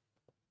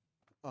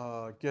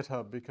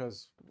GitHub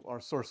because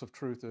our source of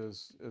truth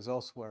is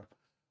elsewhere.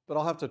 But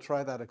I'll have to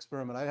try that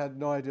experiment. I had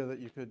no idea that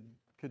you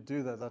could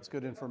do that. That's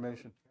good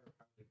information.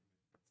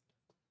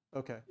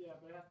 Okay. Yeah,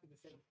 but it has to be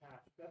the same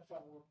hash. That's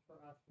what works for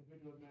us. The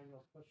video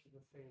manual pushes the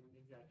same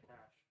exact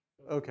hash.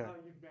 So Okay. How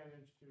you've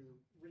managed to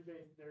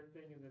rebase their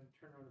thing and then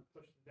turn on and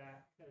push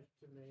that as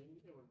to main,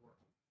 it would work.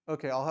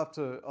 Okay, I'll have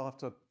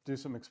to do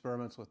some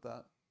experiments with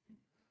that.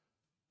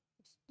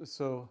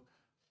 So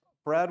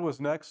Brad was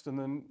next, and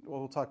then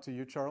we'll talk to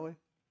you, Charlie.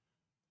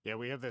 Yeah,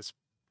 we have this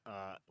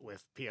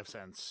with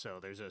pfSense, so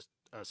there's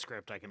a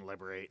script I can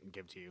liberate and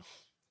give to you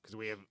because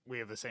we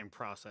have the same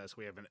process.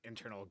 We have an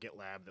internal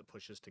GitLab that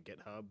pushes to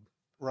GitHub,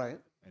 Right.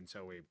 and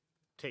so we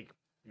take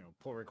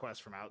pull requests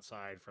from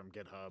outside from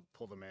GitHub,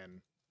 pull them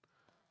in.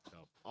 So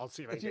I'll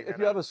see if I can. If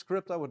you have a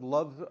script, I would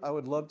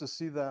love to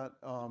see that.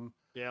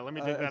 Yeah, let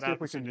me dig that see out if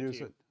we and can send it use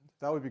to you. it.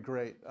 That would be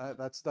great.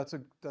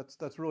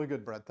 That's really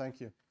good, Brad.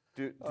 Thank you.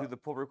 Do the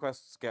pull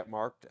requests get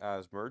marked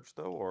as merged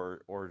though,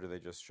 or do they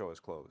just show as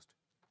closed?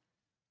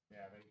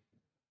 Yeah, they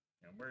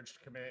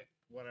merged commit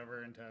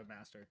whatever into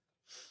master.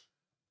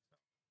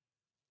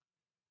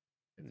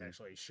 It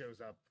actually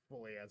shows up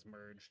fully as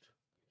merged.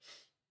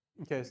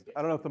 Okay,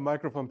 I don't know if the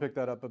microphone picked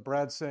that up, but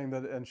Brad's saying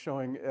that and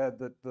showing Ed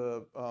that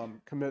the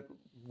commit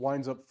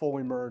winds up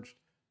fully merged,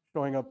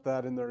 showing up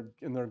that in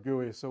their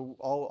GUI. So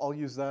I'll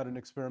use that and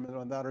experiment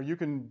on that, or you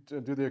can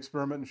do the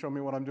experiment and show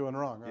me what I'm doing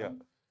wrong. Yeah.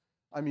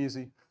 I'm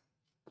easy.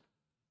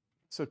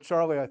 So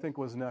Charlie, I think,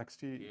 was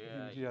next. He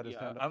had his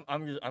hand up.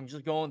 I'm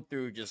just going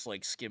through, just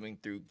like skimming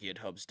through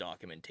GitHub's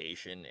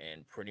documentation,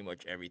 and pretty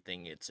much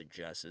everything it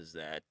suggests is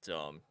that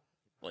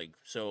like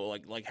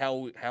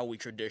how we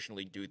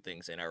traditionally do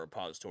things in our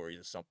repositories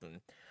is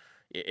something.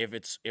 If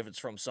it's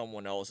from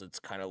someone else, it's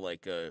kind of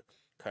like a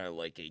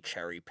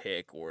cherry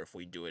pick, or if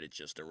we do it, it's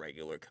just a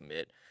regular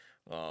commit.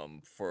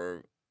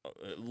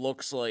 It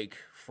looks like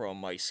from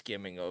my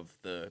skimming of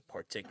the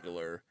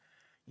particular,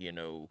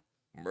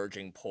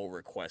 merging pull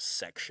request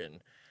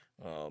section,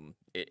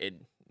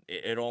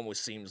 it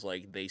almost seems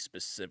like they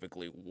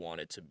specifically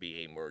want it to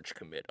be a merge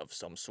commit of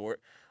some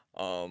sort.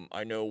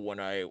 I know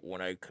when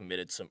I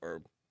committed some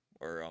or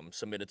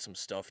submitted some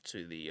stuff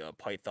to the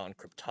Python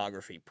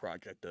cryptography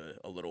project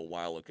a little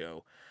while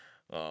ago,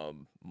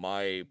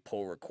 my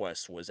pull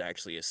request was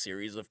actually a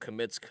series of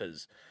commits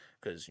because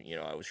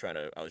I was trying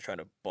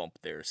to bump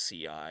their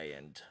CI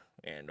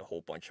and a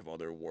whole bunch of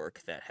other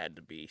work that had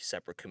to be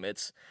separate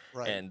commits.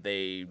 Right. And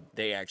they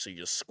actually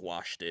just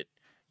squashed it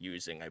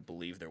using, I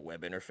believe, their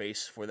web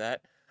interface for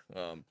that.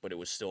 But it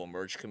was still a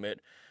merge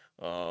commit.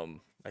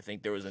 I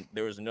think there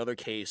was another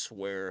case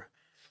where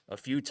a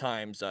few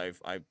times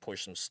I've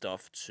pushed some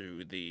stuff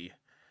to the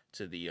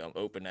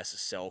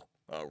OpenSSL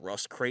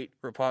Rust crate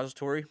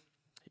repository,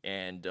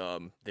 and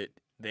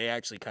they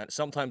actually kind of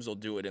sometimes they'll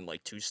do it in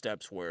like 2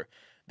 steps where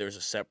there's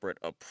a separate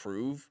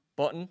approve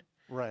button,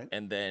 Right.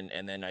 and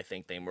then I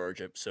think they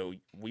merge it. So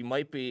we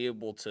might be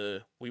able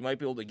to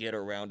get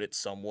around it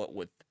somewhat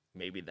with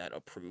maybe that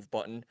approve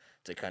button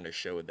to kind of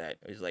show that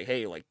it's like,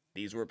 hey, like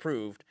these were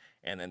approved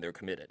and then they're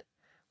committed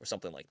or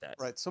something like that.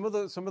 Right. Some of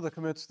the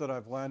commits that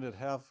I've landed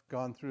have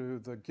gone through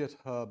the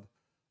GitHub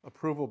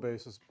approval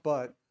basis,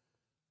 but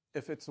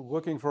if it's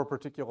looking for a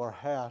particular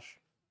hash,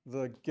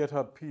 the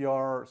GitHub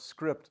PR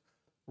script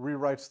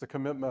rewrites the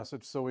commit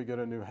message so we get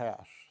a new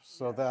hash.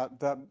 So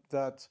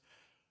that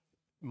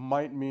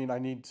might mean I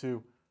need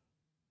to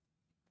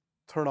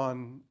turn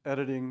on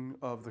editing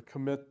of the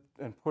commit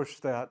and push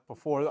that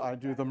before I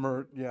do the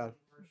merge. Yeah,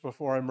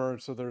 before I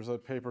merge, so there's a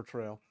paper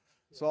trail.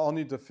 So I'll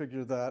need to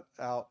figure that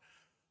out.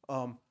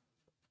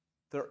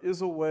 There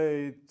is a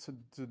way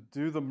to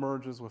do the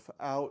merges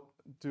without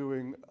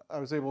doing, I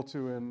was able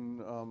to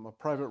in a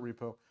private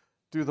repo,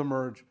 do the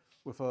merge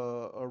with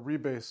a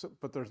rebase,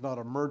 but there's not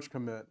a merge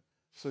commit,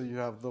 so you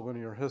have the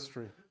linear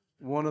history.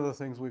 One of the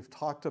things we've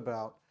talked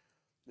about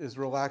is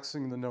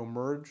relaxing the no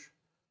merge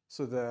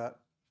so that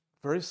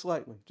very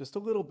slightly, just a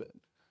little bit,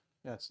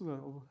 yeah, it's a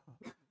little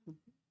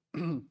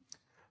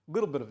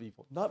bit of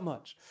evil, not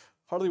much,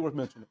 hardly worth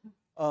mentioning,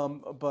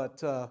 but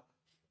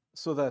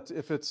so that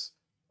if it's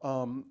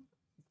a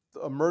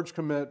merge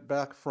commit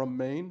back from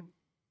main,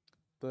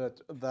 that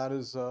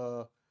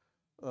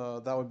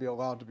would be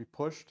allowed to be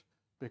pushed,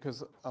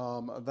 because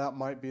that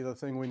might be the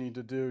thing we need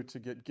to do to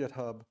get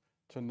GitHub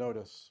to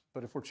notice.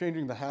 But if we're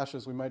changing the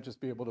hashes, we might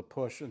just be able to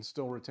push and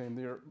still retain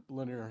the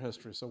linear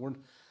history. So we're,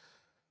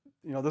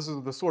 this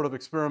is the sort of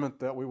experiment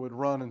that we would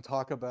run and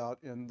talk about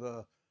in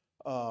the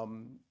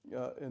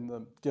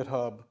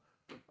GitHub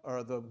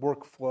or the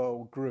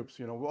workflow groups.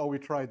 Oh, we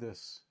tried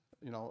this.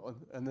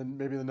 And then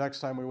maybe the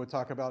next time we would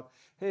talk about,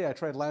 hey, I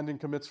tried landing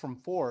commits from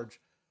Forge,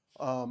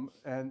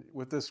 and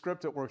with this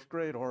script it works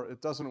great, or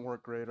it doesn't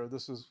work great, or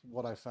this is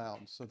what I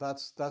found. So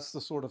that's the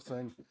sort of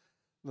thing,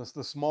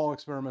 the small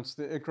experiments,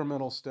 the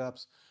incremental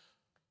steps.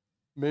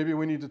 Maybe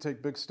we need to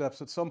take big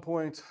steps at some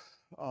point,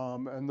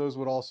 and those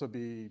would also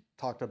be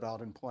talked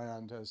about and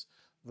planned as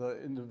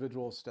the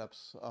individual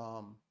steps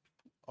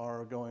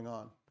are going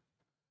on.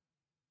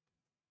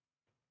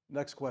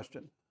 Next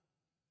question.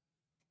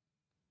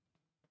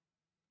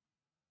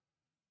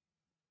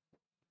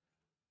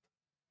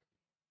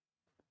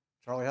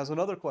 Charlie has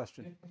another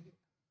question.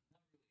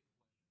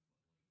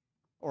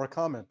 Or a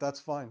comment, that's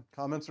fine.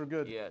 Comments are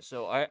good. Yeah,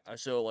 so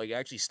like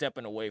actually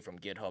stepping away from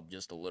GitHub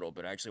just a little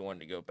bit, I actually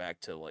wanted to go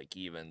back to like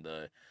even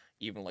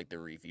like the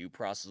review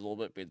process a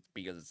little bit,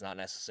 because it's not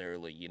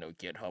necessarily,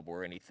 GitHub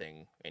or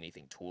anything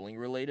tooling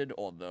related,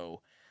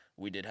 although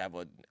we did have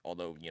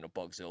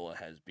Bugzilla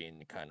has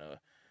been kind of,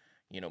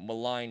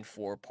 maligned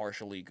for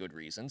partially good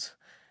reasons.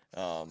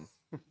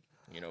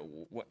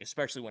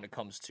 Especially when it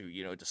comes to,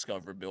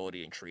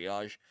 discoverability and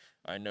triage.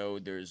 I know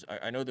there's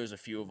a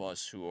few of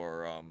us who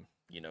are,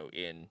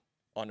 in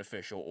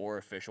unofficial or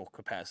official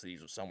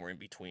capacities or somewhere in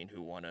between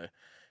who want to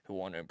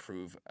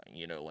improve,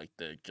 like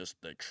the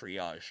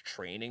triage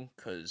training,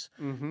 because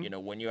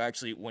when you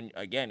actually,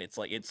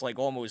 it's like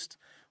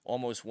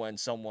almost when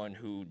someone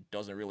who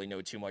doesn't really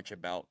know too much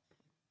about,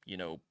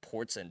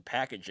 ports and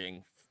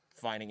packaging,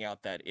 finding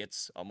out that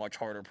it's a much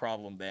harder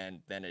problem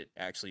than it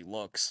actually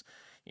looks.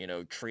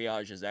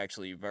 Triage is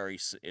actually very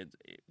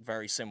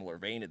similar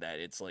vein to that.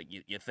 It's like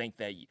you think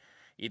that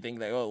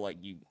oh, like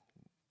you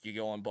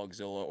go on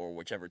Bugzilla or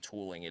whichever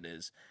tooling it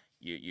is,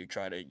 you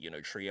try to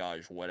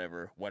triage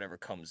whatever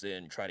comes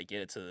in, try to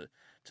get it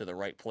to the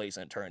right place,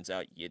 and it turns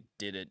out you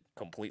did it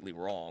completely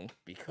wrong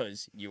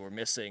because you were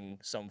missing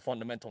some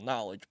fundamental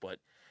knowledge. But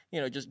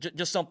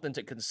just something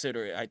to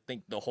consider. I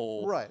think the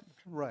whole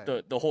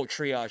the whole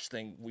triage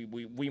thing,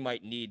 we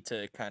might need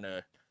to kind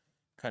of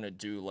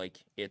do like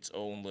its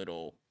own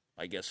little,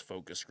 I guess,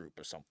 focus group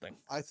or something.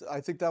 I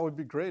think that would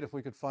be great if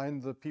we could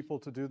find the people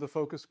to do the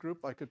focus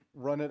group. I could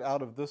run it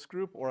out of this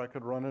group, or I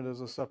could run it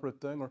as a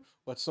separate thing, or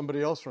let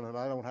somebody else run it.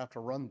 I don't have to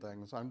run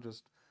things. I'm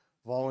just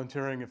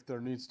volunteering if there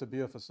needs to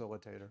be a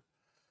facilitator.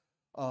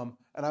 And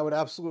I would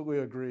absolutely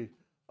agree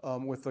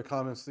with the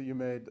comments that you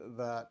made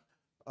that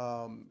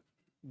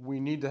we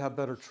need to have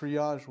better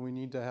triage. We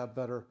need to have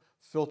better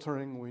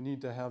filtering. We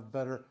need to have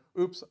better,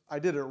 oops, I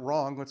did it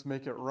wrong, let's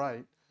make it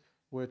right.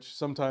 Which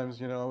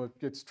sometimes, it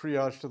gets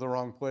triaged to the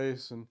wrong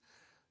place, and,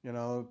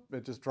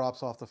 it just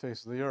drops off the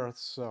face of the earth.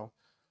 So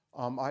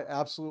I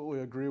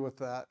absolutely agree with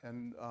that,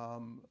 and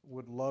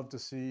would love to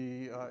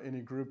see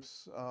any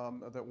groups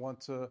that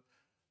want to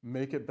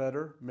make it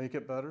better.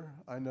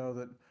 I know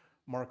that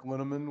Mark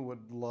Linneman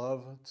would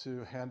love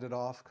to hand it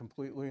off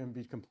completely and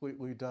be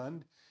completely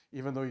done.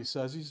 Even though he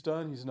says he's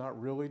done, he's not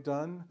really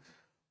done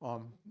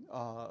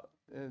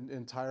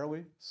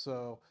entirely.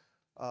 So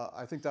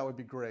I think that would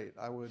be great.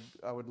 I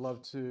would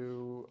love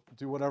to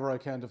do whatever I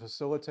can to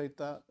facilitate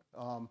that,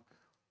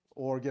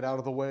 or get out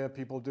of the way of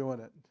people doing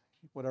it,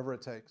 whatever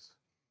it takes.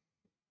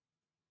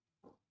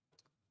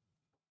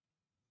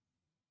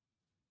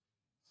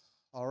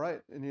 All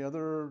right. Any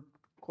other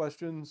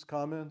questions,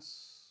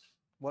 comments,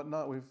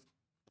 whatnot? We've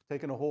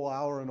taken a whole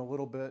hour and a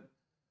little bit.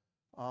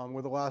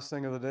 We're the last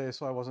thing of the day,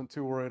 so I wasn't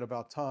too worried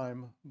about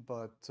time.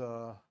 But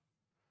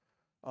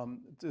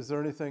is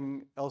there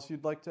anything else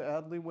you'd like to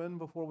add, Lee Win,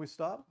 before we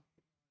stop?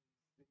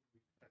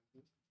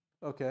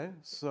 Okay,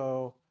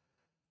 so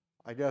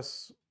I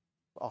guess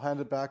I'll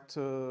hand it back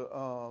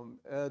to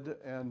Ed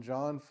and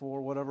John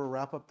for whatever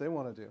wrap up they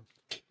want to do.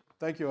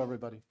 Thank you,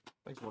 everybody.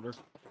 Thanks, Wonder.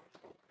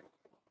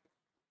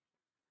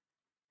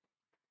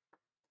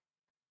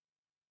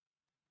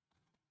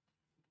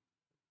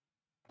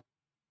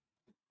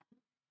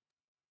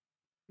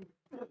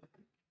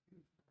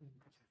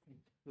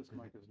 This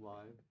mic is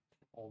live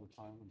all the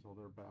time until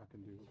they're back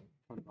and do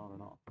turn it on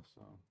and off,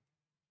 so.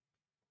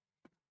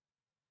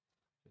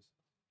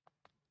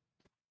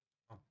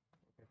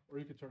 Or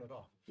you could turn it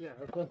off. Yeah.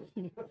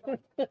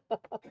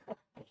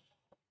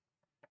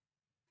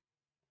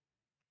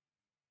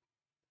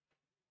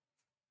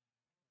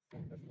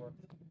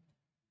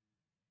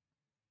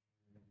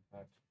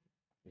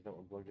 Is that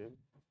one plugged in?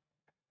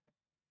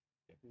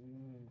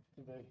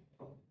 Today.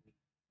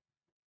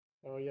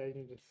 Oh yeah, you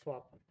need to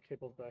swap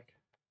cables back.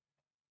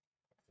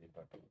 See if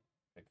I can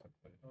fix it.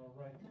 Oh,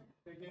 right.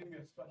 They gave me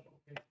a special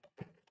case.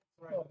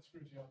 Right, that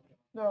screws you up.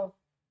 No,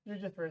 you're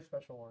just very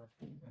special, Warner.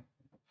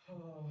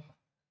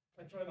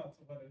 I try not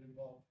to let it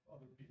involve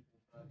other people,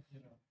 but, you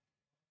know.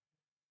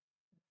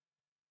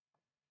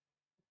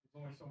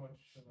 There's only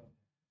so much.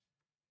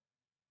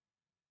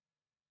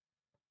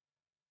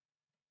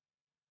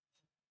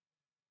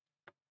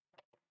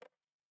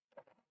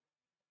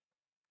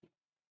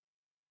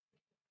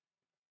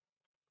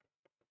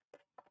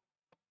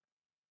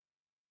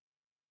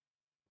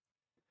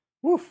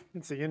 Woof,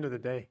 it's the end of the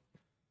day.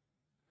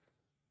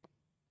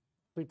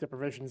 Sleep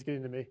deprivation is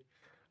getting to me.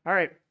 All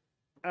right.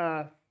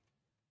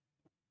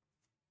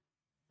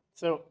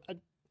 So I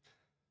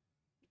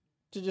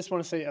just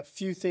want to say a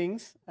few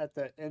things at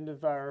the end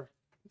of our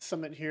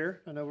summit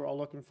here. I know we're all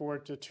looking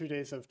forward to 2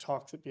 days of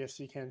talks at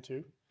BSDCan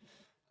too.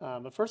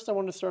 But first I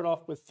want to start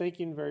off with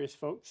thanking various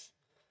folks.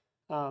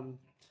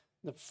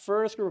 The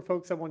first group of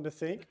folks I wanted to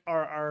thank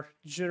are our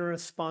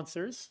generous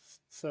sponsors.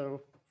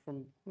 So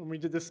from when we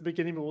did this at the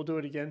beginning, but we'll do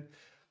it again.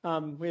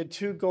 We had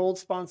 2 gold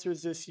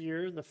sponsors this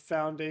year, the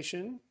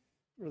foundation,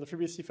 or the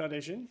FreeBSD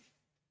Foundation,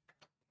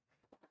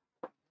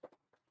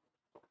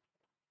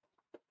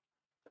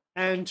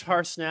 and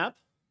TarSnap,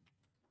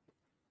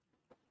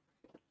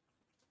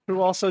 who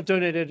also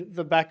donated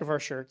the back of our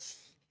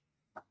shirts.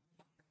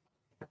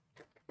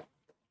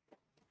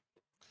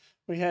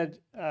 We had,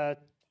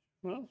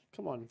 well,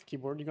 come on,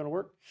 keyboard, you gonna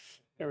work?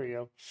 There we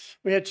go.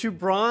 We had 2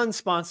 bronze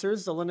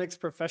sponsors, the Linux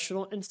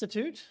Professional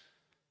Institute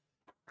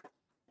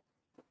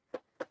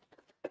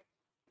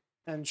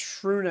and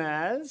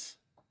Shrunaz.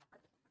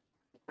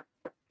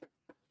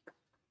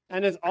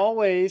 And as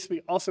always,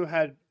 we also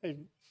had a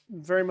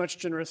very much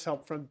generous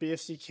help from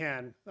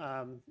BSDCan,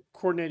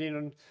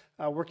 coordinating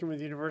and working with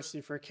the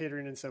university for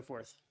catering and so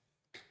forth.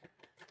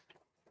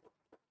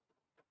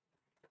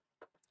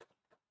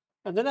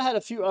 And then I had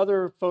a few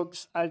other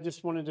folks I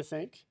just wanted to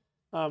thank.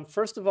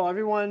 First of all,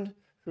 everyone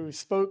who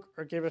spoke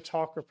or gave a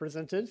talk or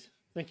presented,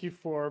 thank you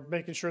for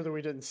making sure that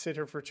we didn't sit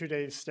here for 2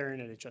 days staring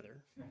at each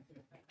other.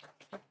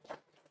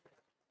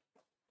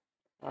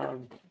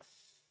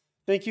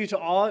 Thank you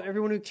to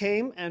everyone who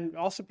came and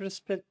also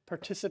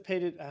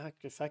participated,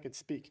 if I could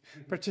speak,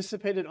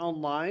 participated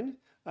online,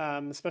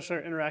 especially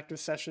our interactive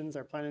sessions,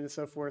 our planning and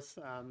so forth,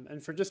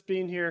 and for just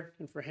being here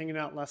and for hanging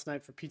out last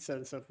night for pizza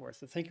and so forth.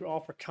 So thank you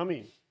all for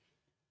coming.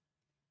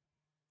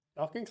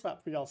 Y'all can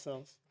clap for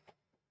yourselves.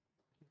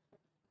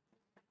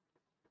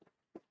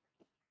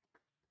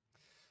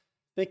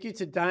 Thank you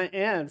to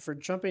Diane for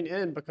jumping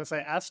in because I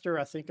asked her,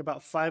 I think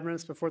about 5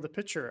 minutes before the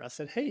picture, I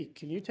said, hey,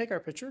 can you take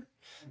our picture?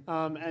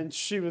 And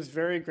she was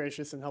very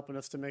gracious in helping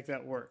us to make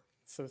that work.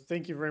 So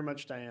thank you very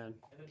much, Diane.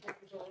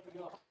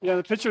 Yeah,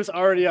 the picture is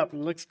already up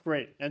and looks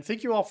great. And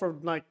thank you all for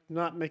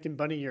not making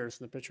bunny ears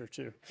in the picture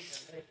too.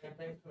 And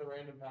thanks to the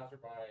random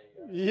passerby.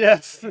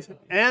 Yes,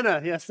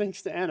 Anna. Yes,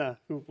 thanks to Anna,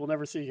 who we'll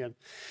never see again.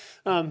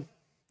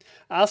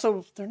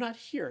 Also, they're not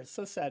here. It's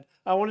so sad.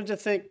 I wanted to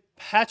thank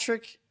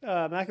Patrick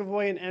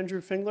McAvoy and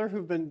Andrew Fingler,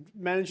 who've been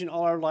managing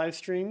all our live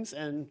streams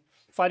and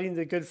fighting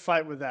the good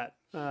fight with that,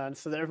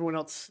 so that everyone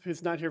else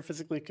who's not here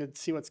physically could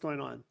see what's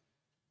going on.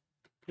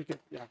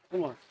 Yeah,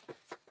 come on.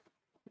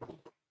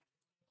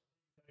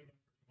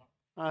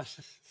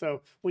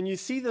 So when you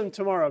see them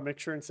tomorrow, make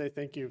sure and say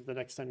thank you the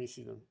next time you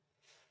see them.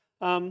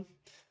 And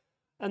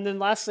then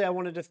lastly, I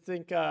wanted to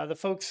thank the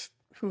folks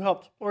who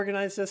helped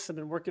organize this. I've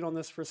been working on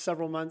this for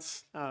several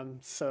months. Anne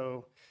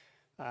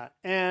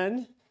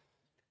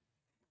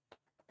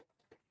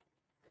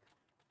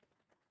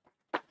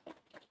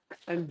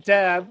and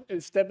Deb,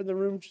 is Deb in the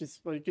room?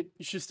 Well, you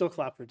should still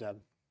clap for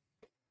Deb.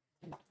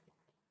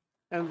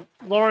 And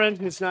Lauren,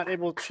 who's not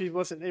able, she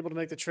wasn't able to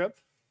make the trip.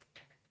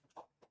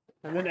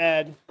 And then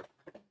Ed.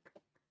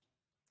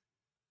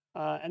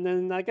 And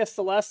then I guess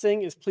the last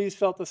thing is please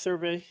fill out the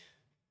survey.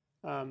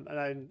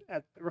 And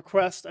at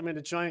request, I made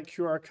a giant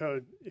QR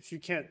code. If you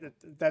can't,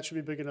 that should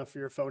be big enough for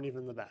your phone,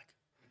 even in the back.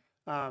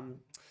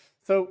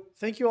 So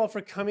thank you all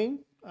for coming.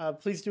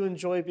 Please do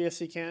enjoy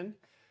BSDCan.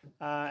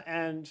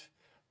 And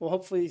we'll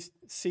hopefully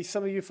see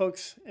some of you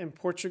folks in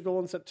Portugal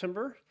in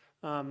September.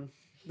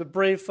 The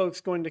brave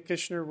folks going to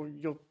Kitchener,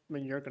 you're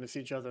going to see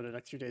each other in the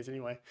next few days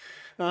anyway.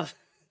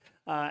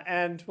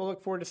 And we'll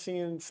look forward to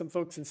seeing some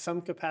folks in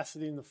some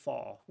capacity in the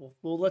fall.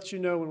 We'll let you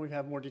know when we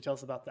have more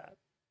details about that.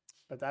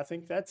 But I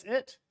think that's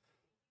it.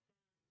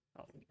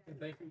 Oh.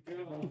 Thank you,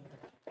 Joe.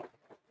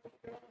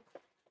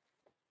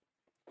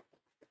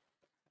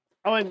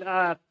 Oh,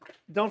 and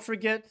don't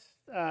forget,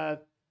 I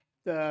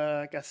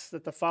guess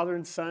that the father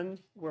and son,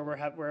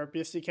 where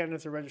BSDCan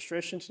is a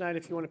registration tonight,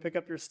 if you want to pick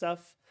up your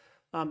stuff.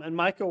 And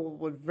Michael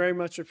would very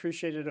much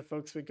appreciate it if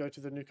folks would go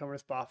to the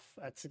newcomers BOF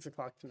at 6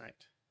 o'clock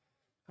tonight.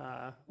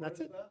 That's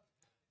it.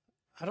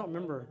 I don't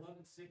remember.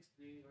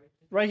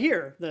 Right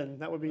here, then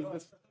that would be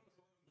this.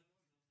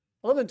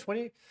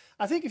 11:20.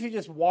 I think if you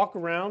just walk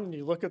around and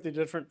you look at the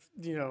different,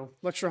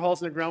 lecture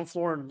halls on the ground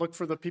floor and look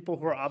for the people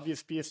who are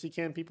obvious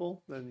BSDCan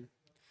people, then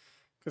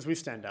because we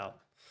stand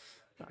out,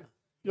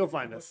 you'll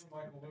find us.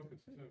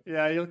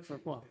 Yeah, you look for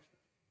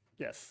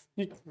yes.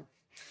 All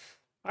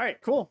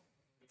right, cool.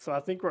 So I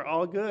think we're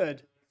all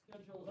good.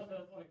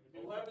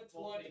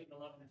 11:20.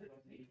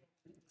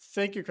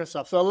 Thank you,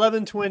 Christoph. So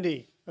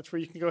 11:20. That's where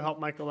you can go help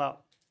Michael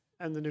out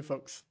and the new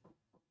folks.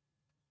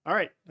 All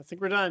right, I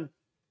think we're done.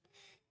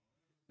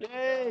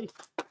 Yay!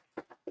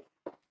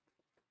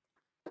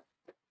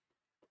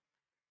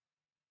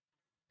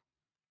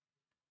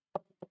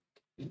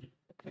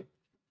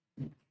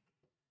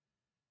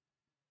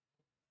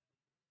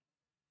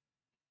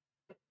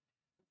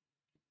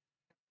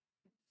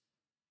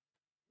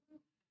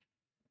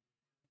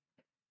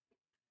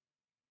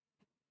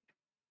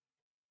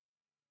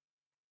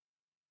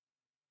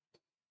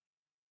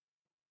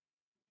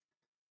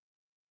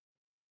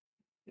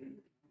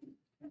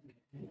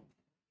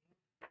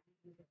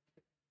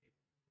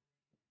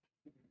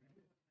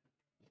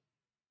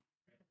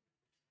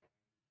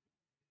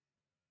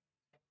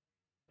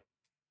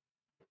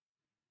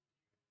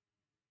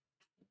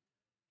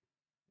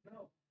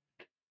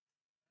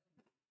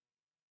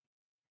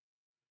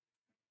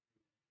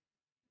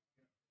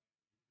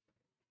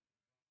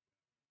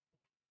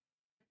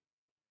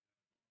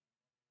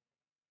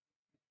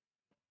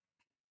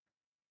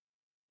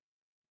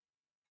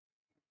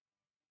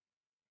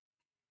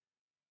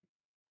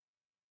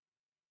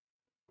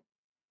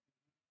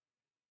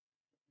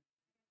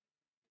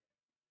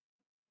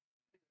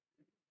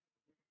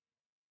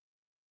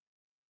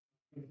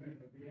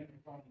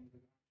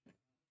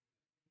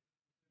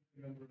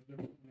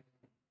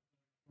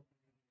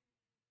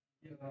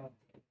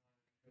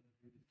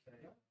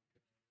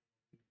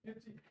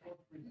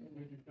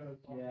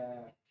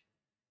 Yeah.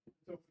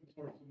 It's open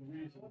source for the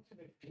reason.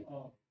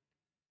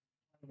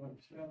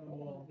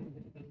 Understandable.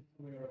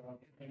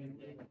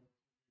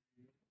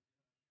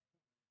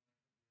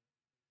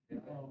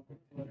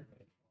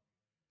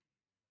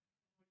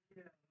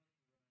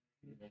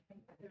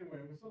 Anyway,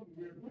 it was something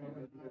weird about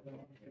it.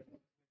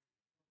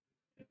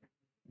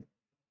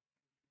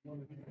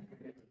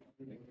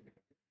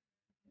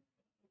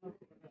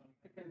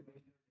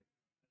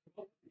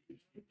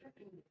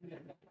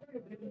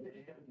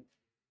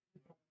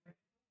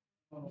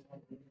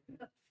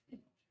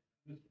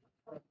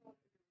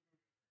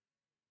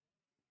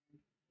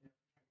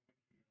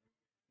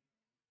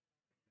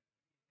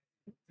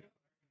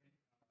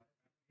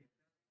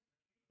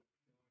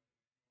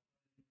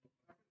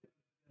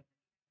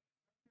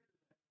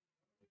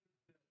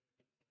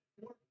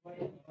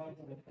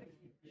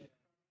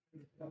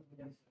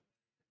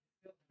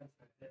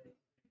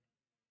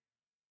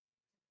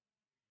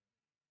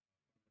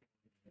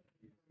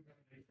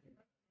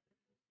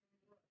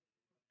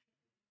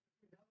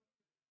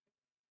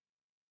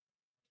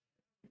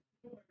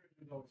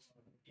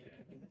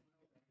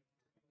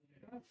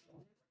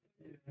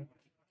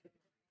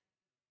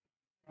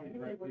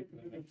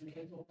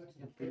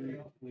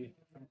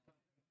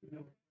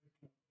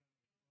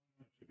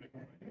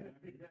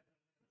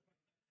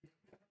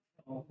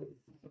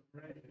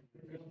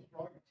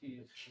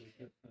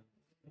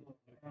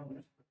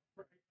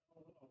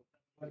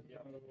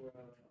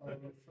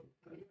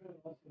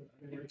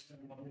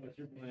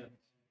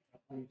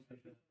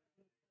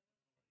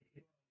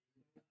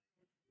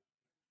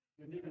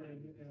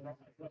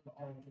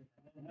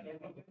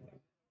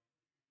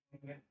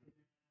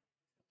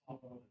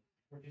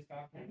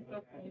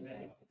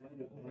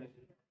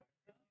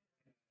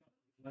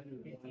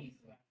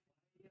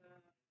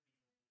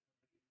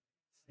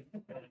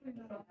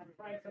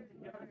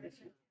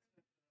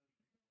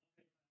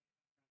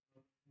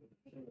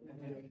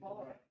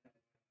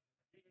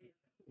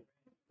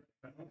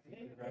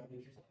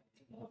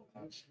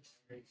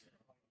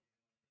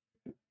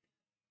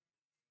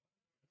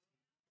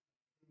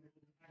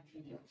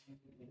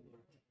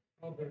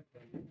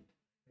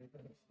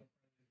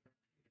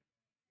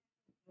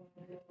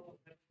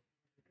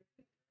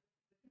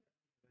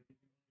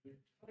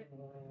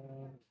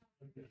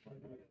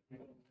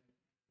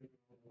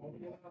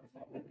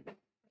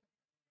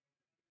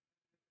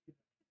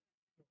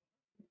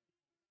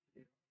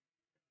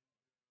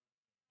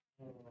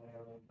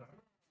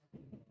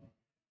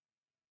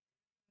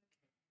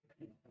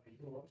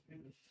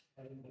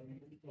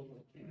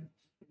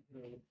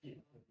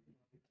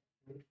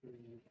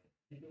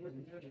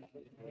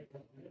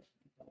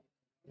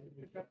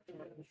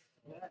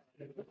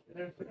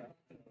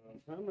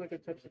 I'm not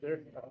gonna touch it there.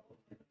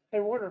 Hey,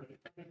 Warner.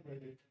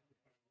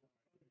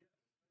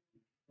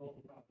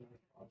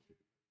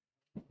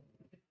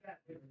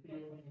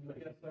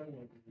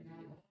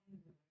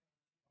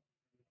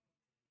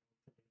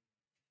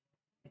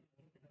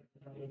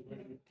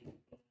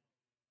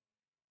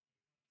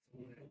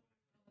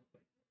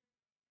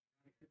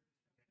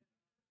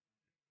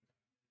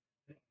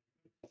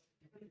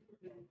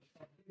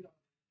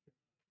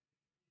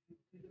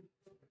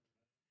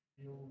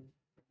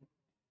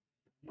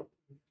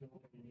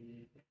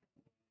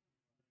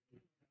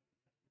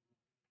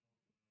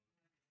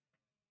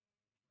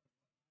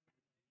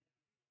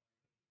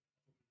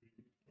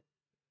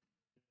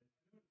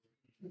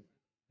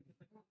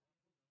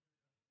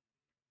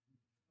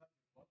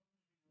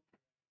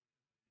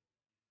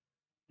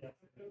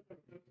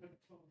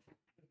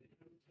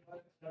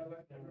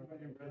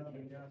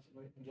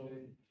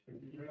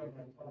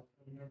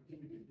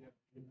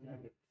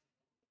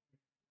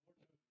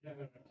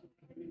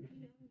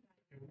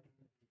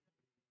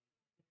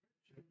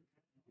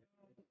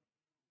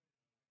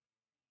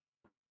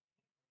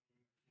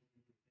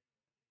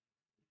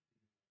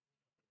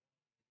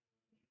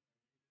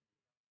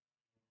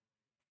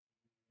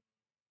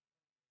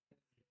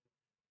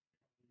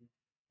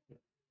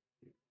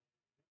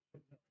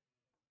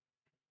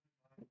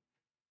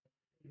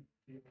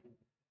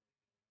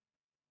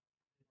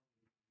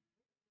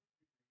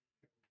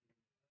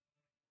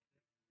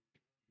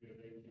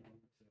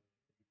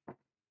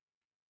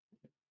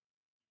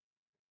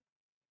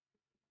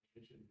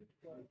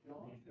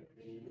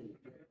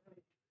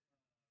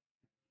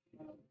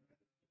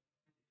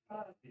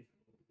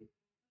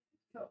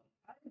 So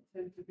I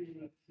intend to be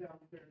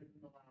downstairs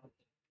in the lounge.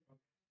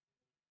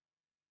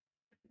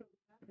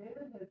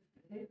 Dan has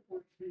paid for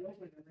it to be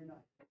open every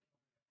night.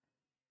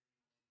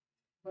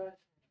 But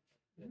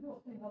you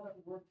will see how that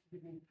works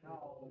between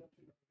now.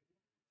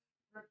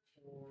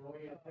 Around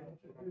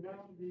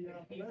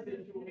the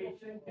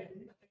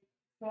situation.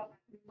 So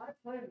my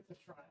plan is to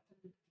try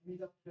to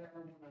meet up there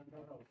when I'm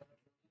done.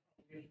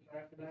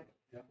 After that.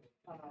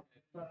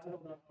 But I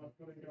don't know how it's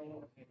going to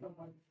go.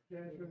 Someone,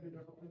 Dan's going to be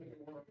there opening the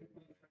door. And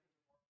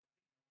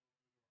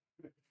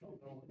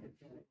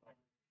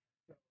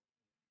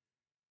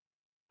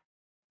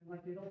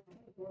like they don't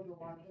go to the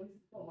line, at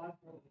least the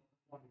last one.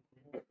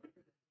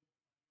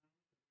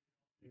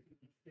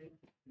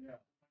 Yeah.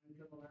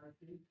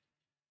 Similarity.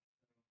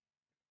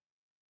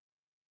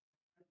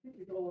 I think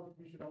the goal is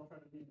we should all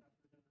try to meet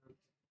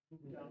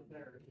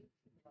downstairs.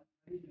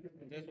 That's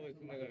what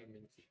it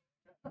means.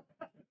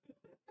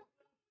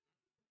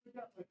 We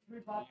got like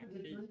 3 boxes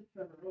of drinks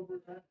that are over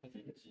that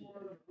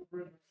floor, over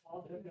in the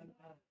closet,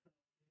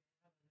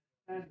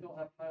 and they'll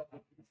have tile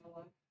options.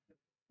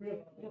 We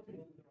have 4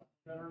 pieces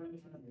that are in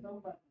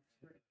some button.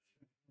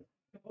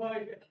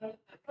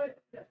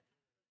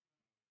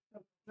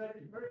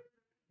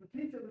 The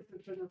pizza was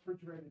been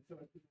refrigerated, so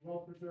it's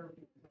well preserved.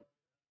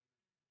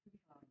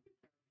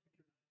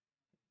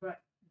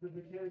 But the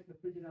mechanics have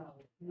figured out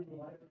we will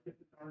like to get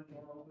the darn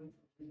door open.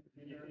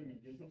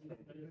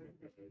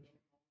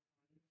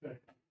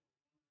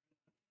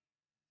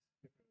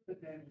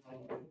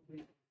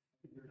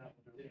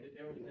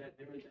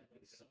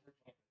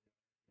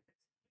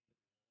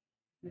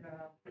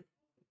 Yeah.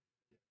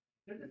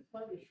 They're just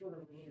slightly shorter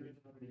than years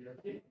over the year.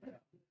 Yeah.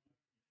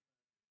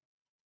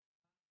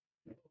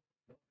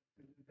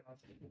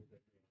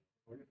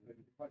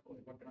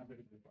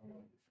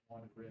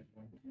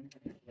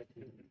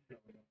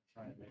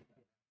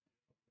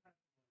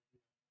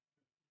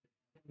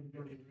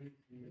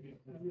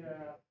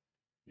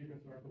 You can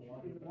start to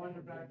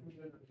wander back from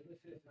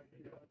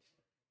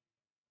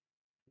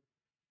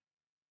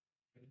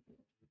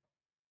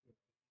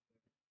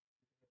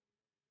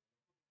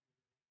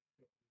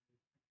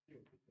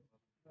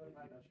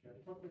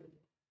the.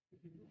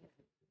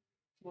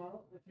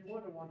 Well, if you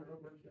want to wander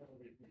over to wherever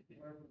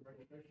the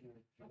registration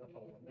is,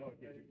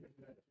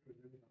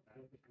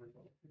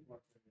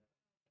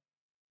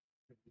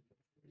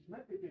 you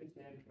might be a good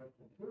standing, but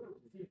whoever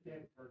sees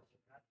Dan first,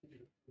 that's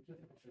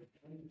just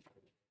when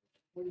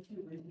you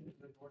see reading the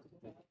doors.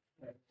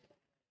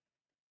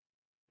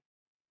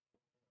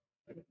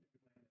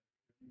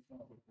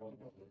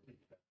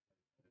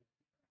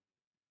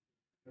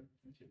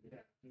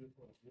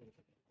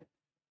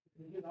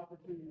 You get an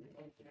opportunity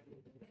to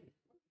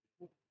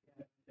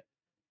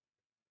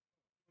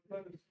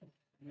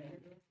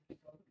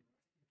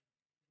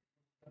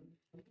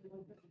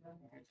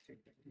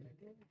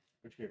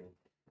Which cable?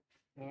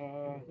 I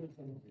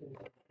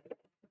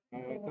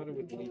thought it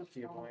would lead to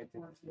your mind.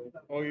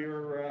 Oh,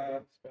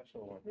 your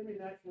special one. maybe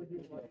naturally do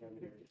like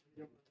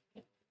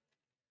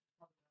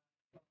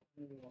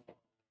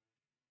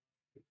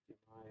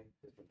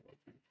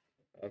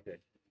Okay.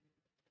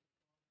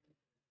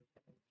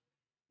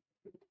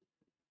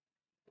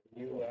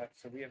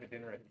 So we have a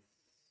dinner at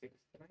 6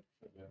 tonight?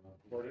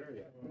 For dinner,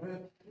 yeah.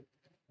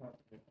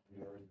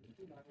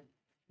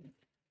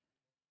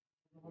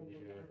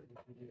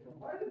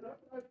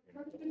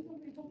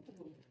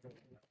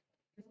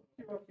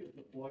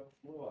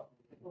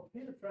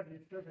 Peter tried to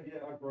disturb me. Yeah,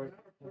 I broke.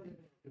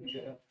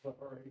 Yeah,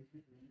 sorry.